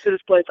show up to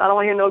this place. I don't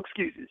want to hear no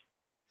excuses.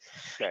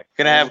 Okay.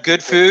 Gonna have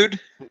good food.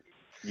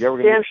 Yeah, we're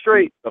gonna damn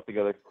straight. Stuff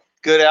together.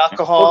 Good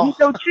alcohol.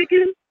 Mojito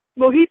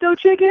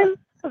chicken.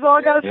 That's all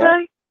I gotta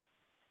say.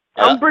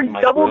 I'm bringing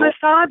double this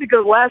time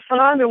because last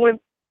time it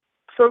went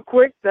so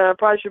quick that I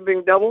probably should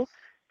bring double.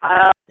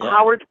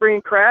 Howard's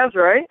bringing crabs,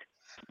 right?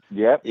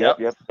 Yep.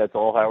 That's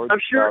all Howard.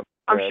 I'm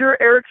sure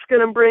Eric's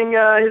gonna bring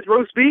his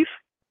roast beef.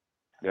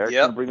 Eric's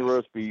gonna bring the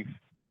roast beef.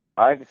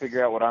 I have to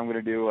figure out what I'm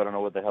gonna do. I don't know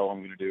what the hell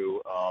I'm gonna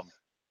do.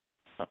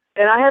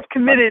 And I have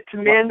committed to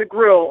man the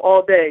grill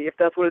all day if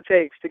that's what it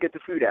takes to get the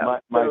food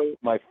out.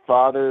 My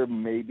father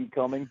may be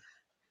coming.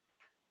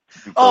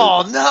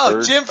 Oh no,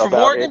 heard Jim from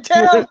about it.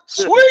 Morgantown.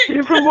 Sweet.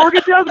 Jim from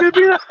Morgantown's gonna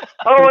be there.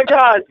 Oh my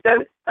God!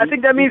 I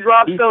think that means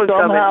Rob He Stone's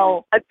coming.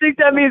 I think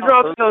that means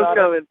Rob Stone's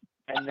coming.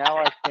 And now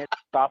I can't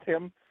stop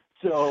him.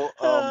 So,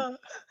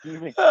 he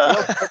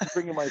also has to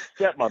bring in my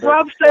stepmother.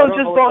 Rob So I Stone don't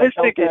just know bought what his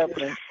the hell's ticket.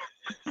 happening.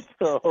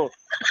 So,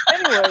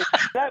 anyway,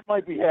 that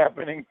might be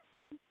happening.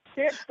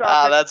 Can't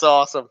stop it. That's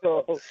awesome.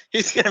 So,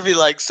 He's gonna be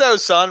like, "So,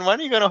 son, when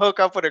are you gonna hook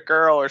up with a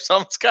girl or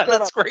something?" Shut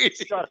That's up.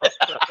 crazy. Shut up.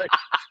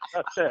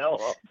 Shut the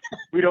hell up.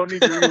 We don't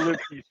need to relive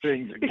these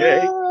things,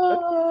 okay?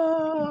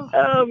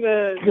 Oh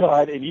man.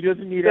 God, and he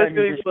doesn't need That's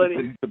really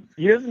ammunition.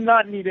 He does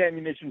not need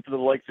ammunition for the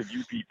likes of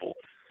you people.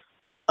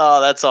 Oh,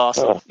 that's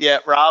awesome. Oh. Yeah,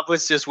 Rob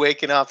was just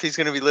waking up. He's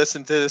gonna be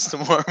listening to this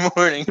tomorrow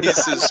morning.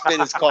 He's gonna spit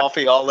his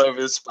coffee all over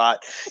the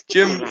spot.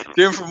 Jim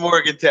from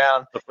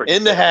Morgantown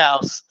in the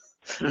house.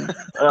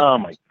 Oh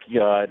my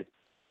God.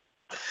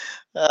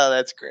 Oh,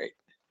 that's great.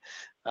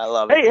 I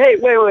love it. Hey,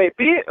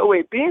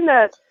 wait. Being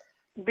that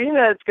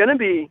it's gonna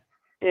be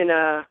in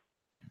at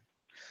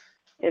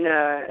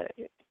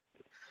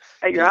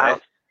your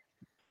house.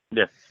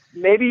 Yeah.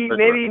 Maybe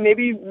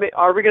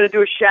are we gonna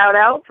do a shout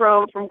out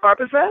from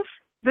Carpet Fest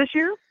this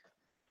year?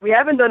 We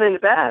haven't done it in the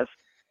past.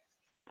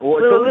 Well,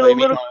 it's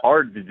little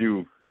hard to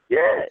do.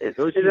 Yeah, It's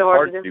always is it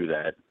hard to do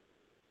that.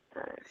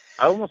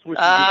 I almost wish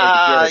we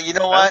could, you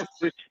know what?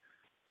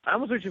 I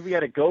almost wish if we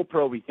had a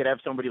GoPro, we could have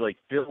somebody like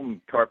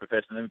film Carpet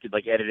Fest, and then we could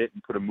like edit it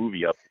and put a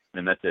movie up,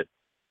 and that's it.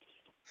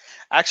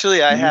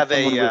 Actually, I have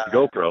someone with a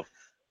GoPro.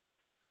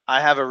 I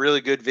have a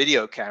really good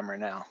video camera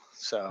now.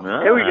 So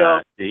there we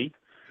go. See?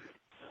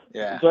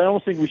 Yeah. So I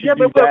almost think we should Yeah,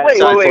 do but that.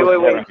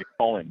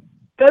 wait.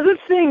 Doesn't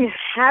things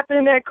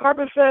happen at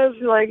Carpet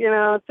Fest? Like,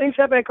 things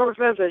happen at Carpet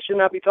Fest that should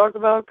not be talked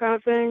about, kind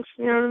of things.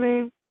 You know what I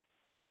mean?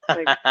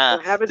 Like,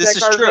 what happens This at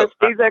is Carpet true. Fest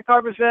stays at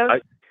Carpet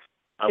Fest.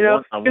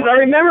 Because I want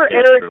remember yeah,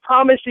 Eric true.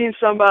 promising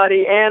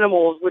somebody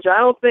animals, which I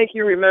don't think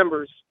he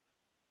remembers.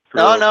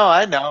 No,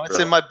 I know. It's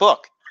in my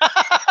book.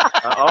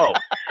 Oh,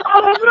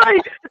 that's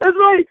right.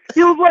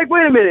 He was like,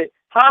 wait a minute.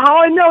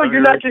 How I know you're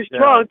not just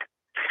drunk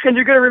and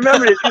you're going to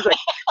remember this? He's like,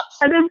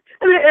 and then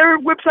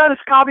Eric whips out his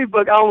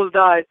copybook. I almost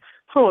died.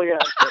 Oh, my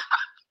God.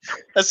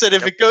 I said,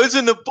 if it goes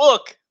in the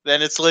book,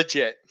 then it's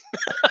legit.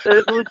 That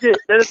is legit.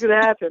 That is going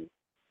to happen.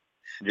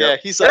 Yeah,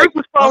 he's Eric like,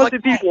 was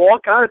promising people all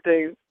kind of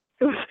things.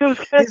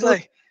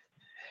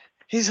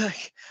 He's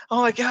like,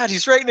 oh my God,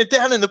 he's writing it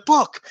down in the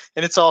book,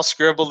 and it's all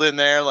scribbled in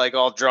there, like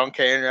all drunk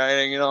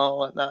handwriting,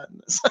 whatnot.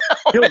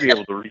 He'll be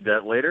able to read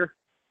that later.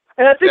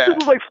 And I think this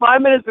was like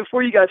 5 minutes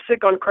before you got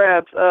sick on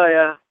crabs. Oh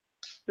yeah.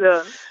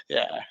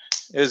 Yeah,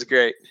 it was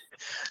great.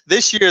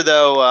 This year,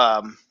 though,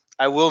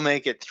 I will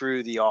make it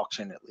through the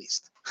auction at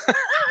least.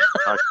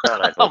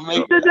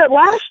 You did that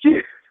last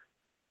year.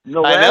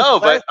 No, I know,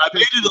 but I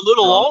made it a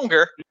little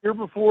longer. The year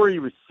before, he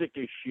was sick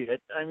as shit.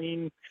 I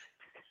mean,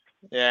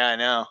 yeah, I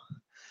know.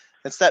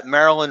 It's that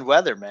Maryland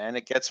weather, man.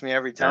 It gets me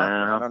every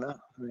time. I don't know.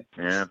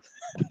 Yeah.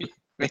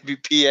 Maybe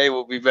PA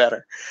will be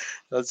better.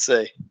 Let's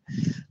see.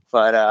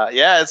 But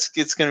yeah,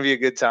 it's going to be a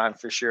good time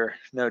for sure,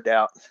 no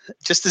doubt.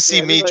 Just to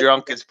see me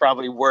drunk is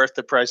probably worth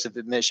the price of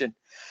admission.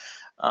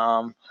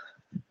 Yeah,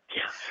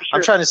 for sure.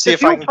 I'm trying to see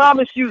if I I can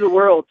promise you the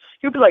world.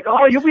 You'll be like,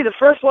 oh, you'll be the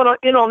first one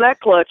in on that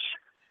clutch.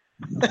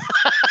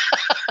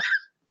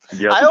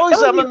 Yep.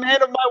 I'm a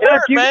man of my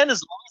word,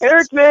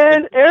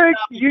 man. Eric,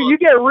 you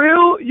get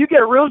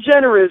real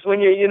generous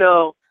when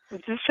I'm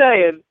just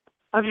saying.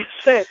 I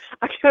could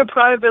have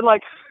probably been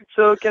like,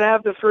 so can I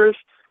have the first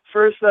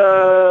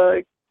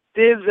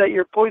dibs at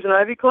your poison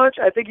ivy clutch?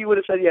 I think you would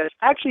have said yes.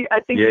 Actually,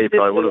 I think you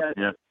probably would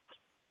have.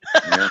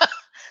 Yeah.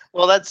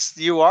 Well,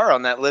 you are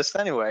on that list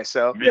anyway,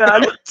 so yeah,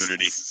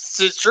 it's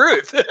the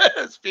truth.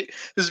 This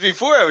is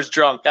before I was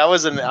drunk. I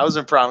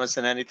wasn't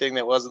promising anything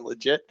that wasn't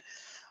legit.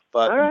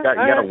 But you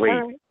gotta wait.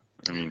 Right.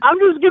 I mean, I'm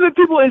just giving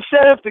people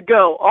incentive to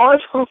go. All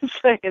I'm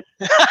saying.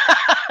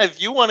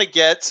 If you want to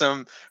get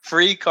some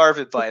free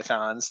carpet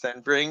pythons,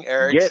 then bring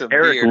Eric some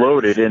beer.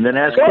 Loaded, and then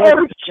ask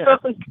Eric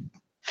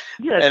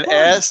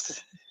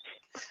asked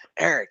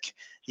Eric,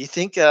 you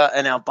think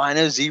an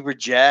albino zebra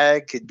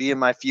jag could be in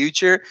my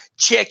future?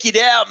 Check it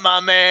out,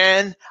 my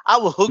man. I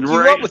will hook you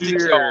up with the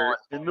John.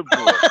 In the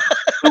book.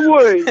 Don't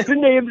worry, your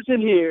name's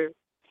in here.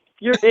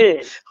 You're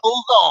in.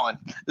 Hold on.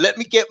 Let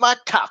me get my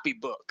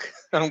copybook.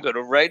 I'm going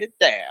to write it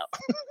down.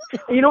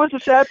 You know what the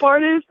sad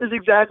part is? It's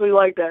exactly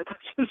like that.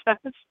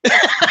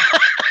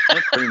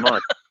 That's pretty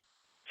much.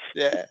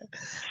 Yeah.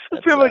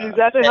 That's pretty much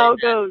exactly how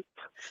it goes.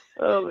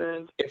 Oh,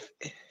 man.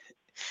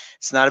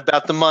 It's not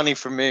about the money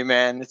for me,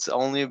 man. It's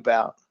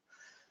about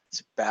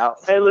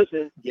hey,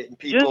 listen, getting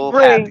people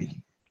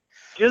happy.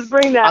 Just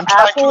bring that I'm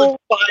trying apple. to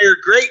inspire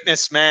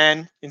greatness,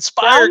 man.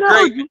 Inspire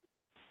greatness.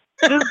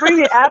 Just bring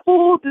the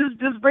apple.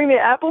 Just bring the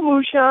apple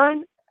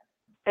moonshine,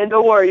 and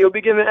don't worry, you'll be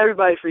giving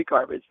everybody free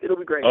carpets. It'll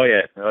be great. Oh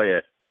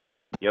yeah.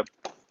 Yep.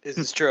 This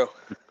is true.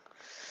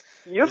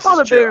 Your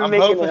father better be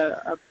making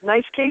a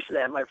nice case of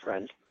that, my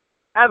friend.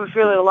 I have a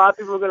feeling a lot of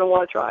people are going to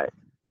want to try it.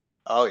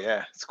 Oh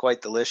yeah, it's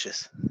quite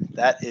delicious.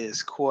 That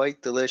is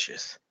quite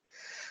delicious.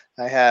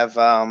 I have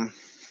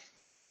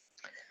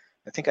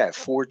I think I have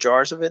 4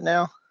 jars of it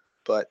now.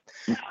 But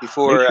Make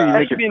before sure you That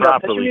make should be it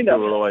enough. That should properly, be too, enough.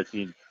 otherwise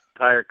the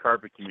entire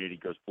carpet community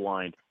goes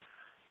blind.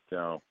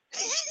 So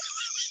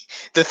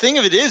the thing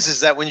of it is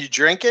that when you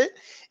drink it,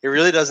 it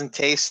really doesn't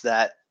taste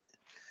that.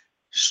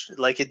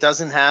 Like it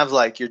doesn't have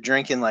like you're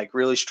drinking like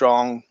really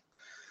strong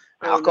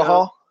Oh, no.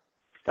 alcohol,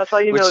 That's how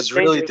you which know is it's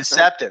really dangerous, man.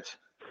 deceptive.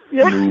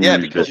 Yeah. Yeah,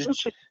 Ooh, because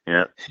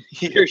yeah.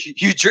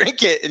 you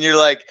drink it and you're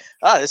like,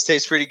 oh, this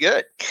tastes pretty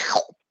good.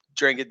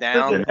 Drink it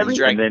down. Listen, You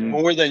drank and then-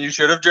 more than you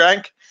should have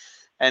drank.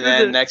 And then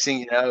Listen. next thing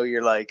you know,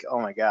 you're like, oh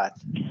my God.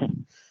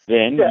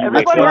 Then Yeah, you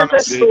everybody wake has up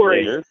that 2 days story.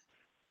 later.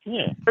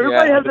 Yeah.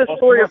 Everybody Yeah. has that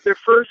story of their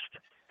first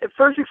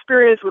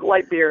experience with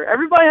light beer.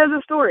 Everybody has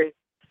a story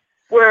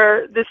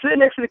where they sit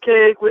next to the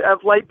keg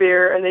of light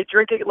beer and they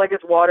drink it like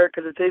it's water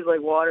because it tastes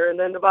like water, and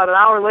then about an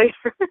hour later,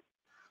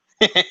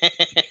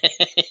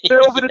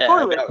 they're over the Yeah,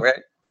 toilet. I know, right?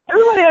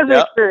 Everybody has an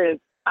Yep.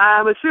 experience.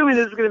 I'm assuming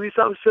this is going to be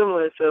something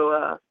similar,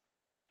 so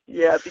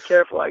yeah, be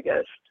careful, I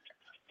guess.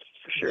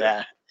 For sure.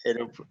 Yeah.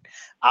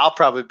 I'll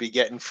probably be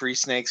getting free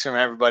snakes from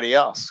everybody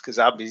else because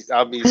I'll be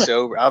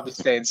sober. I'll be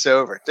staying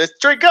sober. Just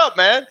drink up,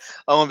 man.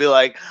 I'm gonna be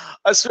like,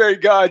 I swear to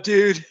God,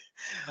 dude,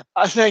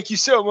 I thank you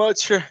so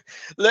much for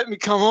letting me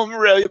come home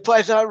and radio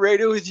Python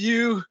radio with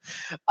you.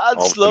 I All of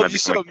a just sudden I love you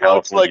so become a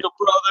much, like California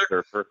a brother.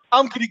 surfer.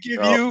 I'm gonna give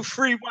Oh. you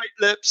free white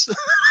lips.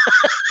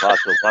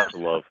 Lots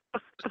of love.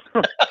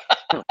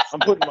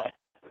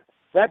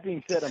 That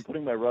being said, I'm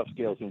putting my rough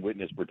scales in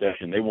witness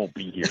protection. They won't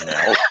be here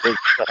now.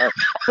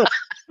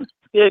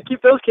 Yeah,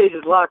 keep those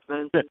cages locked,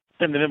 man.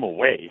 Sending them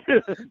away.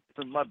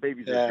 My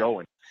babies Yeah. are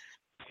going.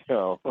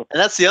 So And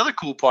that's the other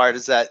cool part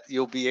is that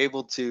you'll be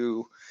able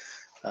to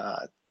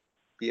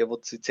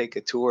take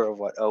a tour of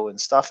what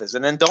Owen's stuff is.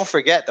 And then don't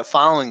forget the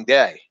following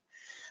day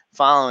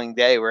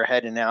we're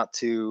heading out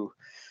to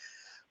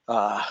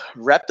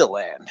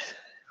Reptiland,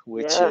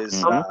 which Yeah,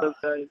 is I'm so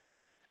excited.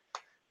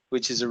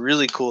 which is a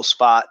really cool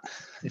spot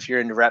if you're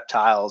into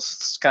reptiles.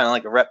 It's kind of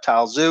like a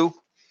reptile zoo.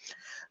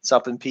 It's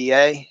up in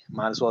PA.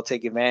 Might as well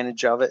take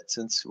advantage of it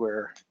since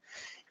we're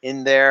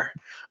in there.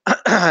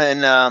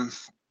 And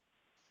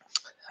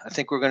I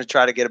think we're going to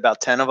try to get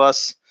about 10 of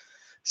us,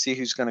 see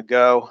who's going to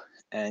go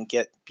and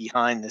get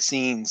behind the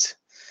scenes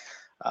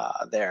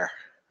there.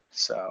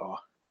 So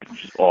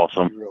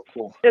awesome. it'll be real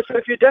cool. Yeah, so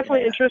if you're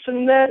definitely Yeah. interested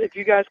in that, if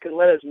you guys could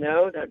let us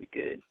know, that'd be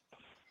good.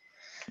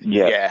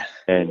 Yeah.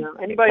 And You know,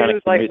 anybody kinda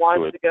who's like commit to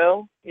wants it. to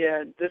go,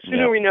 yeah, the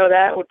sooner Yeah. we know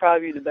that would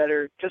probably be the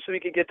better, just so we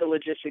could get the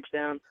logistics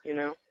down, you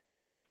know.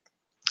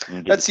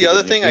 And That's the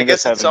other thing. I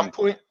guess at some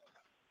point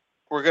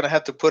we're going to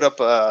have to put up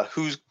a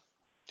who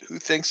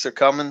thinks they're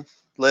coming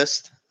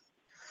list.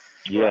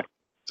 Yeah.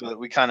 So that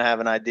we kind of have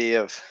an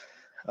idea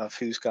of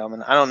who's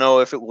coming. I don't know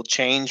if it will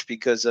change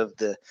because of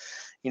the,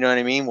 you know what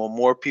I mean? Will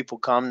more people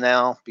come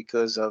now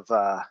because of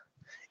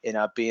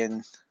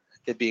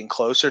it being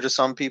closer to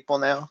some people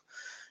now?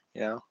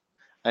 You know,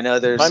 I know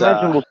there's.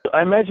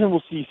 I imagine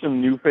we'll see some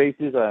new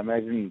faces. I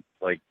imagine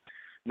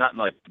not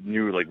like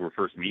new, like we're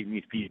first meeting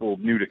these people,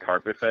 new to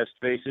Carpet Fest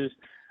faces.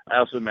 I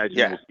also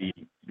imagine we'll see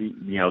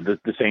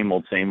the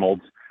same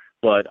olds.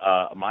 But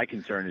my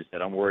concern is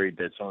that I'm worried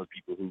that some of the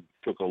people who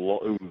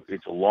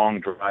it's a long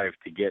drive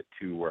to get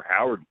to where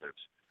Howard lives.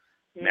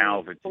 Now,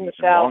 if it's From the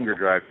a south. longer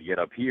drive to get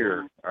up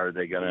here, are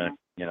they gonna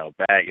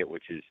bag it?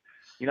 Which is,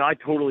 I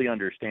totally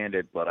understand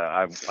it, but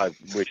I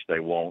wish they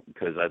won't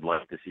because I'd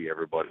like to see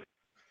everybody.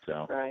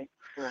 So Right.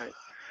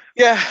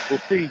 Yeah, we'll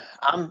see.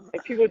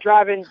 Like people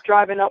driving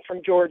up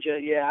from Georgia,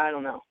 yeah, I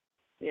don't know.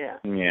 Yeah.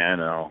 Yeah, I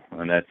know,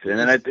 and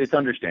it's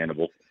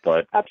understandable,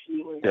 but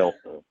Absolutely. still,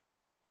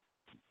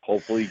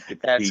 hopefully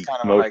get to That's see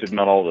kinda most, like- if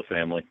not all, the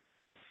family.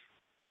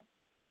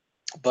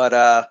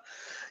 but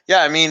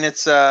yeah, I mean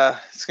it's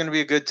going to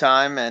be a good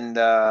time, and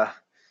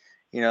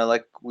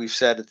like we've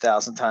said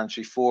 1,000 times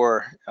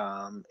before,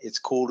 it's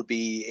cool to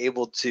be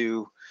able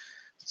to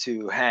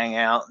hang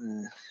out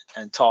and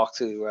talk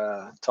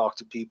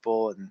to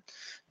people and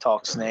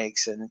talk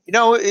snakes. And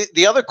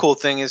the other cool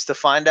thing is to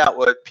find out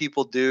what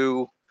people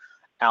do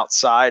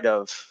outside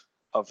of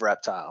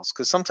reptiles,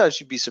 because sometimes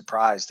you'd be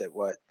surprised at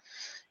what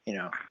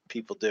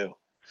people do.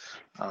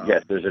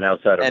 Yes, there's an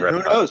outside of and who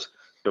reptiles. knows?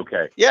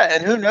 Okay. Yeah,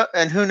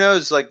 and who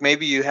knows? Like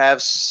maybe you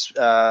have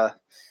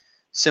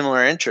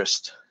similar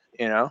interest,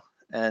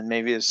 and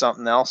maybe there's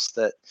something else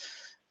that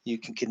you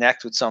can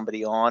connect with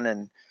somebody on,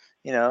 and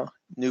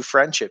new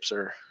friendships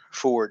are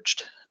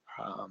forged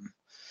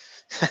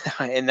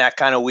in that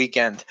kind of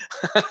weekend.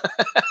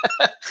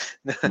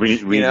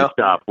 We need to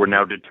stop. We're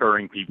now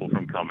deterring people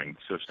from coming,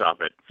 so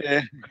stop it.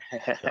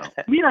 So,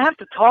 You mean I have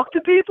to talk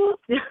to people?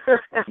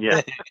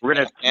 yeah, we're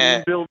gonna have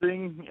team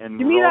building, and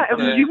You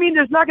mean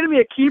there's not going to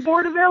be a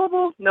keyboard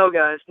available? No,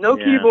 guys, no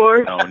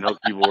keyboard. No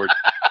keyboard.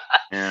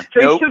 Yeah.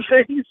 Face to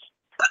face.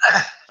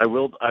 I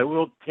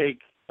will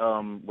take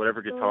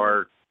whatever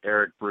guitar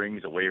Eric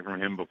brings away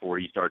from him before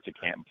he starts a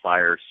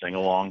campfire sing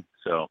along.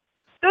 So.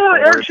 No,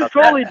 Eric should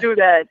totally do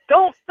that.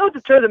 Don't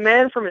deter the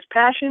man from his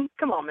passion.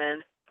 Come on,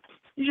 man.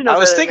 You should know I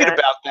was better than thinking that.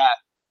 about that,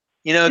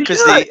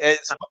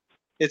 because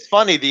it's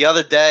funny. The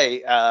other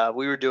day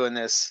we were doing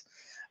this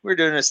we were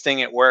doing this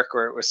thing at work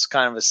where it was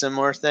kind of a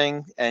similar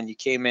thing, and you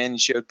came in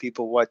and showed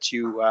people what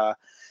you,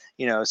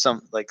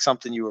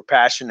 something you were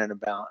passionate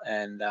about.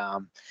 And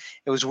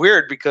it was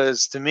weird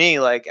because to me,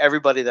 like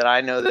everybody that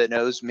I know that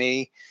knows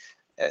me,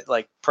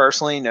 like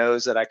personally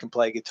knows that I can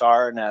play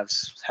guitar and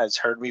has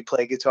heard me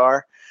play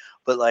guitar.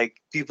 But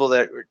like people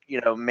that,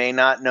 may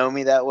not know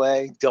me that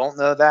way don't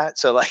know that.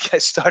 So like I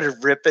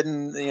started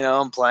ripping,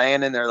 and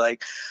playing, and they're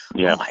like,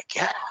 Yeah. "Oh my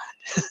God,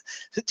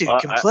 the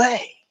dude can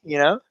play."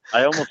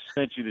 I almost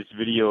sent you this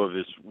video of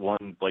this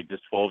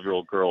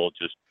 12-year-old girl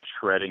just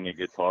shredding a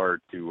guitar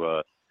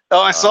to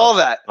I saw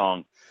that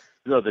song.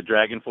 The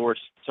Dragon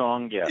Force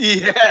song. Yeah.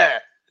 Yeah.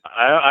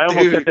 I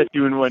almost sent that to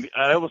you and went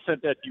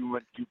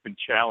you've been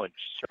challenged,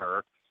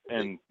 sir.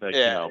 And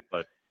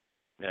but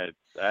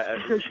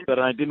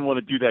I didn't want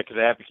to do that because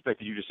I half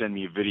expected you to send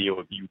me a video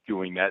of you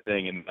doing that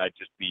thing, and I'd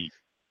just be,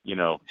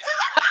 yeah,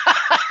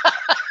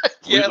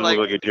 look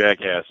like a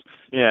jackass.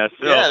 Yeah.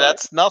 So, yeah,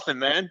 that's nothing,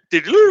 man.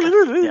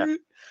 Yeah.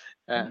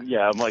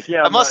 I'm like,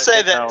 I must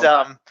say that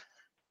I'm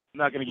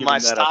not going to give my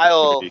him that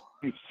style.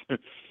 opportunity.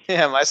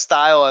 My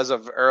style as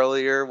of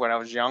earlier when I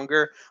was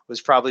younger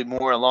was probably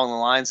more along the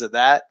lines of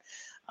that.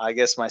 I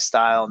guess my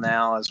style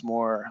now is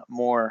more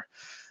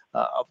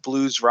a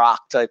blues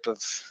rock type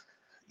of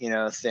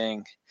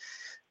thing.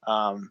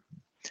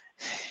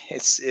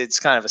 It's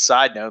kind of a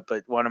side note,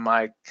 but one of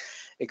my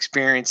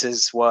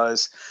experiences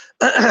was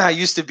I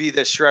used to be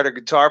the shredder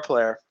guitar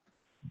player,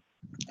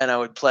 and I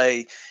would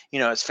play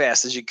as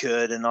fast as you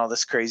could and all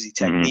this crazy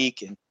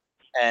technique.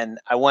 And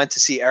I went to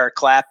see Eric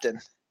Clapton,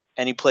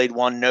 and he played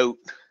one note,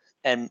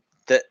 and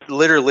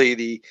literally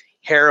the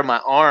hair of my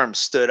arm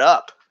stood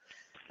up.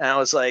 And I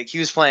was like, he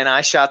was playing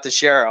I Shot the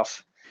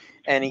Sheriff,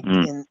 and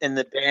and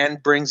the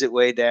band brings it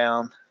way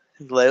down,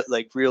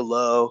 like real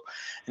low,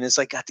 and it's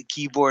like got the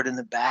keyboard in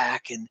the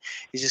back, and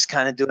he's just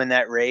kind of doing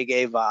that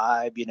reggae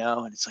vibe,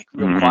 and it's like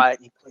real quiet,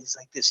 and he plays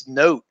like this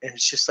note, and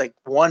it's just like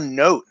one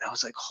note, and I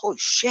was like, holy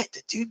shit,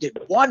 the dude did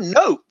one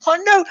note.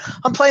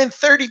 I'm playing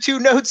 32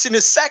 notes in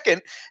a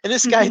second, and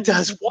this guy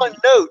does one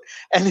note,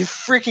 and it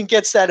freaking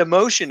gets that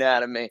emotion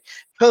out of me.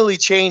 Totally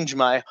changed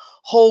my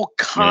whole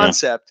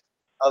concept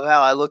of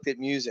how I looked at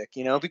music,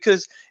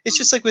 because it's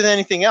just like with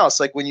anything else.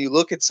 Like when you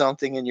look at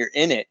something and you're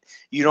in it,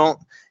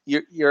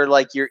 you're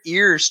like your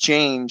ears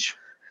change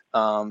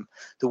the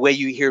way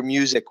you hear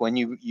music when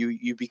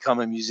you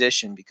become a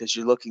musician, because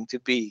you're looking to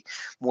be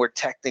more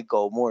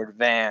technical, more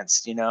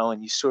advanced,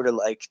 and you sort of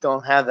like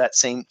don't have that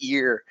same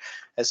ear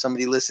as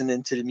somebody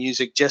listening to the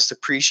music, just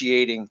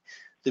appreciating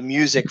the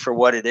music for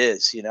what it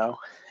is,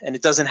 and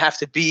it doesn't have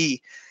to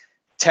be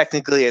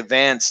technically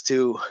advanced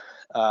to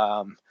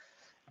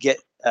get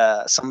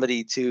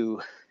somebody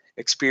to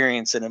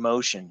experience an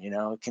emotion.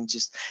 It can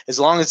just, as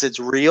long as it's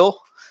real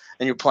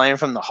and you're playing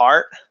from the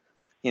heart,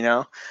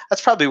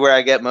 that's probably where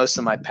I get most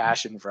of my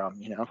passion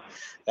from.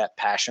 That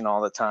passion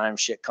all the time,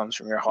 shit comes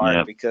from your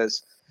heart,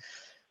 because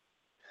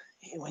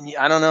when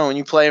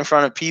you play in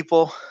front of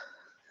people,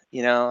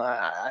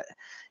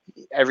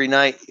 every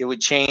night it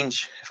would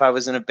change. If I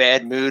was in a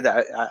bad mood,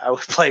 I would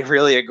play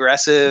really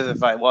aggressive.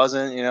 If I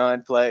wasn't,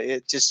 I'd play,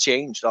 it just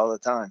changed all the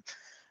time.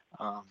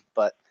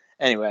 But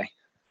anyway,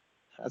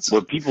 that's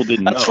what people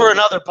didn't know. That's for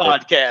another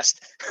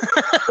podcast.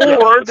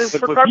 Or this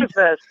for Carpet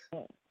Fest.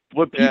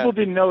 What people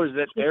didn't know is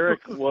that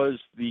Eric was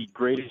the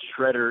greatest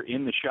shredder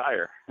in the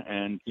Shire,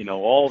 and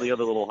all the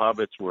other little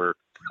hobbits were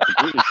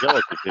completely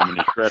jealous of him and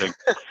his shredding.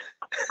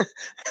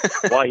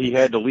 Why he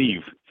had to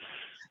leave.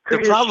 The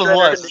problem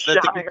was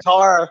that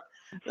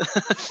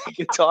the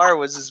guitar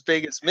was as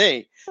big as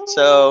me.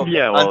 So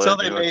until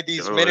they made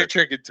these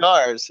miniature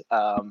guitars,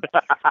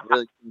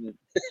 really,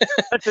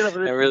 that's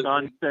another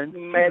nonsense.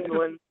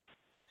 Mandolin.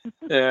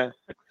 Yeah.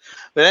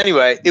 But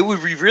anyway, it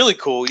would be really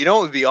cool. It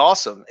would be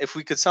awesome if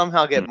we could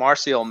somehow get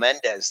Marcio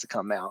Mendez to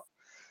come out.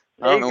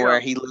 I don't know where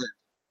he lives,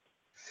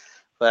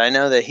 but I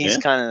know that he's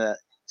kind of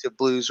to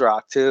blues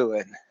rock too,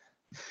 and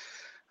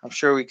I'm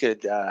sure we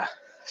could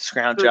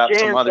scrounge up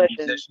some other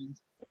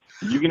musicians.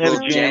 You can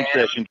have a jam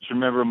session. Just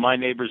remember, my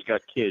neighbor's got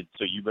kids,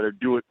 so you better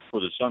do it before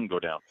the sun go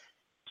down.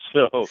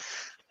 So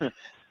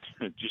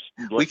just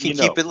we can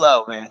keep it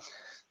low, man.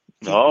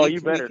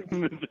 You better.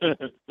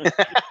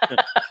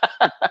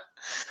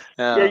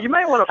 Yeah, you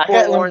might want to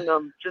forewarn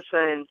them. Just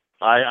saying.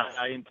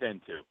 I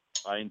intend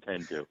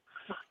to.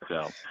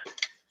 So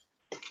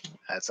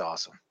that's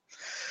awesome.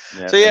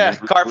 Yeah,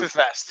 so Carpet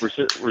Fest.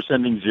 We're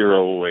sending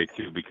Zero away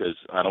too, because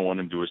I don't want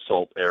him to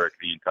assault Eric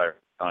the entire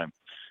time.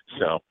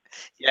 So.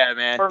 Yeah,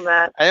 man. Or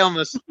Matt. I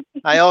almost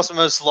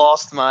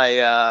lost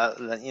my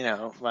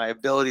my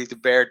ability to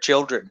bear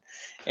children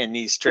in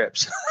these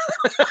trips.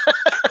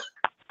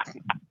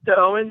 To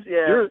Owens,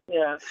 Zero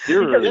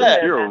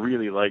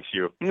really likes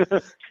you.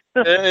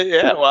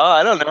 Yeah, well,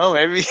 I don't know,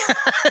 maybe.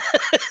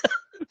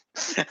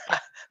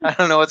 I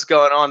don't know what's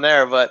going on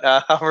there, but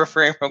I'll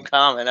refrain from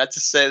comment. I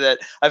just say that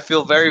I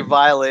feel very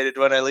violated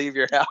when I leave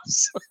your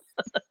house.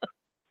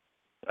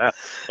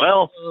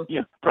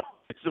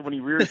 So when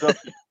he rears up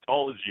as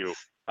tall as you,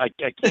 I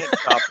can't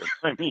stop him.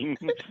 I mean,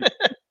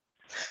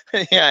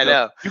 Yeah, I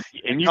know.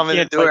 And you Come in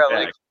the can't door fight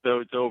like, back, so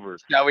it's over.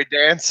 shall we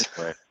dance?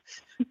 Anyway.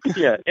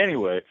 Yeah.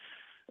 Anyway,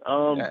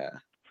 Yeah.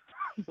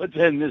 let's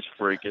end this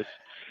fracas.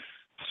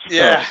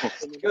 Yeah.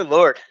 So, Good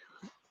Lord.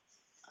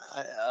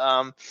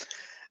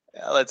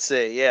 Let's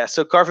see. Yeah.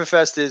 So Carpet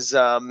Fest is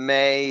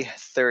May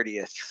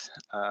 30th.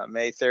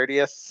 May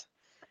 30th.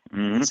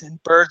 mhm. It's in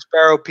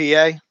Birdsboro,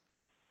 PA.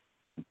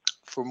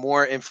 For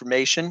more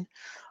information,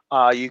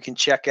 you can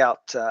check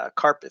out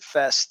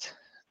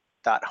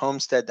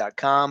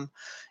carpetfest.homestead.com.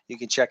 You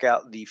can check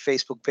out the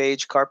Facebook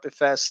page, Carpet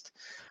Fest,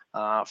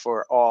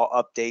 for all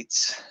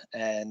updates.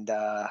 And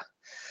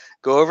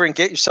go over and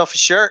get yourself a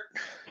shirt.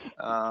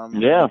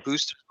 Yeah.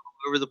 Boosters all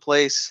over the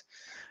place.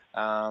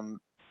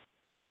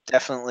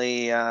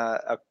 Definitely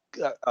a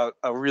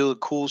really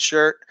cool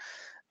shirt.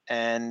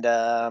 And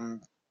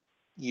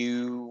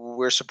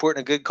we're supporting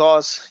a good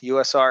cause,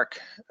 US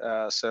Arc.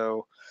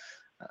 So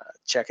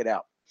check it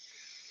out.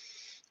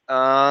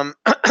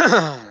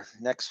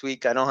 Next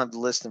week, I don't have the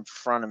list in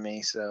front of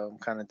me, so I'm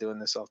kind of doing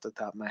this off the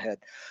top of my head.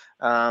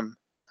 I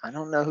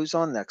don't know who's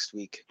on next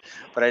week,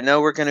 but I know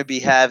we're going to be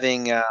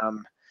having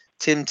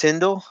Tim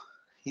Tyndall.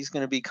 He's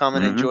going to be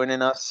coming and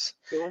joining us,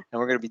 Cool. and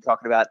we're going to be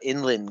talking about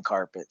inland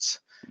carpets,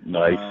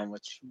 Nice.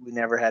 which we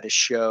never had a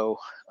show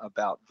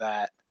about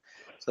that.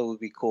 So it would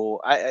be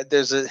cool.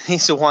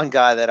 He's the one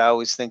guy that I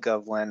always think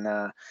of when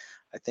I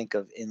think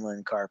of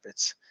inland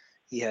carpets.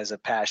 He has a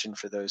passion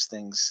for those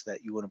things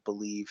that you wouldn't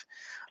believe.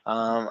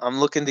 I'm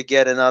looking to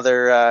get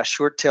another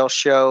short tail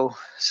show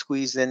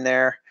squeezed in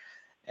there,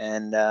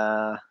 and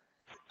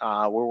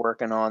we're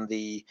working on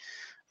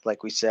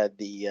like we said,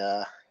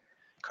 the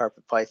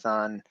carpet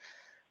python,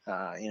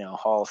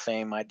 Hall of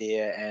Fame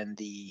idea, and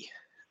the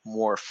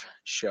morph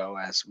show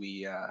as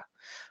we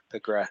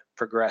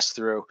progress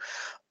through.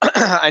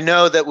 I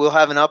know that we'll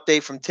have an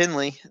update from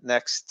Tinley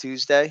next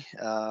Tuesday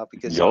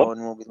because Yup.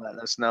 Owen will be letting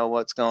us know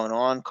what's going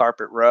on,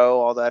 Carpet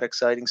Row, all that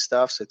exciting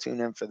stuff. So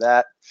tune in for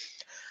that.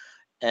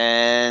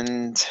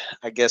 And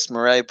I guess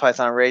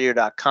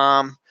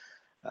MoreliaPythonRadio.com.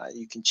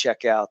 You can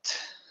check out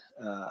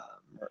the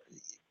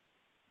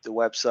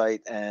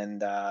website,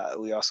 and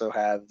we also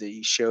have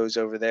the shows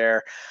over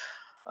there.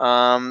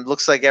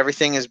 Looks like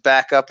everything is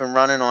back up and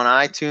running on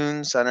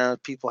iTunes. I know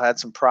people had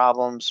some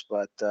problems,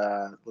 but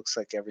looks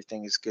like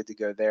everything is good to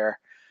go there.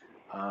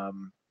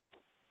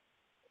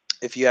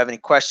 If you have any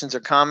questions or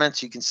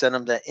comments, you can send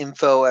them to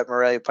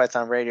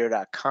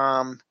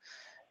info@MoreliaPythonRadio.com.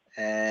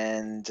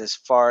 And as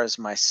far as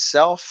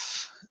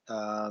myself,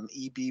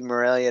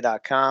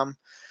 ebmorelia.com,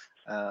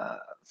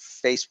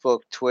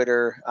 Facebook,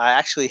 Twitter. I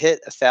actually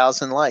hit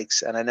 1,000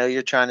 likes, and I know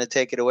you're trying to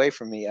take it away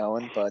from me,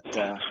 Owen, but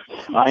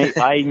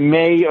I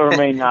may or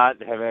may not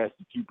have asked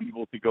a few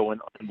people to go and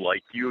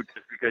unlike you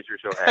just because you're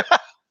so happy.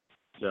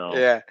 So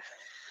yeah.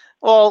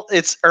 Well,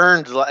 it's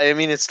earned. I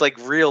mean, it's like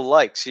real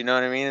likes. You know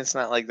what I mean? It's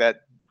not like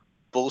that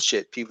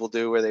bullshit people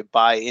do where they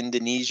buy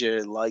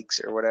Indonesia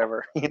likes or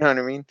whatever. You know what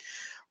I mean?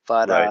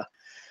 But right.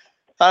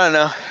 I don't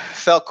know.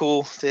 Felt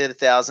cool to hit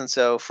 1,000.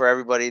 So for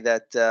everybody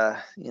that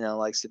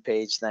likes the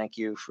page, thank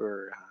you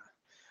for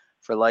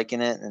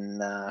liking it,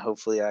 and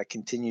hopefully I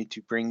continue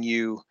to bring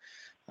you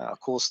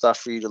cool stuff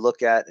for you to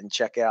look at and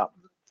check out.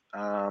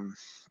 I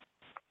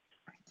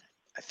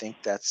think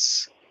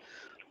that's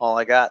all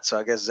I got. So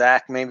I guess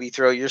Zach, maybe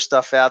throw your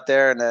stuff out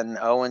there, and then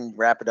Owen,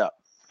 wrap it up.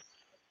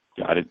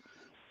 Got it.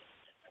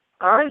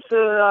 All right,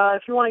 so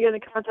if you want to get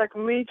in contact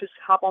with me, just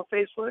hop on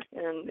Facebook,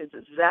 and it's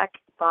Zach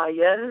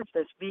Baez.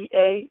 That's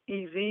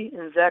B-A-E-Z,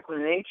 and Zach with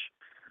an H.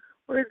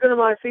 Or go to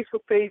my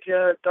Facebook page,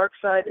 Dark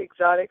Side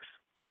Exotics,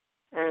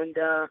 and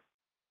that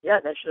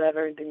should have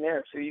everything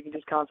there. So you can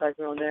just contact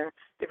me on there.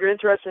 If you're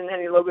interested in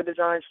any logo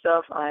design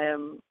stuff, I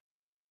am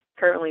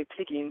currently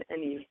taking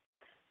any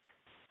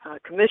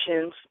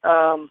commissions.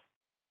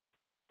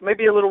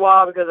 Maybe a little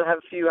while because I have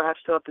a few I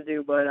still have to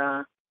do,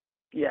 but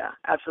yeah,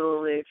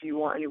 absolutely. If you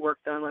want any work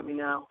done, let me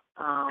know.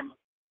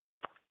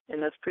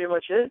 And that's pretty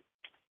much it.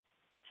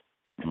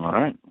 All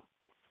right.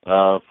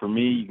 For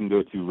me, you can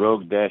go to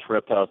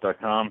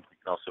rogue-reptiles.com. You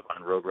can also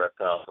find Rogue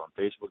Reptiles on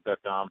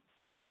Facebook.com.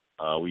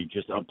 We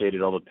just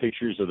updated all the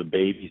pictures of the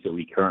babies that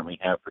we currently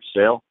have for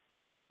sale.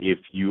 If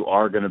you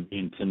are going to be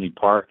in Tinley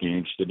Park and you're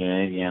interested in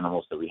any of the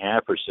animals that we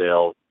have for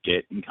sale,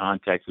 get in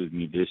contact with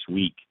me this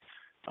week.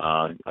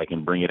 I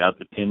can bring it out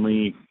to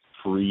Tinley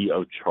free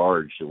of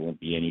charge. There won't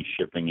be any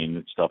shipping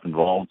and stuff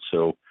involved.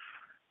 So,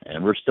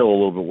 and we're still a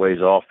little bit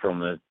ways off from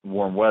the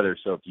warm weather.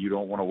 So if you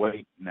don't want to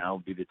wait, now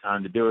would be the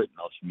time to do it. And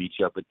I'll meet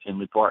you up at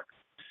Tinley Park.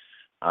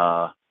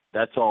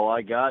 That's all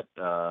I got.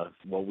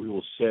 What we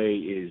will say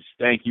is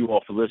thank you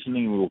all for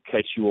listening. We will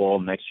catch you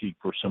all next week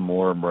for some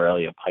more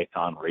Morelia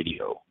Python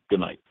Radio. Good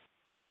night.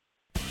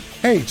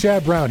 Hey,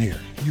 Chad Brown here.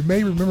 You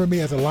may remember me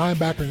as a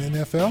linebacker in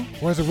the NFL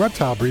or as a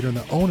reptile breeder and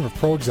the owner of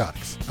Pro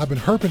Exotics. I've been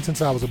herping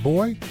since I was a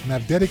boy, and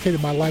I've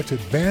dedicated my life to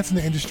advancing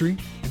the industry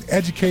and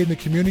educating the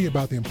community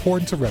about the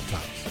importance of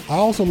reptiles. I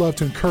also love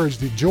to encourage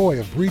the joy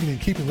of breeding and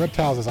keeping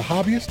reptiles as a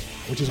hobbyist,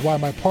 which is why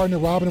my partner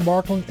Robin and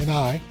Markland and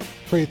I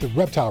created the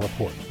Reptile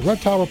Report. The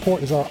Reptile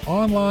Report is our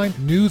online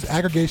news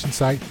aggregation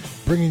site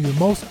bringing you the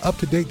most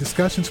up-to-date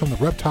discussions from the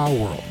reptile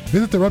world.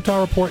 Visit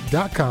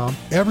thereptilereport.com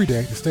every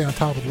day to stay on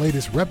top of the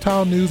latest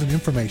reptile news and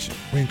information.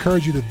 We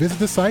encourage you to visit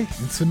the site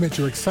and submit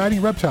your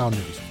exciting reptile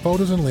news,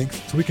 photos, and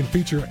links so we can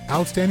feature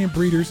outstanding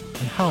breeders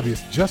and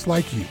hobbyists just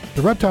like you.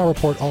 The Reptile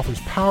Report offers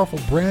powerful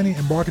branding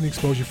and marketing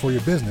exposure for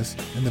your business,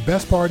 and the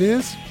best part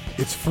is,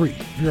 it's free.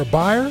 If you're a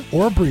buyer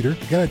or a breeder,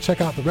 you gotta check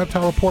out the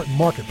Reptile Report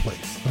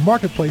Marketplace. The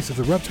Marketplace is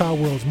the reptile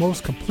world's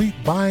most complete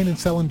buying and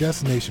selling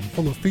destination,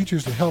 full of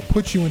features to help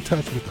put you in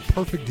touch with the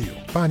perfect deal.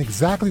 Find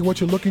exactly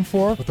what you're looking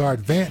for with our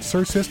advanced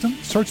search system.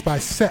 Search by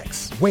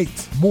sex, weight,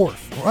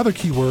 morph, or other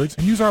keywords,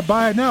 and use our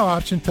Buy It Now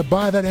option to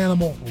buy that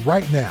animal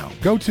right now.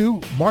 Go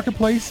to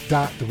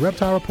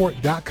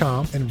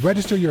marketplace.thereptilereport.com and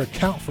register your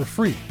account for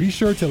free. Be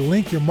sure to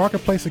link your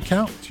Marketplace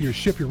account to your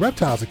Ship Your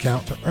Reptiles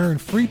account to earn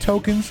free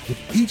tokens with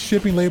each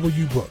shipping label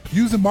you book.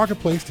 Use the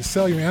Marketplace to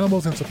sell your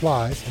animals and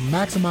supplies and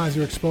maximize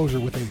your exposure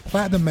with a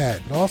platinum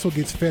ad. It also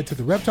gets fed to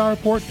the Reptile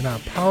Report and our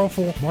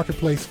powerful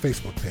Marketplace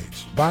Facebook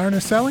page. Buying or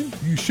selling?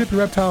 Use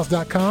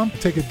shipyourreptiles.com to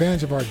take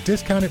advantage of our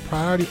discounted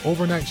priority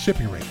overnight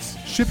shipping rates.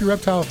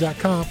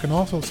 ShipYourReptiles.com can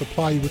also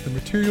supply you with the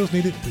materials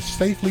needed to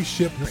safely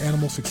ship your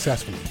animals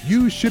successfully.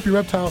 Use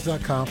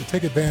ShipYourReptiles.com to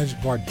take advantage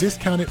of our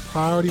discounted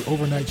priority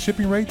overnight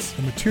shipping rates,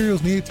 the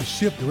materials needed to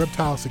ship your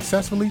reptiles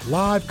successfully,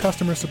 live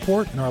customer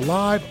support, and our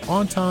live,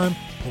 on-time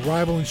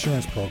arrival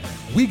insurance program.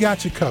 We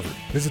got you covered.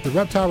 Visit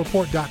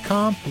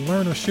thereptilereport.com to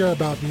learn or share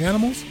about the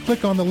animals.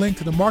 Click on the link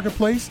to the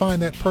Marketplace,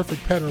 find that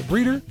perfect pet or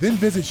breeder, then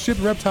visit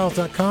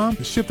shipyourreptiles.com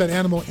to ship that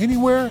animal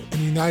anywhere in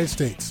the United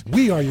States.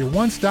 We are your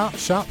one-stop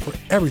shop for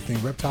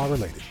everything reptile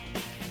related.